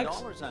wedge,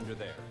 Alex. Under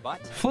there,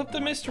 but Flip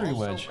the mystery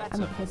wedge.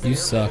 You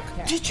suck.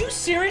 Did you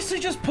seriously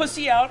just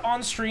pussy out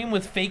on stream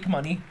with fake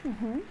money?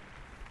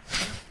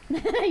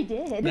 I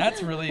did.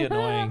 That's really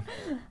annoying.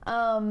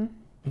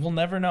 We'll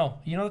never know.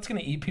 You know that's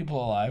gonna eat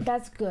people alive.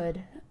 That's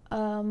good.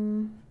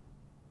 What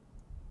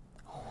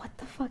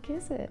the fuck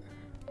is it?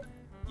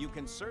 you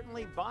can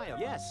certainly buy them.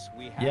 Yes,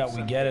 we have. Yeah,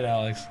 we get it,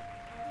 Alex.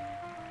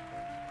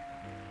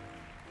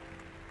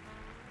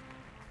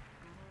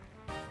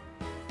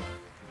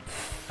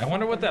 I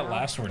wonder what that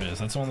last word is.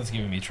 That's the one that's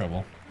giving me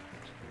trouble.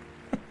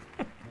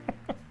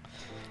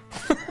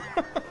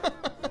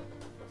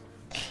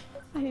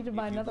 I need to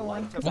buy another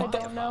one because I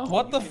don't know.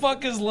 What the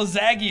fuck is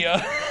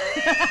lasagna?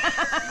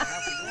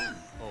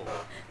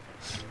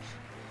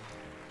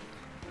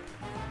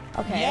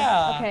 Okay.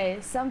 Yeah. Okay,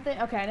 something.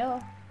 Okay, I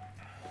know.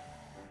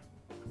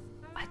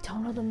 I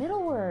don't know the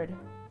middle word.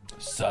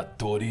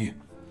 Satori.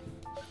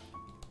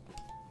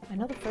 I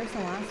know the first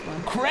and last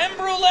one. Creme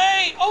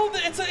brulee! Oh,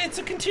 it's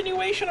a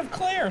continuation of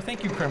Claire.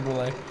 Thank you, creme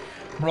brulee.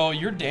 Bro,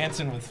 you're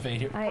dancing with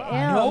fate here. I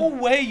am. No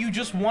way you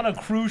just won a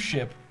cruise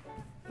ship.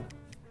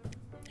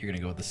 You're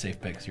gonna go with the safe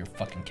pick because you're a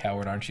fucking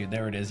coward, aren't you?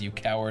 There it is, you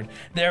coward.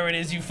 There it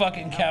is, you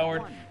fucking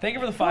coward. Thank you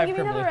for the 5, give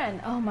me creme another brulee.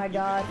 end. Oh my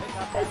god.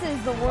 This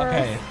is the worst.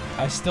 Okay,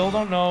 I still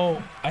don't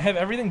know. I have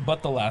everything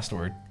but the last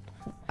word.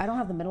 I don't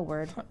have the middle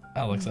word.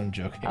 Alex, I'm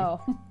joking. Oh.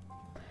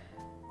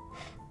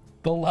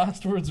 The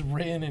last word's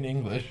written in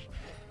English.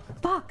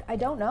 Fuck, I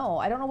don't know.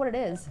 I don't know what it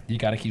is. You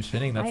gotta keep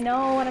spinning. That's, I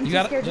know, and I'm you too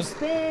gotta scared just, to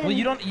spin. Well,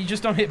 you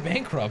just don't hit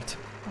bankrupt.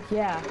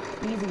 Yeah,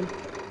 easy.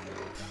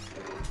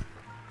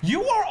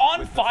 You are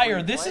on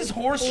fire. This is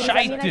horse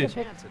shite,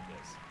 dude.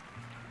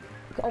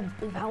 Oh,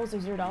 vowels are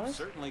 $0?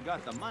 Certainly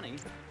got the money,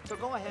 so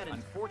go ahead.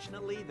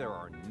 Unfortunately, there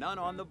are none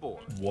on the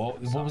board. Whoa,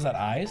 what was that,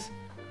 eyes?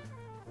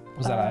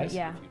 Was that eyes?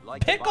 Yeah.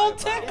 Pickle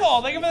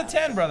tickle! Thank you for the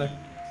 10, brother.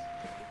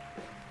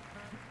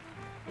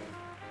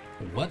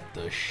 What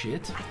the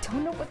shit? I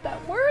don't know what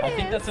that word is. I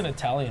think that's an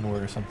Italian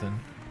word or something.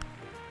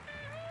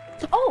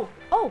 Oh,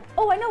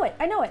 I know it.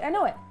 I know it. I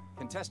know it.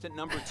 Contestant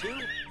number 2.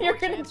 You're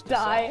gonna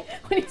die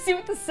when you see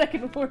what the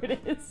second word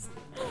is.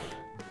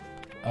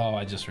 Oh,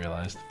 I just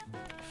realized.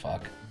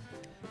 Fuck.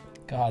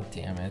 God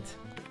damn it.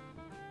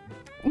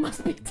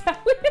 Must be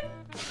Italian.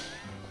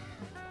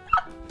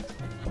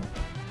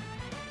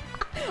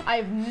 I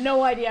have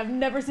no idea. I've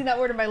never seen that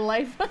word in my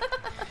life.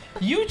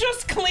 You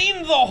just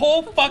cleaned the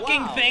whole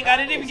fucking thing. I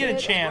didn't even get a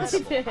chance. How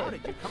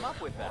did you come up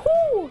with that?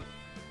 Woo.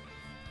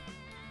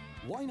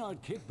 Why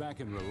not kick back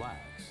and relax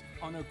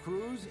on a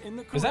cruise in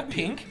the Caribbean? Is that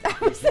pink?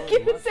 I was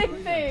thinking the same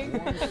thing.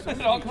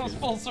 It all comes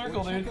full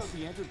circle, dude.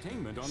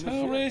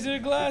 So raise your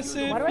glass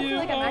if Why do I feel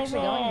like I'm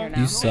actually going here now?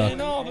 You suck.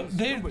 No,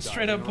 they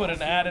straight up put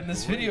an ad in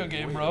this video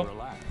game, bro.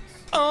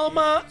 All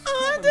my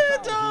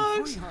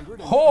underdogs.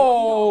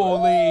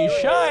 Holy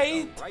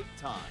shite.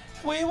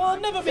 We will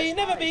never be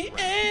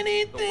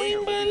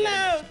anything but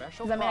love.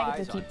 Does that mean I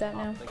get to keep that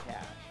now?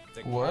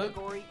 What?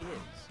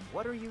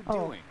 What are you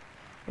Oh. doing?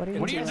 What are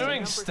What are you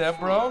doing, step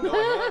bro? Go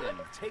ahead and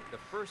take the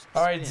first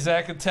All right, spin.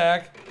 Zach,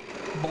 attack.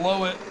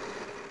 Blow it.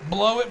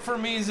 Blow it for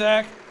me,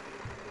 Zach.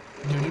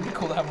 Dude, it'd be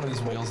cool to have one of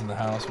these whales in the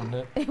house, wouldn't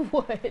it? It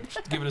would.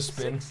 Just give it a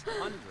spin.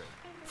 600.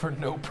 For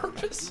no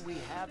purpose. Do we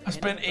have I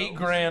spent any of 8 those?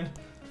 grand.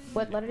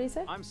 What letter did he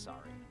say? I'm sorry.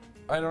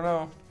 I don't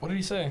know. What did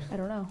he say? I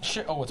don't know.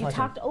 Shit. Oh, it's You my turn.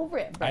 talked over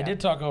it. I bro. did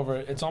talk over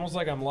it. It's almost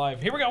like I'm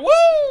live. Here we go.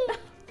 Woo!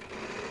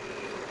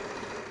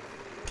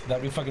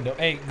 That'd be fucking dope.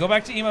 Hey, go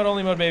back to emote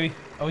only mode, baby.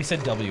 Oh, he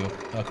said W,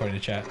 according to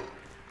chat.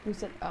 Who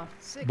said? Oh.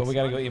 But we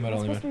gotta go emote I'm only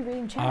supposed to mode. be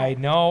reading chat. I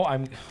know.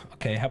 I'm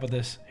okay. How about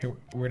this? Here,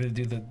 we're gonna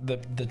do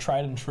the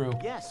tried and true.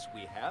 Yes,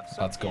 we have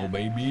some. Let's go,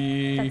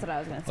 baby. That's what I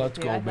was gonna say, Let's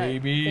too. go, I thought-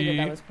 figured baby.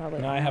 that was probably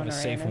Now I have a on or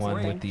safe in or one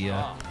something. with the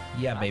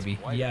yeah, baby.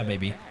 quite a Yeah, bit of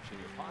baby. cash in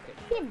your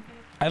pocket.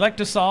 I like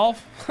to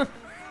solve.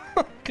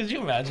 Could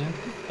you imagine?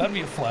 That'd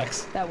be a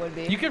flex. That would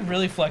be. You could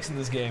really flex in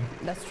this game.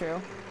 That's true.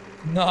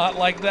 Not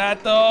like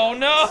that though.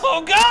 No,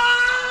 God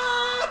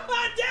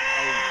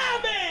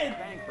damn it!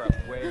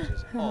 Bankrupt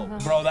wages.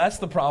 Bro, that's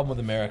the problem with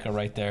America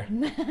right there.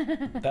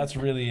 That's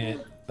really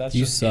it. That's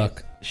You just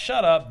suck. it.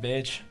 Shut up,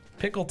 bitch.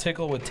 Pickle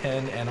Tickle with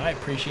 10, and I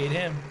appreciate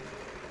him.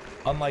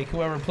 Unlike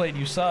whoever played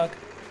You Suck.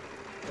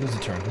 Lose a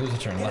turn. Lose a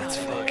turn. Let's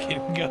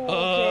fucking go,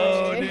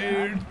 Okay.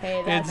 dude.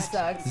 Hey, that It's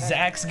sucks.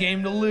 Zach's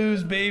game to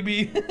lose,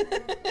 baby.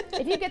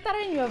 If you get that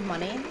and you have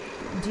money,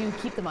 do you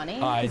keep the money?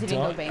 'Cause I you didn't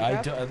go don't.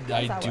 bankrupt? I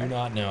How's that do work?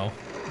 not know.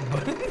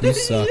 But You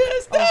suck.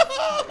 Yes,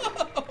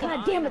 no!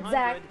 God damn it,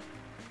 Zach.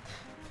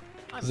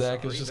 I'm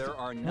Zach sorry, is just. there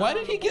are none Why on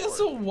did he the get board.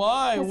 so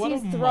wide? Because What a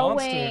he's monster!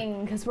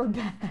 throwing, because we're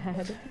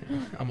bad.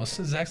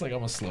 Zach's like, I'm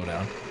gonna slow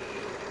down.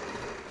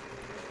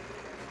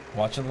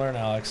 Watch and learn,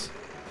 Alex.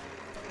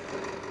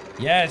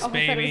 Yes, Oh, I thought it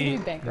was gonna baby.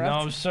 be bankrupt.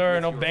 No, sir,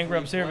 With no your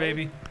bankrupts free here, play,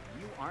 baby.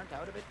 You aren't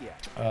out of it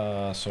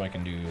yet. So I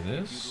can do If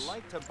this. you'd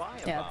like to buy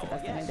a Yeah, that's the vowel,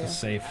 best thing I yes, do. It's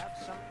safe. have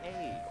some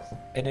A's.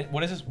 And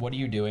what is this? What are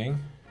you doing?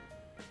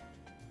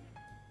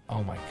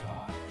 Oh my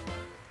god.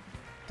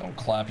 Don't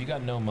clap. You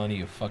got no money,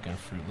 you fucking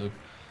Fruit Loop.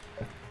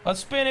 Let's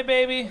spin it,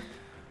 baby.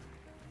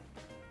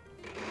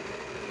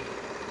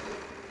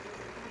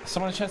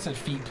 Someone in chat said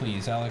feet,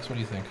 please. Alex, what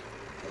do you think?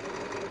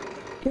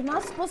 You're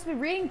not supposed to be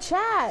reading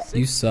chat.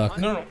 You suck.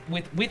 No,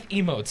 with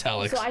emotes,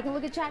 Alex. So I can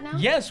look at chat now?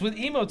 Yes, with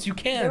emotes you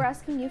can. They're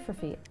asking you for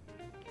feet.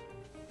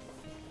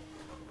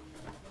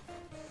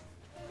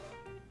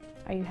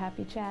 Are you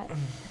happy, chat?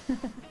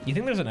 You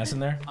think there's an S in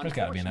there? There's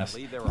gotta be an S.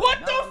 What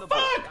the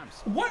fuck?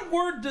 What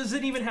word does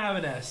it even have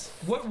an S?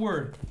 What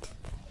word?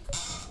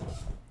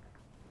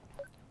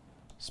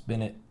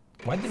 Spin it.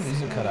 Why did the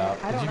music cut out?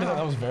 I don't Did you know. think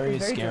that was very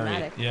scary?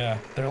 dramatic. Yeah,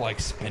 they're like,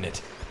 spin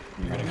it.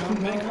 You're gonna go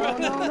bankrupt.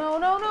 No.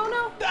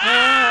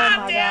 Ah,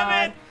 oh my damn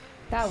God. it!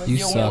 That was Yo,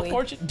 Wheel of silly.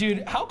 Fortune,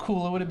 dude. How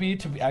cool would it be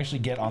to actually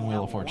get on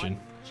Wheel of Fortune?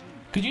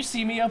 Could you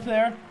see me up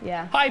there?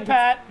 Yeah. Hi,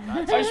 Pat.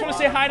 I just want to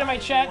say hi to my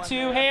chat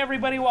too. Hey,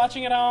 everybody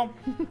watching at home.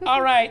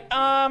 All right.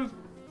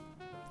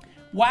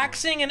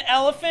 Waxing an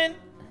elephant.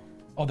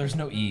 Oh, there's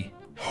no E.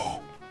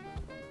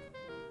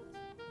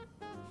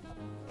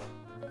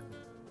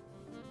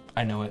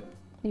 I know it.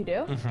 You do?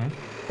 Mm-hmm.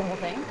 The whole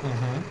thing?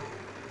 Mm-hmm.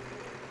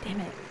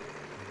 Damn it.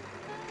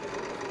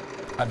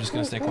 I'm just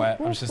gonna stay quiet.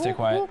 I'm just gonna stay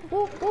quiet.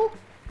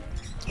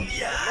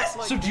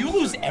 Yes! So do you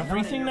lose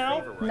everything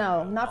now?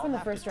 No, not from the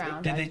first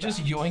round. Did they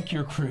just yoink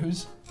your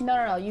cruise?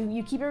 No.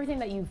 You keep everything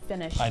that you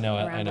finish. I know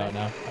it. I around know it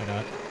now. I know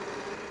it.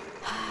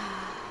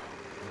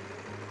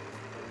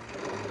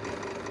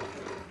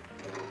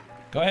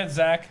 Go ahead,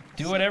 Zach.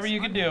 Do whatever you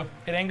can do.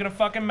 It ain't gonna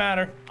fucking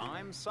matter.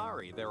 I'm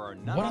sorry, there are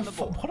none on the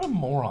board. What a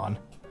moron.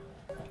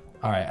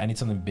 All right, I need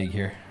something big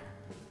here.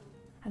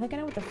 I think I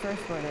know what the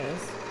first word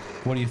is.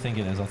 What do you think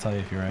it is? I'll tell you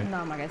if you're right. No,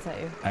 I'm not gonna tell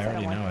you. I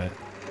already know it.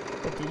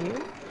 But do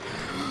you?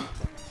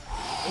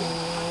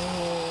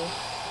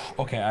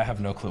 Okay, I have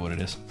no clue what it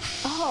is.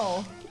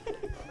 Oh.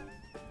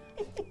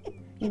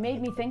 You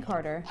made me think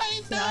harder.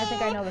 So now I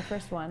think I know the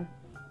first one.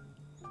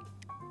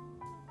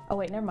 Oh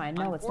wait, never mind.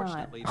 No, it's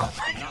not.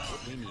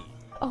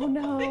 Oh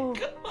no.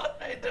 God,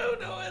 I don't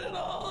know it at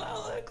all,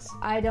 Alex.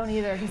 I don't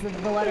either, because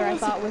the letter I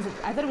thought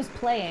it was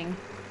playing,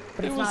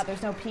 but it's not.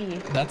 There's no P.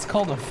 That's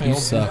called a failed.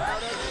 You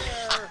suck.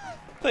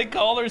 They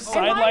call her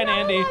Sideline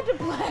Andy.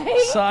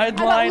 Sideline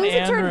Sideline lose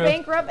Andrew. a turn,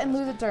 bankrupt, and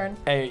lose a turn.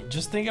 Hey,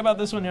 just think about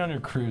this when you're on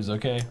your cruise,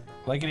 okay?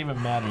 Like it even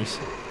matters.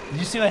 Did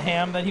you see the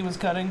ham that he was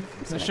cutting?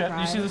 The chef. Did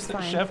you see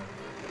the chef?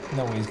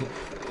 No way he's good.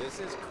 This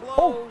is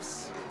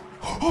close.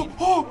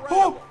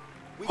 Incredible.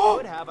 We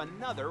could have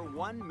another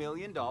 $1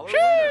 million winner.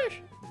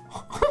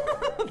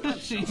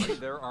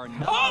 There are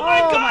no Oh my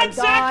God,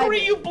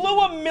 Zachary, you blew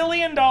 $1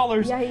 million.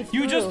 Yeah,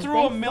 you just threw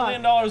 $1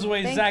 million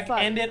away. Thank Zach,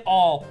 fuck. end it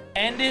all.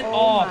 End it Oh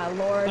all. my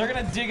Lord. They're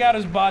gonna dig out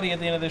his body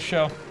at the end of this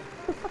show.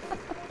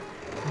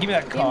 Give me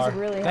that Game's car.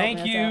 really Thank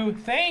helping you. us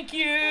out. Thank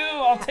you.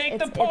 I'll take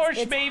the Porsche,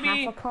 it's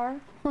baby. Half a car.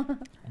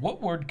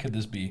 What word could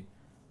this be?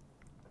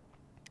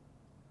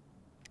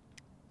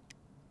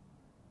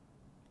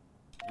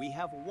 We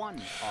have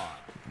one R.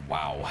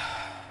 Wow.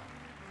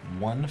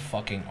 One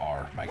fucking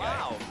R, my guy.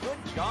 Wow,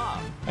 good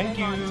job. Thank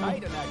Hang on you.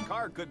 tight and that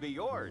car could be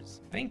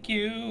yours. Thank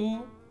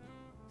you.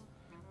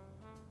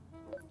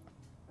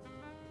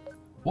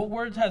 What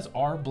word has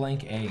R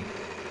blank A?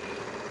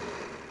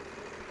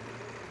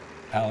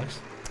 Alex?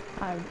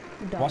 I'm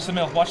done. Watch the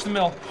mill. Watch the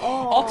mill.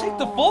 Oh. I'll take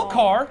the full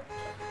car.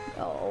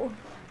 Oh.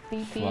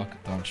 Beep, beep.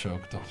 Fuck. Don't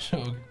choke. Don't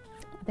choke.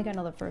 I think I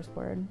know the first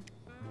word.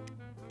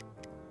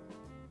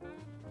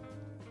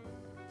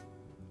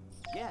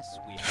 Yes,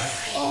 we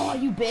have. Oh,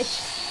 you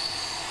bitch.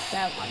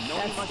 I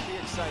know you must be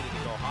excited to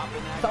go hop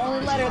in that the car.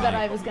 only letter that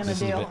I was gonna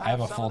This is do. I have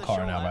a full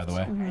car now, by the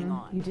way.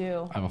 You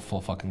do. I have a full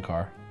fucking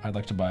car. I'd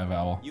like to buy a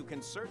vowel. You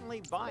can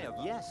certainly buy a.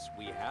 Yes,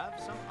 we have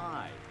some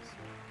eyes.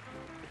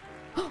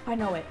 I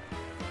know it.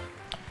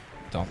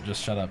 Don't.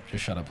 Just shut up.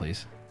 Just shut up,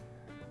 please.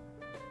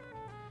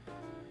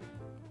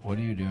 What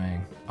are you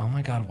doing? Oh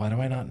my God, why do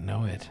I not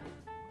know it?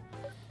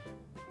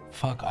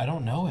 Fuck, I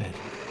don't know it.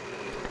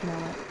 I know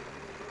it.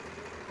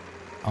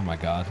 Oh my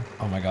God.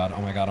 Oh my God.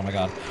 Oh my God. Oh my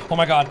God. Oh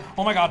my God.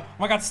 Oh my God. Oh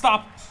my God.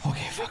 Stop.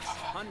 Okay, fuck.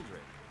 600.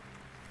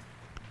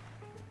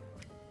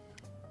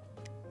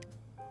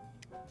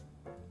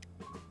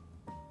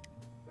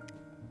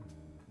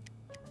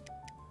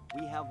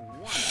 We have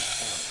one.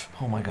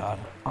 Oh my God.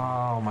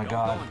 Oh my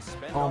God.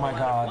 Oh my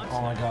God.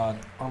 Oh my God.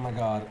 Oh my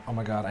God. Oh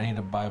my God. I need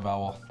to buy a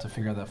vowel to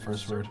figure out that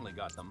first word. Certainly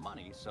got the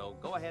money, so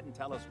go ahead and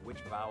tell us which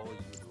vowel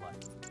you'd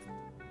like.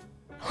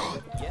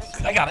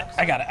 Yes. I got it.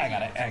 I got it. I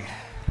got it.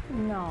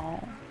 No.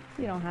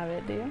 You don't have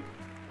it, do you?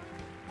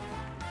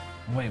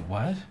 Wait,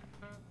 what?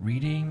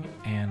 Reading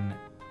and...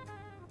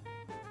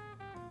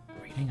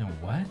 Reading a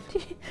what?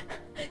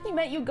 You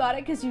meant you got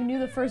it because you knew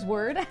the first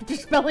word after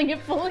spelling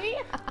it fully?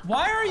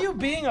 Why are you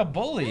being a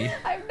bully?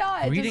 I'm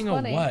not. It's Reading just a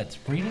funny. what?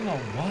 Reading a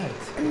what?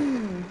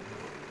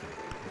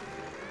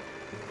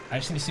 I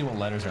just need to see what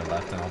letters are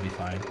left and I'll be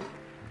fine.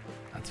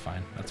 That's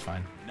fine. That's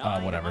fine.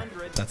 Whatever.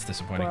 That's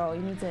disappointing. Bro,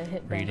 you need to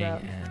hit Reading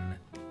bankrupt. and...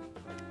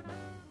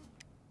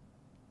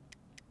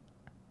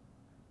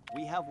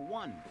 We have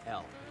one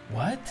L.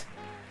 What?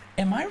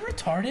 Am I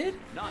retarded?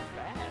 Not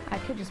bad. I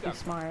could just be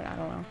smart. I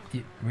don't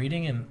know.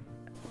 Reading and...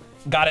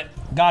 Got it.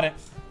 Got it.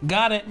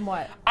 Got it.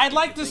 What? I'd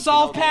like to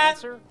solve,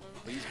 Pat.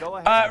 Please go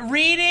ahead.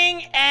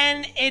 Reading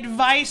and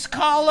advice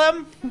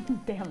column.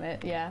 Damn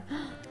it, yeah.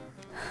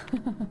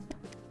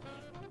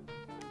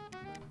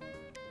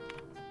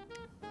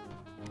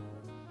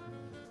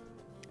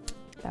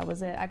 That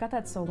was it. I got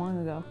that so long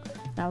ago.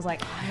 And I was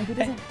like, maybe it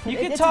doesn't. You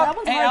can talk.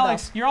 Hey,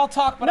 Alex, you're all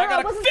talk, but No, I got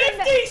I wasn't saying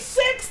that.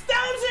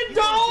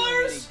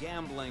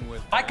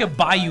 $56,000. I could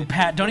buy you,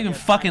 Pat. Don't even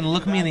fucking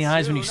look me in the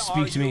eyes when you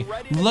speak to me.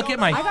 Look at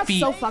my I got feet.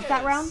 so fucked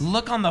that round.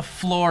 Look on the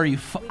floor, you.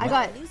 I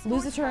got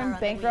lose a turn,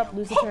 bankrupt,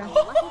 lose a turn.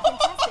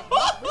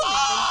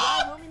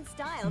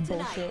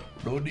 Bullshit.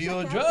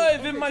 Rodeo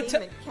Drive in my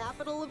town.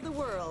 Capital of the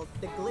world.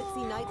 The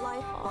glitzy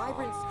nightlife,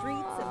 vibrant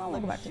streets, and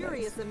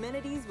luxurious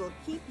amenities will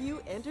keep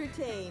you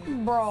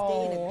entertained. Bro.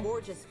 Stay in a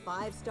gorgeous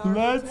 5-star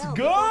Let's hotel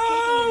go, before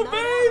taking a night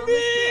out on the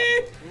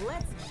baby! strip.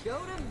 Let's go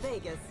to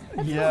Vegas.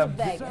 Yeah.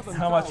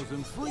 How much?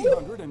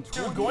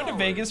 Dude, going to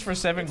Vegas for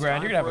 $7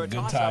 grand, you're gonna have a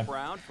good time.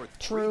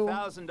 True.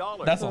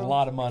 That's a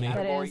lot of money.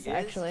 That is,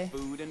 actually.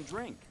 Food and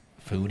drink.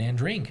 Food and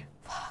drink.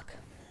 Fuck.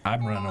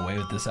 I'm running away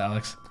with this,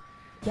 Alex.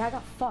 Yeah, I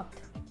got fucked.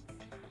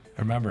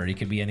 Remember, it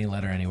could be any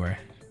letter anywhere.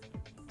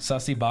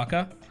 Sussy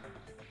Baka?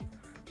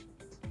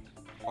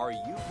 Are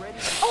you ready?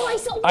 Oh, I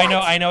saw.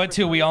 I know it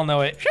too. We all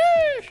know it.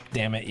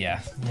 Damn it,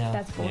 yeah.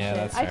 That's bullshit. Yeah,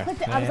 that's I fair.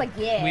 clicked it. I was like,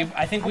 yeah.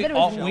 I think we bet it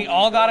was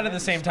all got it at the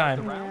same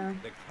time. Yeah.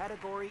 The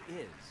category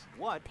is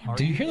what?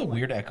 Do you hear the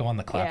weird echo on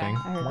the clapping?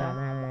 Yeah, I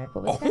heard that.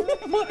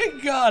 Oh my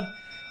god.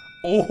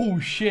 Oh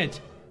shit.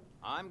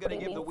 I'm gonna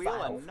give the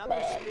wheel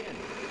another spin.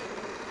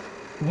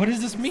 What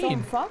does this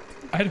mean?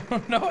 I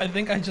don't know. I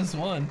think I just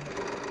won.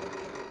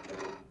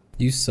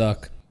 You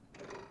suck.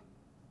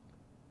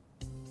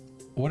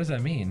 What does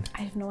that mean?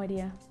 I have no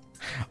idea.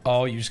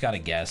 Oh, you just gotta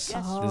guess.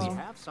 Yes, Oh. we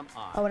have some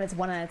odds. Oh, and it's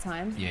one at a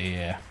time?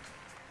 Yeah.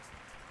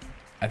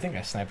 I think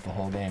I sniped the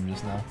whole game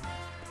just now.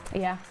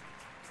 Yeah.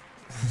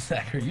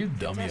 Zach, are you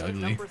dummy Contestant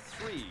ugly? number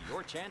 3,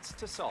 your chance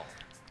to solve.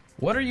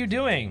 What are you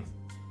doing?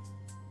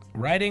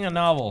 Writing a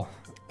novel.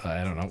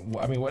 I don't know.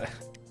 I mean, what?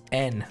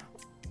 N.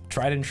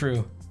 Tried and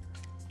true.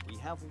 We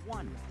have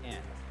one N.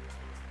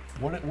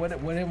 What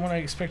am I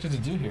expected to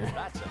do here?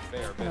 That's a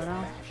fair bit of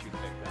mash you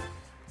picked up.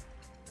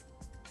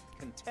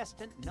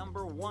 Contestant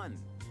number 1,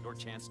 your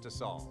chance to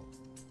solve.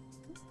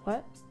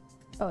 What?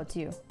 Oh, it's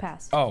you.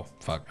 Pass. Oh,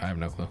 fuck. I have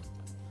no clue.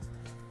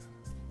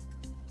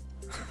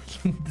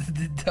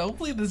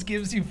 Hopefully this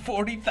gives you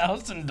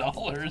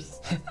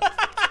 $40,000.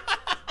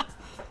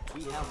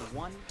 We have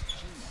one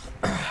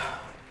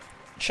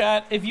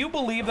Chat, if you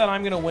believe that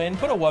I'm gonna win,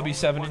 put a Wubby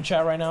 7 in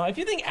chat right now. If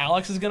you think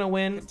Alex is gonna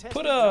win,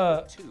 put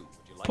a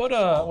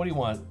what do you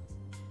want?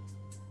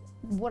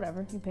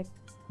 Whatever you pick.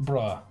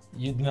 Bruh,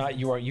 you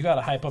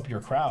gotta hype up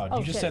your crowd. Oh,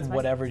 you just shit, said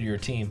whatever to your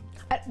team.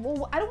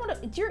 Well, I don't want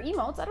to. It's your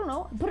emotes. I don't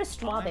know. Put a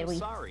strawberry. I'm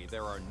sorry,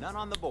 there are none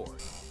on the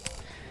board.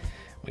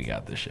 We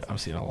got this shit. I'm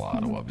seeing a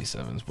lot of Wubby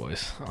 7s,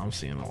 boys. I'm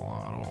seeing a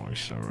lot of Wubby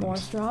 7s. More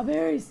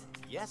strawberries.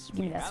 Yes,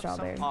 Give me that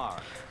strawberry.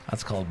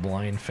 That's called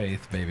blind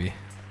faith, baby.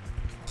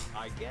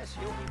 I guess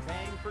you'll be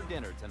paying for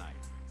dinner tonight.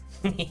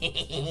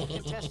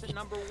 Contestant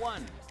number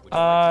 1, would you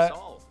like to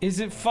solve? Is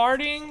it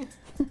farting?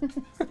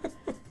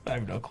 I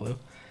have no clue.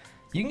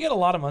 You can get a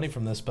lot of money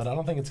from this, but I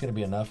don't think it's gonna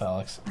be enough,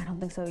 Alex. I don't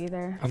think so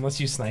either. Unless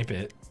you snipe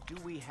it. Do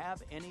we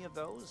have any of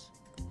those?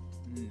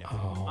 No.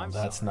 Oh,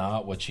 that's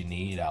not what you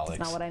need, Alex.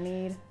 That's not what I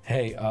need.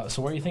 Hey,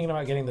 so where are you thinking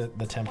about getting the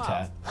temp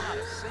tat? Not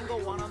a single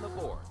one on the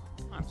board.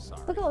 I'm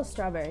sorry. Look at those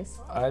strawberries.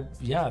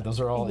 Yeah, those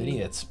are all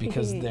idiots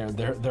because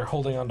they're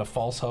holding on to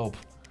false hope.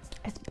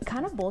 It's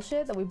kind of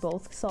bullshit that we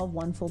both solved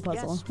one full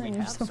puzzle. Yes, we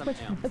have So some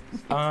much-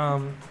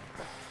 M's.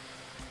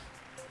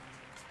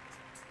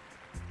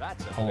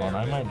 That's a Hold on,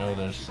 fair I bit might of know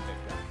mash this. you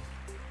picked up.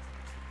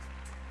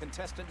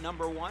 Contestant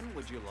number 1,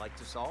 would you like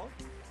to solve?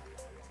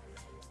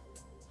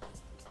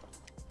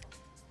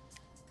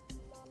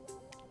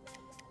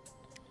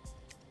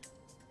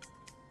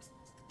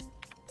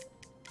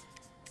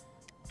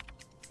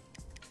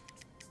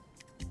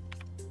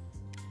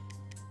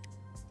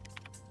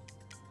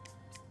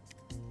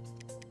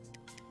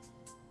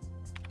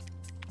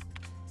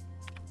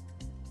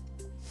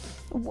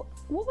 What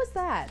was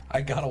that?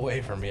 I got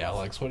away from me,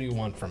 Alex. What do you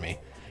want from me?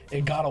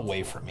 It got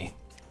away from me.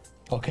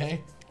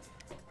 Okay?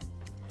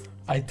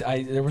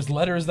 There was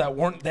letters that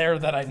weren't there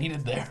that I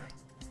needed there.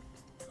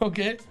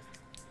 Okay?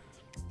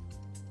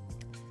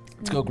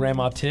 Let's go,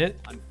 Grandma Tit.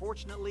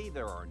 Unfortunately,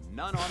 there are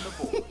none on the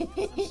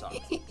board. I'm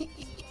sorry.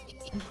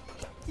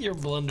 You're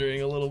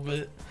blundering a little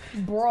bit.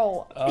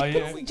 Bro. Oh,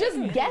 yeah.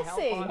 Just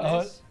guessing.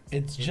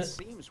 It's just.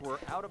 Seems we're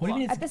out of What do you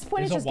mean? At this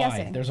point, There's it's a just Y.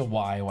 guessing. There's a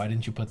Y. Why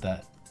didn't you put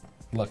that?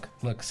 Look,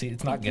 see,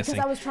 it's not Because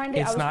guessing. I was trying to-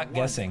 It's I was- not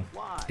guessing.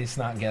 It's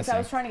not So guessing. I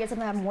was trying to get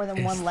something that had more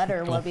than one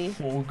letter, Wubby.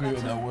 Oh,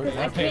 okay,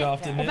 that paid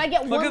off, didn't it? If I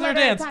get Look one at her letter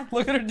at a dance. time.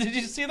 Look at her. Did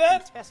you see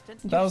that?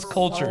 That was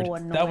cultured. So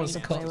That was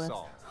annoying to play cultured.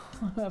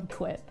 with. I've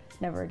quit.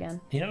 Never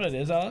again. You know what it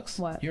is, Alex?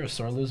 What? You're a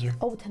sore loser.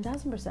 Oh,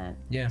 10,000%.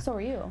 Yeah. So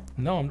are you.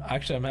 No, I'm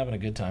having a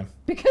good time.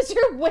 Because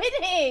you're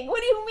winning.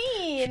 What do you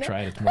mean?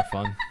 Try it. It's more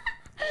fun.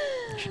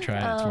 You should try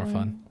it. It's more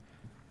fun.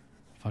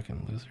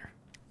 Fucking loser.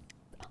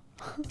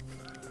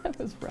 That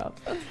was rough.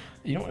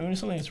 You know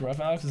something that's rough,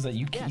 Alex, is that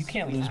you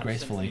can't lose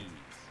gracefully.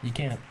 You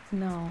can't.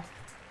 No.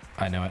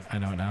 I know it. I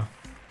know it now.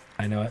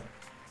 I know it.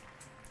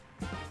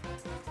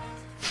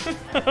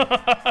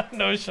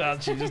 No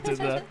shot. She just did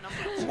that.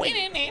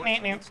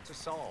 To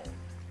solve.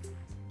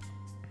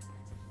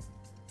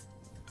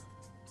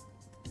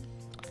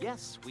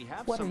 Yes, we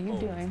have What are some you O's.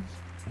 doing?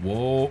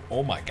 Whoa.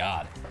 Oh my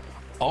god.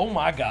 Oh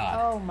my god.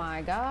 Oh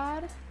my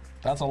god.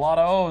 That's a lot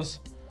of O's.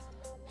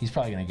 He's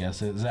probably gonna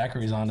guess it.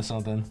 Zachary's onto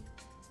something.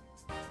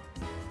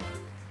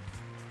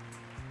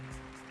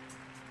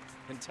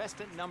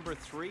 Contestant number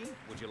 3,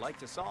 would you like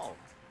to solve?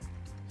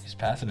 He's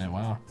passing it.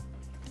 Wow.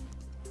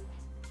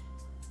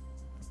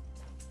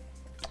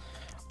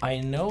 I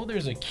know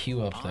there's a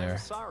Q up there. I'm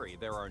sorry,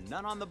 there are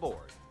none on the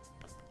board.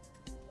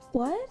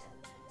 What?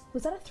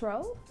 Was that a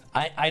throw?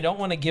 I don't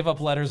want to give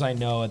up letters I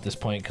know at this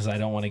point because I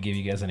don't want to give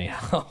you guys any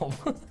help.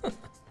 Did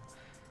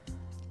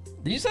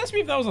you just ask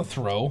me if that was a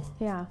throw?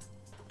 Yeah.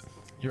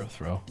 You're a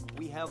throw.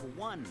 We have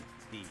 1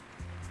 D.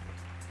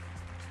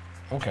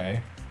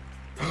 Okay.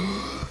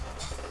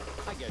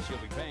 I guess you'll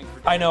be paying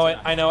for I know it.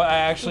 tonight. I know it. I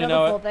actually You know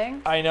know the it. full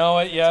thing? I know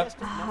it. Yep.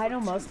 I know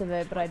most of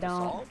it, but I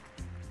don't.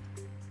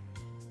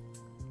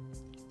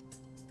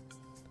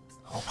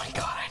 Oh my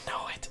god, I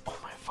know it. Oh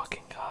my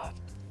fucking god.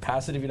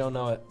 Pass it if you don't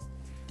know it.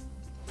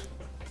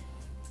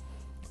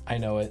 I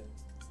know it.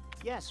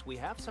 Yes, we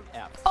have some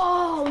F.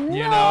 Oh no!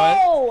 You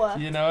know it?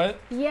 You know it?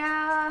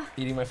 Yeah.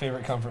 Eating my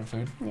favorite comfort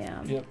food.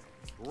 Yeah. Yep.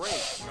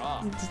 Great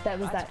job. That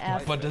was that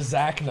F. But does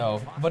Zach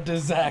know? But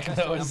does Zach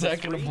know? Is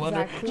Zach gonna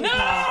blunder? Zach, please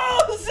No!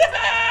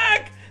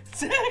 Zach!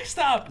 Zach,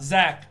 stop!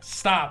 Zach,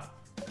 stop!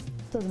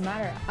 Doesn't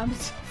matter. I'm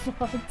so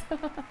fucked.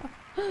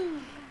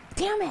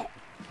 Damn it!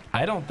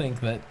 I don't think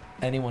that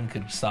anyone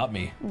could stop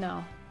me.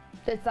 No.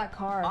 It's that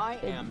car. I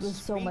It am was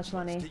so much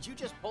money. Did you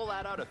just pull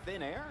that out of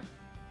thin air?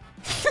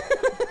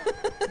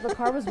 The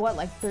car was what,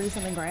 like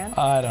 30-something grand?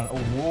 I don't know.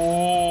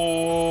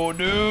 Whoa,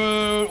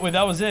 dude. Wait,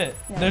 that was it.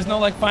 Yeah, There's no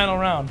like final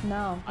round.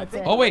 No, that's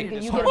it. Oh wait.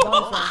 You get a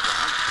bonus round.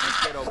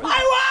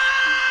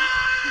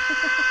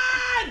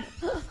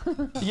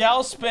 Yeah,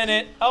 I'll spin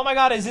it. Oh my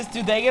god, is this?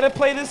 Do they get to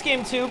play this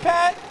game too,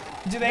 Pat?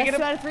 Do they get 2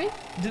 to? out of 3?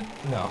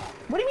 No.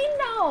 What do you mean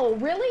no?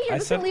 Really? You're I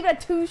just said- gonna leave it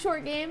at 2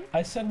 short game?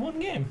 I said 1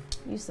 game.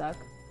 You suck.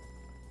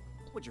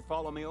 Would you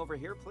follow me over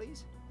here,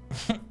 please?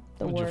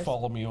 Would you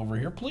follow me over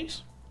here,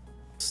 please?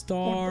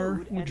 Star.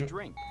 Food and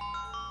drink.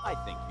 I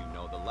think you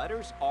know the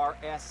letters R,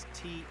 S,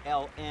 T,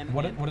 L, N.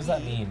 What does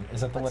that mean?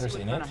 Is that the Let's letters see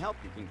what in kind it? of help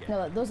you can get.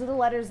 No, those are the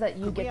letters that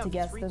you Could we get to have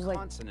guess. 3 Those are like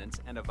consonants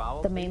and a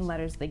vowel, the main please?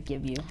 letters they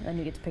give you. Then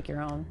you get to pick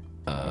your own.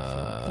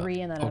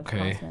 3 and then a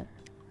Okay. consonant.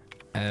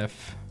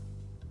 F,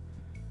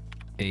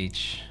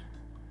 H,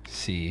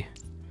 C,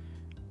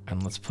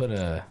 and let's put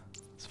an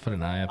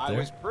I up I there.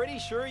 was pretty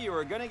sure you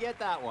were gonna get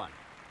that one.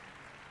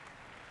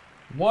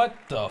 What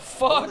the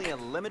fuck? Only a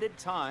limited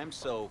time,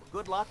 so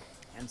good luck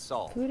and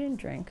solve. Food and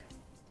drink.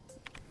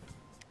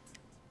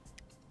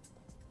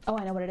 Oh,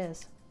 I know what it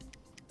is.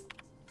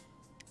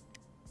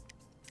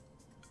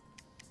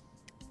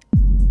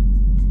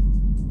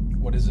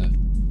 What is it?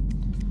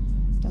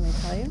 Want me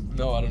to tell you?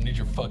 No, I don't need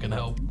your fucking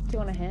help. Do you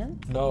want a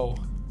hint? No.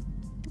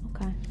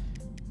 Okay.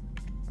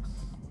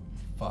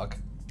 Fuck.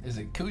 Is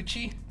it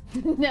coochie?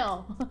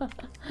 No.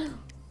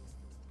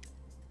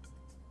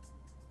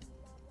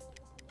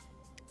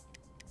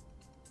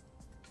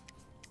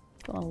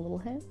 Do you want a little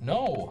hint?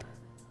 No.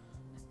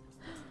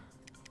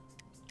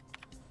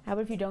 How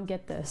about if you don't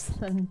get this,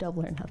 then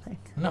double or nothing?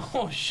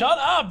 No, shut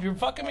up. You're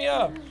fucking me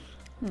up.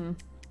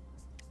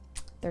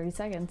 30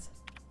 seconds.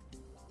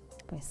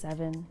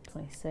 27,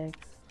 26,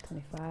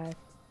 25.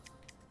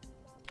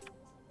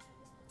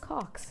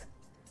 Cox.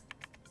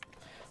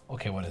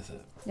 Okay, what is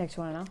it? You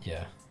actually want to know?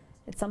 Yeah.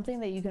 It's something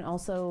that you can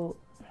also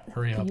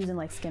Hurry up. use in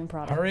like skin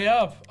products. Hurry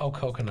up. Oh,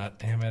 coconut.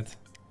 Damn it.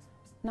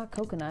 Not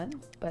coconut,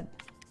 but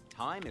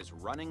Time is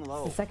running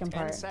low. the second 10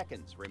 part.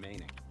 seconds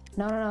remaining.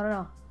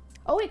 no.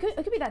 Oh, it could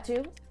be that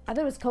too. I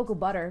thought it was cocoa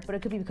butter, but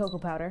it could be cocoa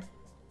powder.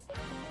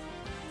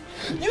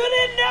 You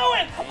didn't know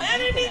it. I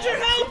didn't need your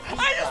help.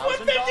 I just won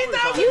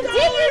 $50,000. You did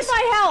need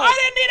my help. I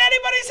didn't need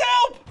anybody's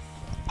help.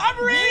 I'm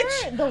rich.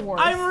 You're the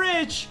worst. I'm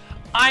rich.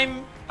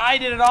 I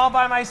did it all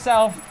by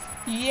myself.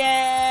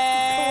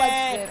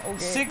 Yay! Okay.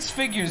 6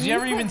 figures. You You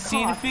ever even had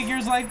seen Cox.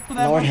 figures like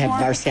that Lord before?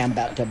 have mercy, I'm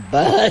about to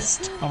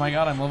bust. Oh my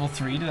god, I'm level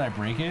 3. Did I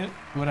break it?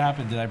 What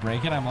happened? Did I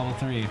break it? I'm level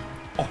 3.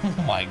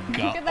 Oh my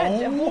god. Look at that.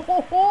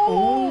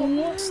 Oh,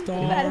 Look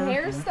at that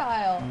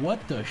hairstyle.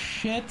 What the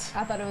shit?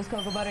 I thought it was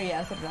cocoa butter.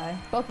 Yeah, so did I.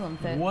 Both of them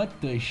fit. What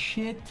the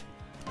shit?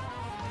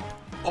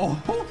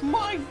 Oh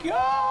my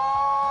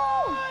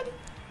god!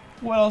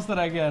 What else did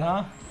I get,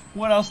 huh?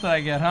 What else did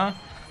I get, huh?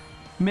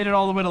 Made it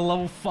all the way to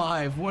level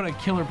 5. What a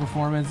killer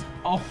performance.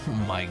 Oh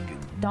my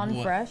god.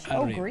 Dawn Fresh. I Oh,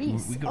 don't even-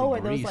 Grease. we go to Oh, are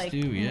those Grease like too.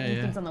 Yeah,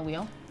 yeah. things on the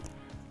wheel?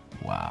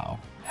 Wow.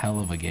 Hell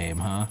of a game,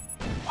 huh?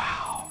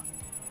 Wow.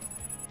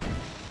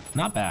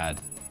 Not bad.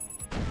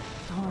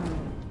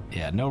 Darn.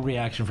 Yeah, no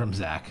reaction from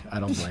Zach. I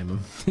don't blame him.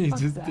 He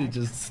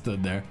just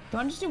stood there. Do you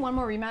want to just do one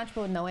more rematch,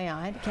 but with no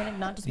AI? Can it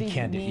not just be me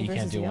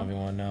versus you? You can't do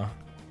 1v1 now.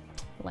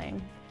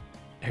 Lame.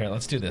 Here,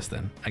 let's do this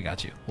then. I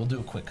got you. We'll do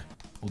it quick.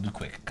 We'll do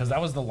quick because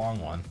that was the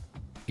long one.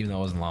 Even though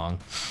it wasn't long,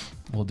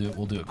 we'll do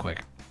it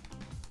quick.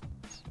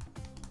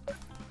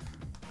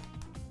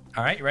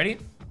 All right, you ready?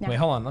 Yeah. Wait,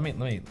 hold on. Let me.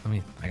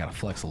 I gotta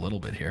flex a little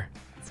bit here.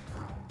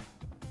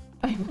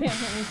 I'm new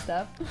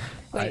stuff.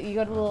 Wait, you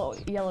got a little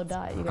yellow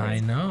dot.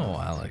 I know,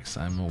 Alex.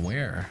 I'm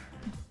aware.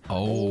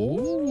 Oh,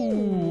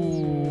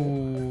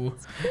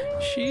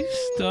 she's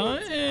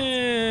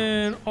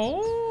stunning.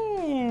 Oh.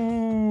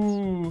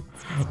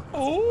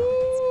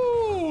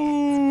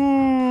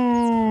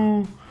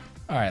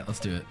 All right, let's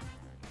do it.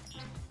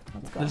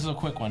 Let's go. This is a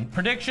quick one.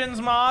 Predictions,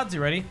 mods.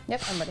 You ready?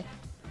 Yep, I'm ready.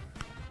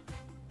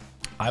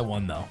 I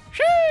won though.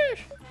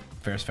 Sheesh.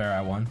 Fair's fair. I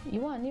won.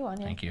 You won. Yeah.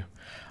 Thank you.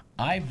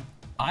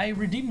 I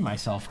redeemed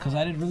myself because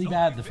I did really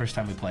bad the first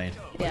time we played.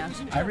 Yeah.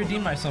 I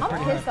redeemed myself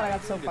pretty hard. I'm pissed that I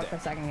got so fucked the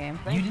second game.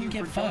 You didn't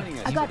get fucked.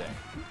 I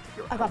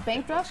got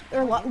bankrupt,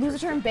 or lose a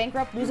turn,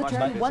 bankrupt, lose a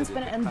turn, one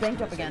spin, and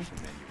bankrupt again.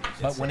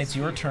 But when it's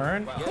your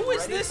turn, who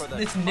is this?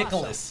 It's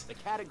Nicholas.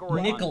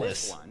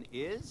 Nicholas.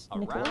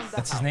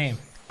 That's his name.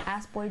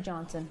 Assboy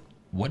Johnson.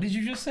 What did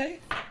you just say?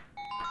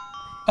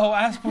 Oh,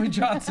 Assboy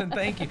Johnson,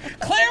 thank you.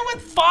 Claire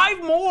with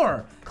 5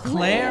 more.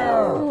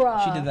 Claire.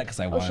 She did that because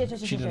I won. She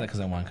did that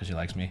because I won because she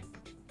likes me.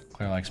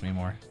 Claire likes me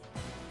more.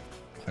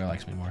 Claire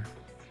likes me more.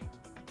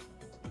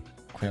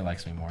 Claire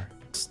likes me more.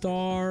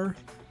 Star.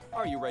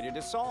 Are you ready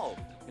to solve?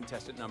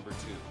 Contestant number 2.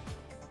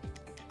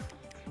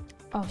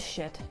 Oh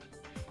shit.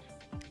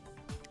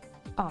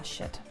 Oh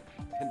shit.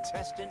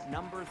 Contestant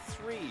number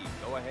 3.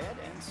 Go ahead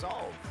and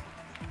solve.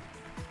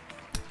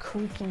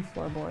 Creaking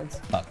floorboards.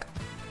 Fuck.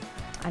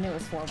 I knew it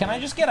was floorboards. Can I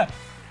just get a...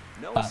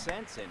 No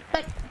sense in it.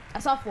 But I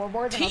saw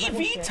floorboards.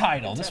 TV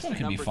title. This one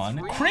could be fun.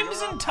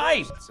 Crimson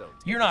Type.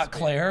 You're not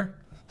Claire.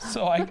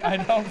 So I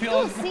don't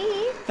feel...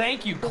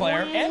 Thank you,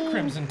 Claire and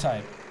Crimson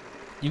Type.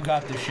 You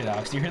got this shit,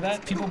 Alex. Do you hear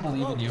that? People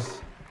believe in you.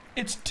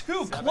 It's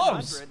too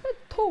close. It's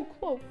too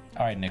close.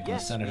 All right,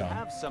 Nicholas, send it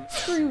home.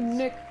 Screw you,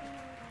 Nick.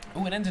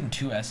 Oh, it ends in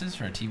 2 S's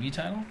for a TV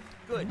title?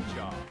 Good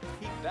job.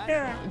 Keep that.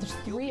 There's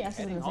 3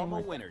 S's in the same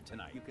one.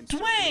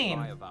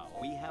 Dwayne!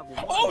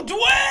 Oh,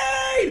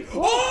 Dwayne!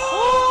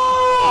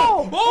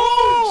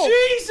 Oh,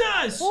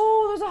 Jesus!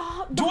 Oh, there's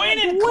a Dwayne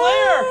and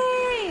Claire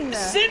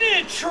sitting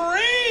in a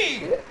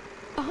tree!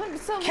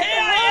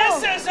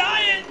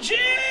 K-I-S-S-I-N-G!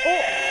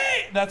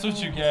 That's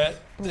what you get.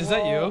 Is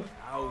that you?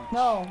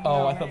 No.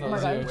 Oh, I thought that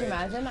was you. Could you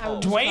imagine? I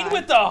would Dwayne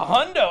with the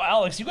hundo.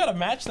 Alex, you gotta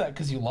match that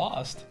because you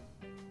lost.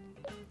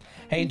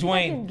 Hey,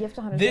 Dwayne,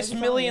 this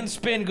million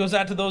spin goes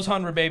out to those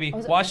 100, baby.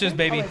 Watch this,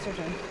 baby.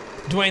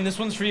 Dwayne, this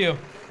one's for you.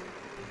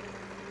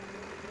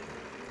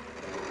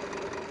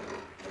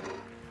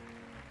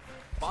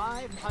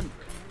 $500.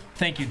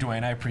 Thank you,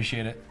 Dwayne. I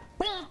appreciate it.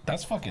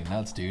 That's fucking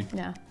nuts, dude.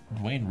 Yeah.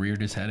 Dwayne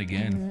reared his head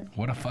again.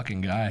 What a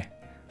fucking guy.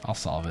 I'll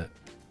solve it.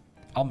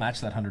 I'll match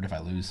that 100 if I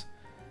lose.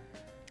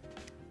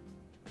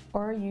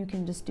 Or you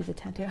can just do the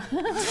tattoo.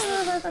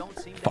 Don't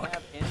seem to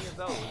have any of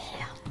those.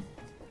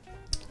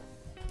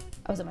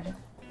 Oh, is it my turn?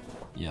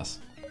 Yes.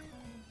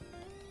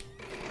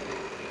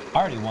 I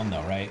already won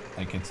though, right?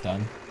 Like it's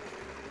done?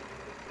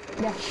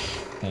 Yeah.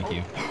 Thank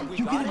you.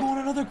 You get to go on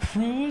another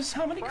cruise?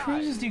 How many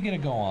cruises do you get to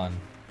go on?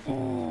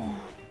 Oh.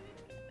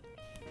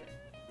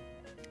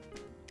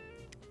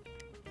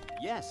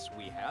 Yes,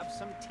 we have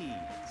some teas.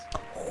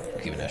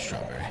 Give me that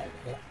strawberry.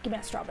 Give me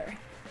that strawberry.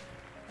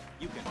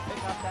 You can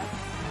pick up that.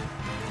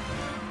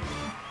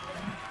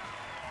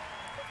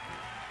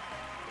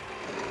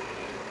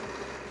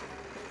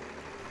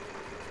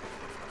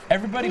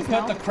 Everybody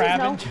put the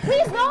crab in.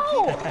 Please no!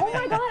 Oh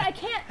my god, I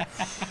can't.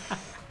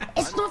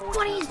 It's not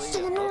funny. It's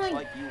so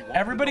annoying.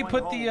 Everybody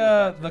put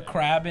the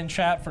crab in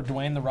chat for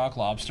Dwayne the Rock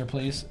Lobster,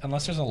 please.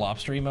 Unless there's a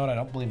lobster emote, I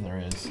don't believe there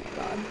is. Oh my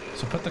god.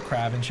 So put the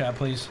crab in chat,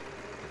 please.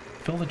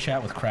 Fill the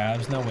chat with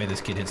crabs. No way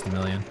this kid hits the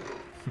million.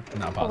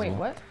 Not possible. Oh wait,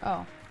 what?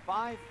 Oh.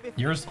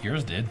 Yours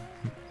did.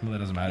 Well, that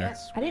doesn't matter.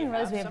 Yes, I didn't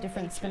realize we have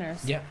different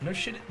spinners. Yeah, no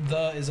shit.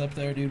 The is up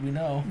there, dude. We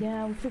know.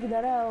 Yeah, we figured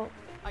that out.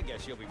 I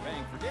guess you'll be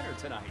paying for dinner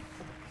tonight.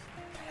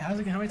 How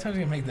many times are you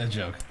gonna make that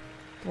joke?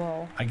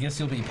 Well. I guess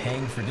you'll be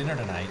paying for dinner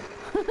tonight.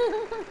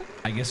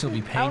 I guess you'll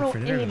be paying for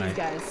dinner tonight.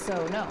 I don't know any of these guys,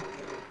 so no.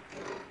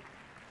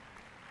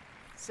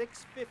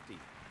 $650.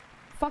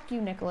 Fuck you,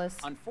 Nicholas.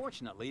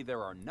 Unfortunately,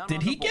 there are none.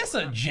 Did he guess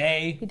a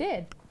J? He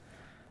did.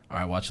 All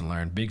right, watch and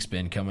learn. Big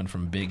spin coming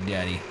from Big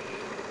Daddy.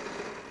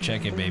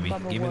 Check it, baby.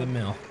 Give me the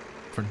mill.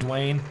 For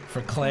Dwayne,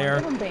 for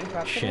Claire. Give him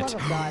bankrupt. Shit. For the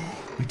love of God.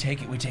 We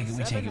take it, we take it,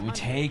 we take it, we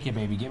take it,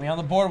 baby. Get me on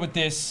the board with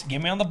this.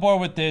 Get me on the board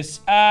with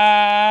this.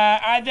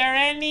 Are there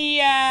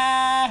any,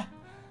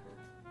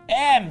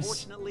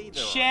 M's?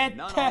 Shit.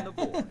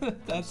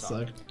 That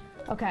sucked.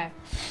 Okay.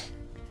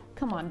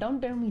 Come on, don't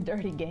do me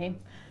dirty, game.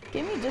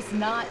 Give me just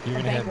not You're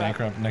gonna hit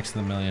bankrupt next to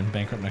the million.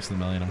 Bankrupt next to the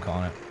million, I'm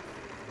calling it.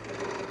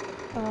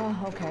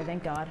 Oh, okay,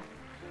 thank God.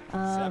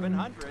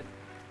 700.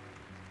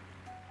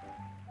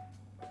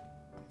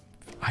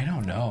 I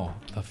don't know.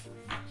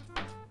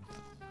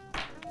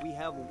 We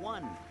have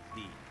one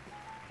D.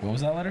 What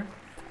was that letter?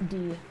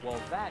 D. Well,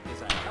 that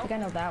is a I think I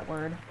know that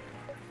word.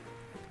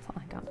 That's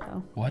all I got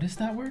though. What is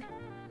that word?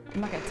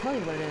 I'm not gonna tell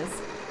you what it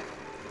is.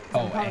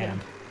 Oh, probably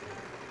and.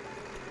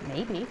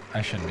 Maybe.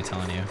 I shouldn't be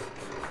telling you.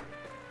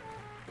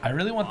 I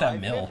really want that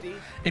mill.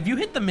 If you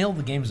hit the mill,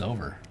 the game's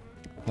over.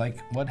 Like,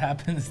 what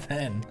happens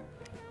then?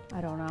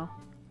 I don't know.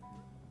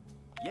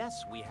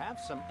 Yes, we have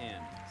some N's.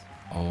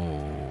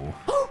 Oh.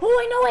 Oh,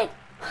 I know it!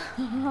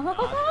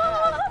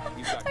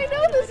 I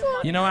know this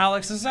one! You know,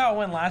 Alex, this is how it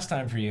went last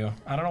time for you.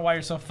 I don't know why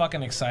you're so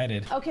fucking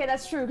excited. Okay,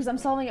 that's true, because I'm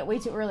solving it way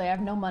too early. I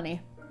have no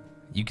money.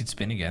 You could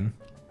spin again.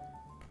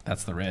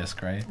 That's the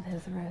risk, right? It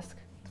is a risk.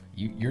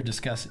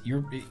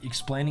 You're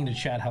explaining to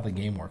chat how the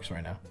game works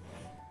right now.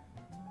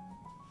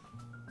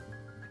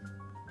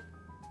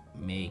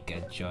 Make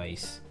a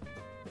choice.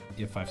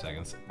 You have 5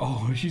 seconds.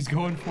 Oh, she's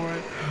going for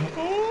it.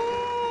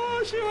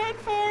 Oh, she went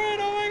for it.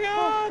 Oh my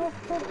god.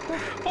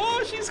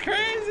 Oh, she's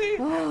crazy.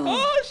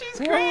 Oh, she's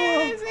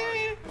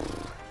crazy.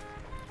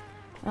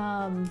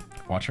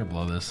 Watch her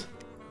blow this.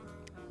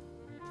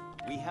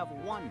 We have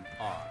one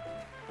R.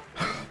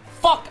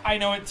 Fuck, I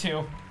know it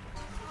too.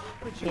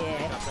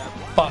 Yeah.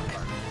 Fuck.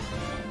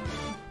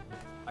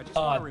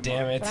 Oh,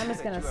 damn it. But I'm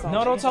just gonna solve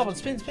No, it. don't solve it.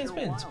 Spin.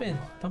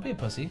 Don't be a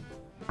pussy.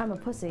 I'm a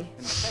pussy.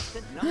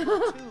 Contestant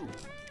number 2.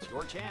 It's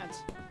your chance.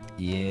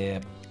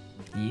 Yep.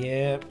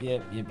 Yep.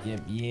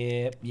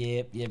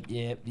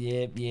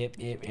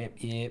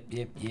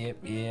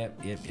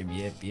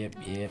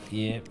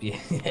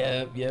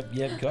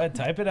 Go ahead,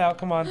 type it out.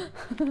 Come on.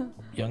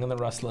 Young and the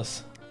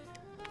Restless.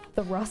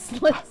 The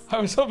Restless. I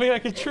was hoping I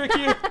could trick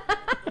you.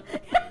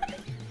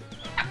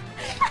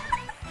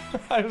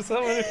 I was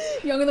hoping.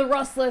 Young and the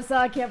Restless.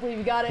 I can't believe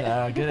you got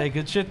it.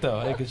 Good shit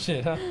though. Good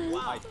shit, huh?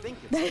 I think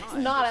it's It's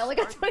not. I only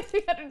got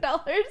 $2,300.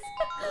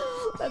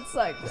 That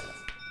sucks.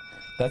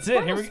 That's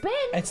it. Here Final we. spin?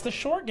 It's the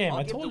short game.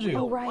 I told you.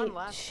 Oh right.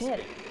 Shit.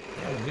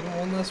 Yeah, we'll give him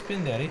one last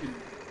spin, Daddy.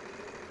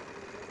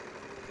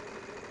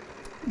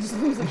 Just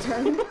lose a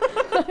turn. You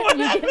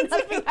get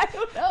nothing. I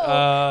don't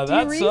know. Do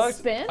That you sucks.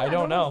 re-spin? I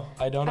don't know.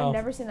 I've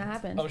never seen that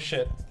happen. Oh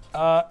shit.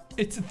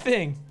 It's a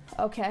thing.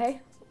 Okay.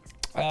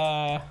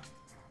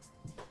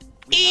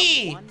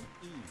 E.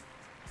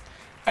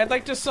 I'd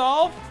like to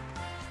solve.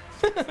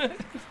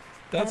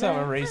 That's how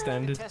a race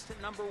ended.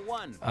 Contestant number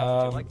 1.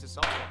 Would you like to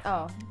solve it?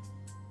 Oh.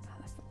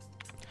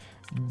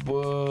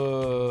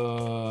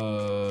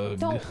 Boog.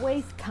 Don't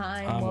waste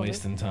time. I'm Wubby.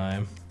 wasting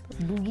time.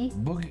 Boogie.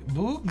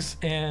 Boogs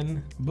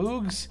and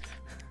boogs.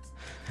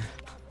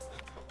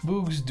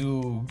 Boogs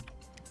do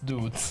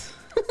dudes.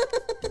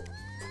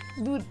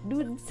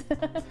 Dudes.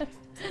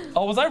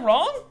 Oh, was I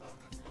wrong?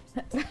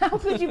 How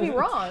could you be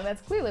wrong?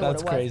 That's clearly what it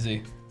was. That's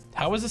crazy.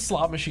 How is a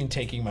slot machine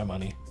taking my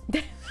money?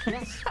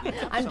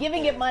 I'm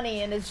giving it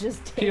money and it's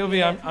just taking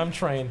POV, I'm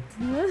trained.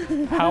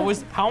 How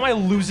am I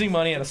losing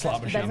money at a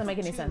slot machine? Doesn't make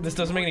any sense. This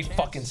doesn't make any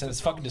fucking sense.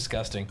 It's fucking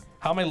disgusting.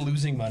 How am I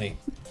losing money?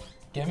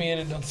 Get me in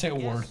and don't say a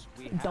word.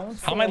 Don't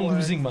say How am I a word.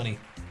 losing money?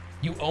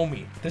 You owe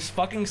me. This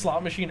fucking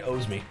slot machine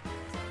owes me.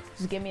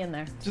 Just get me in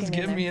there. Just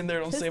get me in there.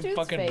 Don't This say a dude's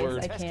fucking face, word.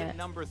 I can't. Contestant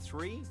number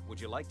 3.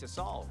 Would you like to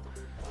solve?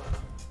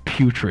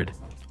 Putrid.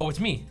 Oh, it's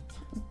me.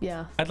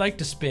 Yeah. I'd like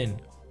to spin.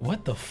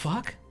 What the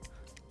fuck?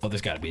 Oh,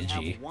 there's gotta be a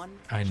G.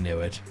 I knew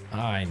it.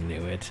 I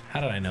knew it.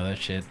 How did I know that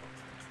shit?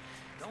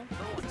 Don't go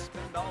and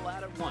spend all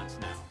that at once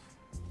now.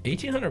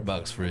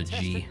 $1,800 for a G.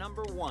 Contestant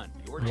number 1.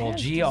 Your Well,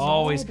 chance G to solve.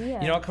 always.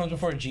 idea. You know what comes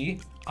before G?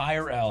 I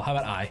or L? How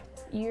about I?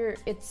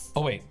 It's.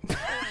 Oh wait.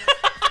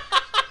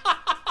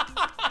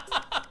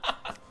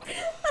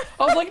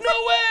 I was like, no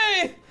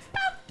way!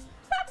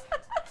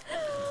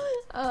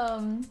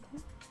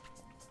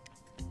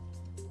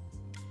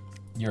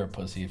 You're a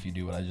pussy if you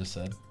do what I just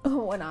said.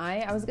 Oh, an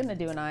eye? I was gonna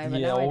do an eye, but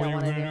Yeah, now I oh, don't you're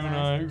want to gonna do do an an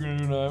eye. eye, you're gonna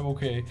do an eye.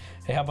 Okay.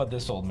 Hey, how about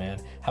this, old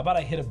man? How about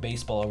I hit a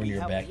baseball over to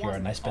your backyard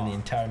and I spend the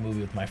entire movie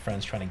with my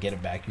friends trying to get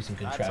it back using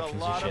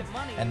contraptions and shit.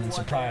 And then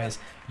surprise,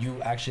 you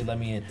actually let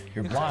me in.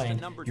 You're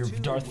blind, you're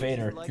Darth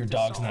Vader, your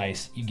dog's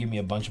nice, you give me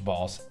a bunch of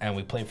balls, and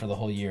we play for the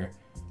whole year.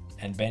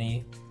 And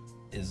Benny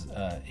is,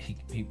 he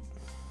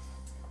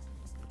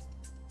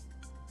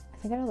I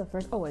think I know the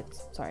first. Oh, wait.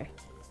 Sorry.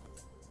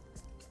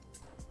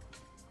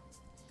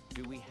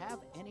 Do we have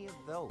any of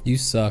those? You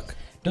suck.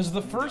 Does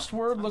the first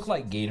word look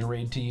like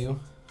Gatorade to you?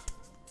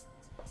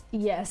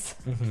 Yes.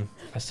 Mm-hmm.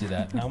 I see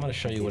that. Now I'm gonna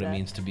show you what it that.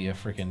 means to be a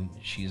freaking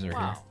cheeser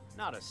Wow, here.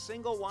 not a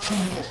single one on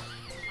the board.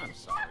 I'm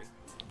sorry.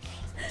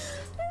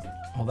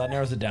 Well, that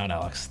narrows it down,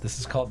 Alex. This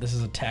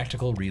is a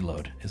tactical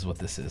reload, is what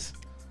this is.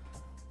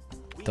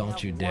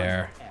 Don't you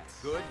dare.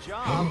 Good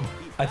job.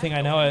 I think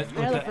I know it.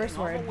 I know the first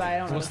word, but I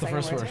don't know What's the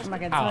the second first word. word? I'm not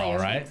gonna tell you. All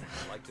right.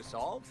 Like to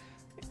solve?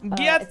 It's a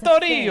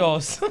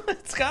Gattorios.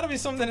 It's gotta be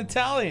something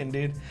Italian,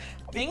 dude.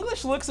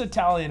 English looks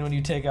Italian when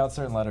you take out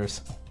certain letters.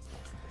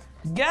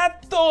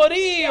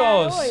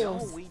 Gattorios.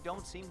 No, we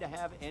don't seem to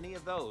have any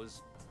of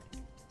those.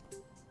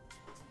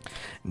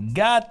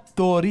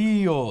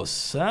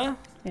 Gattorios, huh?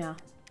 Yeah.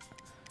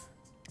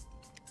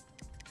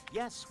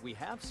 Yes, we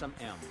have some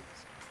M's.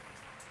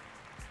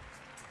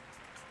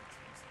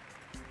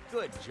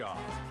 Good job.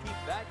 Keep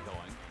that going.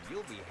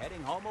 You'll be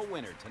heading home a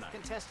winner tonight.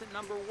 Contestant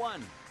number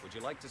 1, would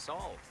you like to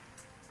solve?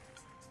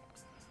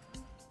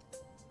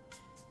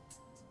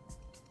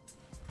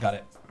 Got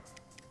it.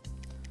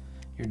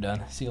 You're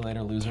done. See you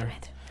later, loser.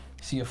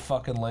 See you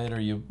fucking later,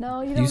 you.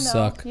 No, you don't know.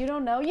 Suck. You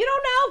don't know. You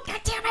don't know.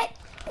 God damn it.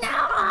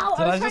 No.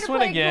 Did I just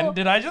win again? Cool.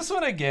 Did I just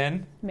win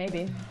again?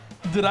 Maybe.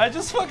 Did I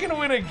just fucking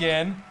win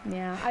again?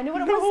 Yeah, I knew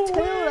what it was too.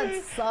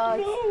 That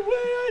sucks. No way,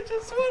 I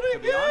just won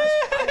again.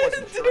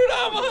 Dude,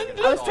 I'm on.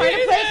 I was trying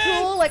to play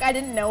it cool, like I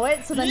didn't know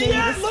it, so then maybe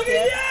you just look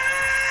skip.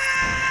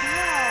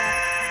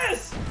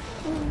 Yes!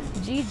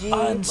 GG.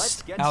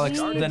 Alex,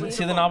 then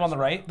see the knob on the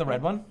right, the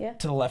red one? Yeah.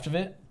 To the left of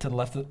it, to the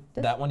left of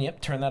that one,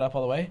 yep. Turn that up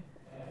all the way.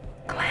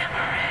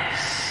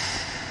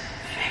 Glamorous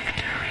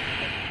victory.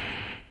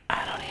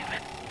 I don't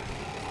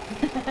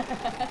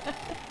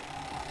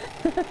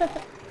even.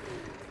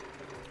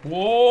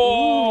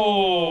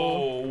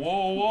 Whoa!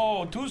 Whoa,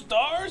 whoa. 2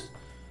 stars?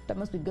 That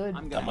must be good.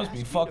 That must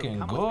be fucking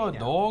good,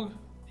 dog.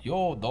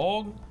 Yo,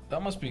 dog.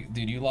 That must be.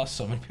 Dude, you lost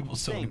so many people,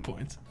 so many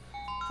points.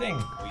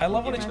 Thing. I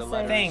love when it's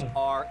thing.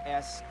 R,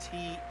 S,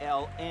 T,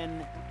 L,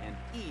 N, and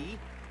E.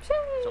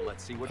 So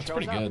let's see what That's shows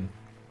pretty up. good.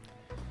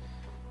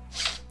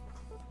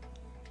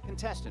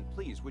 Contestant,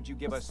 please, would you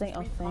give us 3 I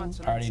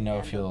consonants already know a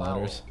and few of the vowel?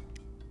 letters.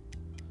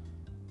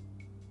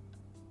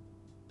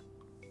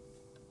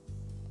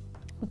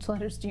 Which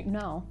letters do you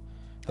know?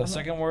 The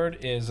second word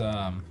is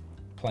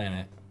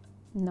planet.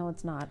 No,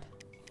 it's not.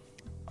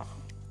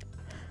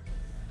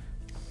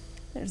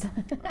 There's.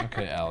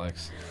 Okay,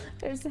 Alex.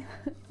 There's.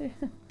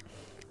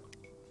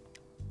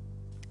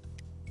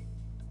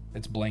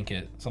 It's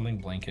blanket. Something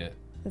blanket.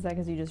 Is that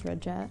because you just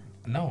read chat?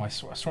 No, I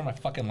swear my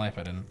fucking life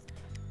I didn't.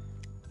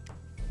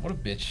 What a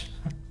bitch.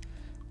 I'm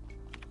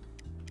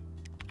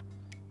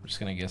just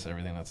gonna guess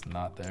everything that's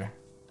not there.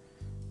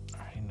 I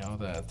already know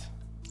that.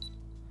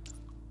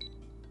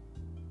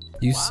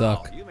 You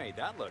suck. You made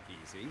that look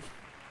easy.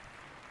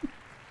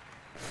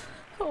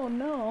 Oh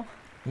no.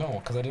 No,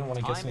 because I didn't want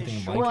to guess anything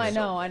in blanket. Well,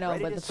 I know,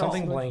 but the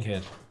something first one-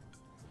 blanket.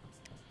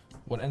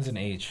 What ends in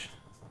H?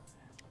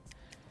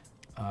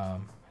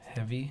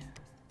 Heavy.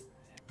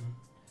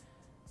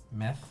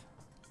 Meth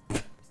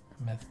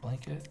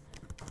blanket.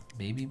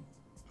 Baby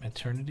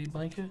maternity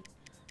blanket.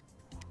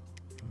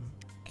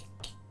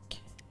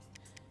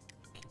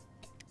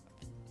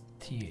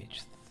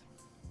 TH.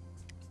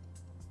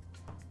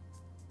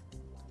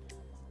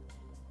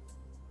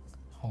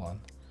 Hold on.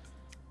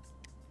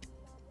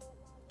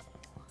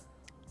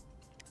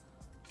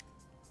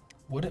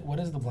 What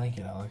is the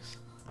blanket, Alex?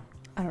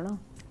 I don't know.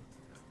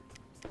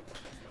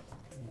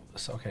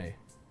 It's okay.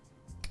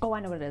 Oh, I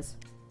know what it is.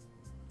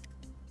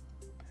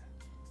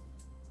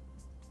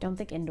 Don't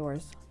think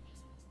indoors.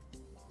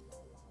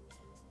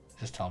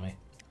 Just tell me.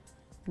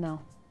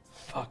 No.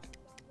 Fuck.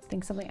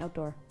 Think something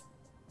outdoor.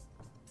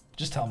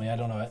 Just tell me. I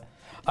don't know it.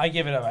 I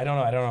give it up. I don't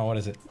know. I don't know. What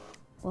is it?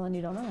 Well, then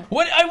you don't know it.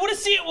 What? I want to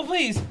see it. Well,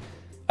 please.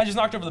 I just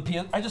knocked over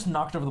the I just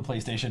knocked over the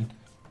PlayStation.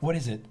 What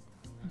is it?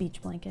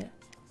 Beach blanket.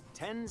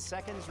 10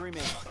 seconds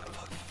remain.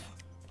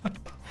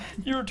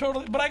 You were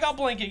totally. But I got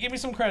blanket. Give me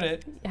some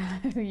credit.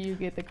 You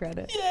get the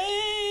credit.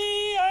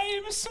 Yay!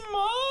 I'm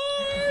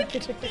smart.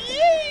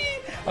 Yay!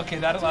 Okay,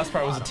 that last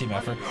part was a team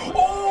effort.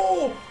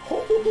 Oh!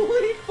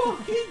 Holy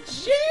fucking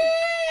shit!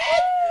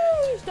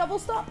 Double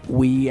stop.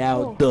 We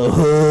out the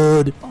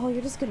hood. Oh,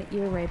 you're just gonna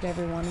ear rape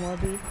everyone,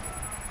 Wubby.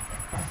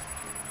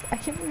 I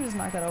can't believe you just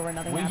knocked that over.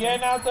 Nothing We happened.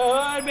 getting out the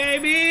hood,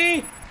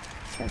 baby.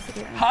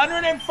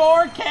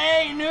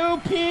 104K new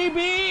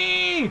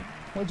PB.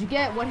 What'd you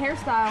get? What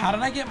hairstyle? How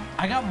did I get?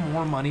 I got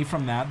more money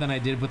from that than I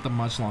did with the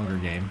much longer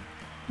game.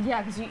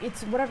 Yeah, because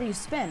it's whatever you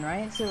spin,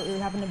 right? So it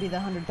would happen to be the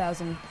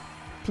 100,000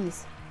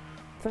 piece.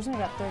 First one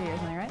you got 30 or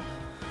something, right?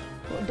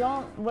 Well,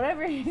 don't,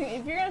 whatever,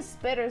 if you're gonna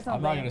spit or something.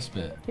 I'm not gonna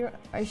spit.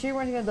 Are you sure you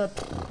weren't gonna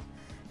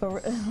go,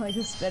 like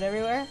just spit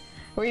everywhere?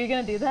 Were you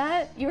gonna do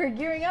that? You were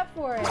gearing up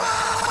for it.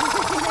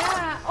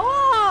 Yeah.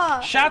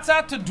 Oh! Shouts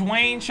out to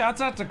Dwayne. Shouts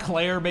out to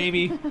Claire,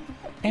 baby.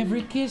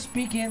 Every kiss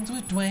begins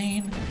with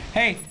Dwayne.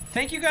 Hey,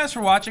 thank you guys for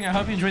watching. I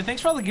hope you enjoyed.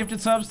 Thanks for all the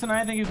gifted subs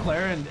tonight. Thank you,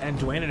 Claire and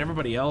Dwayne and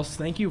everybody else.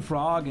 Thank you,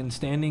 Frog and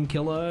Standing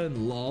Killa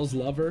and Law's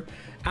Lover.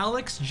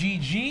 Alex,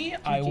 GG.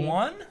 I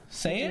won.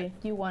 Say it.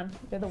 You won.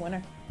 You're the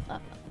winner.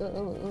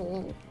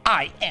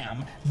 I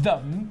am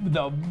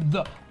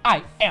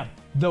I am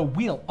the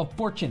Wheel of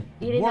Fortune.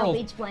 Eating a World.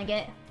 beach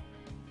blanket.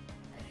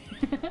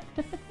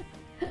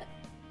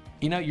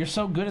 You know, you're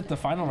so good at the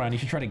final round. You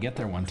should try to get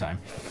there one time.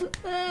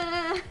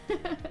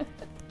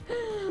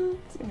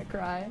 It's gonna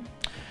cry.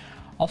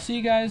 I'll see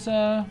you guys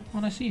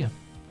when I see you.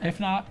 If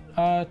not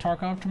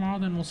Tarkov tomorrow,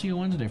 then we'll see you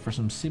Wednesday for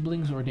some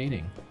siblings or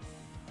dating.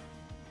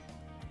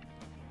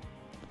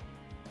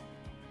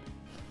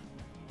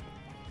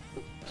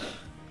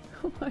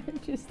 Why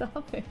aren't you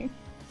stopping?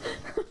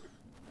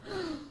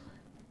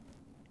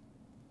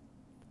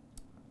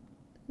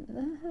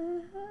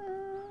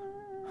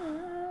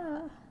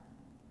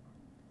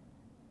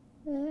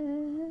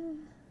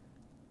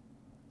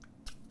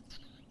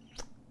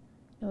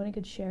 Know any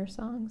good share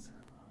songs?